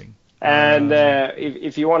amazing. And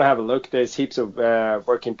if you want to have a look, there's heaps of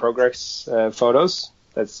work in progress photos.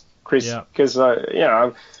 That's Chris, Yeah. because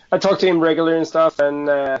I talk to him regularly and stuff, and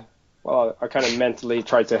well, I kind of mentally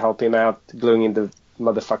tried to help him out gluing the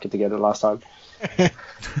motherfucker together last time.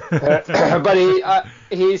 But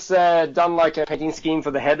he's done like a painting scheme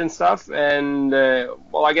for the head and stuff, and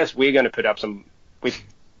well, I guess we're going to put up some with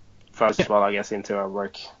photos as well, I guess, into our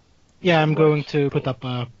work. Yeah, I'm going to put up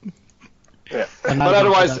a... Yeah. But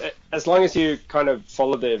otherwise, as long as you kind of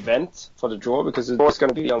follow the event for the draw, because the draw is going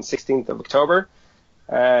to be on 16th of October,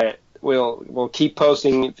 we'll keep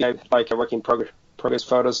posting like a work in progress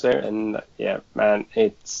photos there, and yeah, man,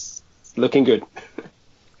 it's looking good.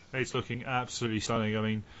 It's looking absolutely stunning. I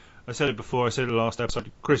mean, I said it before, I said it last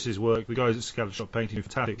episode, Chris's work, the guys at Scattershot Painting do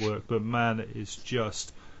fantastic work, but man, it's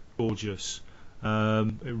just gorgeous.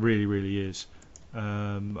 It really, really is.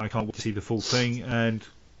 I can't wait to see the full thing, and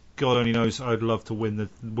God only knows I'd love to win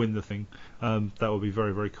the thing. That would be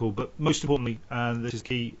very, very cool. But most importantly, and this is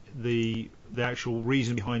key, the actual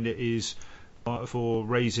reason behind it is for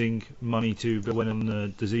raising money to build on a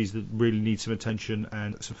disease that really needs some attention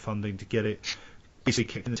and some funding to get it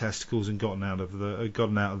basically kicked in the testicles and gotten out of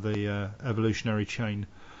the evolutionary chain.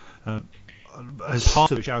 As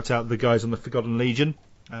part of it, shout out the guys on the Forgotten Legion,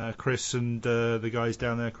 Chris and the guys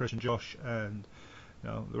down there, Chris and Josh, and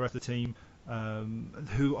the rest of the team,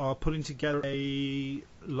 who are putting together a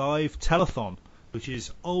live telethon, which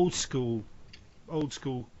is old school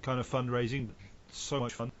kind of fundraising. So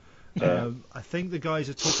much fun. I think the guys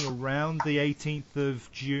are talking around the 18th of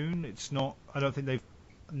June. I don't think they've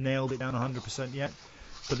nailed it down 100% yet,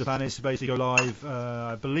 but the plan is to basically go live.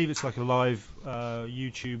 I believe it's like a live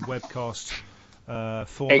YouTube webcast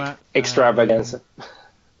format. Extravaganza.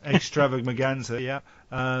 Extravaganza, yeah.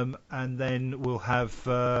 And then they'll have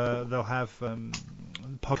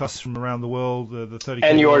podcasts from around the world, the 30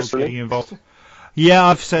 and yours getting involved. Yeah,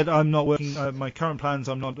 I've said I'm not working. My current plans,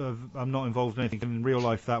 I'm not involved in anything in real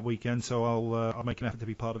life that weekend, so I'll make an effort to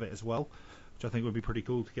be part of it as well, which I think would be pretty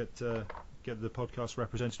cool to get the podcast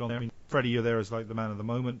represented on there. I mean, Freddie, you're there as like the man of the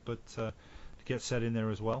moment, but to get set in there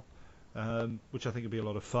as well, which I think would be a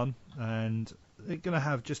lot of fun, and they're going to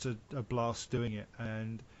have just a blast doing it.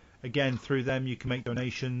 And again, through them, you can make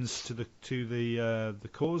donations to the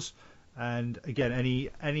cause. And again,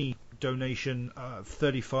 any donation,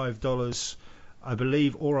 $35, I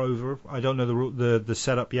believe, or over. I don't know the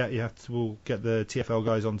setup yet. We'll get the TFL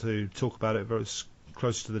guys on to talk about it very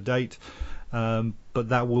close to the date. But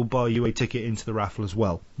that will buy you a ticket into the raffle as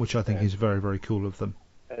well, which I think is very, very cool of them.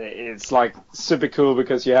 It's like super cool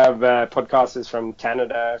because you have podcasters from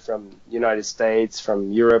Canada, from United States,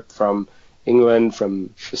 from Europe, from England,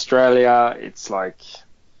 from Australia. It's like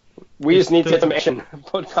we just need to get some Asian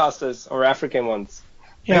podcasters or African ones.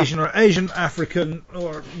 Yeah. Asian, African,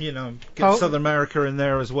 or get Southern America in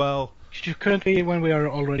there as well. Currently, when we are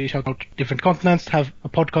already shouting out different continents, have a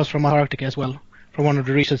podcast from Antarctica as well, from one of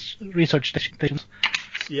the research stations.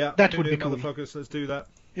 Yeah, that would be cool. Motherfuckers, let's do that.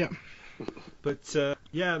 Yeah. But so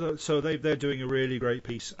they're doing a really great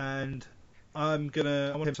piece, and I want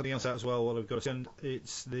to have something else out as well. While I've got to send,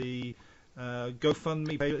 it's the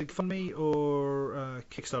GoFundMe or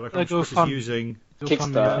Kickstarter. Chris is using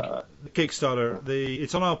Kickstarter.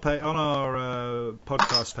 It's on our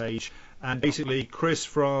podcast page, and basically Chris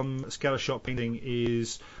from Scattershot Painting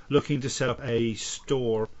is looking to set up a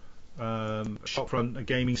store. Shopfront, a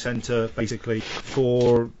gaming centre, basically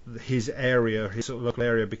for his area, his sort of local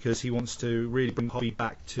area, because he wants to really bring hobby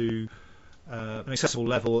back to an accessible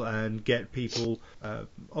level and get people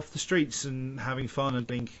off the streets and having fun and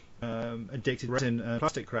being addicted to resin and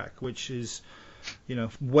plastic crack, which is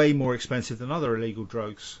way more expensive than other illegal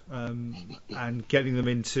drugs, and getting them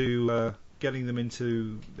into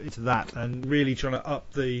that, and really trying to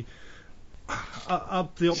up the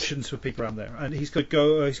options for people around there. And he's got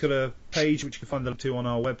a page which you can find them to on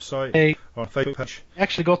our website or our Facebook page. I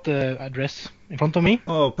actually got the address in front of me.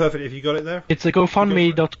 Oh, perfect. If you got it there, it's a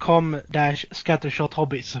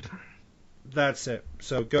GoFundMe.com/scattershot-hobbies. That's it.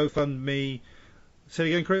 So GoFundMe.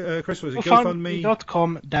 Say it again, Chris. Was it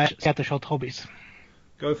GoFundMe.com/scattershot-hobbies?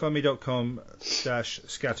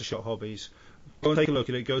 GoFundMe.com/scattershot-hobbies. Go and take a look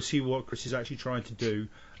at it. Go see what Chris is actually trying to do,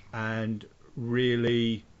 and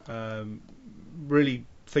really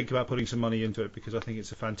think about putting some money into it, because I think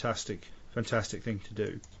it's a fantastic thing to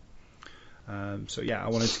do. So yeah, I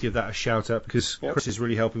wanted to give that a shout out because Chris is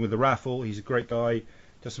really helping with the raffle. He's a great guy,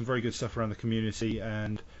 does some very good stuff around the community,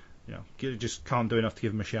 and just can't do enough to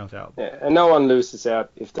give him a shout out. Yeah, and no one loses out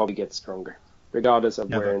if the hobby gets stronger, regardless of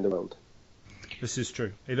where in the world. This is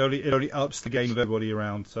true. It only ups the game of everybody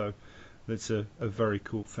around, so that's a very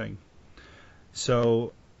cool thing.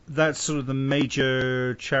 So that's sort of the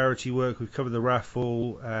major charity work. We've covered the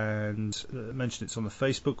raffle and mentioned it's on the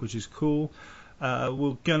Facebook, which is cool.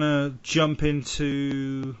 We're gonna jump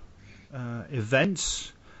into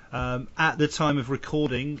events. At the time of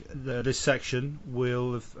recording this section,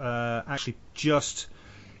 we'll have actually just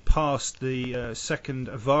passed the second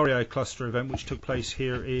Avarii cluster event, which took place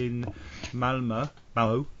here in Malmö.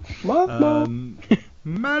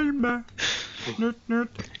 Malmö.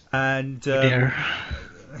 And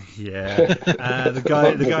yeah,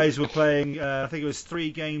 the guys were playing. I think it was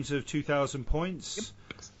 3 games of 2,000 points.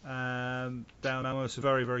 Down Malmö, so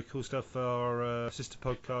very, very cool stuff. Our sister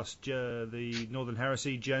podcast, the Northern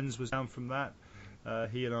Heresy, Jens was down from that.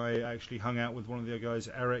 He and I actually hung out with one of the other guys,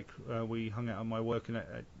 Eric. We hung out on my work and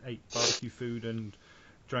ate barbecue food and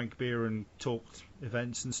drank beer and talked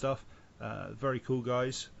events and stuff. Very cool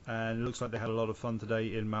guys, and it looks like they had a lot of fun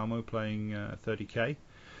today in Malmö playing 30k.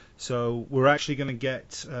 So we're actually going to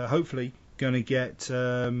get, hopefully,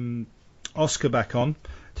 Oscar back on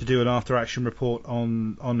to do an after-action report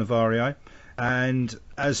on Avarii. And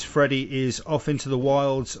as Freddie is off into the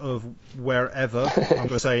wilds of wherever, I'm going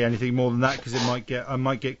to say anything more than that because I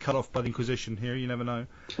might get cut off by the Inquisition here. You never know.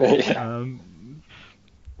 Yeah.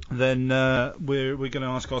 Then we're going to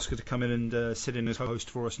ask Oscar to come in and sit in as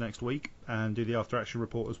host for us next week and do the after-action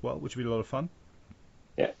report as well, which will be a lot of fun.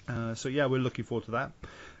 Yeah. So yeah, we're looking forward to that.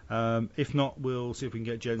 If not, we'll see if we can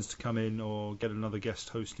get Jens to come in or get another guest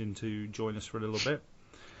host in to join us for a little bit.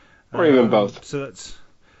 Or even both. So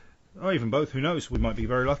or even both. Who knows? We might be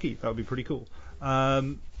very lucky. That would be pretty cool.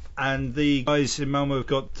 And the guys in Malmö have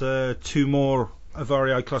got 2 more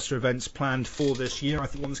Avarii cluster events planned for this year. I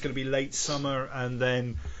think one's going to be late summer, and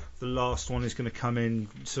then the last one is going to come in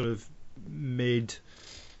sort of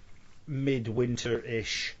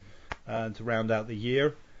mid-winter-ish to round out the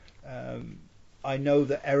year. I know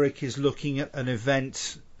that Eric is looking at an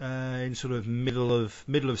event in sort of middle of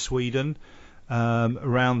Sweden.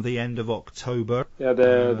 Around the end of October. Yeah,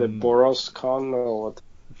 the Boros Con or what?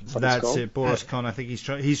 That's it, Boros Con. I think he's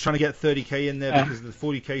trying to get 30k in there because the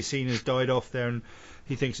 40k scene has died off there, and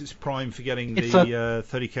he thinks it's prime for getting the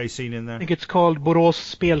 30k scene in there. I think it's called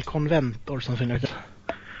Borås Spelkonvent or something like that.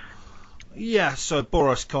 Yeah, so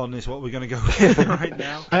Boros Con is what we're going to go with right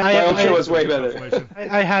now. My option was way better.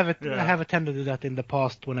 I have attended that in the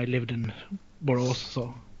past when I lived in Borås,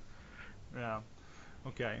 so. Yeah.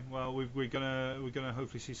 Okay, well we're gonna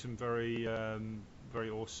hopefully see some very very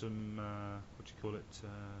awesome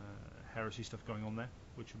heresy stuff going on there,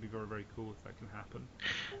 which would be very, very cool if that can happen.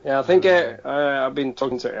 Yeah, I think I've been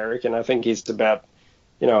talking to Eric, and I think he's about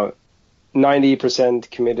 90%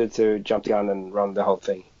 committed to jump the gun and run the whole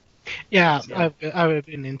thing. Yeah, I've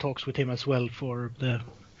been in talks with him as well for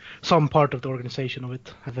some part of the organization of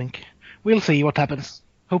it. I think we'll see what happens.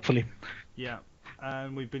 Hopefully. Yeah.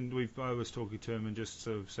 And I was talking to him and just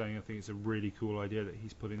sort of saying I think it's a really cool idea that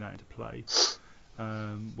he's putting that into play,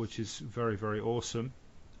 which is very, very awesome.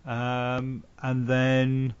 And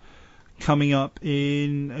then coming up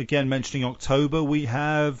in, again mentioning October, we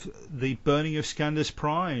have the Burning of Scandus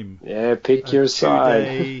Prime. Yeah, pick your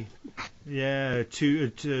side. Yeah,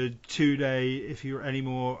 two-day, if you're any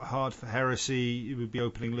more hard for heresy, it would be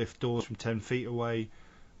opening lift doors from 10 feet away.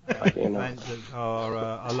 Event that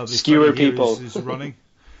our lovely skewer people is running.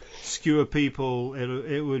 Skewer people.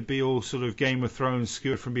 It would be all sort of Game of Thrones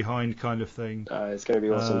skewered from behind kind of thing. It's going to be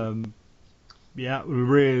awesome. Yeah, we're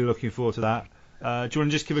really looking forward to that. Do you want to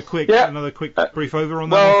just give another quick brief over on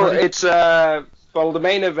that? Well, it's the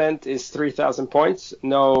main event is 3,000 points.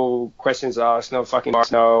 No questions asked, no fucking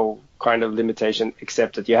marks, no kind of limitation,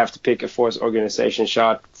 except that you have to pick a Force organization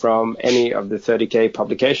shot from any of the 30k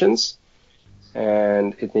publications.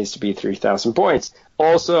 And it needs to be 3,000 points.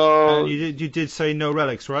 Also, and you did say no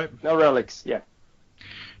relics, right? No relics, yeah.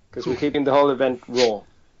 Because we're keeping the whole event raw,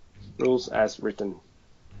 rules as written.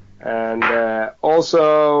 And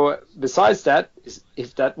also, besides that,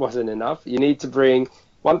 if that wasn't enough, you need to bring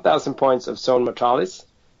 1,000 points of Zone Mortalis,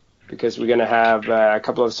 because we're going to have a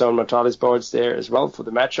couple of Zone Mortalis boards there as well for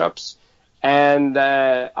the matchups. And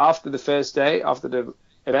after the first day, after the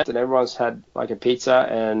event, and everyone's had like a pizza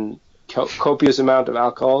and copious amount of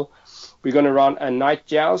alcohol, we're going to run a night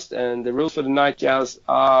joust, and the rules for the night joust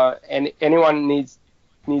are anyone needs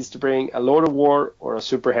to bring a Lord of War or a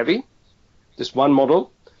Super Heavy, just one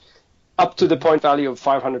model, up to the point value of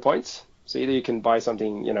 500 points. So either you can buy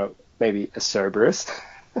something, maybe a Cerberus,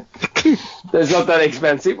 that's not that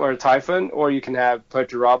expensive, or a Typhon, or you can have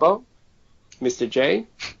Perturabo, Mr. J,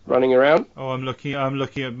 running around. Oh, I'm looking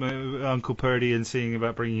at my Uncle Purdy and seeing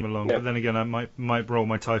about bringing him along. Yep. But then again, I might roll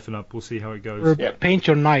my Typhon up. We'll see how it goes. Or paint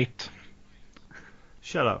your knight.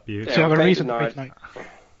 Shut up, you. So you have a reason to paint knight.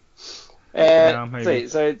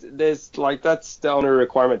 So there's that's the only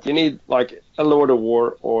requirement. You need like a Lord of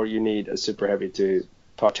War, or you need a Super Heavy to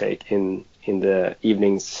partake in the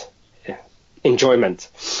evening's enjoyment.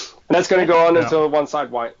 And that's going to go on Yeah. until one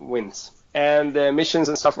side wins. And the missions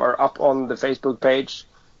and stuff are up on the Facebook page.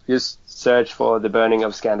 Just search for the burning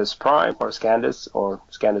of Scandus Prime or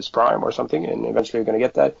Scandus Prime or something, and eventually you're going to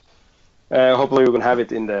get that. Hopefully we're going to have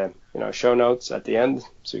it in the show notes at the end,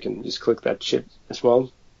 so you can just click that shit as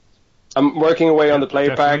well. I'm working away on the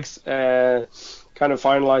player packs, kind of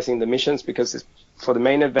finalizing the missions, because for the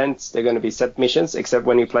main events they're going to be set missions, except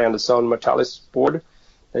when you play on the Zone Mortalis board,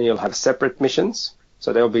 then you'll have separate missions.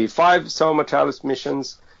 So there'll be 5 Zone Mortalis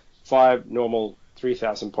missions, 5 normal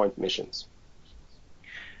 3,000 point missions.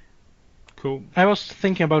 Cool. I was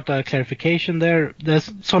thinking about a clarification there. The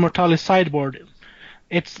Zone Mortalis sideboard,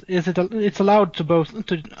 it's allowed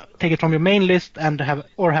to take it from your main list and have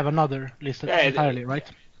another list entirely, right?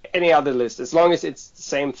 Any other list, as long as it's the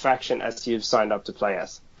same faction as you've signed up to play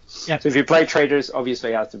as. Yeah. So if you play traitors,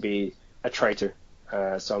 obviously it has to be a traitor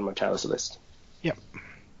Zone Mortalis list. Yeah.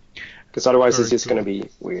 Because otherwise Very it's just cool. going to be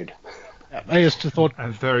weird. I just thought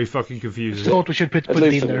And very fucking confusing. we should put At it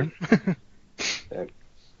least in for there.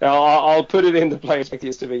 I'll put it in the player spec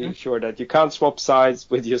just to be sure that you can't swap sides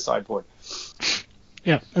with your sideboard.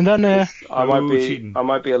 Yeah, and then I might be cheating. a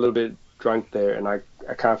little bit drunk there, and I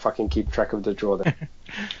can't fucking keep track of the draw there.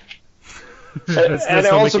 Let's not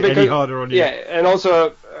also make it any because- harder on you. Yeah, and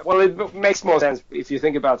also, well, it makes more sense if you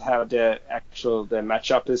think about how the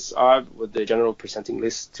matchup are with the general presenting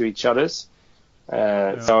list to each others.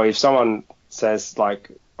 So if someone says like,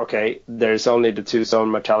 okay, there's only the 2 Zone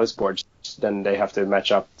Mortalis boards, then they have to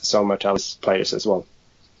match up the Zone Mortalis players as well.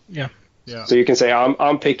 yeah, Yeah. So you can say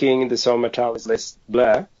I'm picking the Zone Mortalis list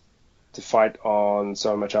Blair to fight on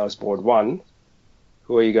Zone Mortalis board 1.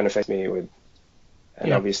 Who are you going to face me with? And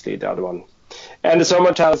Yeah. obviously the other one. And the Zone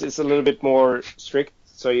Mortalis is a little bit more strict,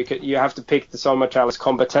 so you have to pick the Zone Mortalis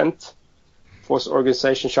combatant force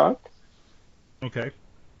organization chart, Okay.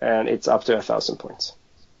 and it's up to 1,000 points.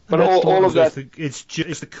 But And that's the all one of that,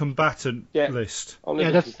 It's the combatant Yeah. list. only Yeah,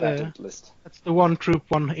 the that's, combatant list. that's the 1 troop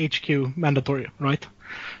 1 HQ mandatory, right?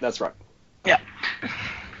 That's right.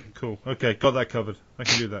 Cool. Okay, got that covered. I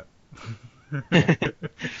can do that.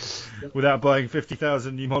 Without buying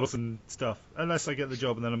 50,000 new models and stuff. Unless I get the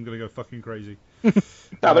job, and then I'm going to go fucking crazy. No,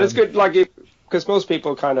 but it's good, like, because most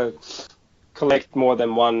people kind of collect more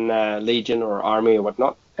than one legion or army or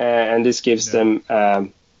whatnot, and this gives them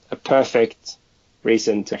a perfect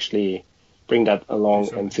reason to actually bring that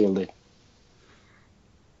along and field it.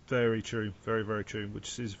 Very true. Very, very true.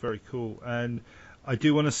 Which is very cool. And I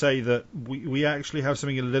do want to say that we actually have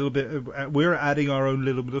something a little bit... We're adding our own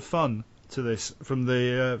little bit of fun to this from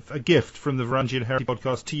a gift from the Varangian Heresy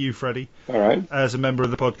podcast to you, Freddie, All right. as a member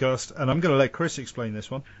of the podcast. And I'm going to let Chris explain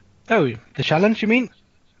this one. Oh, the challenge, you mean?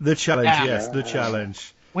 The challenge, Yeah. yes, the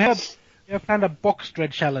challenge. We have planned a box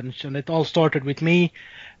dread challenge, and it all started with me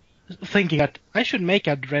thinking that I should make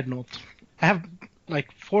a dreadnought. I have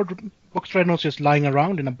like 4 box dreadnoughts just lying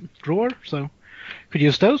around in a drawer, so could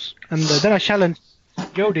use those. And then I challenged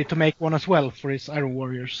Jody to make one as well for his Iron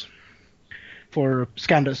Warriors, for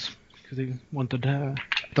Scandus, because he wanted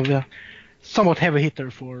a somewhat heavy hitter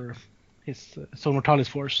for his Zone Mortalis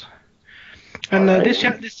force. And this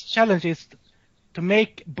challenge is to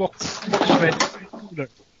make box dread cooler,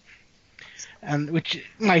 and which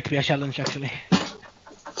might be a challenge actually.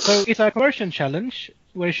 So it's a conversion challenge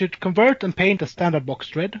where you should convert and paint a standard box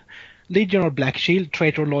dread, Legion or Black Shield,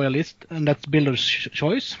 Traitor or Loyalist, and that's builder's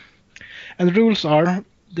choice. And the rules are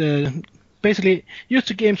basically use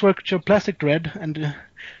the Games Workshop plastic dread, and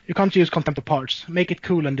you can't use contempt of parts. Make it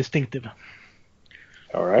cool and distinctive.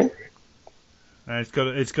 All right. And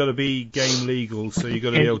it's got to be game legal, so you've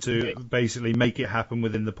got to be able to basically make it happen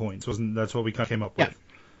within the points. That's what we kind of came up with.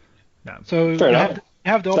 Yeah. So Fair you enough.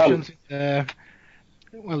 have the Done. options.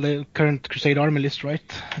 The current Crusade Army list, right?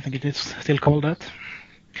 I think it is still called that.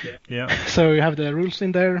 Yeah. So you have the rules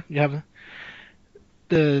in there. You have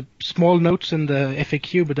the small notes in the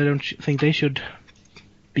FAQ, but I don't think they should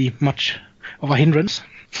be much of a hindrance.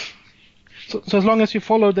 So as long as you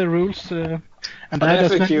follow the rules, and But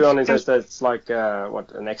the FAQ on it says that it's like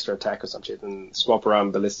an extra attack or some shit, and swap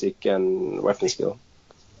around ballistic and weapon skill.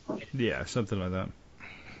 Yeah, something like that.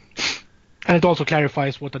 And it also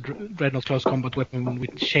clarifies what a Dreadnought close combat weapon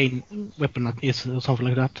with chain weapon is, or something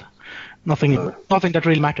like that. Nothing that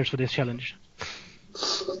really matters for this challenge.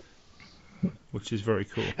 Which is very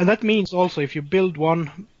cool. And that means also if you build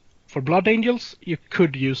one for Blood Angels, you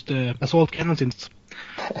could use the assault cannons in.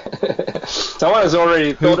 Someone has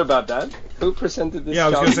already thought about that. Who presented this? Yeah, I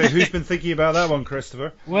was going to challenge? say, who's been thinking about that one,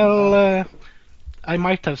 Christopher? Well, I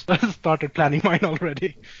might have started planning mine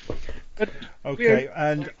already. Okay,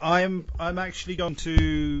 and I'm actually going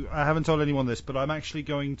to. I haven't told anyone this, but I'm actually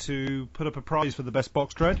going to put up a prize for the best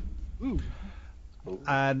box dread. Ooh.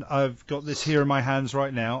 And I've got this here in my hands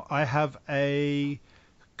right now. I have a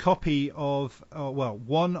copy of,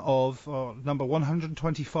 one of number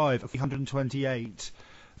 125 of 328.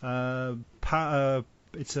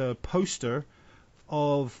 It's a poster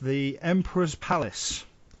of the Emperor's Palace.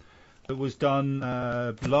 It was done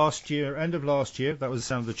last year, end of last year. That was the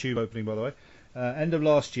sound of the tube opening, by the way. End of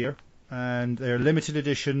last year, and they're limited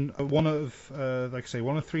edition. One of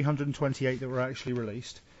 328 that were actually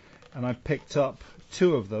released. And I picked up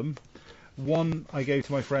 2 of them. One I gave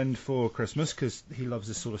to my friend for Christmas because he loves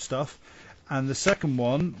this sort of stuff. And the second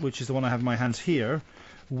one, which is the one I have in my hands here,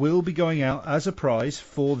 will be going out as a prize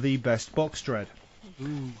for the best box dread.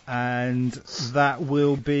 Ooh. And that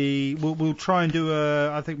will be... We'll try and do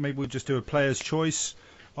I think maybe we'll just do a player's choice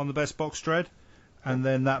on the best box dread. And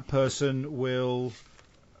then that person will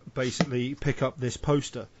basically pick up this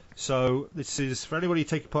poster. So this is for anybody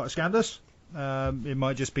taking part at Scandus. It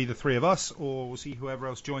might just be the 3 of us, or we'll see whoever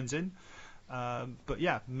else joins in. But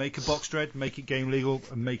yeah, make a box dread, make it game legal,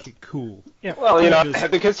 and make it cool. Yeah. Well,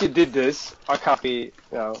 because you did this, I can't be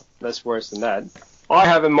less worse than that. I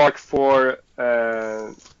have a Mark IV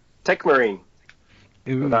Tech Marine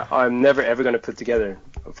that I'm never ever going to put together.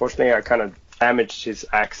 Unfortunately, I kind of damaged his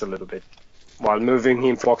axe a little bit while moving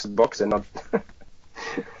him box to box and not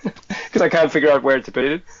because I can't figure out where to put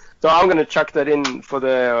it. So I'm going to chuck that in for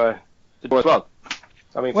the as well.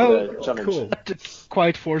 I mean, for the challenge. Cool. That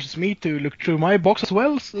quite forces me to look through my box as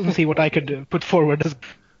well and see what I could put forward as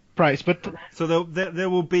prize. But so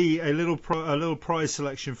there will be a little prize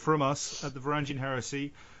selection from us at the Varangian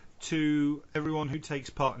Heresy to everyone who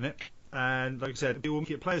takes part in it. And like I said, we will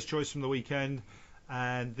get player's choice from the weekend,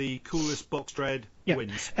 and the coolest box dread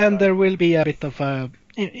wins. And there will be a bit of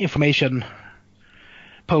information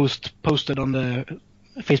posted on the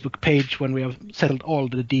Facebook page when we have settled all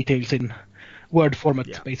the details in Word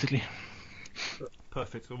format, basically.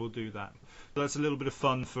 Perfect, so we'll do that. So that's a little bit of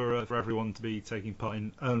fun for everyone to be taking part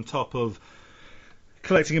in, on top of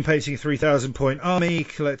collecting and painting a 3,000 point army,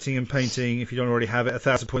 collecting and painting, if you don't already have it,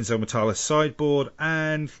 1,000 point Zelmatalis sideboard,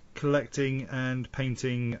 and collecting and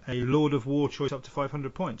painting a Lord of War choice up to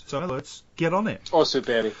 500 points. So in other words, get on it. Or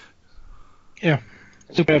super heavy. Yeah.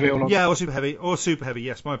 Super heavy or yeah, or super heavy. Or super heavy,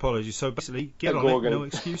 yes, my apologies. So basically, get on it, no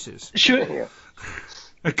excuses. Sure.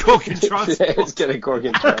 A Gorgon transport. Let's get a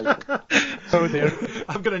Gorgon transport. Oh dear.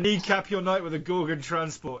 I'm going to kneecap your knight with a Gorgon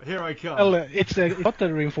transport. Here I come. Well, it's not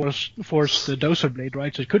a reinforced dozer blade,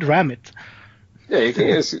 right? So it could ram it. Yeah, you can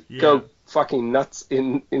just go fucking nuts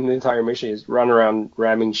in the entire mission. Just run around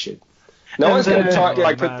ramming shit. No one's going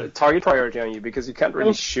to put target priority on you because you can't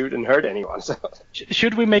really shoot and hurt anyone. So.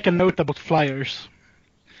 Should we make a note about flyers?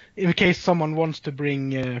 In case someone wants to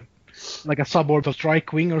bring like a suborbital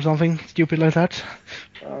strike wing or something stupid like that.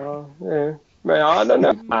 Yeah. I don't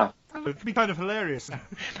know. It would be kind of hilarious.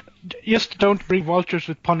 Just don't bring vultures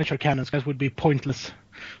with Punisher cannons, guys. Would be pointless.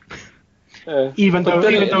 Even though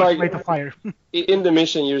it's rate of fire. In the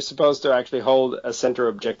mission, you're supposed to actually hold a center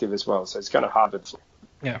objective as well, so it's kind of hard to.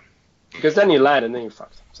 Yeah. Because then you land and then you're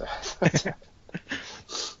fucked. So.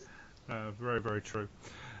 Very, very true.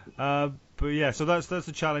 But yeah, so that's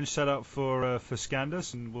the challenge set up for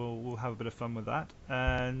Scandus, and we'll have a bit of fun with that.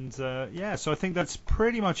 And so I think that's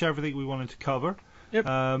pretty much everything we wanted to cover. Yep.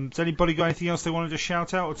 Has anybody got anything else they wanted to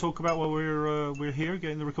shout out or talk about while we're here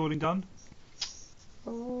getting the recording done? I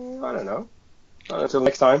don't know. Until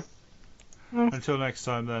next time. Until next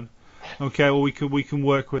time, then. Okay, well we can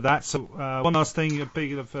work with that. So one last thing, a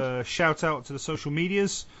big shout out to the social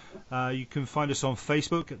medias. You can find us on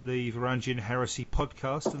Facebook at the Varangian Heresy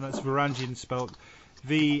Podcast, and that's Varangian spelled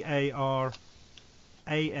Varangian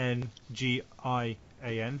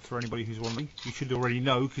for anybody who's wondering. You should already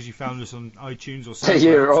know because you found us on iTunes or something.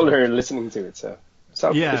 You're older and listening to it, so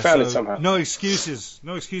you found it somehow. No excuses,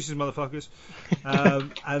 motherfuckers.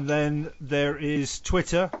 And then there is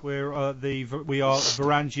Twitter, where we are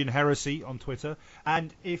Varangian Heresy on Twitter.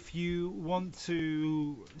 And if you want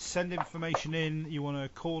to send information in, you want to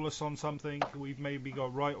call us on something we've maybe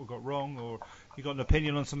got right or got wrong, or you got an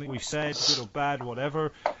opinion on something we've said, good or bad,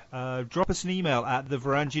 whatever, drop us an email at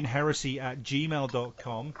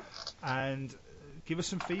thevarangianheresy@gmail.com and give us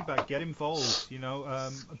some feedback, get involved.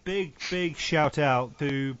 A big shout out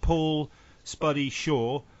to Paul Spuddy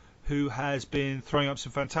Shaw, who has been throwing up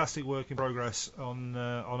some fantastic work in progress on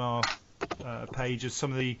our page. As I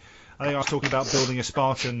think I was talking about building a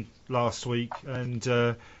Spartan last week, and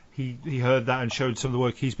he heard that and showed some of the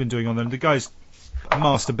work he's been doing on them. The guy's a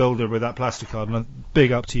master builder with that Plasticard, and a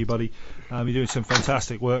big up to you, buddy. You're doing some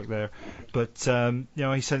fantastic work there. But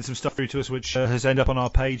he sent some stuff through to us which has ended up on our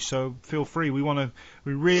page. So feel free. We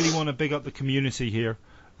really want to big up the community here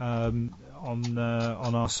on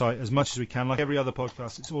our site as much as we can. Like every other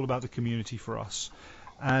podcast, it's all about the community for us.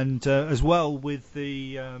 And as well with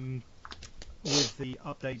the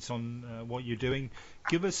updates on what you're doing,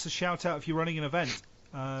 give us a shout out if you're running an event,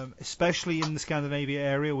 especially in the Scandinavia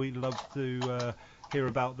area. We'd love to hear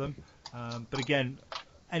about them. But again,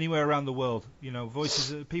 anywhere around the world,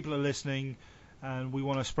 voices, people are listening, and we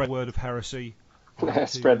want to spread word of heresy.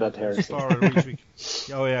 Spread that heresy.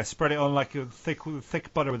 Spread it on like a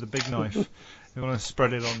thick butter with a big knife. We want to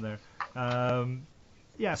spread it on there.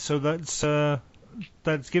 So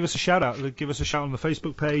that's give us a shout out. Give us a shout on the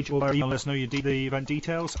Facebook page, or email us know the event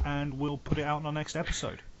details, and we'll put it out in our next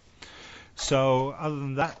episode. So other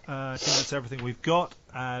than that, I think that's everything we've got.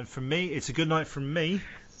 And from me, it's a good night from me.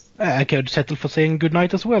 I could settle for saying good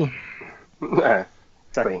night as well.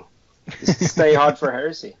 Exactly. Stay hard for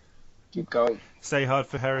heresy. Keep going. Stay hard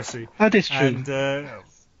for heresy. That is true. And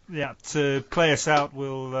to play us out,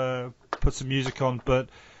 we'll put some music on. But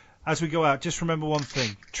as we go out, just remember one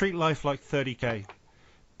thing: treat life like 30k.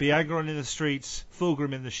 Be Agron in the streets,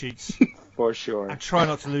 Fulgrim in the sheets. For sure. And try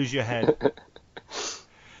not to lose your head.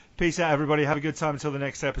 Peace out, everybody. Have a good time until the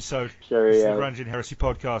next episode. Sure, this is the Ranjin Heresy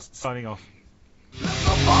Podcast, signing off. Let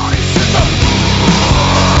the bodies hit the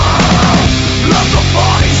floor. Let the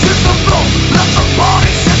bodies hit the floor. Let the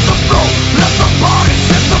bodies hit the floor. Let the bodies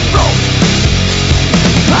hit the floor.